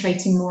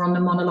 concentrating more on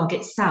the monologue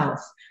itself.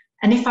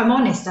 And if I'm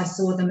honest, I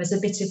saw them as a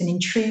bit of an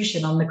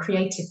intrusion on the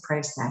creative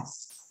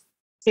process.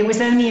 It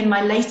was only in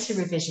my later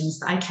revisions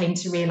that I came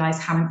to realise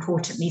how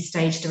important these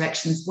stage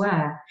directions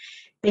were.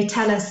 They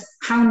tell us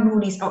how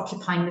Noon is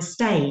occupying the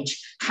stage,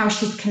 how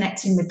she's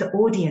connecting with the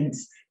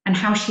audience, and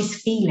how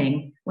she's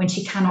feeling when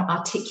she cannot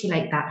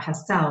articulate that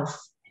herself.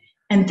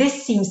 And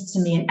this seems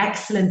to me an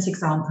excellent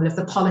example of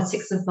the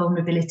politics of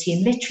vulnerability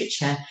in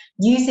literature,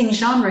 using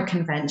genre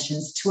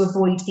conventions to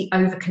avoid the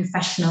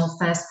over-confessional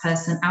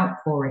first-person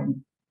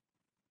outpouring.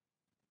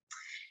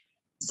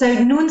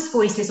 So Noon's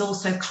voice is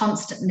also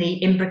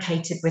constantly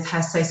imbricated with her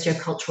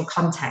sociocultural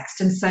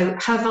context, and so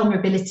her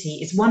vulnerability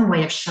is one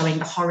way of showing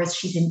the horrors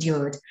she's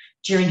endured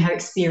during her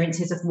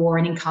experiences of war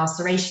and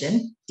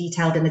incarceration,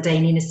 detailed in The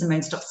Day Nina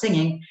Simone Stopped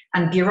Singing,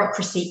 and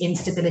bureaucracy,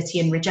 instability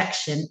and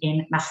rejection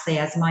in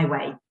Marseillaise My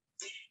Way.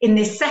 In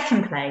this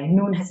second play,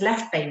 Noun has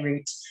left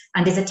Beirut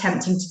and is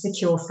attempting to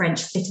secure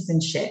French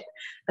citizenship,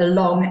 a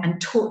long and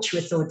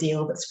tortuous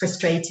ordeal that's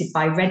frustrated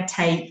by red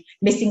tape,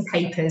 missing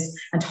papers,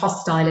 and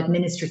hostile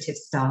administrative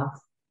staff.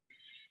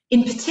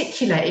 In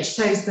particular, it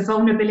shows the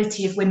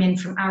vulnerability of women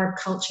from Arab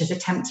cultures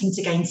attempting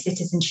to gain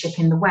citizenship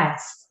in the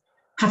West.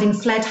 Having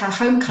fled her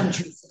home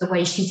country for the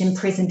way she's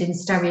imprisoned in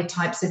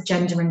stereotypes of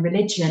gender and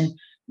religion,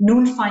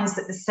 Noun finds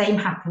that the same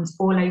happens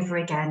all over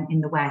again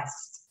in the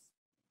West.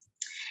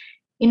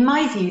 In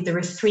my view, there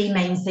are three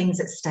main things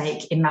at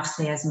stake in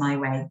Marseillaise My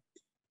Way.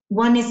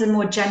 One is a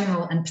more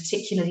general and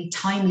particularly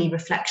timely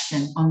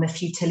reflection on the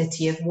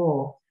futility of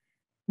war.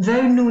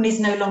 Though Noun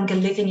is no longer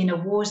living in a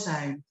war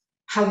zone,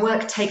 her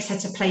work takes her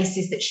to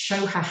places that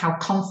show her how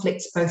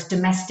conflicts, both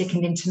domestic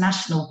and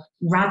international,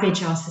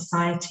 ravage our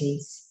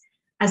societies.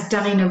 As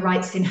Darina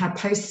writes in her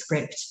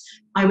postscript,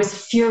 I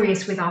was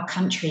furious with our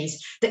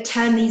countries that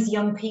turn these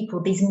young people,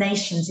 these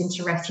nations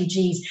into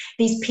refugees,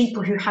 these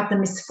people who had the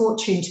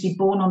misfortune to be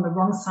born on the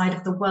wrong side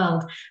of the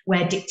world,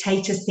 where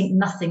dictators think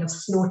nothing of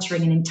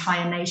slaughtering an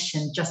entire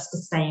nation just to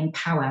stay in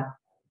power.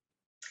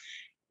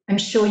 I'm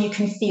sure you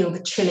can feel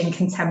the chilling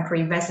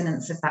contemporary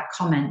resonance of that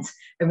comment,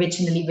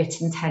 originally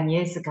written 10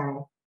 years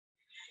ago.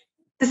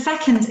 The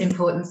second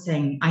important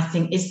thing, I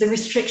think, is the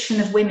restriction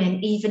of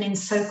women even in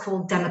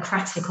so-called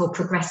democratic or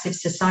progressive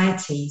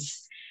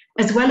societies,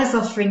 as well as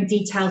offering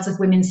details of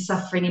women's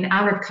suffering in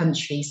Arab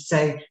countries,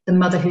 so the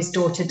mother whose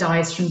daughter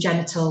dies from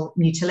genital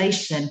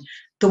mutilation,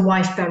 the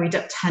wife buried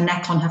up to her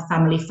neck on her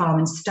family farm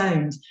and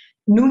stoned.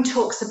 Noun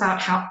talks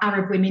about how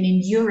Arab women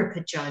in Europe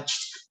are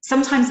judged,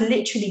 sometimes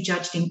literally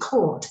judged in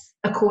court,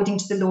 according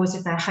to the laws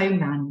of their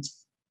homeland.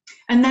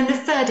 And then the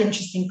third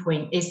interesting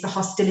point is the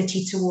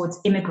hostility towards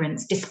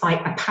immigrants,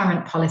 despite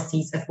apparent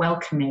policies of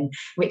welcoming,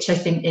 which I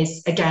think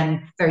is,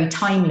 again, very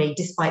timely,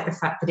 despite the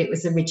fact that it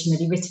was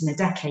originally written a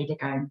decade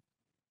ago.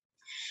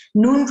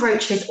 Noun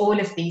broaches all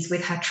of these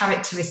with her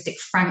characteristic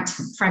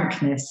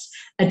frankness,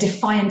 a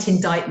defiant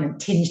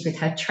indictment tinged with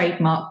her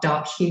trademark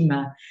dark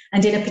humour.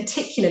 And in a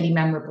particularly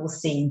memorable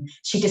scene,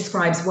 she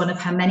describes one of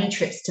her many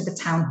trips to the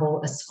town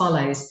hall as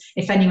follows.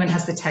 If anyone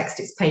has the text,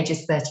 it's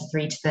pages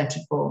 33 to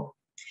 34.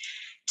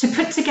 To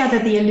put together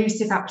the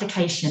elusive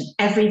application,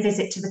 every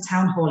visit to the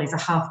town hall is a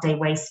half day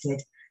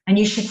wasted. And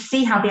you should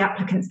see how the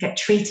applicants get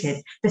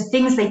treated, the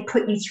things they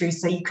put you through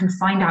so you can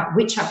find out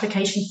which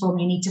application form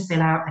you need to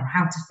fill out and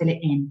how to fill it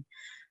in.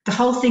 The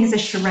whole thing is a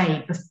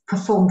charade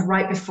performed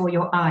right before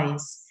your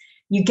eyes.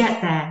 You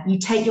get there, you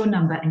take your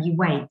number and you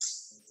wait.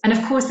 And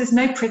of course, there's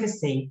no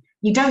privacy.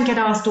 You don't get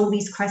asked all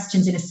these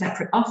questions in a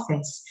separate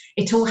office.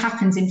 It all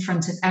happens in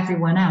front of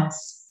everyone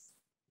else.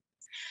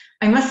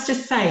 I must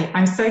just say,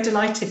 I'm so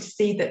delighted to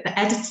see that the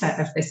editor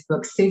of this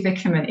book, Sue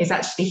Vickerman, is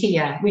actually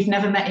here. We've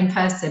never met in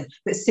person,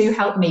 but Sue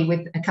helped me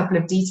with a couple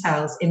of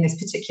details in this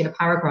particular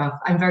paragraph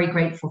I'm very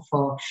grateful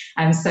for.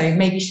 So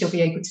maybe she'll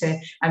be able to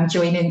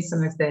join in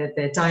some of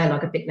the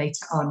dialogue a bit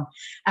later on.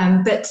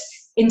 But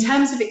in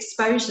terms of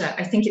exposure,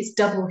 I think it's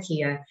double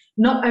here.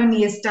 Not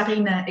only is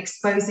Darina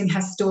exposing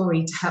her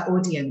story to her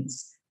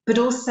audience, but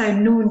also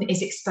Noun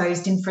is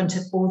exposed in front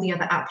of all the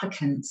other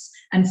applicants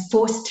and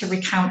forced to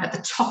recount at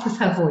the top of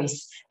her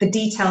voice the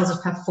details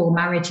of her 4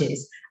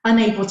 marriages,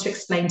 unable to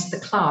explain to the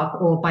clerk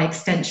or by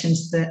extension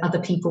to the other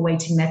people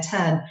waiting their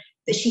turn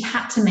that she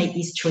had to make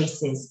these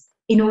choices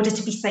in order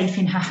to be safe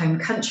in her home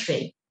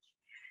country.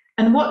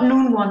 And what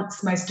Noun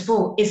wants most of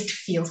all is to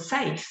feel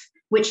safe,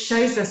 which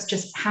shows us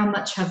just how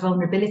much her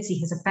vulnerability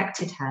has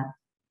affected her.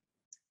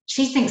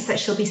 She thinks that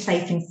she'll be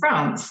safe in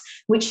France,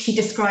 which she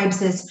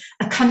describes as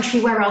a country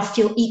where I'll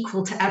feel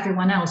equal to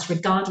everyone else,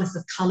 regardless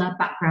of colour,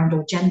 background,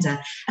 or gender,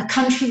 a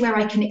country where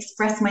I can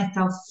express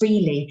myself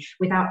freely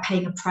without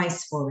paying a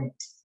price for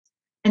it.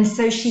 And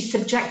so she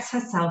subjects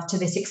herself to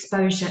this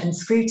exposure and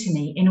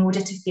scrutiny in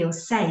order to feel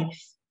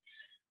safe.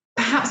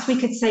 Perhaps we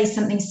could say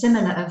something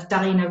similar of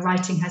Darina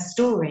writing her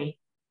story.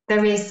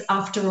 There is,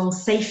 after all,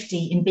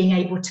 safety in being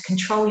able to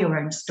control your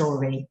own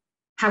story.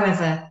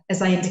 However,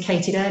 as I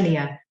indicated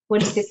earlier,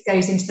 once this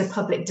goes into the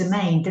public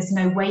domain, there's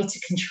no way to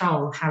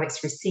control how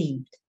it's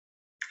received.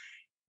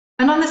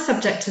 And on the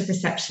subject of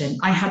reception,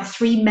 I had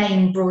 3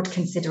 main broad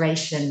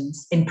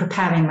considerations in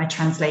preparing my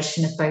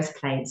translation of both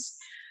plays.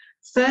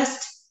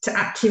 First, to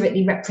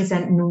accurately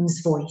represent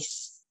Noun's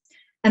voice.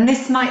 And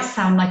this might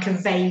sound like a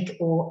vague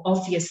or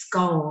obvious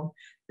goal,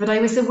 but I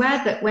was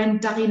aware that when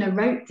Darina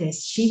wrote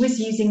this, she was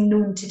using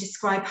Noun to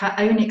describe her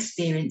own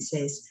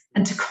experiences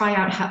and to cry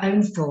out her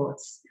own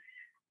thoughts.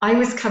 I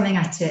was coming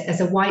at it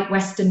as a white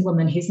Western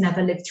woman who's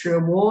never lived through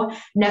a war,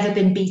 never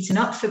been beaten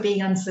up for being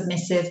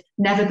unsubmissive,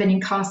 never been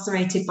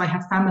incarcerated by her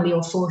family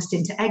or forced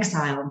into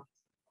exile.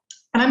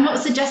 And I'm not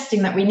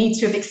suggesting that we need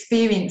to have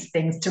experienced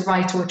things to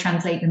write or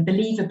translate them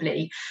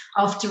believably.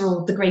 After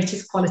all, the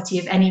greatest quality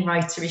of any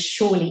writer is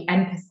surely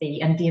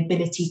empathy and the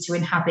ability to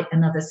inhabit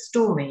another's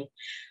story.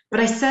 But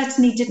I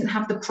certainly didn't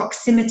have the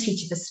proximity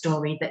to the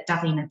story that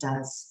Darina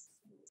does.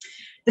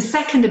 The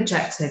second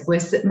objective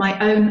was that my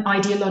own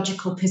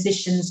ideological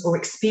positions or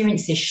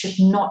experiences should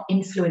not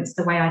influence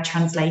the way I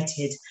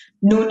translated.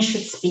 None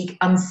should speak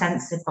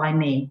uncensored by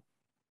me.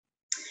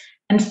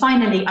 And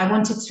finally, I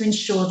wanted to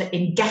ensure that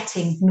in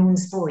getting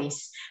Noon's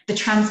voice, the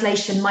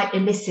translation might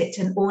elicit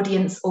an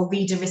audience or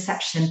reader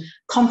reception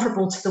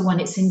comparable to the one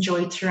it's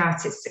enjoyed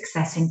throughout its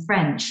success in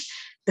French.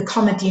 The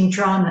comedy and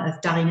drama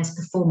of Darina's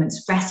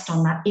performance rest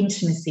on that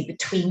intimacy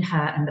between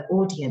her and the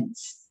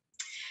audience.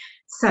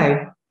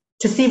 So,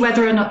 to see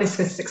whether or not this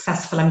was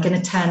successful, I'm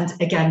going to turn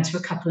again to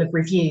a couple of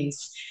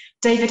reviews.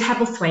 David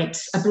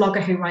Hebblethwaite, a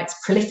blogger who writes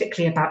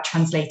prolifically about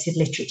translated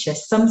literature,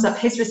 sums up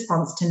his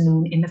response to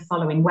Noon in the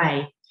following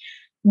way.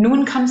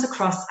 Noon comes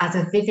across as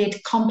a vivid,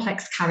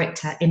 complex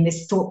character in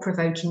this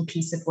thought-provoking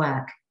piece of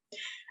work.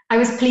 I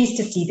was pleased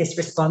to see this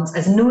response,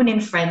 as Noon in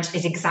French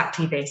is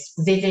exactly this,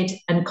 vivid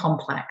and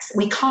complex.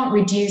 We can't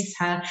reduce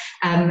her,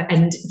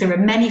 and there are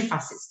many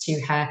facets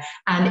to her,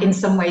 and in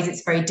some ways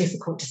it's very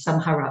difficult to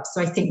sum her up.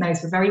 So I think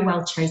those were very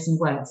well chosen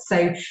words.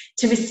 So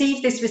to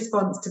receive this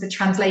response to the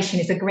translation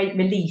is a great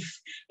relief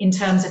in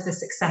terms of the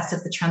success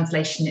of the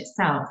translation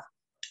itself.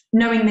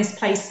 Knowing this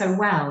play so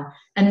well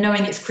and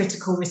knowing its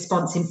critical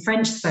response in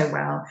French so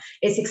well,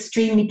 it's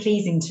extremely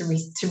pleasing to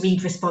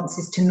read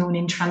responses to Noon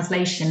in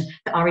translation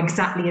that are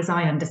exactly as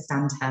I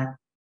understand her.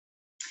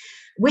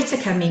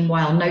 Whitaker,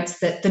 meanwhile, notes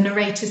that the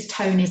narrator's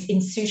tone is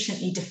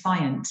insouciantly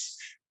defiant.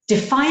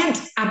 Defiant,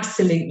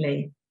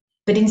 absolutely,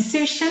 but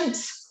insouciant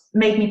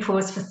made me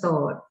pause for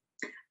thought.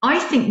 I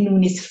think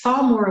Noon is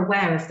far more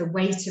aware of the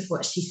weight of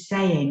what she's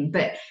saying,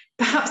 but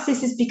perhaps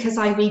this is because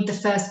I read the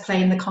first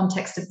play in the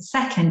context of the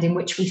second, in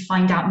which we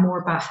find out more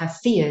about her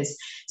fears.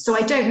 So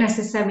I don't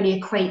necessarily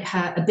equate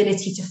her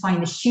ability to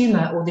find the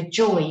humour or the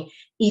joy,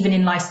 even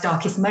in life's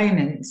darkest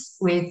moments,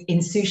 with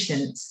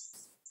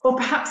insouciance. Or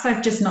perhaps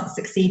I've just not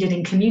succeeded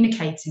in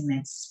communicating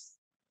this.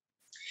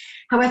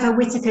 However,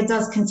 Whitaker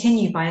does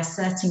continue by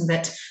asserting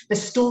that the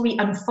story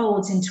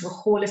unfolds into a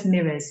hall of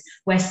mirrors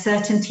where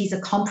certainties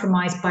are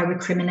compromised by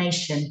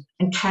recrimination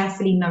and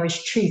carefully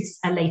nourished truths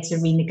are later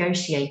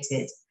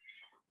renegotiated.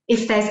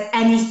 If there's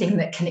anything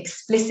that can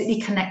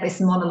explicitly connect this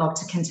monologue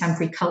to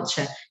contemporary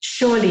culture,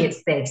 surely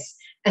it's this,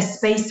 a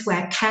space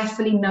where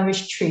carefully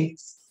nourished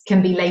truths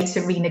can be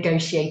later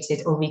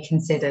renegotiated or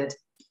reconsidered.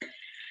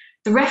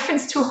 The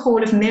reference to a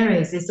hall of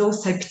mirrors is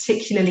also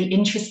particularly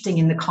interesting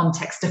in the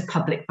context of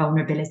public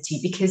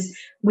vulnerability, because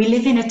we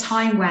live in a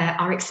time where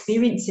our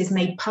experiences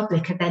made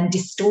public are then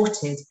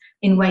distorted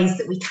in ways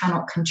that we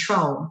cannot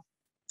control.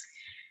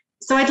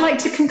 So I'd like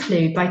to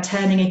conclude by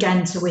turning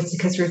again to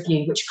Whitaker's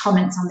review, which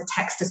comments on the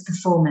text as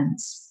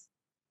performance.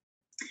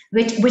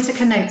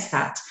 Whitaker notes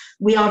that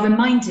we are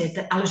reminded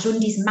that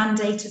Al-Joundi's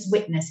mandate as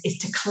witness is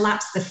to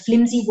collapse the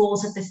flimsy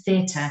walls of the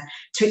theatre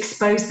to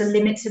expose the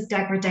limits of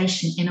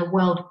degradation in a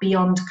world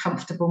beyond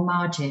comfortable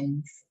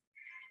margins.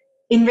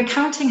 In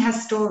recounting her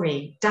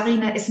story,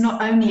 Darina is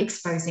not only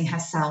exposing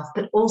herself,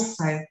 but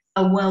also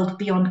a world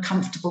beyond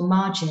comfortable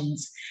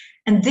margins.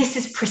 And this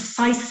is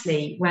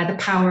precisely where the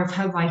power of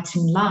her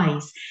writing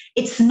lies.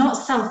 It's not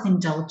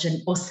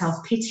self-indulgent or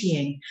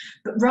self-pitying,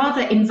 but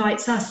rather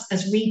invites us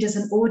as readers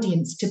and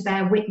audience to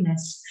bear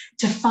witness,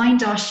 to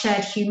find our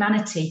shared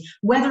humanity,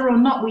 whether or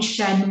not we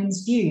share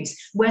Noon's views,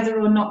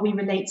 whether or not we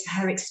relate to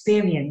her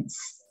experience.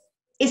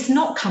 It's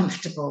not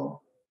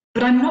comfortable,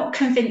 but I'm not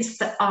convinced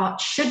that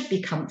art should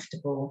be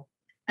comfortable.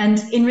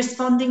 And in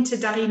responding to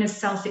Darina's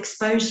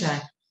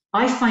self-exposure,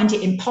 I find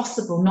it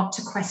impossible not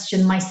to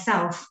question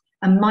myself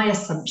and my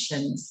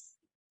assumptions.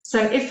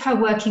 So if her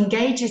work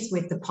engages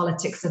with the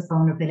politics of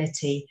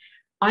vulnerability,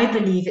 I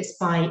believe it's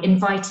by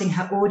inviting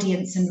her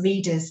audience and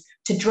readers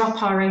to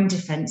drop our own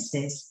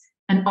defenses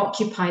and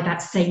occupy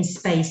that same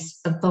space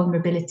of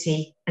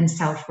vulnerability and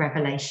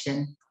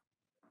self-revelation.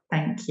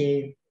 Thank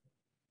you.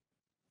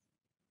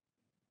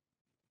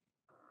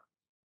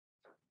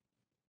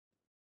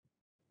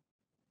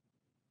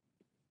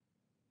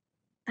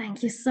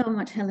 Thank you so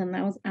much, Helen.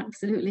 That was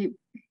absolutely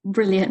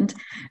brilliant.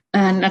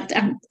 And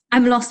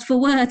I'm lost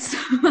for words.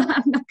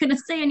 I'm not going to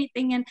say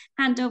anything and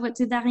hand over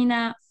to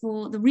Darina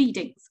for the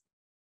readings.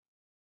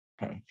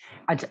 Okay.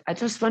 I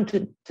just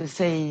wanted to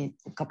say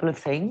a couple of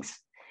things.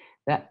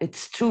 That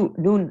it's true,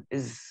 Noon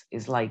is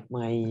like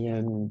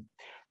my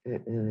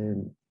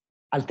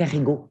alter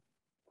ego.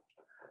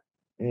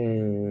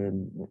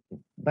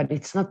 But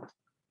it's not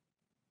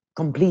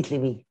completely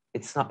me.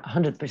 It's not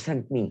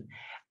 100% me.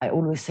 I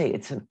always say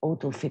it's an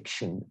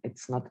auto-fiction.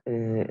 It's not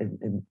a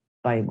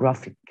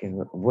biographic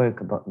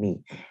work about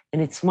me.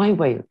 And it's my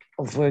way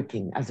of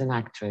working as an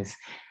actress.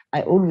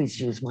 I always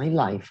use my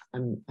life.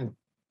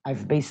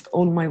 I've based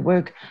all my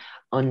work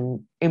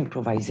on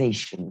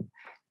improvisation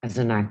as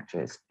an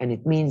actress. And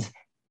it means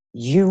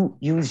you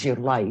use your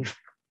life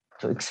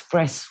to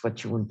express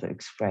what you want to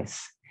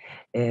express.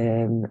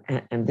 And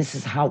this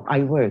is how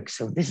I work.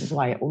 So this is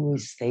why I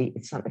always say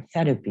it's not a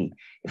therapy.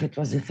 If it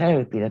was a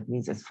therapy, that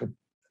means it's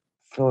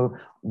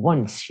for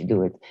once you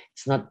do it.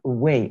 It's not a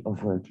way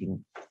of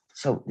working.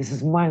 So this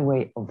is my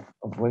way of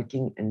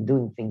working and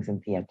doing things in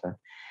theater.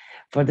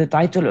 For the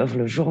title of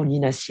Le jour où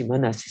Nina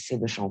Simone a cessé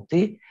de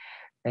chanter,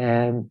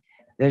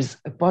 there's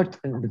a part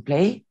in the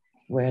play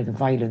where the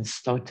violence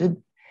started.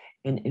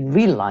 And in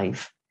real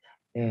life,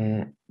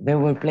 they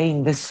were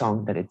playing this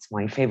song, that it's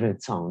my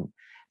favorite song.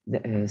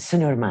 the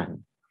sinner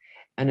man.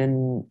 And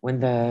then when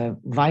the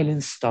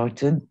violence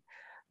started,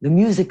 the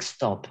music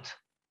stopped.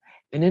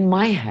 And in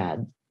my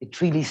head, it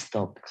really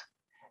stopped.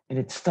 And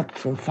it stopped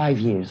for 5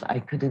 years. I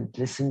couldn't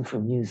listen for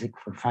music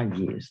for 5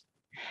 years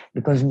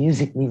because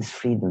music means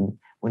freedom.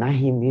 When I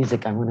hear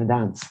music, I want to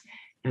dance,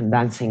 and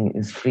dancing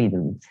is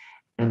freedom.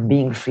 And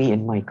being free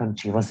in my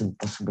country wasn't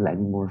possible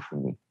anymore for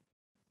me.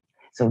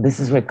 So this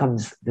is where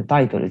comes the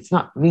title. It's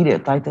not really a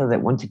title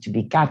that wanted to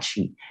be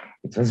catchy.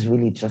 It was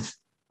really just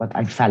what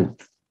I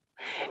felt.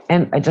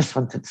 And I just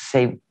wanted to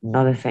say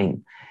another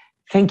thing.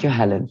 Thank you,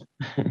 Helen.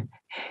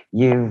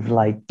 You've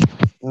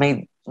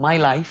made my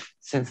life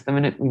since the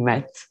minute we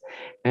met,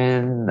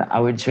 and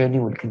our journey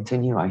will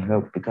continue, I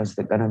hope, because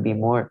there are going to be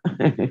more.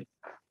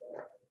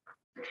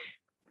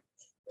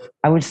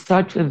 I will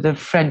start with the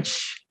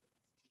French.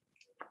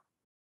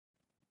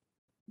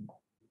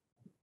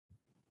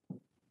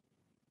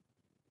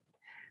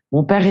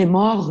 Mon père est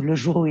mort le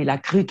jour où il a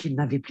cru qu'il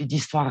n'avait plus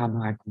d'histoire à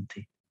me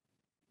raconter.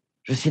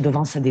 Je suis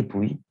devant sa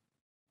dépouille.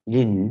 Il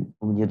est nu,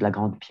 au milieu de la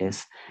grande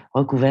pièce,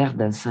 recouvert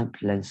d'un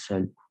simple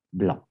linceul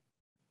blanc.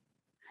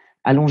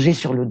 Allongé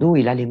sur le dos,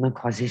 il a les mains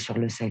croisées sur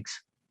le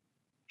sexe.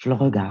 Je le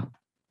regarde.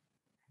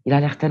 Il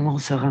a l'air tellement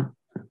serein.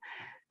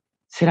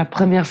 C'est la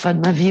première fois de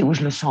ma vie où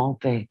je le sens en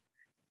paix.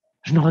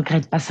 Je ne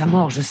regrette pas sa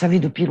mort. Je savais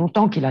depuis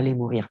longtemps qu'il allait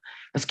mourir,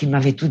 parce qu'il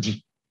m'avait tout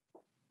dit.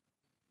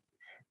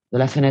 De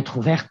la fenêtre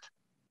ouverte,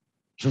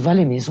 je vois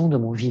les maisons de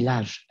mon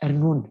village,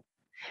 Ernoun,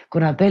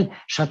 qu'on appelle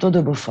Château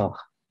de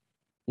Beaufort.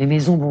 Les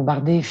maisons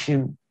bombardées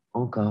fument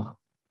encore.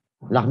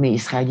 L'armée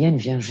israélienne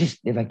vient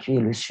juste d'évacuer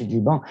le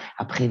sud-Liban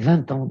après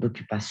 20 ans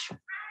d'occupation.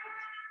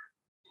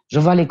 Je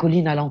vois les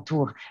collines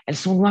alentour. Elles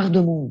sont noires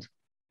de monde.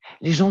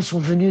 Les gens sont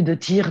venus de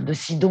Tyr, de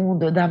Sidon,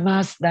 de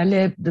Damas,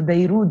 d'Alep, de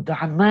Beyrouth, de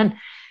Amman,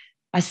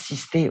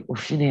 assister aux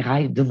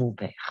funérailles de mon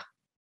père.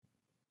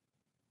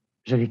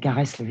 Je lui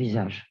caresse le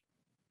visage.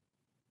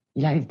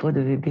 Il a une peau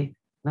de bébé,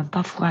 même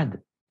pas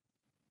froide.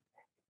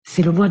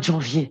 C'est le mois de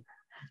janvier.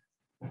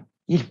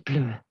 Il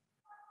pleut.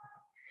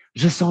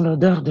 Je sens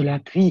l'odeur de la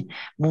pluie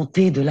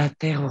monter de la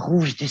terre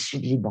rouge du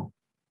Sud-Liban.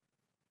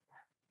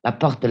 La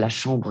porte de la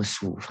chambre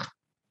s'ouvre.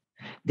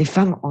 Des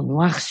femmes en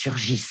noir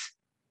surgissent.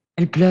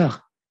 Elles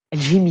pleurent,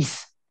 elles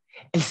gémissent.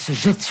 Elles se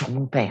jettent sur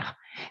mon père.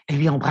 Elles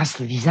lui embrassent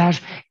le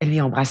visage, elles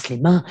lui embrassent les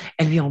mains,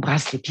 elles lui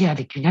embrassent les pieds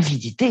avec une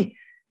avidité.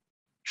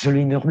 Je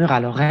lui murmure à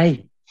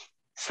l'oreille,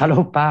 «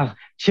 Salopard,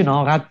 tu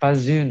n'en rates pas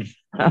une. »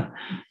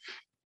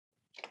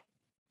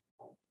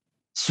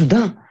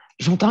 Soudain,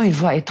 j'entends une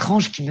voix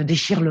étrange qui me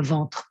déchire le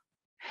ventre.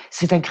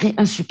 C'est un cri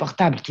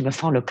insupportable qui me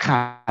fend le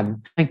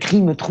crâne. Un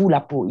cri me troue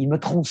la peau, il me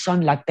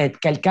tronçonne la tête.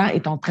 Quelqu'un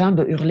est en train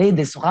de hurler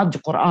des sourates du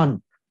Coran.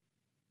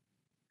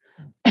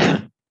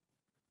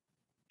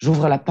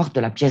 J'ouvre la porte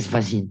de la pièce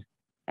voisine.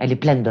 Elle est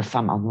pleine de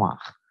femmes en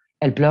noir.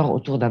 Elles pleurent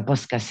autour d'un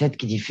poste-cassette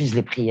qui diffuse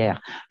les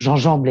prières.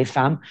 J'enjambe les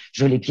femmes,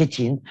 je les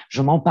piétine,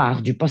 je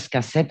m'empare du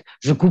poste-cassette,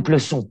 je coupe le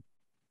son.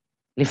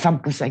 Les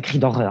femmes poussent un cri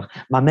d'horreur.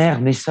 Ma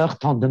mère, mes sœurs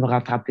tentent de me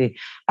rattraper.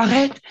 «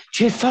 Arrête,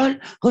 tu es folle,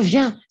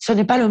 reviens, ce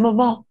n'est pas le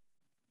moment. »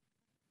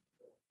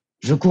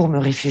 Je cours me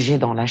réfugier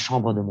dans la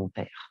chambre de mon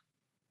père.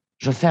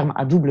 Je ferme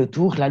à double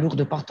tour la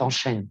lourde porte en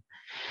chêne.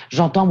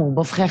 J'entends mon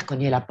beau-frère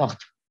cogner la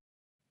porte.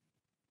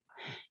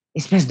 «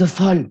 Espèce de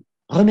folle,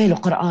 remets le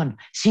Coran,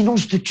 sinon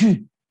je te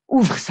tue.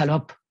 Ouvre,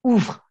 salope,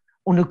 ouvre.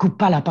 On ne coupe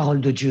pas la parole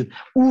de Dieu.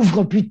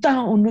 Ouvre,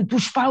 putain, on ne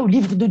touche pas au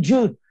livre de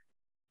Dieu.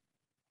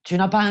 Tu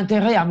n'as pas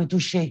intérêt à me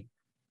toucher.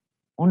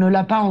 On ne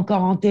l'a pas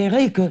encore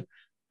enterré que...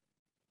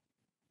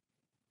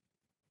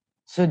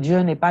 Ce Dieu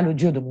n'est pas le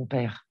Dieu de mon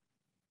père.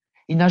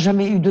 Il n'a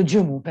jamais eu de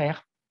Dieu, mon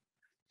père.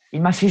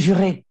 Il m'a fait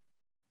jurer.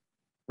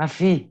 Ma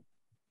fille,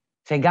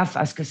 fais gaffe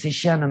à ce que ces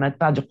chiens ne mettent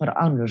pas du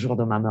Coran le jour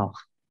de ma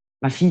mort.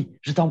 Ma fille,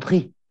 je t'en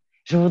prie,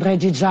 je voudrais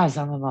du jazz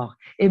à ma mort,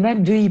 et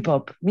même du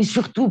hip-hop, mais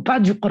surtout pas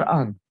du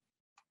Coran.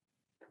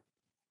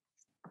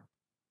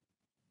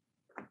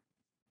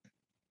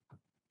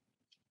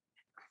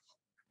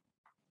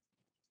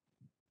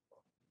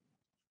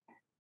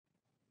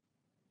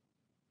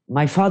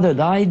 My father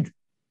died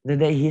the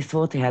day he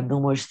thought he had no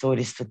more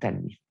stories to tell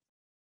me.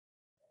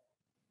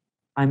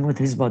 I'm with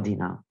his body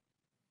now.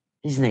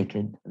 He's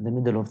naked in the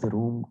middle of the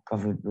room,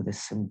 covered with a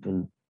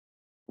simple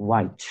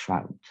white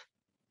shroud.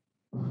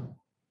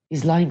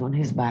 He's lying on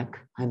his back,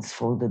 hands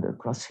folded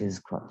across his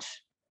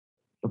crotch.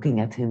 Looking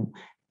at him,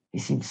 he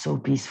seems so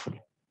peaceful.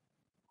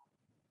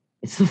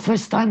 It's the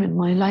first time in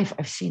my life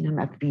I've seen him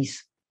at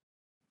peace.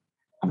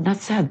 I'm not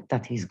sad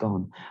that he's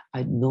gone.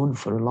 I'd known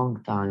for a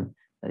long time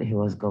that he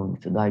was going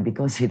to die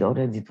because he'd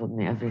already told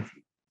me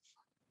everything.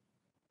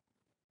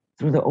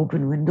 Through the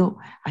open window,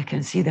 I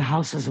can see the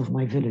houses of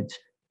my village,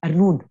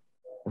 Ernoun,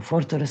 the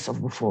fortress of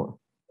before.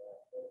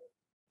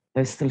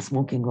 There's still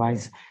smoke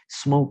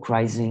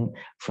rising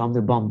from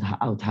the bombed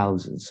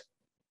outhouses.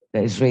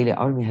 The Israeli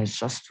army has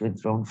just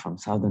withdrawn from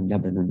southern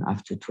Lebanon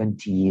after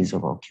 20 years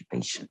of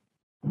occupation.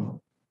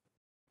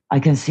 I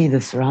can see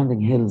the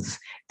surrounding hills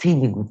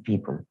teeming with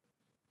people.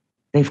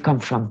 They've come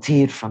from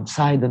Tyr, from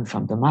Sidon,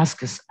 from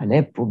Damascus,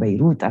 Aleppo,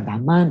 Beirut, and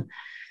Amman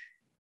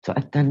to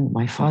attend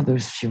my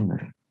father's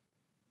funeral.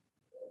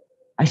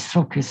 I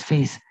stroke his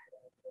face.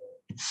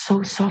 It's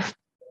so soft,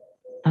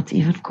 not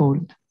even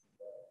cold.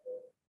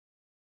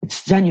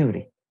 It's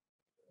January.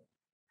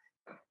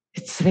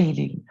 It's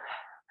raining.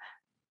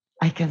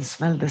 I can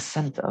smell the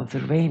scent of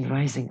the rain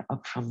rising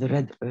up from the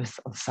red earth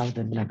of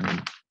southern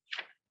Lebanon.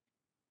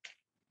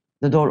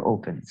 The door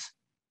opens.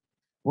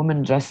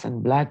 Women dressed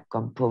in black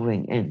come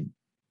pouring in.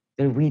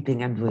 They're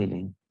weeping and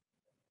wailing.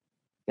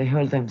 They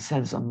hurl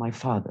themselves on my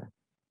father.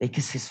 They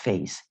kiss his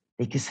face.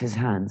 They kiss his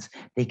hands.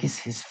 They kiss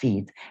his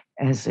feet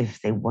as if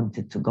they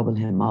wanted to gobble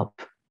him up.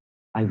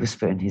 I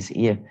whisper in his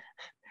ear,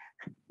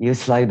 "You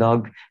sly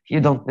dog, you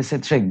don't miss a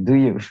trick, do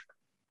you?"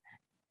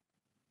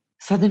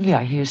 Suddenly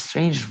I hear a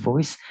strange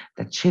voice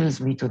that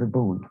chills me to the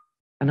bone,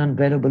 an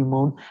unbearable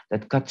moan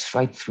that cuts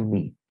right through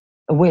me,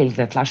 a wail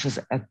that lashes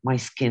at my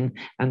skin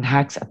and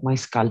hacks at my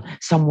skull.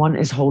 Someone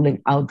is howling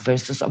out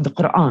verses of the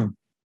Quran.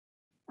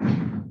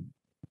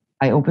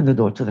 I open the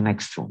door to the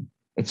next room.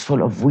 It's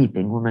full of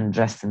weeping women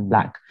dressed in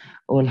black,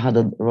 all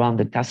huddled around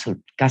the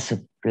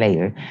cassette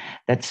player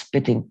that's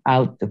spitting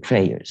out the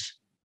prayers.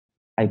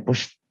 I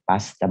push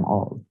past them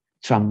all,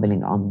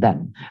 trembling on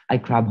them. I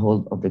grab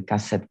hold of the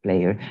cassette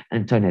player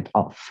and turn it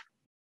off.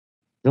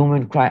 The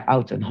women cry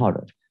out in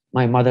horror.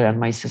 My mother and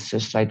my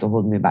sisters try to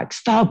hold me back.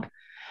 "Stop!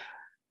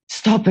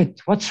 Stop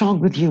it! What's wrong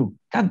with you?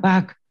 Get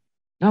back!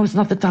 Now is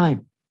not the time."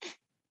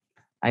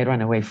 I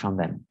run away from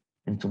them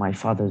into my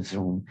father's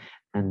room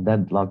and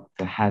deadlock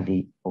the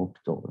heavy oak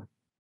door.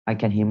 I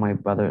can hear my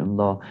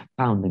brother-in-law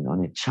pounding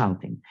on it,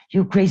 shouting,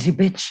 "You crazy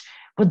bitch!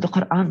 Put the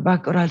Quran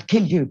back or I'll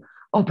kill you!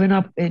 Open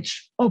up, bitch!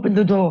 Open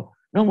the door!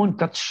 No one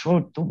cuts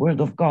short the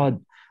word of God!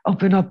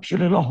 Open up, you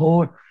little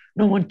whore!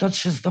 No one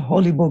touches the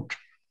holy book!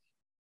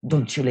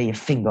 Don't you lay a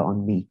finger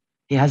on me!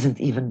 He hasn't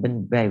even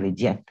been buried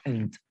yet,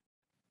 and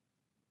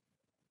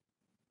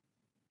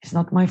he's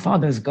not my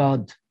father's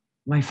God.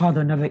 My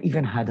father never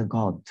even had a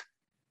God.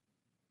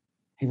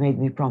 He made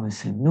me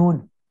promise him,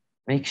 Noon,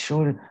 make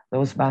sure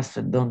those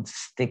bastards don't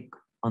stick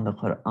on the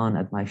Quran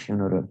at my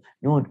funeral.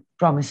 Noon,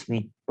 promise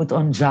me, put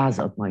on jazz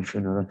at my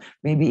funeral,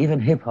 maybe even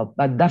hip hop,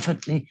 but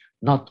definitely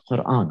not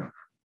Quran."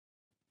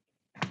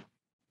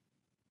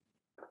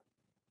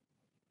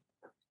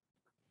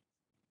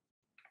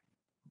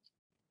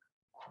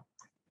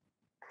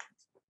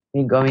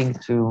 We're going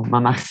to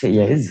Ma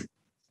Marseillaise.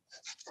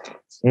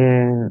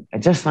 I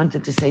just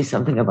wanted to say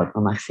something about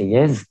Ma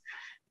Marseillaise.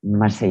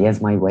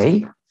 Marseillaise My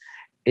Way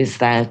is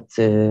that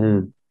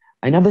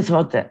I never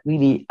thought that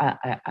really,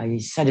 I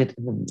said it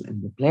in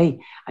the play,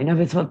 I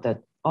never thought that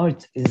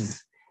art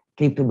is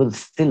capable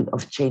still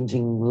of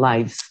changing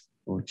lives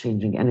or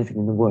changing anything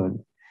in the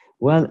world.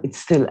 Well, it's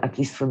still, at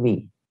least for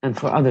me and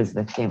for others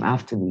that came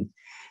after me,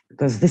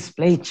 because this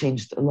play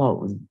changed a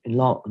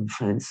lot in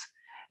France,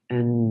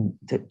 and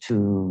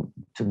to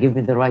give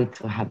me the right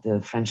to have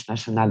the French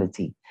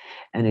nationality.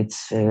 And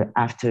it's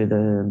after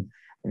the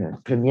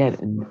premiere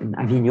in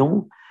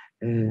Avignon,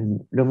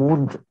 Le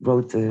Monde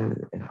wrote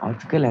an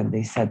article and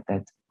they said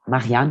that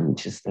Marianne,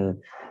 which is the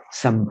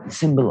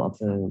symbol of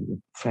the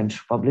French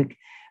Republic,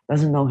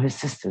 doesn't know her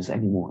sisters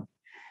anymore.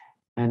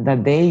 And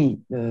that day,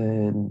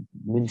 the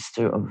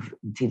Minister of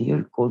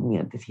Interior called me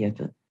at the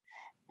theater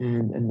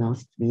and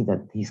announced to me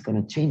that he's going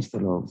to change the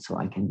law so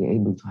I can be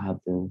able to have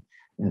the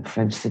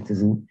French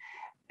citizen.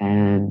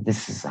 And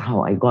this is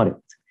how I got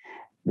it.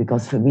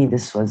 Because for me,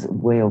 this was a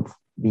way of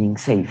being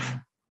safe.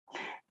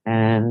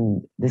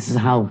 And this is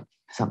how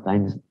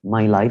sometimes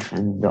my life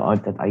and the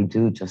art that I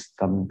do just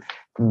come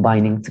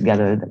combining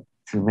together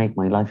to make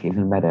my life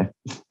even better.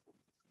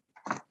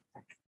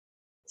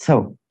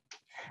 So,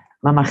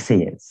 Ma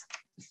Marseillaise.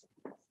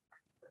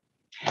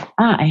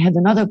 I had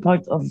another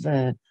part of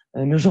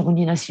Le Jour où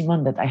Nina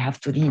Simone that I have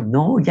to read.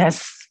 No,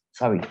 yes,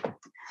 sorry.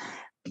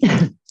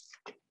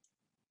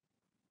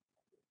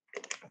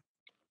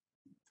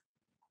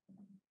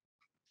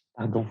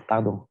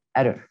 Pardon,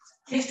 error.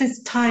 If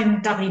there's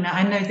time, Darina,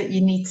 I know that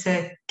you need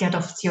to get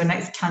off to your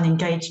next Cannes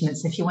engagement,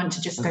 so if you want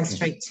to just go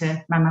straight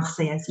to Ma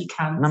Marseillaise, you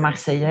can. Ma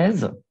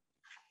Marseillaise,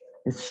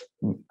 it's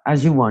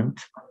as you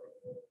want.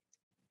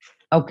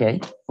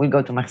 Okay, we'll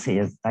go to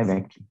Marseillaise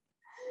directly.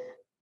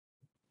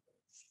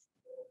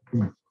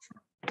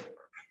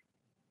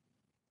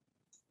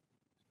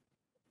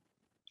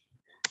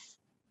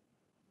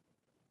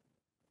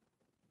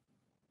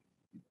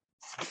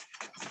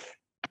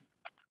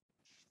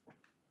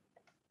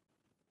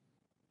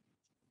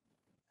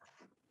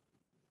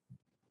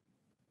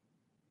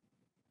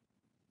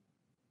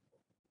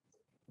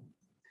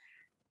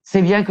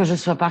 C'est bien que je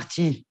sois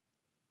parti.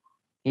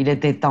 Il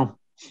était temps.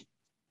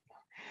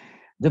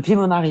 Depuis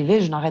mon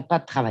arrivée, je n'arrête pas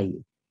de travailler.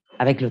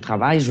 Avec le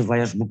travail, je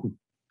voyage beaucoup.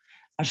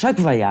 À chaque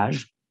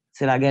voyage,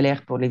 c'est la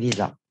galère pour les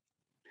visas.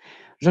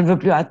 Je ne veux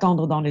plus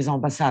attendre dans les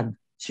ambassades,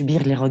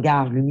 subir les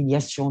regards,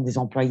 l'humiliation des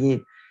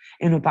employés,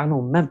 et ne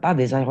parlons même pas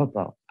des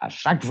aéroports. À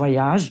chaque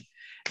voyage,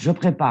 je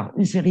prépare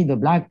une série de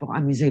blagues pour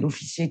amuser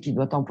l'officier qui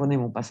doit tamponner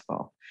mon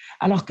passeport.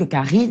 Alors que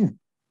Karine,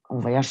 on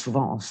voyage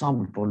souvent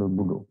ensemble pour le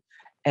boulot.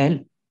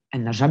 Elle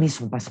n'a jamais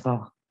son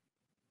passeport.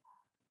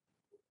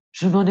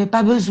 Je n'en ai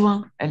pas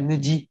besoin, elle me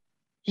dit.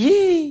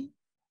 Hi,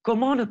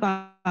 Comment ne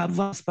pas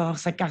avoir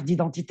sa carte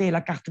d'identité,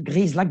 la carte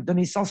grise, l'acte de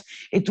naissance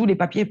et tous les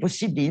papiers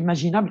possibles et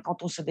imaginables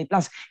quand on se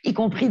déplace, y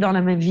compris dans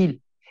la même ville?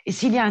 Et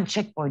s'il y a un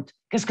checkpoint,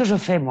 qu'est-ce que je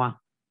fais, moi?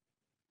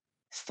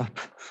 Stop,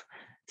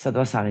 ça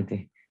doit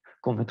s'arrêter.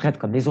 Qu'on me traite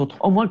comme les autres,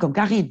 au moins comme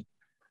Karine,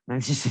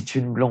 même si c'est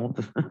une blonde.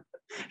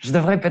 Je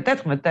devrais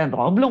peut-être me teindre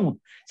en blonde.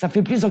 Ça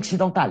fait plus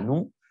occidental,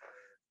 non?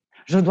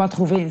 Je dois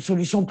trouver une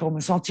solution pour me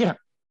sentir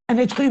un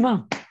être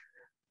humain.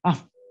 Ah,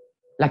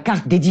 la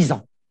carte des 10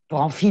 ans,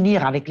 pour en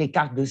finir avec les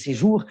cartes de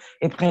séjour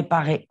et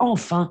préparer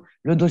enfin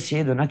le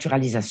dossier de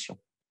naturalisation.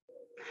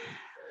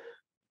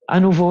 À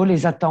nouveau,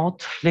 les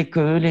attentes, les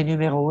queues, les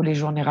numéros, les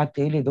journées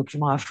ratées, les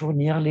documents à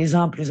fournir, les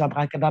uns plus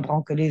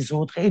abracadabrants que les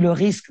autres et le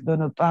risque de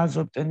ne pas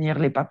obtenir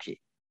les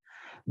papiers.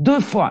 2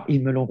 fois,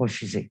 ils me l'ont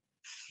refusé.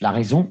 La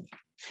raison?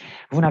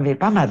 Vous n'avez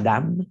pas,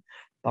 madame,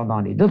 pendant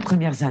les 2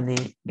 premières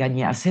années,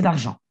 gagné assez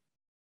d'argent.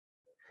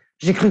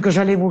 J'ai cru que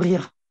j'allais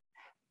mourir.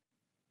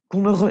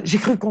 J'ai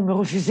cru qu'on me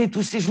refusait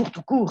tous ces jours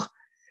tout court.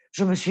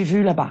 Je me suis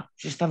vue là-bas,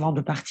 juste avant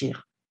de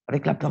partir,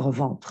 avec la peur au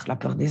ventre, la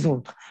peur des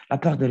autres, la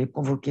peur de les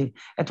provoquer,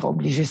 être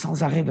obligée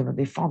sans arrêt de me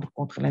défendre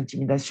contre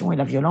l'intimidation et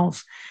la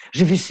violence.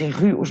 J'ai vu ces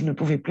rues où je ne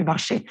pouvais plus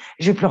marcher.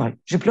 J'ai pleuré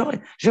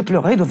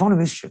devant le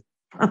monsieur.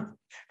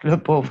 Le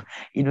pauvre,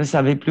 il ne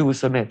savait plus où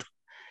se mettre.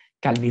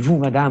 Calmez-vous,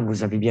 madame,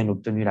 vous avez bien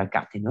obtenu la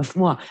carte et 9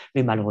 mois,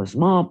 mais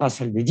malheureusement, pas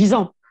celle des 10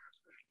 ans.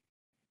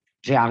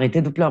 J'ai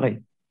arrêté de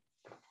pleurer.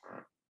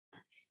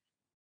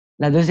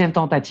 La deuxième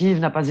tentative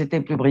n'a pas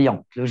été plus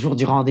brillante. Le jour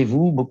du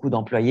rendez-vous, beaucoup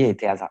d'employés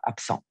étaient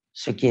absents.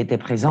 Ceux qui étaient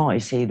présents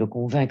essayaient de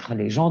convaincre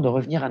les gens de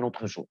revenir un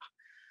autre jour.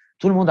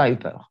 Tout le monde a eu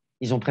peur.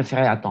 Ils ont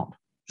préféré attendre.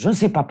 Je ne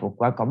sais pas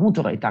pourquoi, quand mon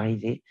tour est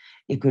arrivé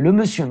et que le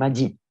monsieur m'a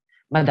dit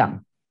 «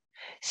 Madame,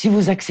 si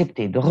vous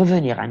acceptez de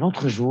revenir un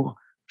autre jour,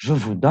 je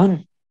vous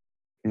donne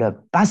le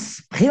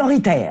pass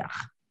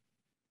prioritaire. »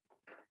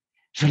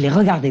 Je l'ai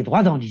regardé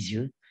droit dans les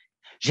yeux.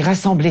 J'ai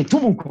rassemblé tout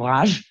mon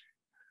courage.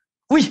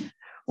 Oui,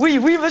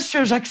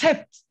 monsieur,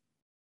 j'accepte.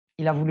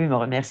 Il a voulu me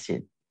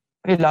remercier.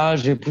 Et là,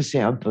 j'ai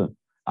poussé un peu.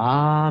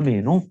 Ah,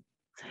 mais non.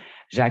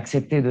 J'ai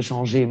accepté de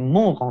changer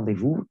mon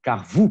rendez-vous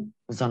car vous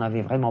en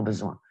avez vraiment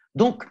besoin.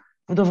 Donc,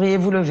 vous devriez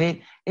vous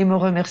lever et me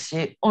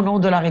remercier au nom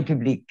de la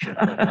République.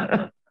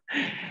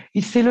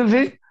 Il s'est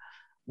levé.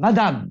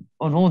 Madame,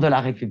 au nom de la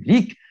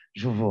République,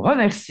 je vous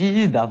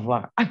remercie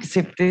d'avoir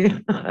accepté.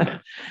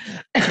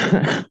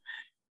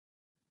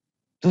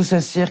 Tout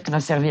ce cirque n'a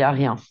servi à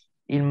rien.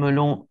 Ils me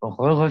l'ont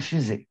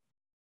refusé.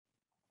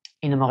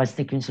 Il ne me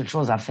restait qu'une seule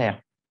chose à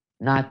faire.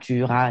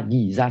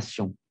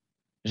 Naturalisation.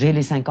 J'ai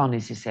les 5 ans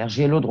nécessaires.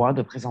 J'ai le droit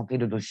de présenter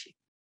le dossier.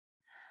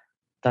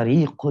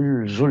 Tariq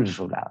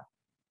al-Juljula.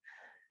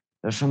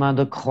 Le chemin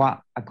de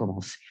croix a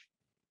commencé.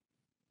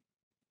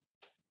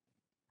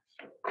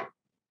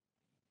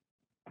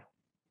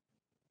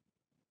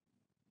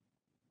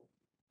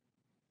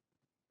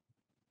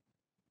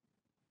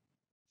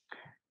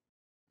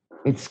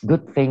 It's a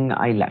good thing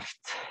I left.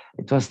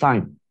 It was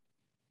time.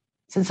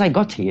 Since I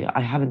got here,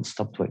 I haven't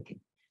stopped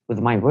working. With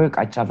my work,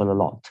 I travel a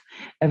lot.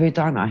 Every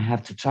time I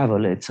have to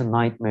travel, it's a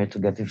nightmare to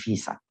get a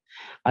visa.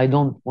 I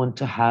don't want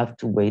to have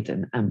to wait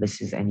in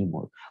embassies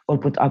anymore, or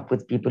put up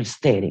with people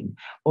staring,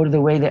 or the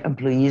way the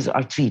employees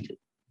are treated.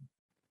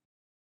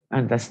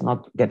 And let's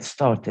not get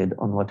started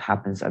on what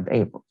happens at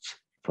airports.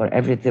 For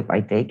every trip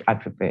I take, I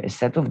prepare a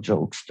set of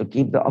jokes to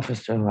keep the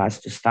officer who has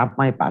to stamp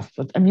my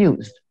passport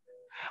amused.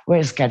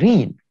 Whereas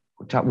Karine,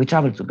 we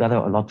travel together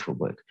a lot for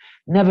work,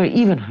 never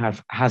even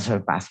has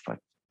her passport.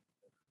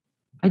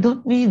 I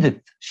don't need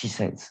it, she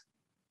says.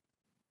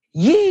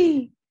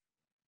 Yee!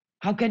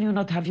 How can you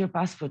not have your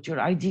passport, your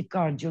ID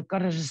card, your car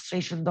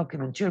registration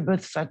document, your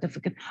birth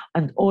certificate,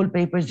 and all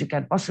papers you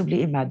can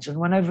possibly imagine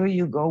whenever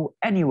you go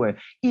anywhere,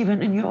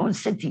 even in your own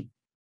city?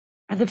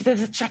 And if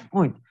there's a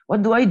checkpoint,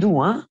 what do I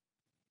do, huh?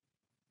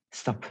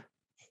 Stop.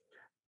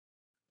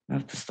 I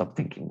have to stop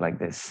thinking like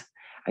this.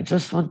 I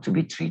just want to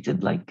be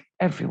treated like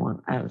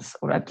everyone else,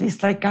 or at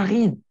least like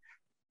Karine,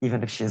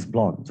 even if she's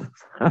blonde.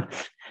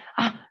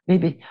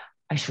 Maybe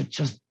I should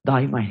just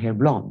dye my hair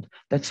blonde.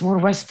 That's more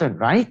Western,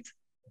 right?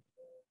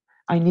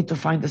 I need to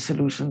find a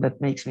solution that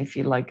makes me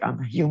feel like I'm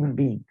a human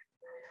being.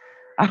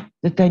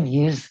 The 10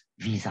 years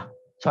visa.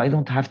 So I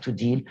don't have to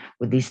deal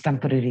with these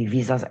temporary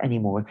visas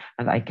anymore,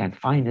 and I can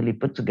finally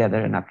put together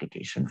an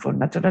application for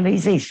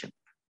naturalization.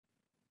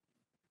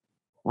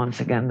 Once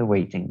again, the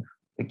waiting,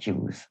 the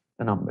queues,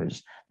 the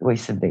numbers, the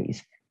wasted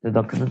days, the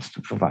documents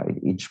to provide,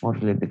 each more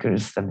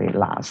ludicrous than they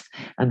last,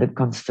 and the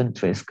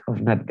constant risk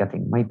of not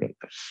getting my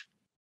papers.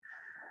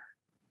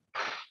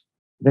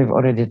 They've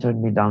already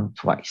turned me down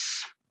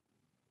twice.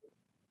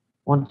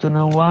 Want to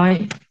know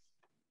why?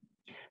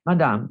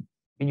 Madame,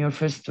 in your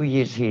first 2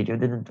 years here, you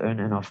didn't earn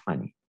enough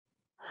money.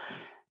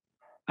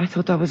 I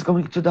thought I was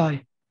going to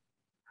die.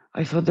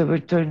 I thought they were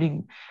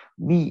turning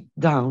me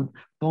down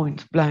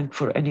point blank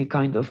for any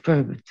kind of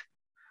permit.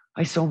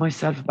 I saw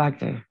myself back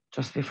there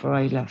just before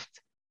I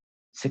left,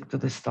 sick to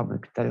the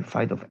stomach,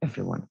 terrified of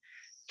everyone,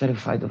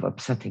 terrified of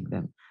upsetting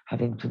them,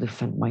 having to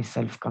defend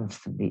myself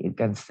constantly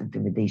against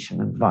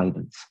intimidation and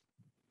violence.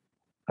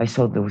 I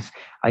saw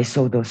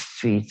those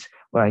streets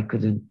where I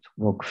couldn't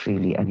walk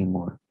freely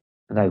anymore.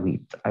 And I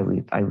wept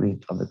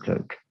on the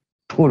clerk.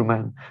 Poor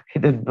man, he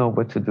didn't know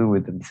what to do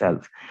with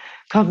himself.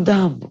 Calm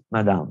down,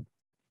 madame.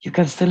 You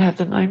can still have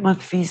the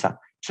 9-month visa,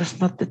 just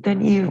not the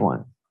 10-year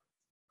one.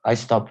 I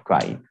stopped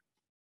crying.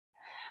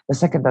 The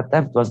second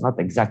attempt was not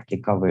exactly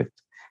covered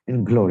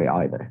in glory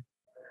either.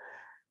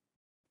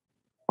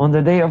 On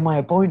the day of my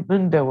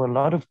appointment, there were a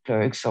lot of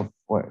clerks of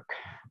work,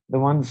 the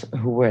ones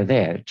who were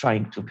there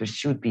trying to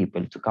pursue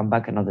people to come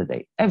back another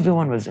day.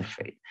 Everyone was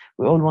afraid.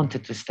 We all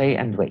wanted to stay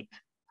and wait.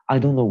 I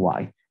don't know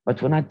why,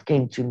 but when it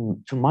came to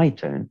my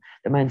turn,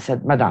 the man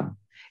said, Madame,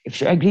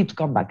 if you agree to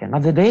come back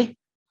another day,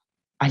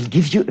 I'll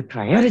give you a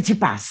priority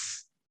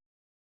pass.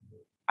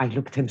 I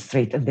looked him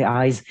straight in the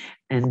eyes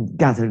and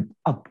gathered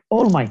up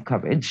all my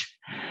courage.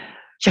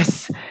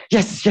 Yes,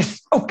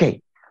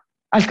 okay,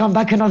 I'll come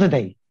back another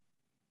day.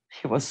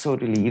 He was so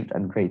relieved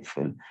and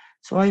grateful,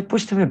 so I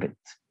pushed him a bit.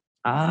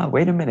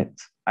 Wait a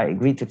minute. I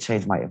agreed to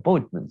change my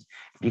appointment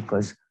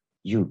because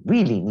you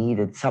really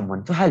needed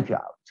someone to help you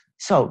out.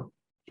 So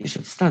you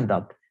should stand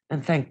up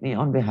and thank me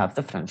on behalf of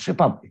the French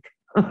Republic.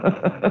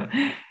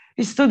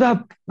 He stood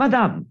up.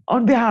 Madame,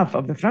 on behalf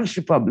of the French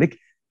Republic,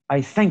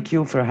 I thank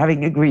you for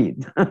having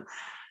agreed. The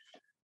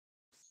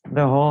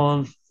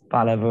whole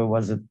palaver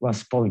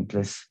was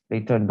pointless. They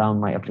turned down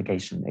my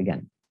application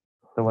again.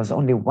 There was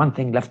only one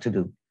thing left to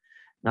do,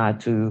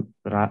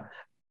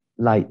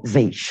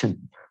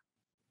 naturalization.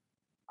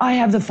 I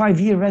have the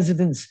 5-year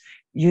residence.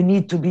 You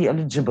need to be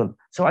eligible,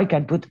 so I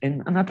can put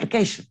in an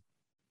application.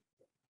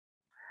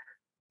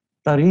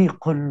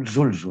 طريق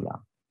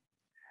الجلجلة.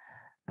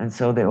 And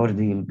so the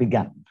ordeal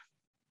began.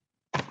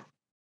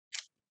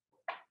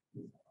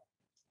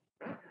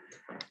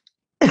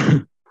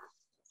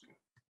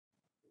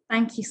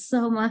 Thank you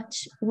so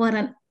much. What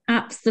an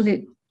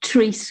absolute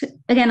treat.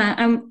 Again,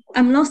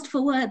 I'm lost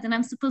for words, and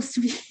I'm supposed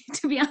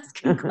to be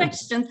asking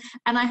questions,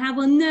 and I have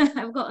a nerve.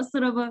 I've got a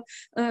sort of a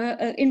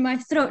in my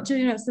throat,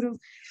 sort of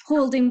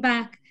holding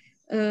back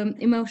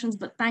emotions.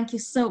 But thank you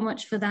so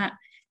much for that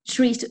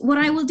treat. What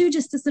I will do,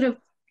 just to sort of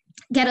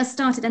get us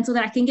started, and so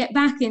that I can get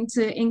back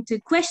into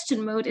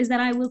question mode, is that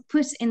I will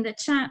put in the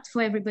chat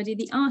for everybody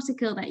the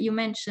article that you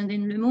mentioned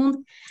in Le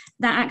Monde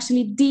that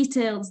actually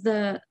details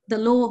the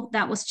law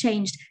that was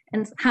changed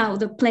and how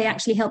the play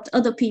actually helped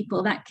other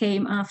people that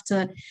came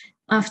after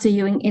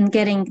you in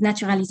getting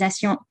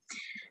naturalisation.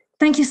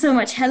 Thank you so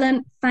much,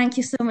 Helen. Thank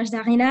you so much,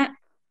 Darina.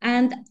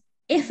 And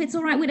if it's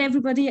all right with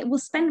everybody, we'll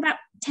spend about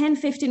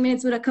 10-15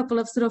 minutes with a couple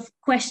of sort of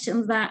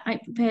questions that I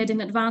prepared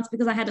in advance,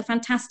 because I had a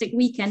fantastic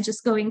weekend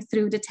just going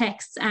through the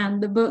texts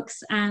and the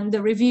books and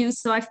the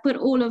reviews. So I've put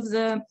all of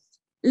the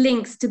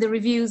links to the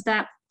reviews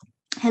that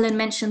Helen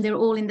mentioned. They're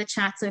all in the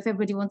chat. So if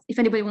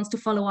anybody wants to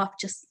follow up,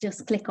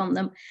 just click on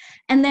them.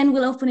 And then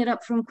we'll open it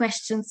up from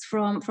questions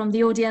from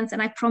the audience.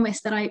 And I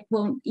promise that I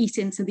won't eat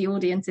into the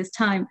audience's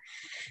time.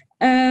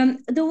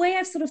 The way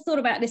I've sort of thought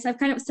about this, I've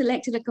kind of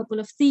selected a couple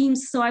of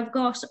themes. So I've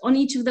got on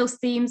each of those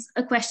themes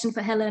a question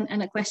for Helen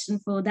and a question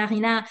for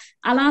Darina.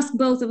 I'll ask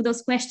both of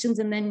those questions,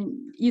 and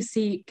then you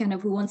see kind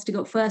of who wants to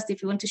go first.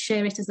 If you want to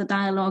share it as a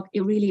dialogue,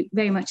 it really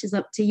very much is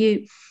up to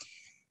you.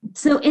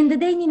 So in The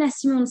Day Nina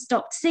Simone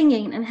Stopped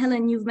Singing, and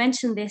Helen, you've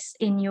mentioned this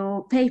in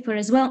your paper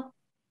as well,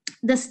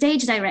 the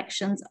stage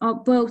directions are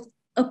both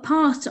a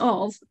part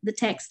of the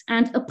text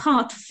and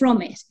apart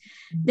from it.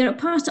 They're a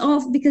part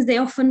of because they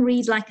often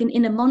read like an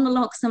inner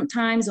monologue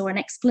sometimes, or an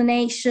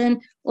explanation,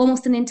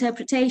 almost an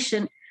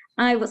interpretation.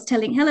 I was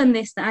telling Helen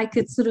this, that I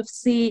could sort of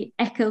see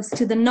echoes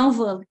to the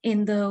novel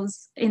in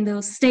those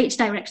stage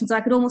directions. So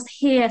I could almost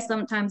hear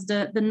sometimes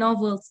the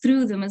novel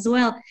through them as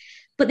well.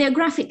 But they're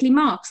graphically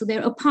marked, so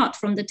they're apart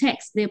from the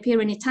text. They appear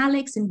in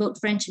italics in both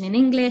French and in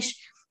English.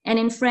 And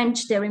in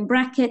French, they're in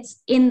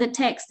brackets in the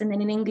text, and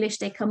then in English,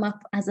 they come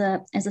up as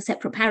a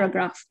separate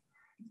paragraph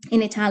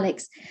in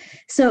italics.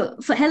 So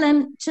for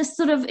Helen, just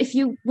sort of, if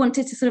you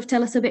wanted to sort of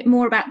tell us a bit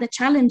more about the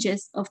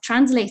challenges of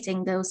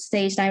translating those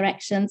stage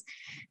directions.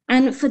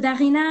 And for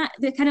Darina,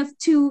 the kind of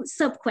two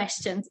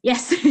sub-questions.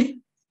 Yes.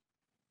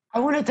 I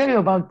want to tell you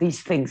about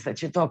these things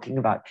that you're talking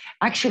about.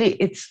 Actually,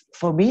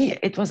 for me,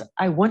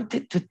 I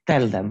wanted to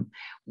tell them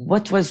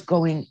what was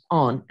going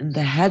on in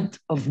the head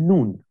of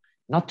Noon.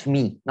 Not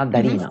me, not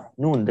Darina,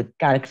 Noon, the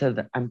character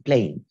that I'm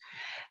playing.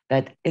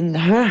 That in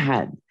her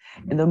head,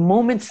 in the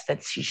moments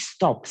that she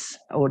stops,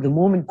 or the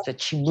moments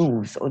that she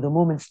moves, or the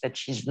moments that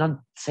she's not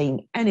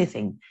saying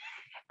anything,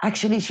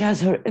 actually she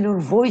has her inner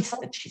voice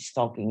that she's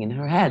talking in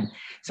her head.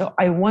 So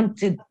I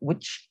wanted,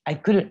 which I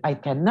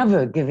can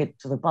never give it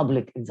to the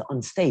public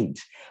on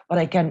stage, but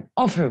I can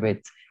offer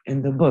it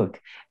in the book,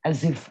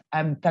 as if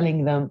I'm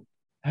telling them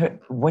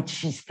what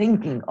she's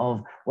thinking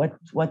of,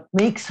 what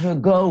makes her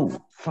go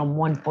from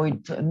one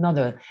point to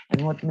another,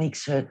 and what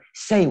makes her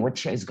say what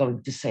she is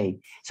going to say.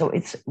 So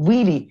it's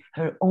really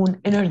her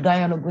own inner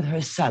dialogue with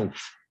herself.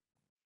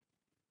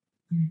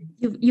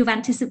 You've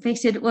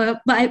anticipated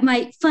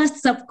my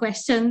first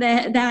sub-question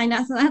there,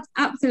 Darina, so that's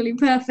absolutely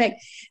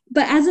perfect.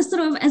 But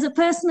as a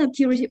personal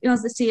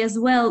curiosity as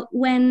well,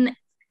 when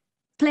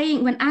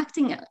when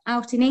acting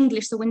out in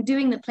English, so when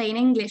doing the play in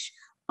English,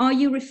 are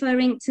you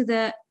referring to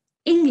the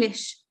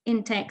English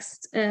in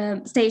text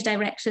stage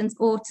directions,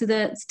 or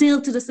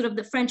still to the sort of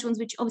the French ones,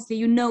 which obviously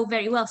you know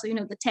very well? So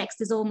the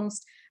text is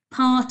almost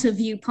part of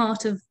you,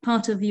 part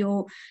of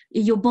your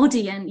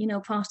body,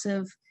 and part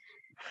of.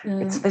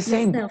 It's the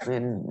same. Yourself. I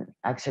mean,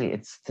 actually,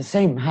 it's the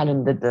same.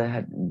 Helen did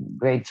a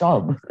great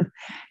job,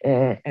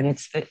 and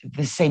it's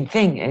the same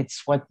thing.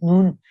 It's what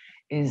Noon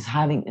is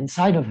having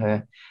inside of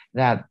her.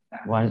 That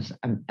was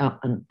an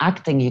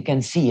acting. You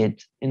can see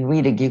it. In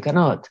reading, you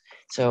cannot.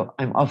 So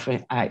I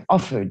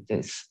offered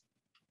this.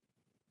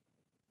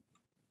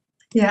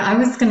 Yeah, I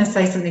was going to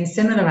say something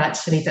similar,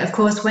 actually, that of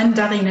course, when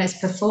Darina is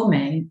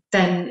performing,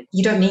 then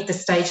you don't need the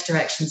stage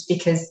directions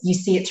because you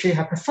see it through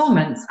her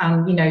performance,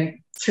 and,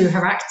 through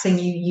her acting,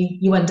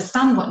 you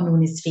understand what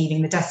Noon is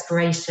feeling, the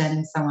desperation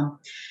and so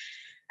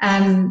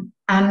on.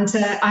 And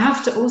I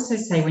have to also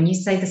say, when you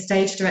say the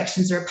stage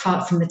directions are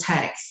apart from the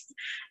text,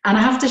 and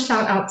I have to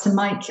shout out to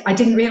Mike. I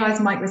didn't realize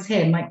Mike was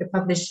here, Mike, the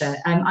publisher.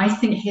 I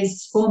think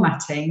his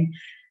formatting,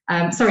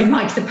 sorry,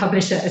 Mike, the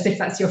publisher, as if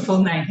that's your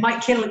full name.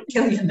 Mike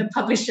Killian, the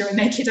publisher at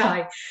Naked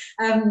Eye.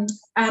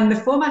 And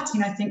the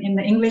formatting, I think, in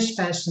the English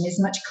version is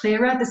much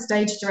clearer. The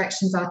stage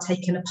directions are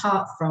taken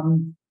apart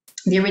from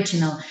the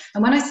original.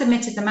 And when I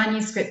submitted the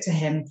manuscript to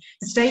him,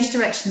 the stage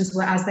directions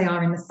were as they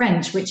are in the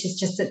French, which is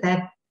just that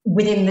they're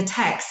within the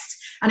text.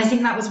 And I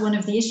think that was one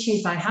of the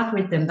issues I had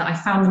with them, that I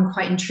found them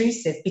quite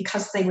intrusive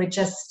because they were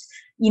just,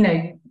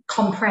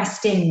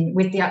 compressed in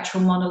with the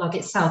actual monologue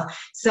itself.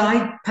 So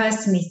I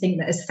personally think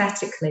that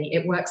aesthetically,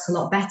 it works a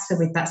lot better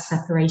with that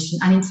separation.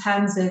 And in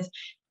terms of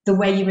the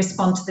way you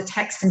respond to the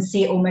text and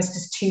see it almost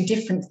as two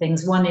different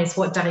things. One is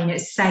what Darina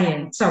is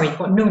saying,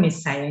 what Noon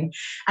is saying,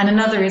 and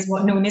another is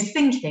what Noon is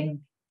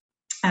thinking.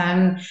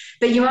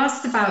 But you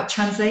asked about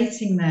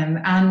translating them,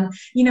 and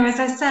as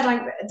I said,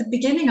 at the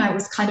beginning I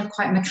was kind of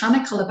quite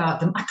mechanical about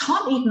them. I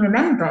can't even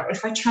remember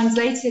if I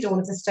translated all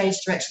of the stage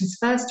directions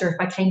first or if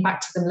I came back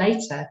to them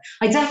later.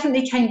 I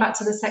definitely came back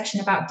to the section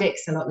about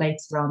dicks a lot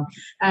later on,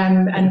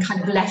 and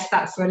kind of left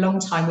that for a long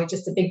time with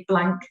just a big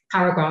blank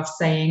paragraph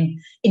saying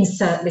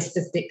insert list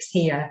of dicks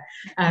here,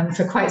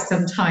 for quite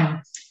some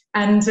time.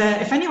 And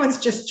if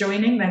anyone's just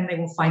joining, then they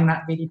will find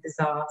that really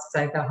bizarre.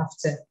 So they'll have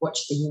to watch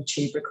the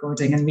YouTube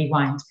recording and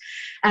rewind.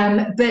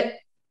 But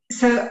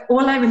so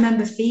all I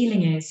remember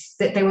feeling is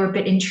that they were a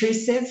bit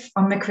intrusive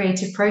on the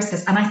creative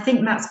process. And I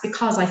think that's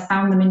because I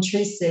found them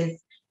intrusive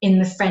in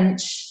the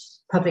French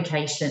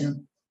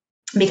publication,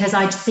 because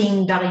I'd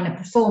seen Darina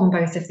perform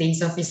both of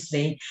these,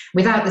 obviously,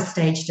 without the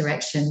stage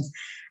directions.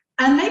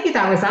 And maybe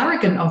that was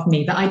arrogant of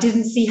me, that I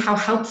didn't see how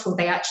helpful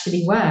they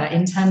actually were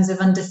in terms of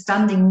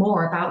understanding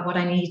more about what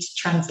I needed to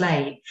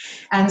translate.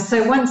 And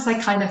so once I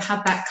kind of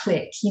had that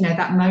click,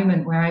 that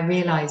moment where I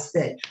realized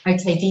that,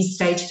 okay, these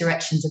stage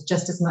directions are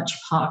just as much a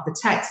part of the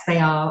text. They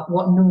are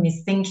what Noon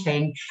is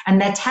thinking. And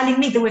they're telling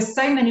me, there were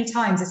so many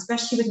times,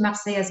 especially with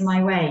Marseillaise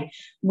My Way,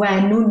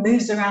 where Noon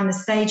moves around the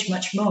stage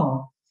much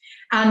more.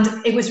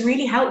 And it was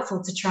really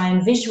helpful to try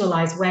and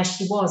visualize where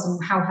she was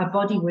and how her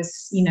body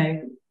was,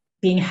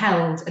 being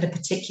held at a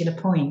particular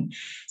point.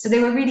 So they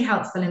were really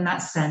helpful in that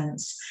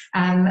sense.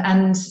 And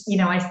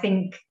I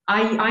think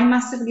I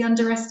massively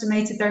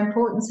underestimated their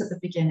importance at the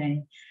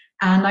beginning.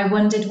 And I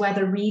wondered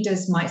whether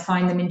readers might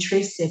find them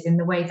intrusive in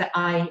the way that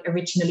I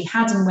originally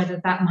had, and whether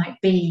that might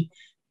be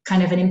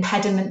kind of an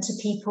impediment to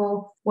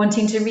people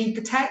wanting to read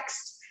the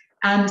text.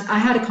 And I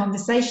had a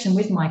conversation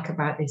with Mike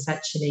about this,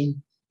 actually.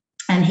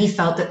 And he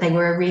felt that they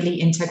were a really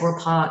integral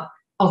part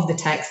of the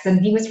text,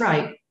 and he was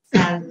right.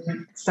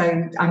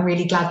 So I'm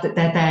really glad that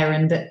they're there,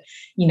 and that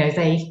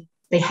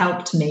they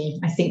helped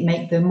me, I think,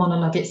 make the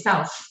monologue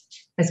itself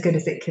as good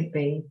as it could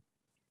be.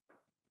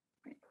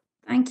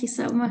 Thank you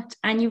so much.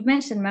 And you've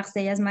mentioned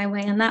Marseillaise My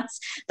Way, and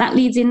that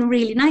leads in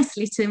really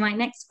nicely to my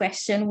next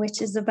question,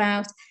 which is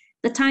about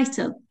the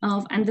title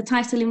and the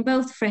title in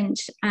both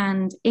French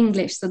and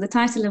English. So the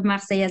title of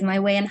Marseillaise My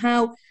Way, and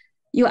how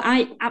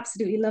I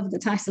absolutely love the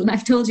title, and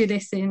I've told you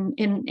this in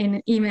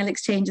email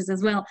exchanges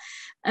as well.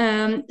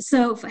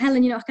 So for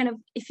Helen, kind of,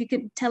 if you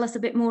could tell us a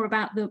bit more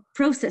about the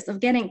process of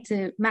getting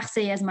to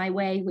Marseillaise My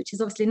Way, which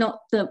is obviously not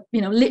the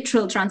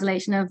literal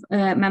translation of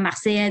Ma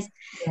Marseillaise.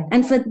 Yeah.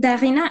 And for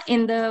Darina,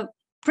 in the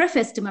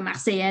preface to Ma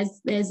Marseillaise,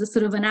 there's a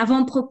sort of an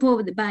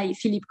avant-propos by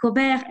Philippe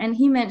Cobert, and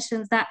he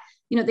mentions that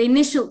the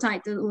initial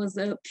title was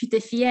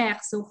Pute fière,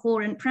 so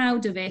whore and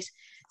proud of it.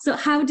 So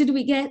how did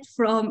we get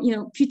from,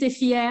 Pute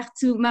fière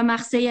to Ma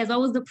Marseillaise? What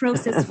was the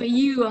process for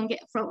you on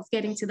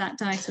getting to that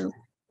title?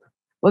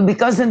 Well,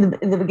 because in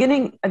the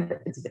beginning,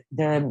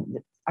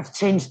 I've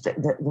changed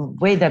the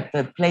way that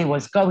the play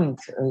was going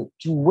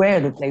to where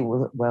the play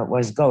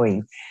was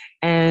going.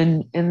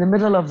 And in the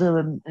middle of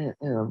the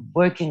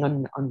working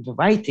on the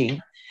writing,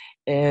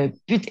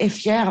 Pute et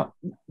fière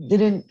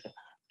didn't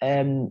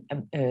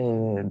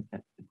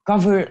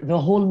cover the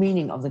whole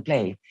meaning of the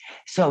play.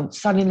 So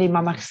suddenly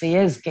Ma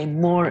Marseillaise came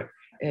more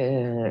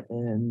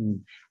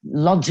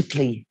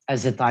logically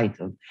as a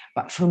title.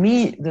 But for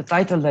me, the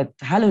title that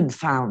Helen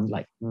found,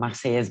 like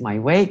Marseillaise My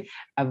Way,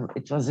 I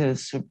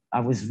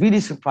was really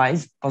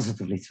surprised,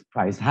 positively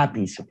surprised,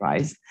 happy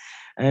surprised,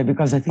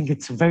 because I think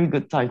it's a very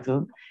good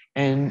title.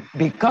 And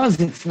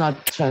because it's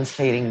not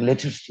translating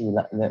literally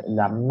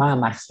la Ma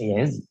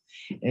Marseillaise,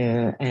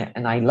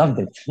 and I loved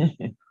it.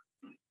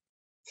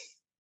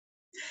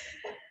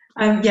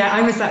 Yeah,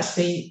 I was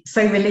actually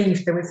so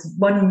relieved. There was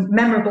one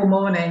memorable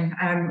morning,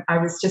 I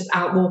was just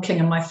out walking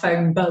and my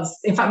phone buzzed.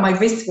 In fact, my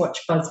wristwatch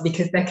buzzed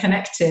because they're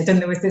connected. And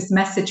there was this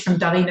message from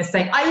Darina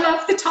saying, I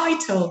love the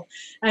title.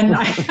 And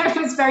I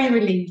was very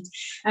relieved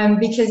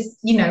because,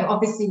 you know,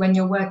 obviously when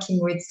you're working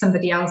with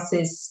somebody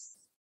else's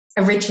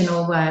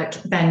original work,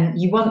 then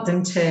you want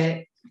them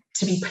to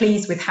be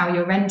pleased with how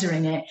you're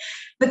rendering it.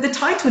 But the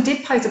title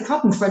did pose a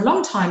problem. For a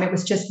long time, it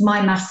was just My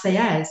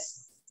Marseillaise.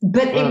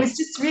 But it was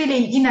just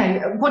really, you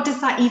know, what does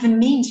that even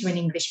mean to an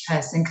English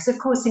person? Because, of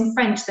course, in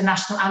French, the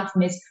national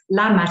anthem is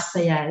La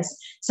Marseillaise.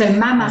 So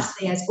Ma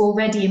Marseillaise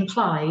already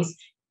implies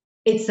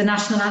it's the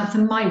national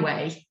anthem my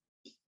way.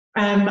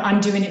 I'm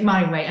doing it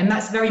my way. And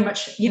that's very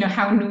much, you know,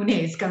 how Noon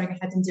is, going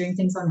ahead and doing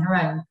things on her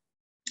own.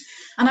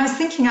 And I was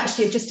thinking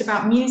actually just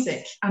about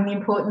music and the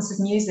importance of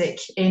music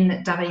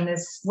in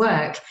Darina's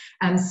work.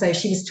 And so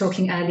she was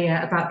talking earlier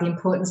about the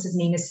importance of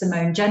Nina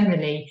Simone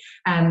generally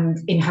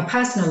in her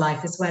personal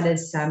life, as well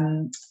as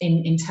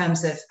in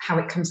terms of how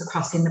it comes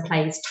across in the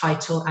play's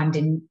title and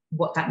in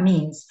what that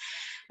means.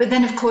 But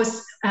then, of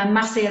course,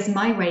 Marseillaise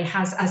My Way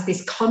has as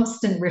this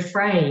constant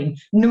refrain,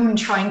 Noon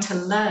trying to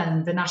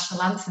learn the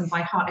national anthem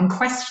by heart and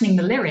questioning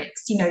the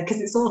lyrics, you know,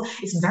 because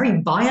it's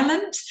very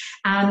violent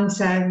and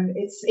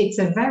it's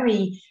a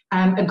very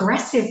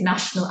aggressive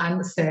national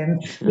anthem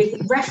with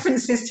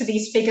references to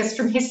these figures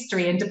from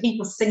history, and do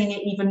people singing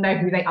it even know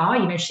who they are?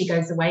 You know, she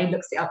goes away,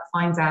 looks it up,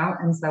 finds out,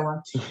 and so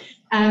on.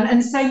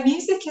 And so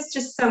music is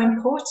just so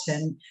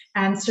important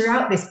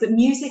throughout this, but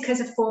music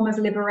as a form of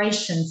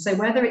liberation. So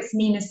whether it's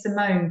Nina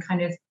Simone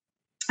kind of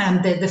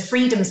the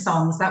freedom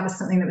songs, that was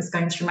something that was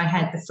going through my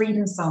head, the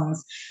freedom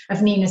songs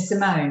of Nina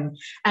Simone.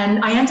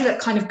 And I ended up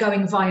kind of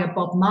going via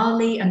Bob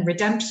Marley and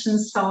Redemption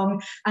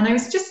Song. And I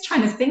was just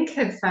trying to think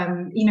of,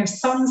 you know,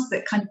 songs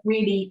that kind of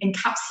really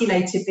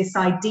encapsulated this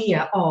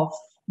idea of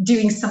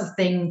doing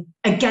something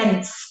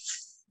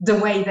against the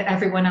way that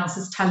everyone else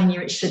is telling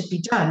you it should be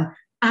done.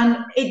 And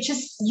it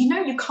just, you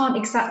know, you can't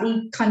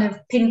exactly kind of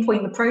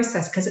pinpoint the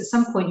process, because at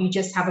some point you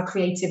just have a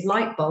creative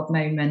light bulb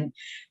moment.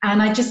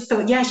 And I just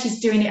thought, yeah,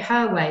 she's doing it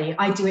her way,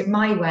 I do it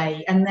my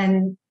way. And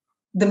then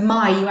the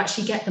my, you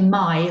actually get the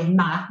my of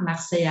Ma,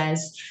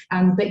 Marseillaise,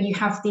 but you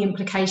have the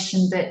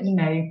implication that, you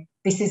know,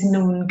 this is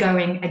Noon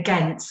going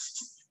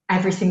against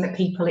everything that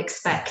people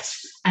expect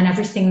and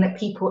everything that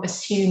people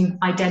assume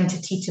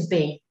identity to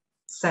be.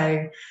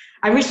 So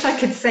I wish I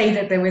could say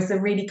that there was a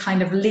really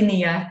kind of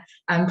linear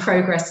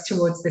progress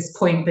towards this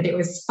point, but it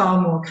was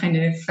far more kind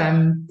of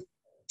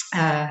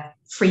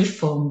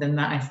free-form than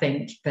that, I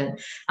think. But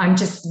I'm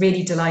just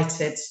really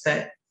delighted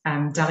that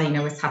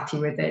Darina was happy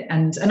with it.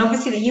 And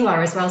obviously that you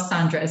are as well,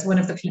 Sandra, as one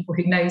of the people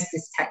who knows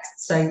this text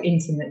so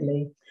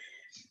intimately.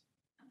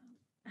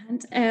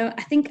 And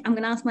I think I'm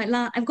going to ask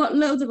I've got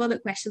loads of other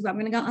questions, but I'm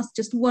going to ask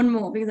just one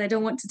more because I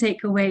don't want to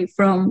take away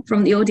from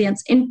the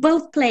audience. In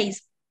both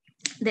plays,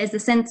 there's a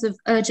sense of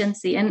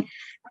urgency, and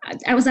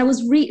as I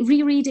was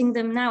rereading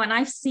them now, and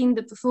I've seen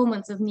the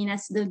performance of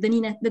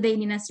the day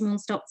Nina Simone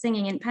stopped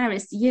singing in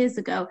Paris years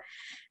ago.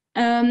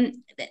 I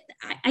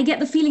get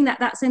the feeling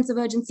that sense of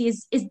urgency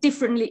is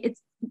differently.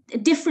 It's a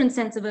different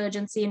sense of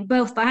urgency in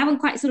both, but I haven't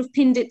quite sort of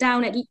pinned it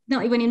down,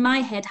 not even in my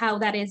head, how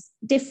that is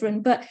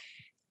different. But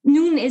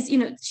Noon is, you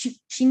know,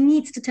 she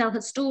needs to tell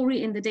her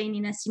story in the day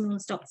Nina Simone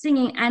stopped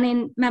singing, and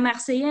in Ma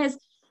Marseillaise,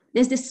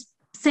 there's this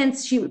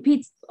sense she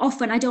repeats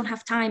often, I don't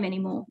have time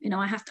anymore, you know,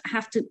 I have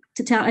to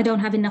tell I don't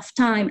have enough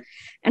time.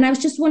 And I was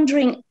just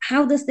wondering,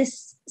 how does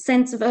this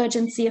sense of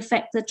urgency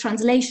affect the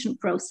translation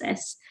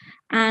process,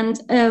 and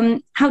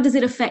how does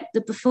it affect the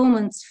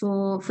performance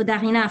for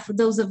Darina, for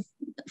those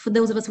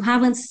of us who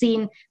haven't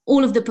seen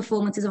all of the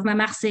performances of Ma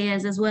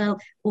Marseillaise as well,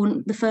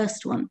 or the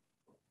first one?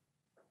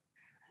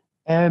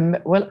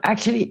 Well,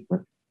 actually,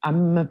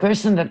 I'm a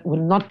person that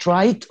will not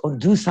write or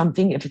do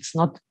something if it's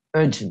not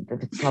urgent,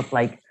 if it's not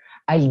like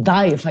I'll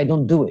die if I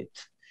don't do it.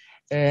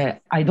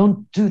 I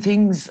don't do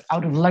things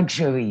out of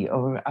luxury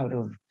or out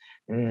of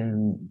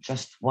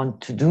just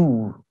want to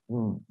do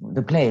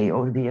the play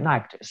or be an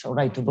actress or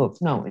write a book.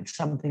 No, it's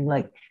something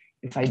like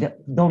if I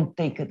don't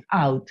take it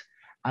out,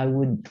 I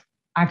would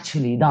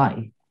actually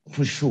die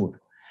for sure.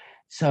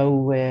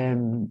 So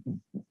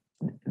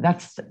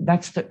that's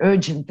the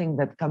urgent thing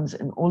that comes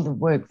in all the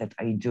work that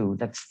I do.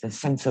 That's the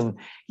sense of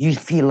you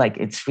feel like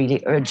it's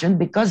really urgent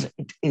because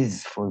it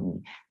is for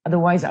me.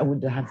 Otherwise, I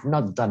would have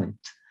not done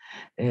it.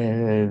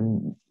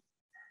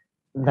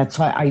 That's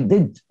why I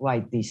did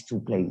write these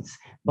two plays,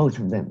 both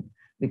of them,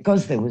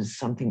 because there was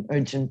something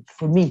urgent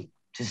for me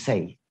to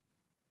say.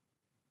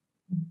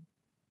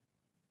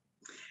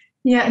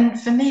 Yeah, and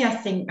for me, I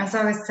think, as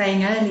I was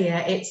saying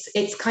earlier,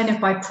 it's kind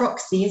of by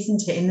proxy,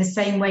 isn't it? In the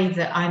same way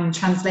that I'm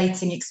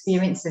translating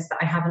experiences that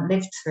I haven't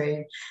lived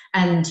through.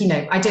 And, you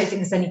know, I don't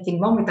think there's anything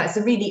wrong with that. It's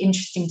a really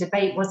interesting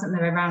debate, wasn't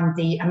there, around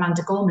the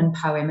Amanda Gorman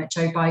poem at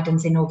Joe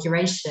Biden's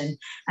inauguration,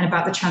 and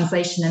about the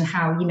translation and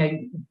how, you know,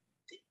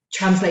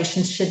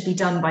 translations should be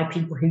done by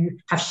people who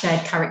have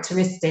shared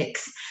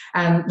characteristics.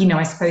 You know,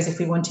 I suppose if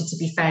we wanted to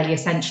be fairly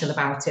essential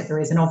about it, there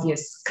is an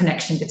obvious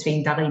connection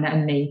between Darina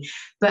and me.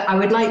 But I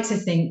would like to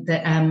think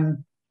that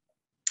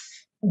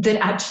that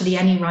actually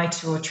any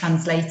writer or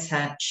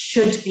translator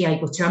should be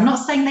able to, I'm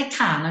not saying they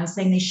can, I'm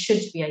saying they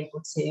should be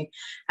able to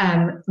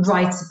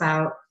write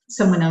about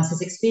someone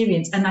else's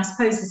experience. And I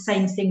suppose the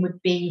same thing would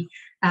be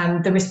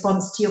the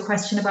response to your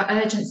question about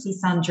urgency,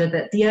 Sandra,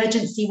 that the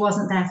urgency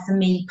wasn't there for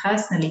me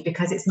personally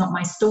because it's not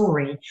my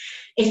story.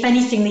 If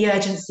anything, the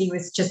urgency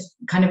was just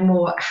kind of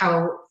more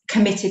how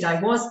committed I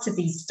was to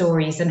these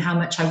stories and how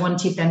much I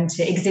wanted them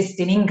to exist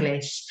in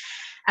English.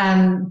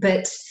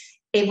 But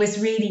it was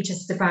really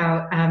just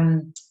about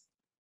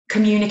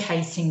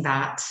communicating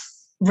that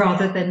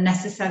rather than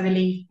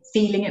necessarily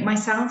feeling it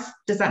myself.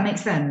 Does that make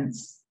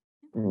sense?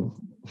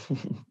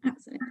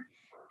 Absolutely.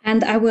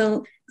 And I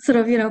will sort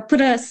of, you know, put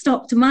a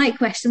stop to my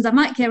questions. I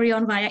might carry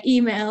on via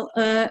email,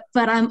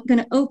 but I'm going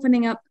to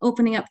opening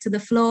up to the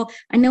floor.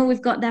 I know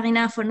we've got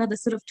Darina for another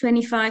sort of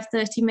 25,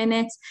 30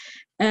 minutes,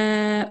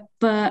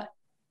 but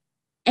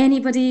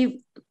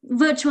anybody,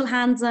 virtual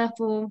hands up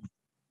or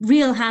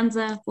real hands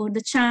up or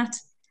the chat?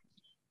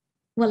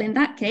 Well, in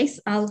that case,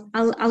 I'll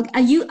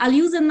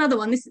use another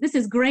one. This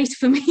is great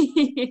for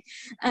me,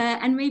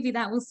 and maybe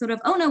that will sort of.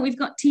 Oh no, we've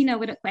got Tina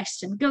with a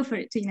question. Go for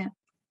it, Tina.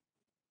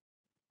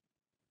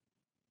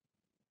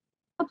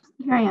 Oops,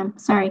 here I am.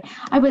 Sorry,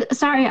 I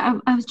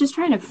was just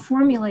trying to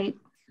formulate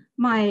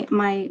my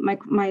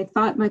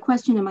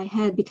question in my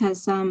head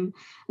because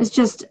it's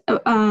just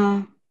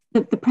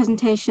the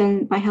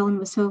presentation by Helen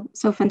was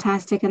so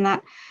fantastic, and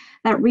that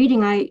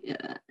reading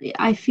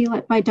I feel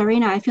like by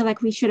Darina, I feel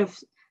like we should have,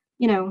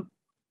 you know.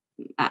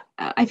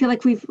 I feel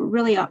like we've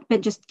really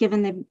been just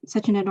given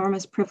such an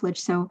enormous privilege.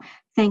 So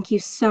thank you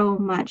so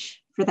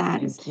much for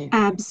that. It's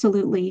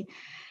absolutely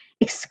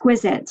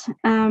exquisite.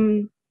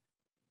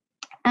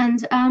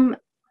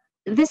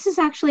 This is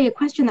actually a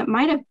question that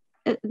might have,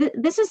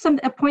 this is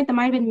a point that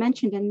might have been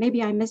mentioned and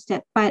maybe I missed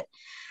it, but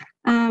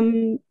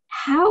so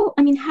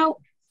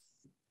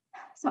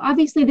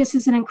obviously this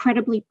is an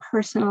incredibly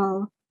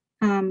personal,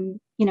 you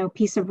know,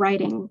 piece of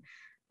writing.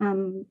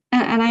 And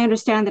I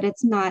understand that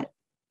it's not,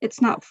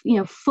 you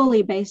know,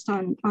 fully based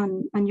on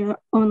your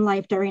own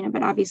life, Darina,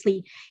 but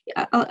obviously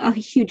a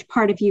huge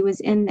part of you is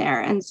in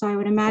there. And so I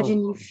would imagine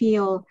you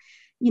feel,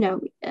 you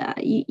know,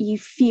 you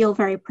feel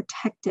very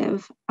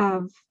protective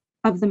of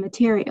the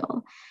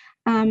material.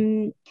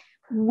 Not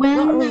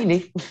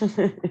really.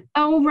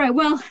 Oh, right.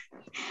 Well,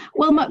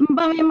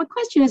 my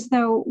question is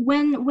though,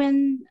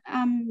 when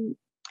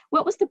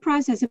what was the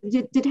process?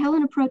 Did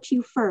Helen approach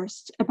you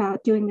first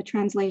about doing the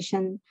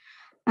translation?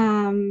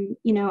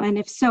 You know, and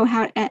if so,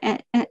 how,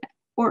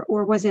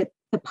 or was it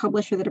the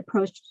publisher that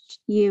approached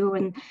you?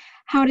 And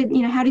how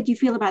did you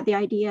feel about the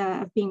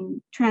idea of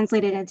being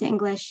translated into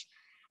English?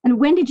 And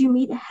when did you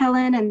meet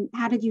Helen? And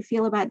how did you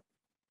feel about,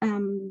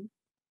 you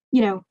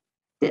know,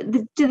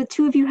 do the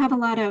two of you have a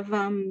lot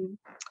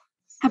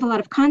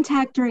of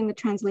contact during the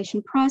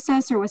translation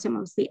process, or was it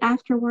mostly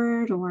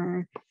afterward?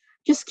 Or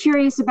just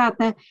curious about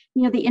the,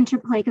 you know, the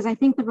interplay, because I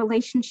think the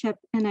relationship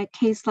in a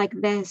case like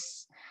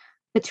this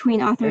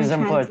between author and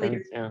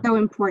translator is so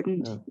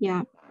important.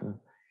 Yeah.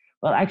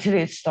 Well, actually,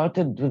 it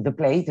started with the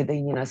play, The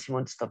Day Nina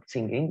Simone Stopped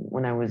Singing,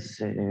 when I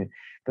was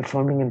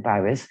performing in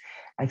Paris.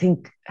 I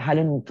think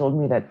Helen told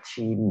me that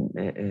she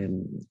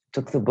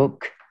took the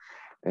book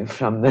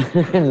from the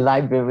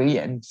library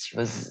and she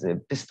was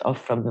pissed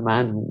off from the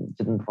man who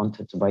didn't want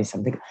her to buy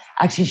something.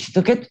 Actually, she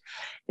took it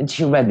and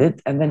she read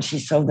it, and then she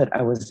saw that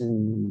I was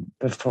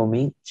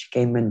performing. She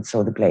came and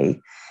saw the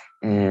play,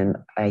 and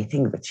I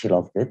think that she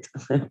loved it.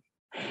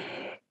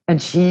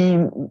 And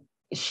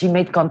she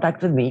made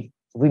contact with me.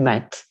 We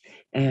met,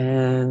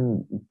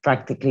 and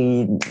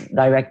practically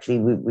directly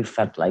we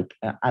felt like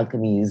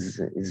alchemy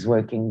is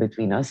working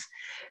between us.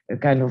 A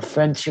kind of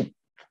friendship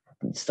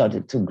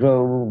started to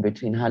grow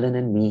between Helen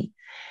and me.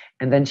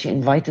 And then she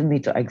invited me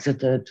to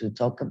Exeter to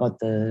talk about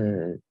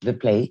the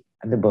play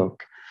and the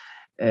book.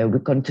 We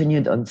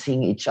continued on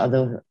seeing each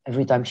other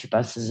every time she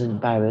passes in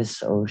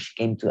Paris, or she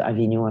came to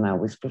Avignon when I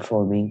was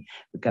performing.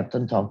 We kept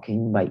on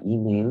talking by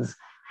emails,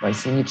 by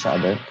seeing each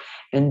other.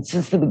 And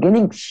since the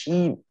beginning,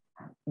 she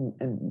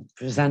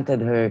presented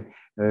her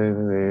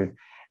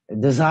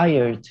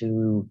desire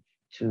to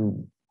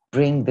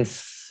bring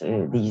these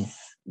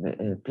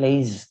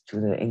plays to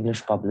the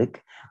English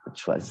public,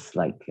 which was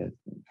like a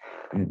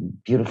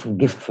beautiful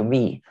gift for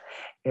me.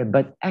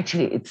 But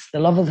actually, it's the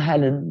love of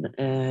Helen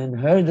and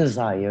her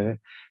desire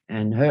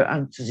and her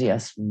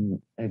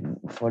enthusiasm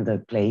for the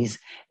plays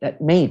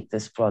that made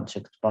this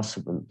project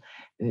possible.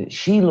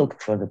 She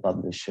looked for the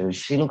publisher,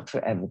 she looked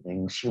for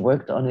everything. She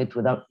worked on it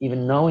without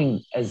even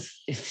knowing as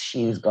if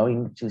she is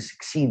going to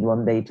succeed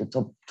one day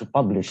to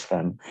publish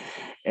them.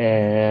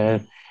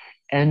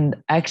 And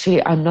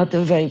actually, I'm not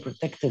a very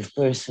protective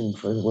person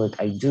for the work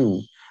I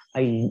do.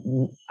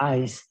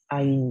 I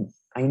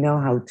know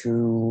how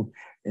to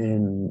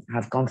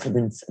have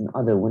confidence in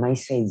others. When I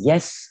say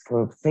yes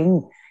for a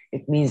thing,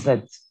 it means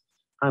that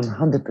I'm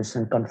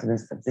 100%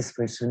 confident that this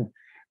person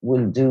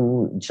will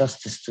do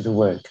justice to the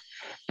work.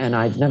 And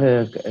I've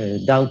never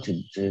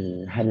doubted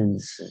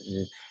Helen's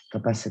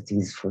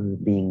capacities for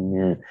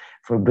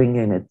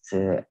bringing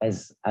it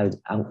as I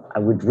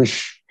would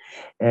wish.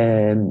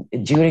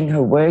 During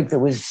her work, there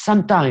was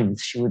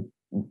sometimes she would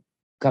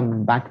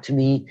come back to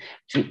me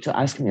to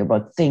ask me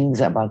about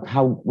things, about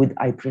how would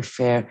I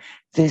prefer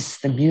this,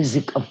 the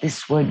music of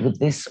this word with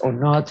this or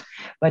not.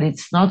 But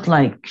it's not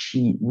like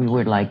we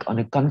were like on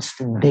a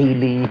constant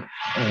daily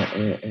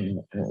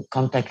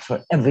contact for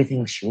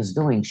everything she was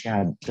doing. She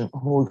had the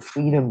whole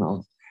freedom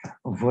of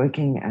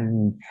working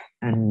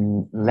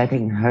and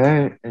letting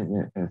her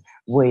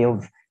way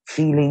of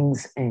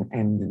feelings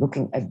and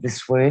looking at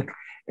this work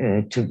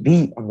to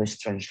be on this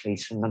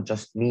translation, not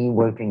just me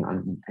working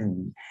on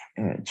and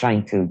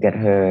trying to get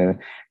her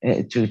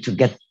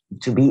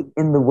to be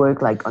in the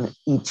work, like on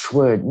each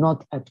word,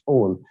 not at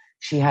all.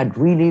 She had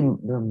really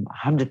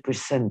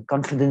 100%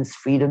 confidence,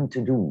 freedom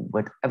to do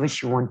whatever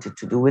she wanted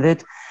to do with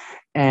it.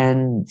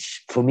 And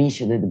for me,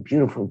 she did a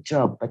beautiful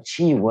job, but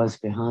she was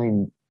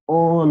behind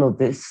all of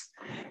this.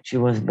 She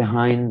was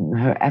behind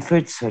her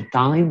efforts, her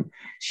time.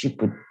 She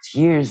put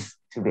years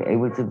to be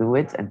able to do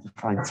it and to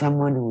find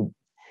someone who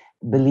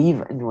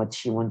believe in what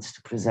she wants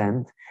to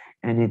present.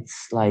 And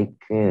it's like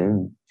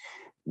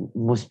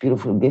most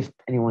beautiful gift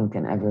anyone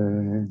can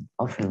ever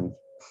offer me.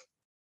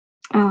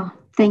 Oh,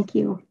 thank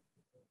you.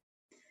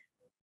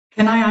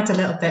 Can I add a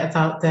little bit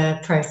about the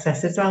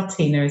process as well,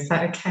 Tina? Is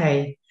that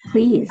okay?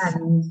 Please.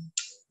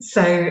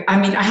 So, I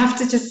mean, I have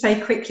to just say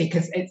quickly,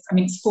 because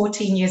it's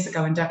 14 years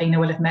ago, and Darina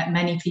will have met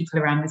many people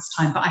around this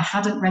time, but I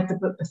hadn't read the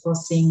book before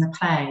seeing the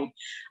play.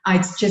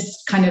 I'd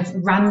just kind of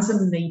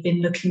randomly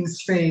been looking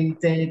through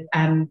the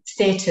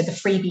theatre, the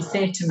Freebie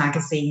Theatre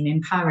magazine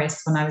in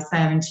Paris when I was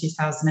there in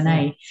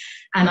 2008.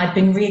 And I'd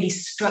been really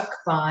struck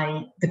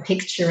by the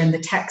picture and the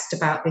text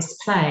about this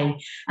play.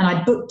 And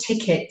I booked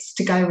tickets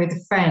to go with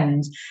a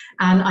friend.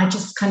 And I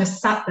just kind of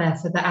sat there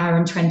for the hour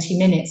and 20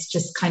 minutes,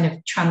 just kind of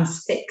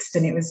transfixed.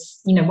 And it was,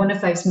 one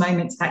of those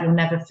moments that you'll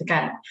never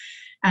forget.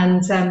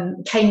 And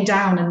came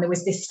down and there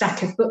was this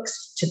stack of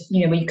books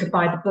where you could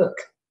buy the book.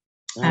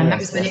 That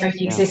was when it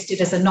only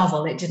existed as a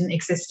novel. It didn't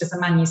exist as a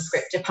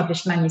manuscript, a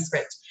published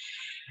manuscript.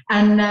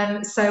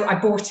 And so I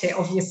bought it,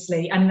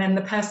 obviously. And then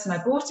the person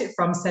I bought it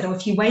from said,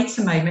 if you wait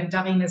a moment,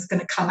 Darina's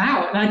going to come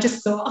out. And I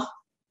just thought,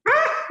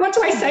 what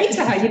do I say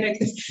to her?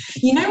 Because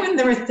when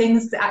there are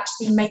things that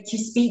actually make you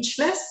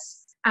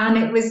speechless. And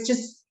it was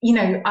just,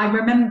 I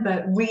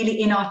remember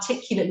really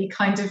inarticulately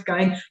kind of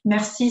going,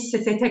 merci,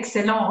 c'était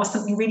excellent, or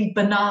something really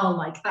banal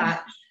like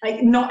that.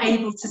 Like not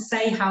able to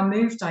say how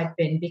moved I'd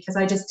been because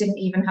I just didn't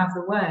even have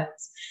the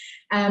words.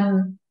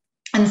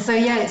 And so,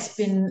 it's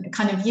been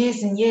kind of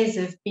years and years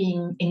of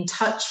being in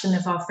touch and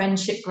of our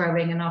friendship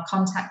growing and our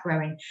contact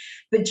growing.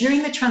 But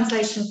during the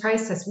translation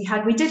process,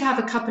 we did have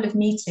a couple of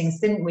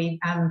meetings, didn't we,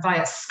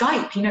 via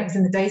Skype? It was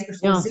in the days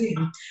before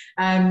Zoom.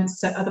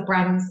 So other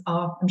brands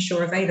are, I'm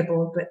sure,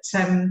 available.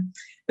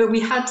 But we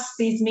had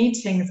these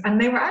meetings and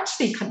they were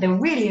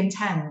really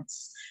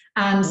intense.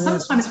 And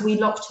sometimes we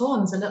locked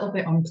horns a little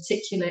bit on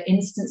particular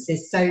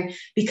instances. So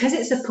because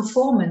it's a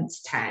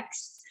performance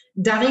text,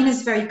 Darina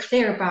is very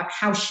clear about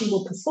how she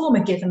will perform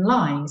a given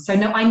line. So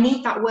no, I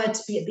need that word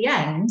to be at the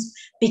end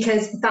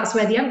because that's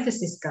where the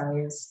emphasis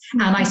goes.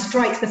 And I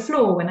strike the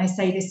floor when I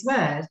say this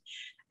word.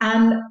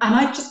 And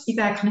I'd just be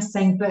there kind of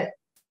saying, but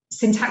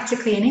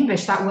syntactically in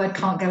English, that word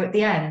can't go at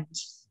the end.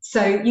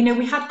 So,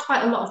 we had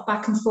quite a lot of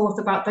back and forth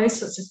about those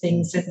sorts of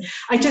things. And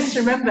I just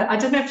remember, I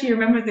don't know if you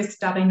remember this,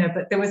 Darina,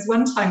 but there was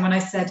one time when I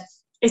said,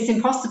 it's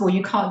impossible,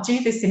 you can't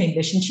do this in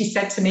English. And she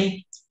said to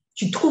me,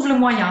 tu trouves le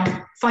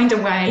moyen, find a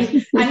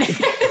way. But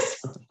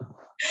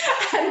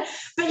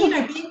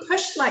being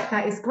pushed like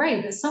that is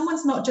great, but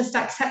someone's not just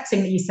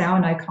accepting that you say, oh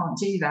no, I can't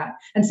do that,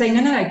 and saying,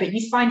 no, but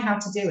you find how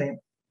to do it.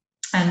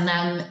 And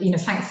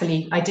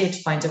thankfully I did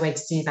find a way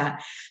to do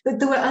that. But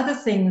there were other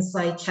things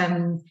like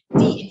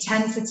the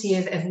intensity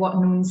of what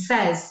Noon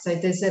says. So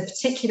there's a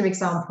particular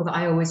example that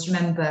I always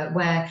remember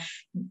where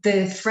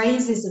the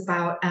phrase is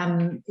about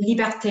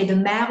liberté de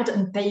merde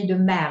and pays de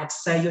merde.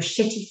 So your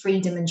shitty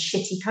freedom and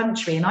shitty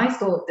country. And I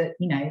thought that,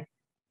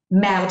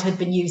 merde had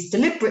been used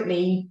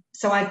deliberately.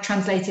 So I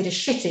translated as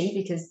shitty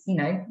because,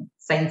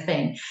 same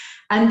thing.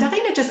 And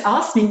Darina just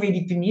asked me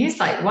really bemused,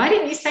 like, why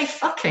didn't you say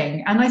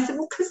fucking? And I said,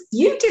 well, because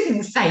you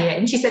didn't say it.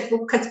 And she said,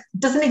 well, because it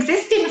doesn't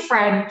exist in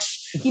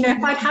French.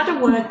 If I'd had a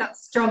word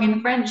that's strong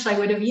in French, I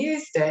would have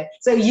used it.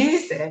 So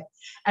use it.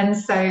 And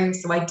so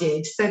I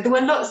did. So there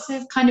were lots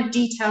of kind of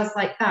details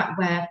like that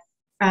where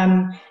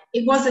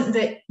it wasn't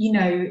that, you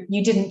know,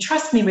 you didn't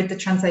trust me with the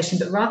translation,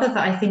 but rather that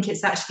I think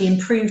it's actually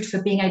improved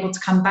for being able to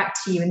come back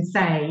to you and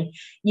say,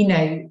 you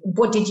know,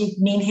 what did you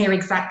mean here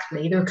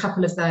exactly? There were a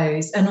couple of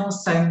those. And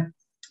also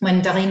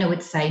when Darina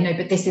would say, no,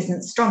 but this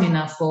isn't strong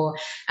enough, or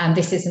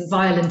this isn't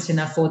violent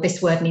enough, or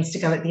this word needs to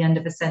go at the end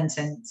of a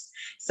sentence.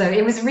 So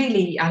it was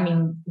really, I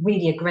mean,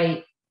 really a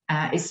great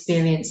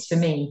experience for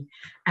me.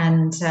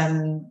 And,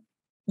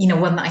 you know,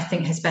 one that I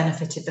think has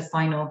benefited the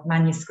final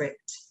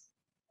manuscript.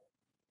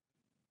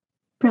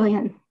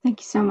 Brilliant. Thank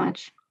you so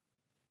much.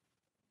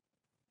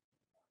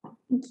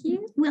 Thank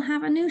you. We'll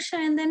have Anusha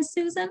and then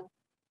Susan.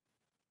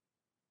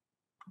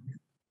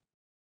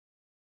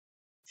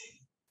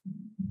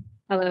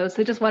 Hello.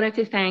 So just wanted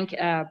to thank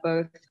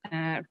both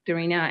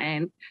Darina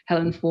and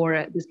Helen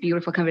for this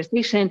beautiful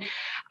conversation.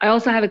 I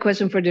also have a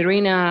question for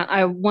Darina.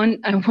 I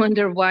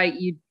wonder why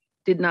you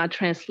did not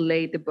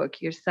translate the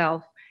book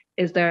yourself.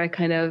 Is there a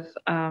kind of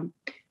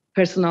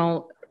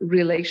personal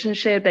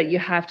relationship that you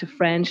have to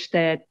French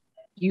that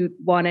you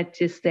wanted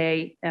to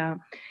stay,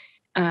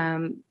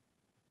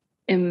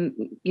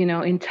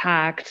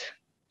 intact?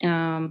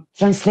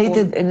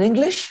 Translated in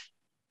English?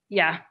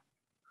 Yeah.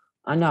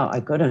 No, I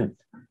couldn't.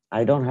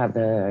 I don't have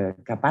the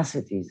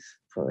capacities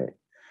for it.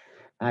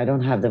 I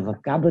don't have the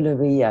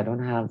vocabulary. I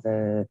don't have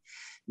the.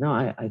 No,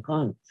 I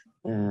can't.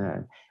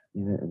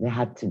 They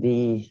had to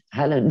be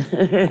Helen.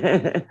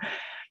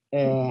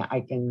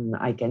 I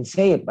can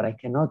say it, but I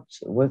cannot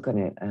work on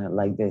it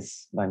like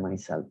this by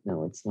myself.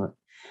 No, it's not.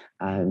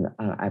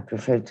 I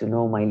prefer to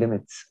know my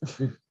limits,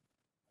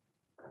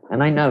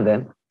 and I know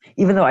them.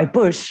 Even though I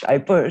push,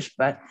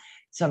 but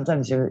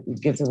sometimes you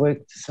give the work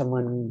to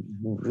someone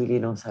who really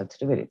knows how to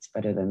do it. It's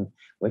better than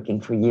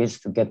working for years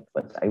to get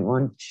what I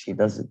want. She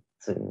does it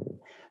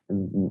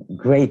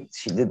great.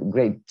 She did a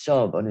great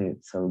job on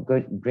it. So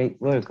great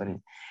work on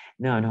it.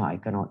 No, I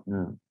cannot.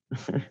 No.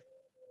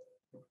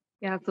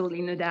 Yeah,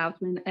 absolutely, no doubt.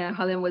 When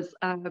Helen was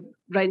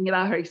writing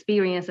about her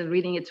experience and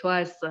reading it to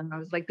us, and I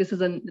was like, this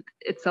is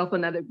itself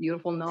another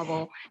beautiful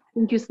novel.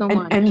 Thank you so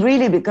much. And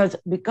really, because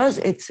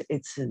it's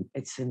a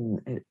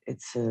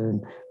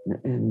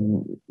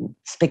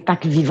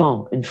spectacle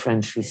vivant in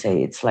French, we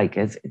say. It's like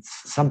it's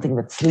something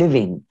that's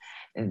living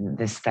in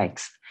this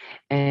text.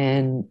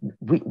 And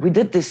we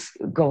did this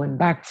going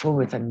back,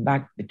 forward, and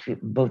back between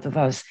both of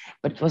us,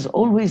 but it was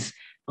always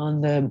on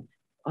the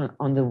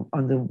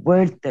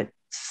word that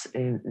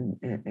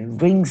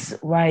rings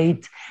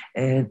right,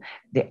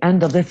 the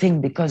end of the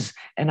thing, because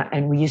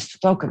and we used to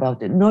talk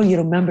about it. No, you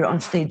remember on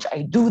stage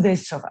I do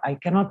this, so I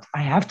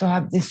have to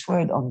have this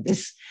word on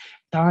this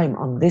time,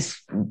 on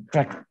this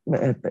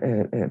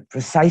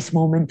precise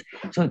moment.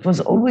 So it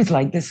was always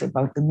like this,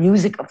 about the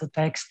music of the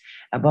text,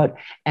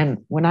 and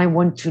when I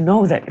want to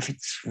know that if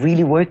it's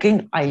really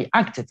working, I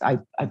act it, I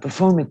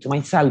perform it to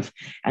myself,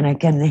 and I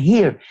can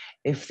hear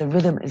if the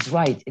rhythm is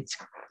right.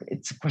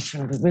 It's a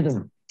question of the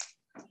rhythm.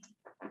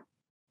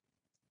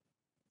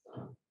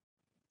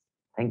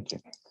 Thank you.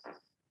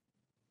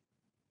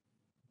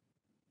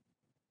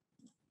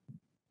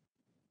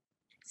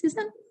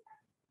 Susan?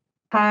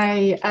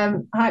 Hi.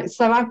 Hi.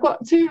 So I've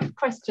got two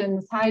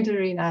questions. Hi,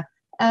 Darina.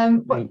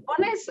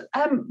 One is,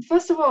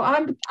 first of all,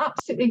 I'm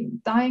absolutely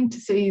dying to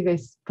see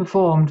this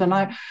performed,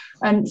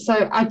 and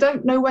so I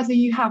don't know whether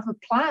you have a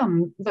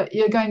plan that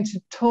you're going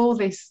to tour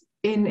this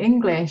in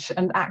English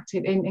and act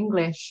it in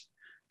English.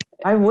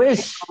 I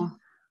wish.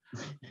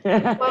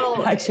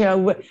 Well,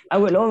 actually, I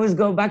will always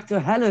go back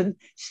to Helen.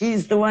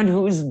 She's the one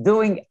who's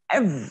doing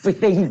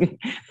everything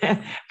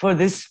for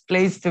this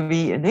place to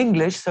be in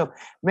English. So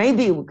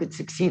maybe we could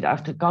succeed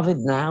after COVID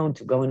now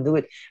to go and do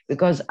it.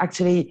 Because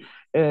actually,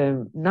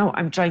 now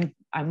I'm trying,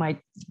 I might,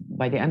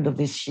 by the end of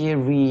this year,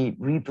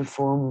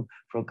 re-perform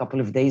for a couple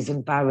of days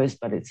in Paris,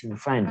 but it's in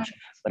French.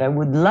 But I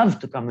would love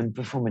to come and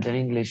perform it in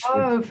English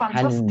with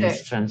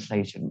Helen's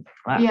translation.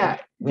 Yeah.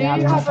 We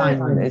have to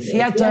find the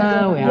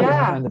theater, we have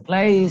to find the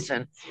place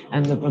and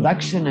the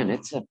production, and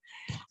it's a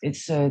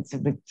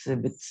bit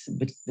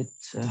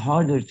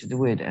harder to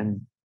do it,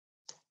 and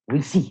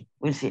we'll see.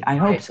 I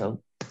hope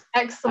so.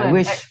 Excellent. I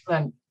wish.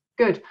 Excellent.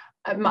 Good.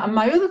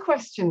 My other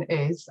question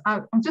is,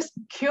 I'm just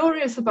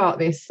curious about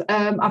this.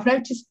 I've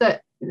noticed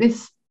that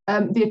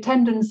the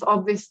attendance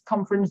of this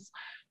conference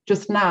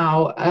just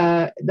now,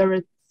 there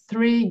are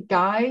 3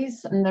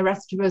 guys and the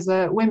rest of us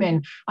are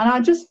women. And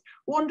I just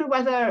wonder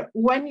whether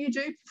when you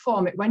do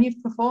perform it, when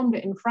you've performed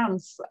it in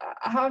France,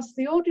 has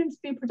the audience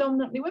been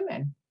predominantly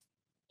women?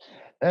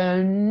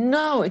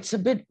 No, it's a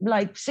bit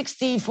like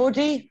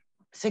 60-40,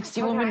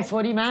 60 women,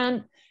 40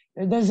 men.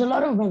 There's a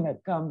lot of them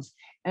that comes.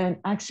 And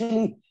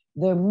actually,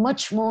 they're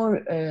much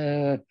more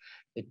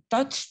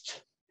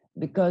touched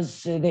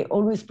because they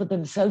always put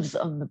themselves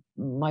on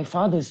my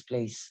father's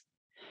place.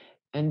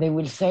 And they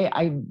will say,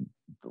 I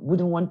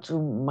wouldn't want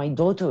my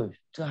daughter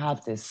to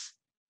have this,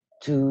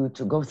 to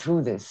go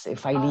through this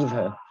if I leave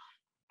her.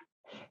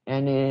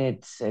 And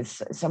it's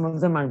some of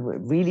them are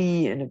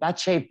really in a bad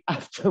shape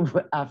after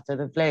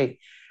the play.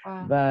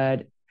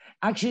 But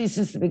actually,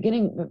 since the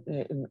beginning,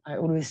 I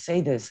always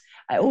say this.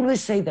 I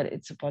always say that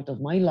it's a part of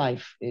my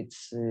life.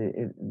 It's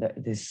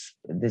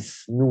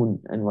this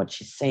Noon and what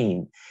she's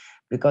saying,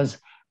 because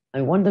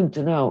I want them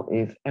to know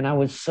if, and I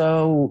was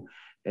so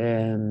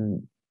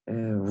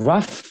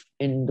rough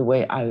in the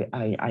way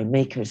I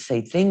make her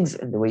say things,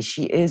 and the way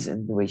she is,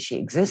 and the way she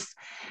exists,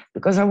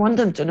 because I want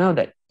them to know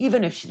that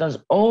even if she does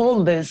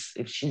all this,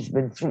 if she's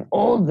been through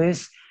all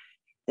this,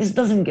 this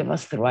doesn't give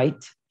us the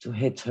right to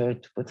hit her,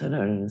 to put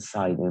her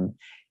inside him,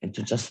 and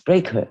to just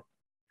break her.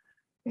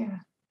 Yeah.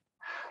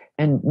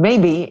 And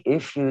maybe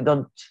if you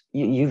don't,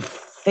 you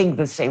think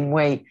the same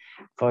way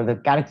for the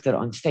character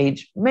on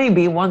stage,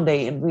 maybe one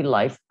day in real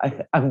life,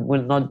 I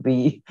will not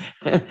be,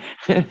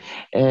 they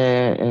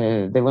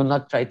will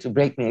not try to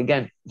break me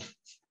again.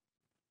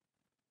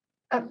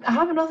 I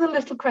have another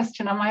little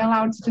question. Am I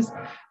allowed to just,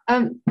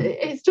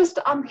 it's just,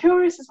 I'm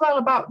curious as well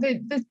about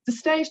the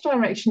stage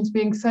directions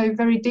being so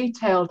very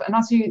detailed. And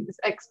as you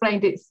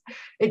explained,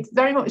 it's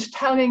very much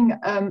telling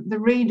the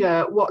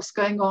reader what's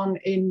going on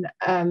in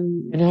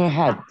her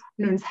head.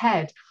 Noon's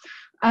head.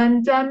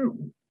 And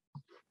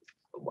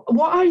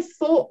what I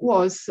thought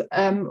was,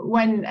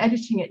 when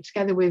editing it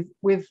together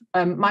with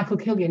Michael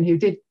Killian, who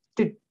did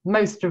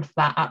most of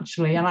that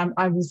actually, and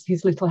I was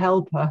his little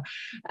helper,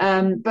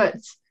 but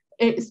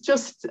it's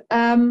just,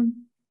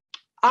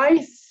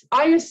 I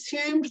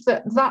assumed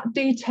that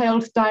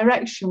detailed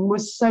direction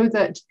was so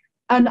that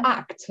an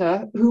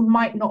actor who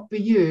might not be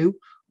you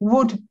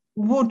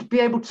would be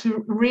able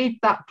to read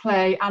that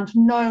play and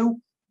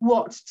know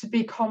what to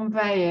be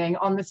conveying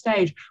on the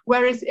stage.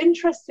 Whereas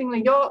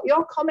interestingly,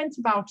 your comment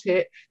about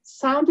it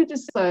sounded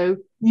as though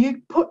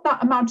you put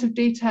that amount of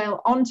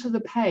detail onto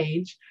the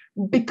page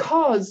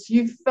because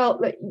you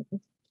felt that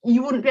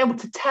you wouldn't be able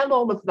to tell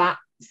all of that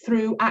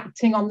through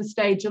acting on the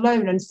stage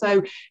alone. And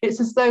so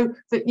it's as though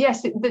that,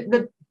 yes,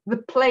 the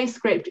play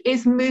script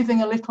is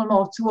moving a little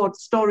more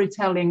towards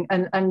storytelling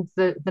and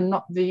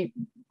the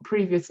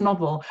previous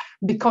novel,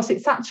 because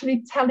it's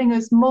actually telling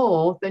us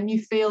more than you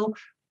feel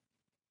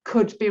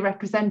could be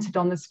represented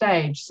on the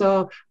stage.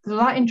 So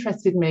that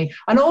interested me.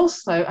 And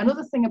also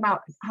another thing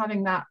about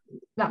having that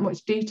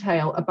much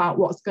detail about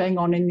what's going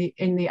on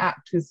in the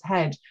actor's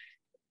head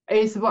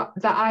is that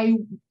I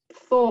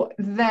thought,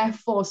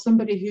 therefore,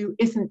 somebody who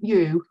isn't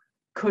you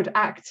could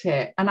act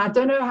it. And I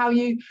don't know how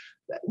you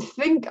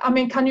think, I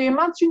mean, can you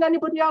imagine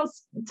anybody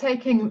else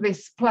taking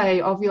this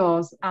play of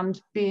yours and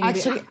being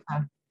actually, the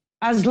actor?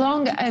 As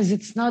long as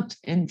it's not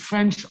in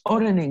French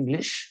or in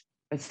English,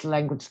 it's the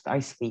language that I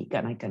speak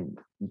and I can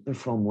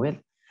perform with.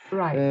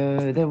 Right.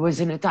 There was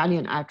an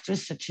Italian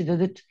actress that she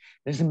did it.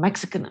 There's a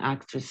Mexican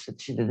actress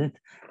that she did it.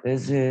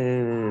 There's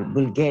a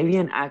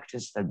Bulgarian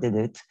actress that did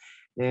it.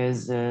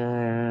 There's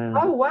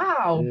oh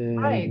wow,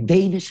 right.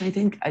 Danish, I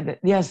think.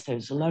 Yes,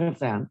 there's a lot of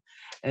them.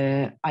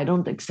 I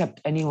don't accept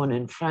anyone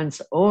in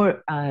France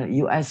or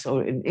US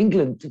or in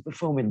England to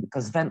perform it,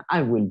 because then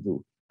I will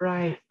do.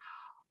 Right.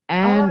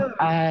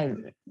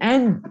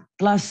 And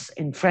plus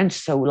in French,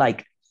 so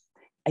like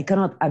I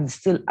cannot.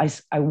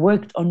 I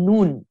worked on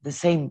Noon, the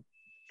same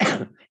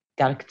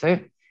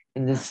character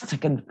in the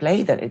second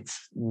play, that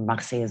it's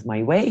Marseille is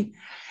my way,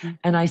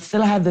 and I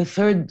still have the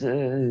third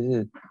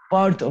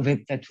part of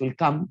it that will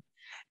come,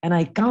 and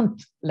I can't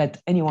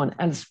let anyone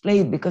else play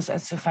it, because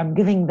as if I'm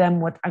giving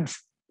them what I'm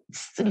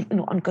still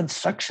on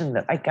construction,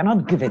 that I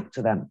cannot give it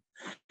to them.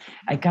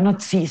 I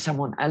cannot see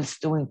someone else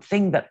doing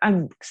thing that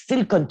I'm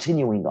still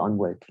continuing on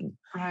working.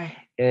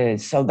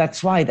 Right. So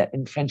that's why that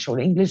in French or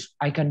English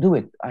I can do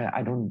it.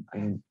 I don't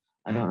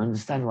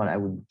understand why I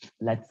would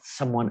let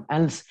someone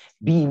else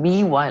be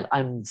me while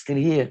I'm still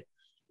here.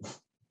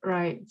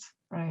 Right,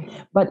 right.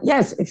 But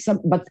yes,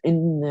 but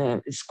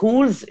in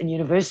schools, in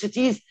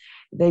universities,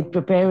 they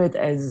prepare it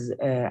as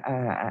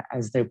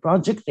their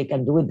project. They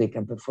can do it. They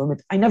can perform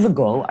it. I never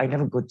go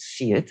to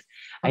see it. Okay.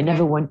 I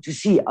never went to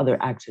see other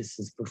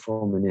actresses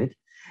performing it,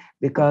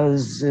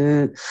 because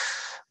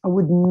I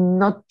would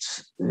not.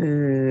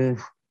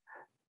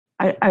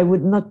 I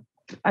would not.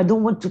 I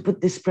don't want to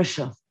put this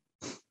pressure.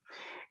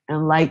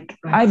 And like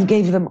I've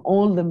gave them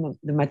all the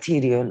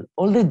material,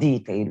 all the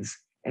details,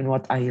 and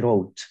what I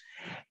wrote.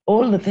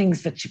 All the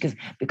things that she can,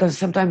 because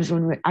sometimes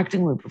when we're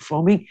acting, we're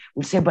performing,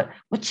 we'll say, but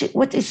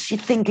what is she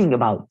thinking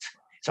about?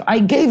 So I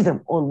gave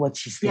them all what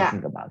she's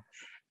thinking about.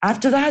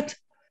 After that,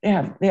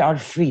 they are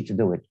free to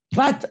do it.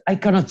 But I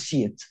cannot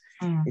see it.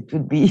 It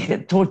would be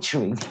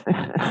torturing.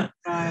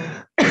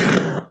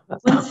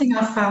 One thing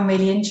I found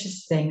really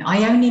interesting,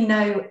 I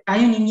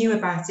only knew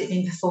about it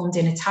being performed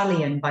in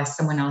Italian by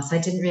someone else. I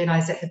didn't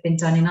realize it had been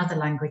done in other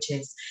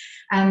languages.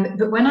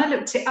 But when I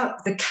looked it up,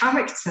 the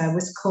character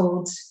was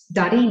called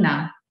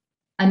Darina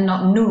and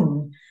not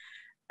Noon.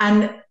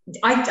 And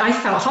I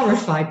felt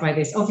horrified by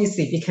this,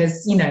 obviously,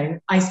 because, you know,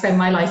 I spend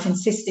my life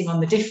insisting on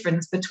the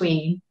difference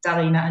between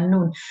Darina and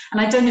Noon. And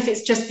I don't know if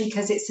it's just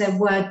because it's a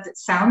word that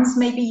sounds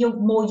maybe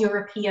more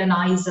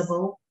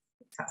Europeanizable,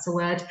 if that's a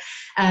word.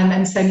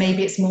 And so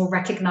maybe it's more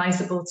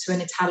recognizable to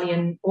an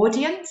Italian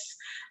audience.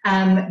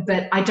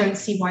 But I don't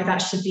see why that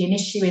should be an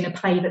issue in a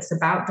play that's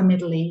about the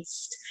Middle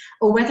East.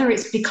 or whether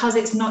it's because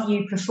it's not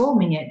you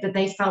performing it that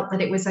they felt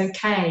that it was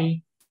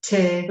okay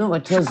to. No,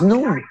 it was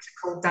noon.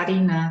 Called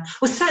Darina.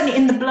 Well, certainly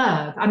in the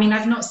blurb. I mean,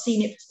 I've not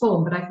seen it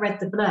performed, but I've read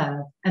the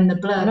blurb, and the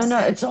blurb. No,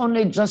 it's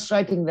only just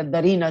writing that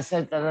Darina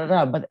said da da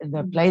da, but in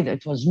the play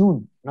it was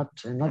noon, not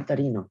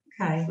Darina.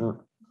 Okay.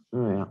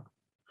 Yeah.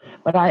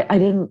 But I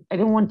didn't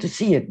want to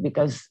see it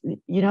because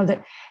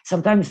that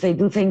sometimes they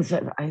do things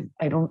that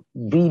I don't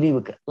really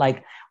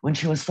like. When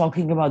she was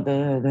talking about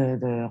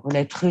the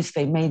roulette russe,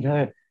 they made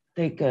her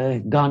take a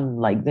gun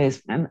like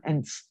this, and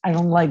I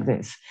don't like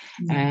this,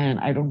 and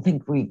I don't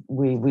think we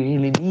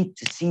really need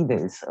to see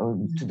this or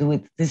to do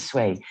it this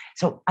way.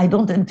 So I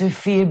don't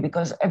interfere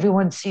because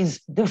everyone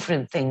sees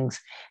different things,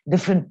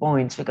 different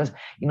points, because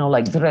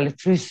like the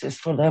roulette russe is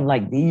for them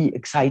like the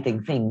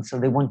exciting thing, so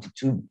they wanted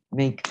to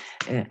make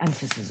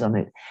emphasis on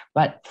it.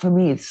 But for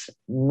me, it's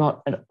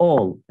not at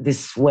all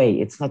this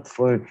way. It's not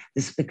for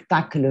the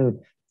spectacular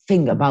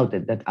thing about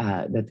it that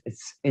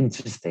it's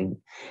interesting.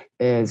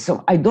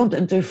 So I don't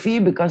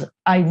interfere because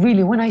I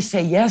really, when I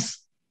say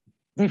yes,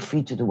 they're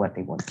free to do what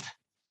they want.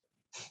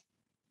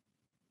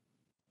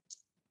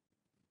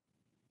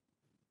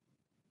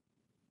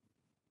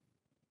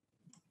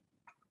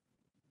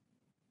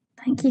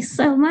 Thank you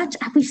so much.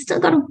 We've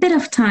still got a bit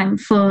of time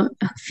for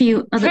a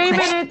few other 3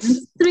 questions.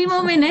 minutes. 3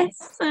 more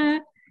minutes.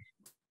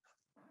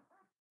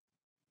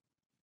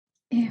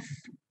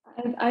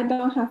 I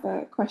don't have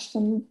a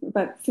question,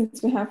 but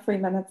since we have 3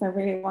 minutes, I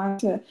really want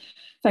to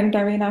thank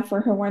Darina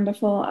for her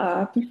wonderful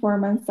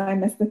performance. I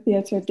miss the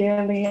theatre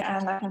dearly,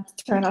 and I had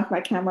to turn off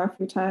my camera a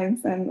few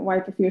times and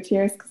wipe a few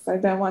tears because I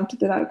don't want to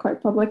do that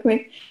quite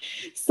publicly.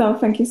 So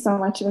thank you so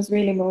much. It was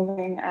really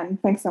moving, and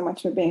thanks so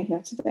much for being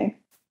here today.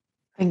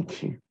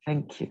 Thank you.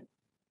 Thank you.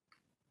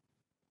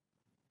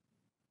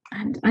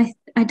 And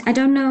I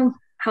don't know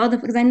how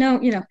because I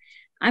know,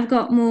 I've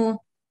got more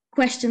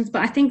questions,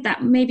 but I think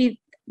that maybe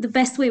the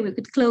best way we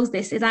could close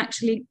this is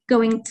actually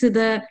going to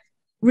the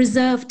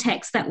reserved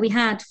text that we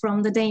had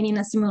from the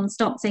Darina Simone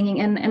Stop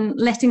Singing and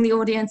letting the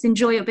audience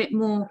enjoy a bit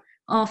more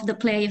of the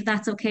play, if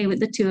that's okay with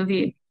the two of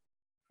you.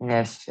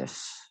 Yes.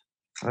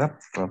 Up.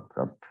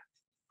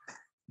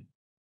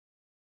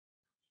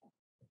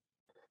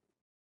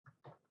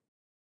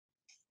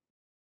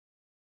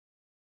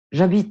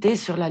 J'habitais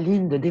sur la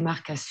ligne de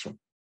démarcation,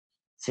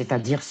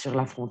 c'est-à-dire sur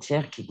la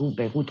frontière qui coupe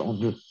Beyrouth en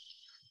deux.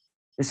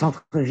 Le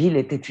centre-ville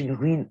était une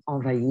ruine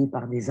envahie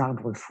par des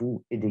arbres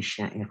fous et des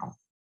chiens errants.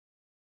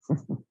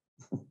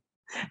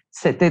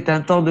 C'était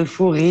un temps de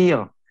fou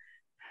rire.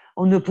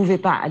 On ne pouvait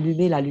pas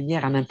allumer la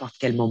lumière à n'importe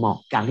quel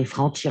moment, car les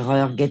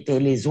francs-tireurs guettaient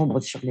les ombres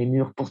sur les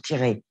murs pour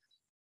tirer.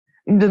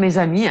 Une de mes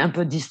amies, un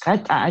peu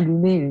distraite, a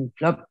allumé une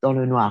clope dans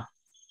le noir.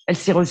 Elle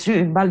s'est reçue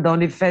une balle dans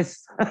les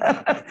fesses.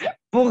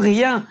 Pour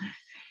rien.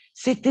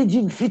 C'était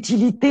d'une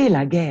futilité,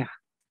 la guerre.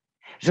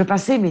 Je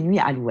passais mes nuits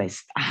à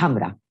l'ouest, à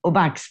Hamra, au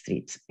Back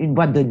Street, une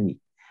boîte de nuit.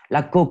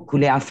 La coke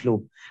coulait à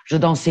flot. Je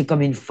dansais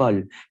comme une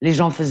folle. Les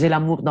gens faisaient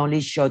l'amour dans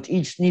les chiottes.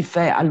 Ils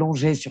sniffaient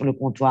allongés sur le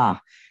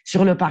comptoir.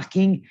 Sur le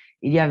parking,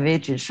 il y avait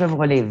une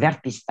Chevrolet vert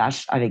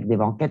pistache avec des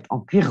banquettes en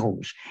cuir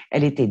rouge.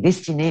 Elle était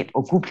destinée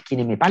aux couples qui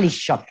n'aimaient pas les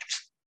chiottes.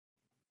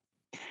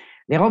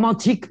 Les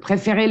romantiques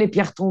préféraient les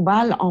pierres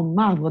tombales en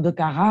marbre de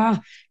Carrare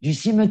du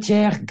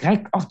cimetière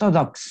grec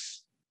orthodoxe.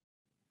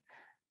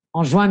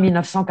 En juin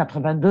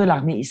 1982,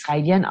 l'armée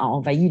israélienne a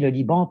envahi le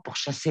Liban pour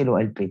chasser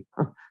l'OLP.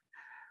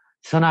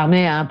 Son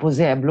armée a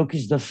imposé un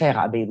blocus de fer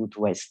à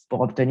Beyrouth-Ouest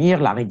pour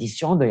obtenir la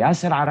reddition de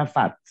Yasser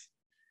Arafat.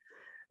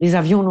 Les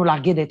avions nous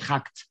larguaient des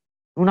tracts.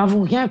 Nous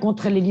n'avons rien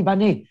contre les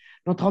Libanais.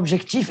 Notre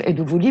objectif est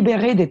de vous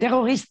libérer des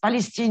terroristes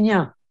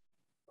palestiniens.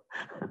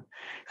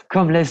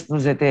 Comme l'Est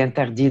nous était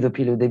interdit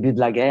depuis le début de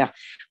la guerre,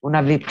 on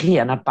avait pris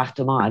un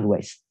appartement à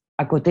l'Ouest,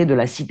 à côté de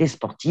la cité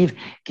sportive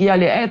qui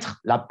allait être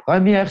la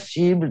première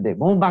cible des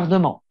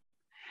bombardements.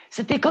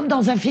 C'était comme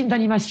dans un film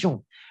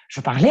d'animation.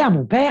 Je parlais à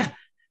mon père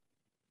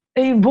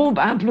et une bombe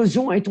à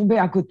implosion est tombée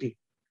à côté.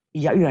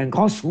 Il y a eu un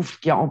grand souffle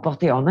qui a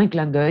emporté en un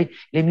clin d'œil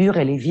les murs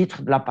et les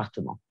vitres de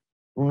l'appartement.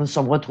 Nous nous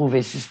sommes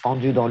retrouvés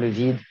suspendus dans le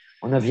vide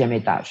au 9e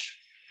étage.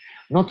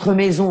 Notre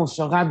maison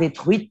sera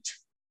détruite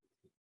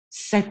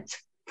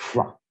 7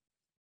 fois.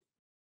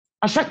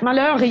 À chaque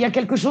malheur, il y a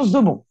quelque chose de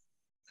bon.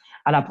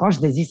 À l'approche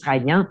des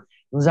Israéliens,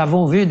 nous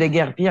avons vu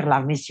déguerpir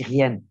l'armée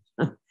syrienne.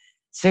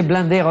 Ces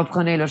blindés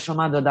reprenaient le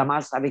chemin de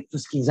Damas avec tout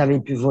ce qu'ils avaient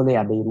pu voler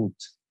à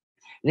Beyrouth.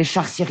 Les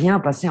chars syriens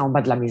passaient en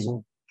bas de la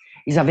maison.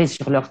 Ils avaient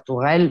sur leurs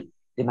tourelles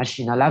des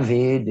machines à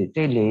laver, des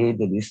télés,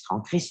 des lustres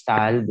en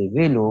cristal, des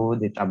vélos,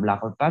 des tables à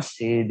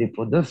repasser, des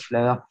pots de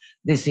fleurs,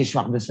 des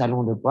séchoirs de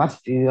salon de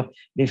coiffure,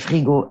 des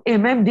frigos et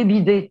même des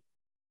bidets.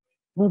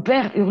 Mon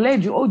père hurlait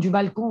du haut du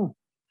balcon.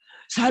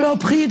 «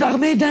 Saloperie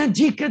d'armée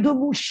d'indiques et de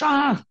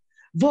mouchards,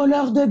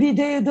 voleurs de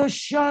bidets et de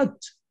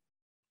chiottes !»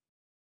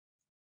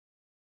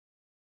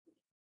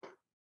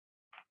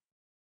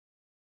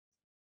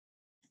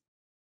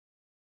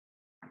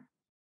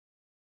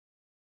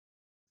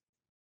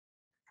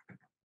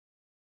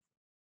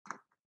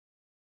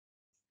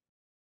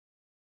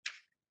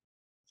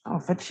 En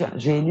fait,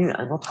 j'ai lu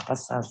un autre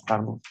passage,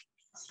 pardon.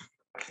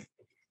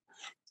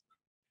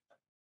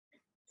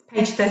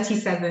 Page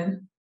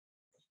 37.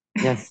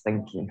 Yes,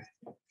 thank you.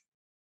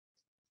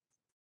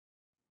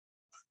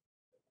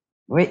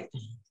 Oui.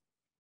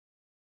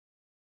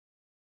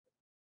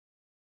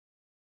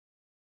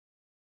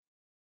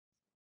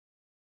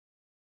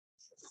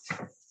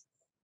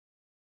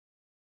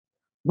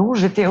 Non,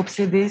 j'étais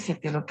obsédée,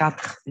 c'était le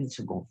 4, une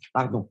seconde,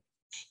 pardon.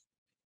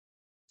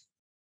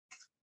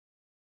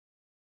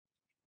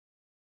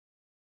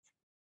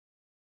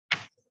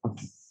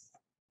 Okay.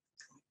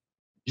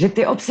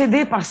 J'étais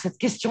obsédée par cette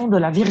question de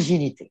la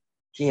virginité,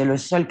 qui est le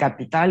seul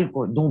capital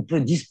dont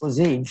peut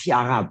disposer une fille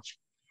arabe.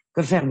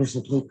 Que faire de ce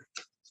truc?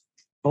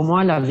 Pour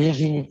moi, la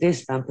virginité,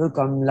 c'est un peu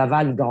comme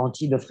l'aval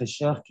garantie de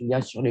fraîcheur qu'il y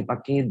a sur les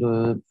paquets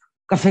de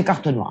café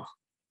carte noire.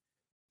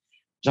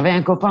 J'avais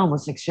un copain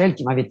homosexuel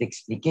qui m'avait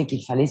expliqué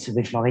qu'il fallait se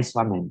déflorer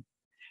soi-même,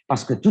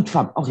 parce que toute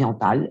femme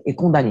orientale est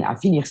condamnée à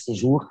finir ses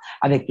jours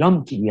avec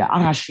l'homme qui lui a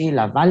arraché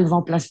la valve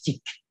en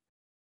plastique.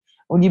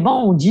 Au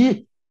Liban, on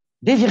dit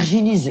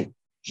dévirginiser.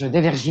 Je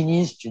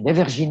dévirginise, tu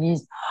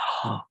dévirginises.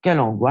 Oh, quelle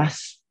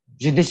angoisse.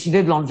 J'ai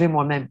décidé de l'enlever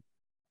moi-même.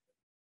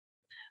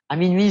 À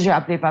minuit, j'ai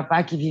appelé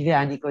papa qui vivait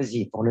à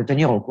Nicosie pour le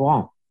tenir au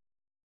courant.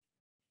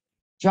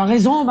 Tu as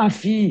raison, ma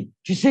fille.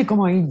 Tu sais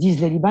comment ils disent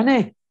les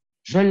Libanais.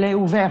 Je l'ai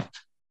ouverte,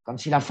 comme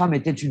si la femme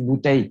était une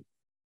bouteille.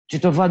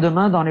 Tu te vois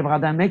demain dans les bras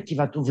d'un mec qui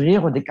va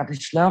t'ouvrir au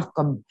décapuceleur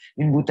comme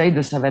une bouteille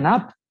de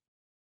 7-Up.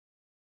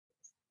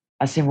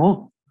 À ces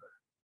mots,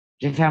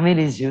 j'ai fermé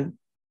les yeux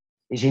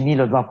et j'ai mis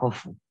le doigt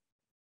profond.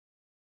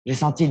 J'ai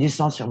senti du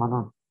sang sur ma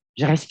main.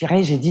 J'ai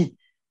respiré, j'ai dit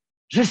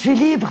 « Je suis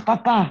libre,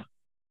 papa !»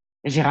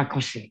 Et j'ai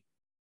raccroché.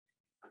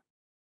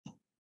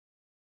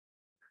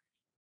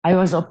 I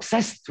was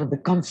obsessed with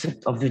the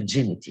concept of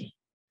virginity,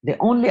 the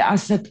only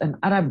asset an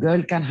Arab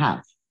girl can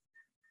have.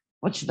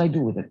 What should I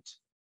do with it?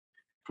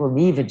 For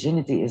me,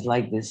 virginity is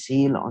like the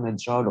seal on a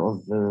jar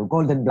of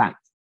golden blanc.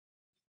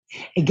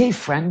 A gay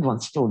friend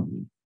once told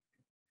me,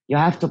 you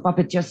have to pop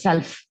it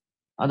yourself,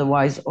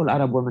 otherwise all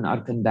Arab women are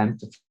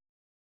condemned to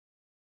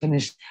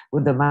finish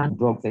with the man who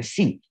broke their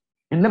seal.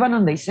 In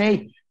Lebanon, they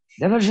say,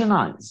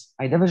 divergenize.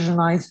 I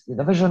divergenize, you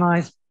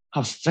divergenize.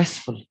 How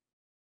stressful.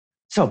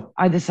 So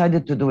I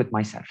decided to do it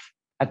myself.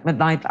 At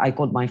midnight, I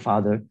called my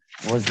father,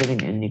 who was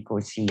living in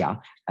Nicosia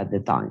at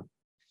the time,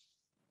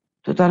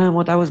 to tell him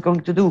what I was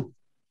going to do.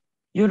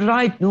 You're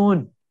right,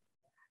 Noon.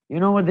 You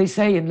know what they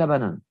say in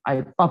Lebanon?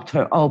 I popped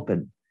her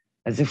open,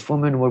 as if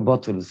women were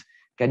bottles.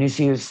 Can you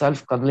see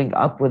yourself cuddling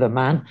up with a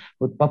man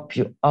who'd pop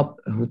you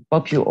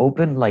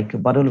open like a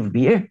bottle of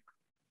beer?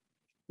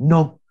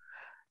 No.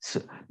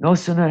 So, no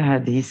sooner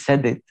had he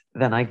said it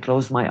than I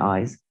closed my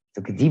eyes,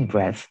 took a deep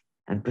breath,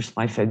 and pushed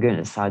my finger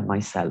inside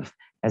myself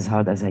as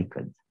hard as I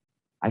could.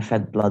 I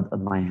felt blood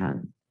on my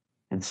hand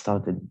and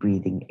started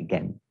breathing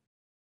again.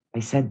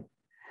 I said,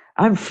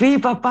 I'm free,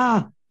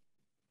 Papa!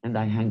 And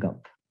I hung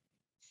up.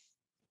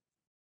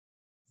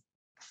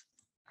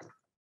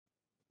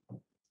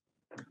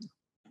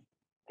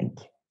 Thank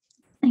you.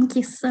 Thank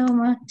you so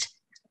much.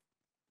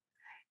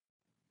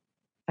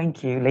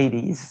 Thank you,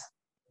 ladies.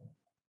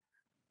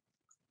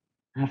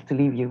 I have to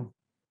leave you.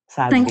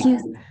 Sadly.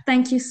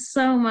 Thank you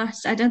so much.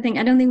 I don't think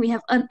we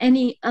have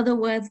any other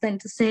words than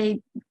to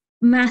say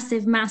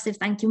massive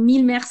thank you.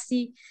 Mille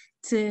merci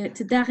to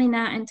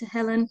Darina and to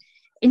Helen.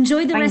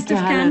 Enjoy the rest of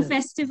Cannes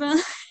Festival.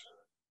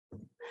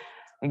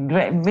 A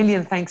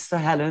million thanks to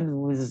Helen,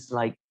 who is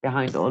like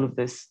behind all of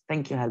this.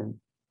 Thank you, Helen.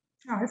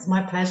 Oh, it's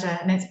my pleasure,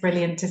 and it's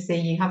brilliant to see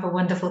you. Have a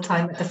wonderful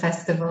time at the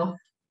festival.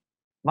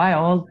 Bye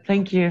all.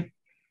 Thank you.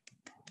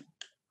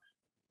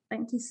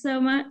 Thank you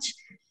so much.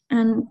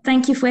 And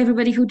thank you for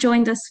everybody who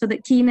joined us for the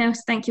keynote.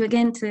 Thank you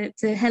again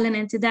to Helen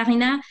and to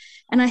Darina.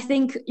 And I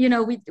think, you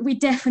know, we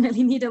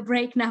definitely need a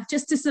break now,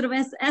 just to sort of,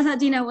 as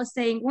Adina was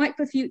saying, wipe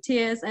a few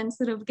tears and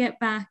sort of get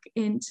back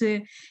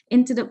into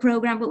the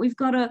program. But we've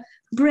got a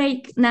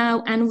break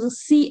now, and we'll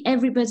see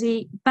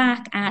everybody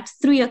back at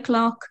 3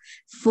 o'clock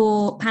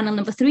for panel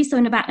number 3. So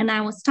in about an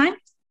hour's time.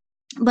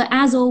 But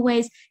as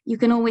always, you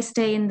can always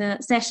stay in the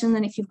session.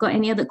 And if you've got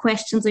any other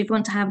questions or you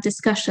want to have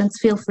discussions,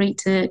 feel free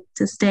to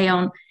stay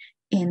on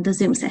in the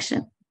Zoom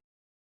session.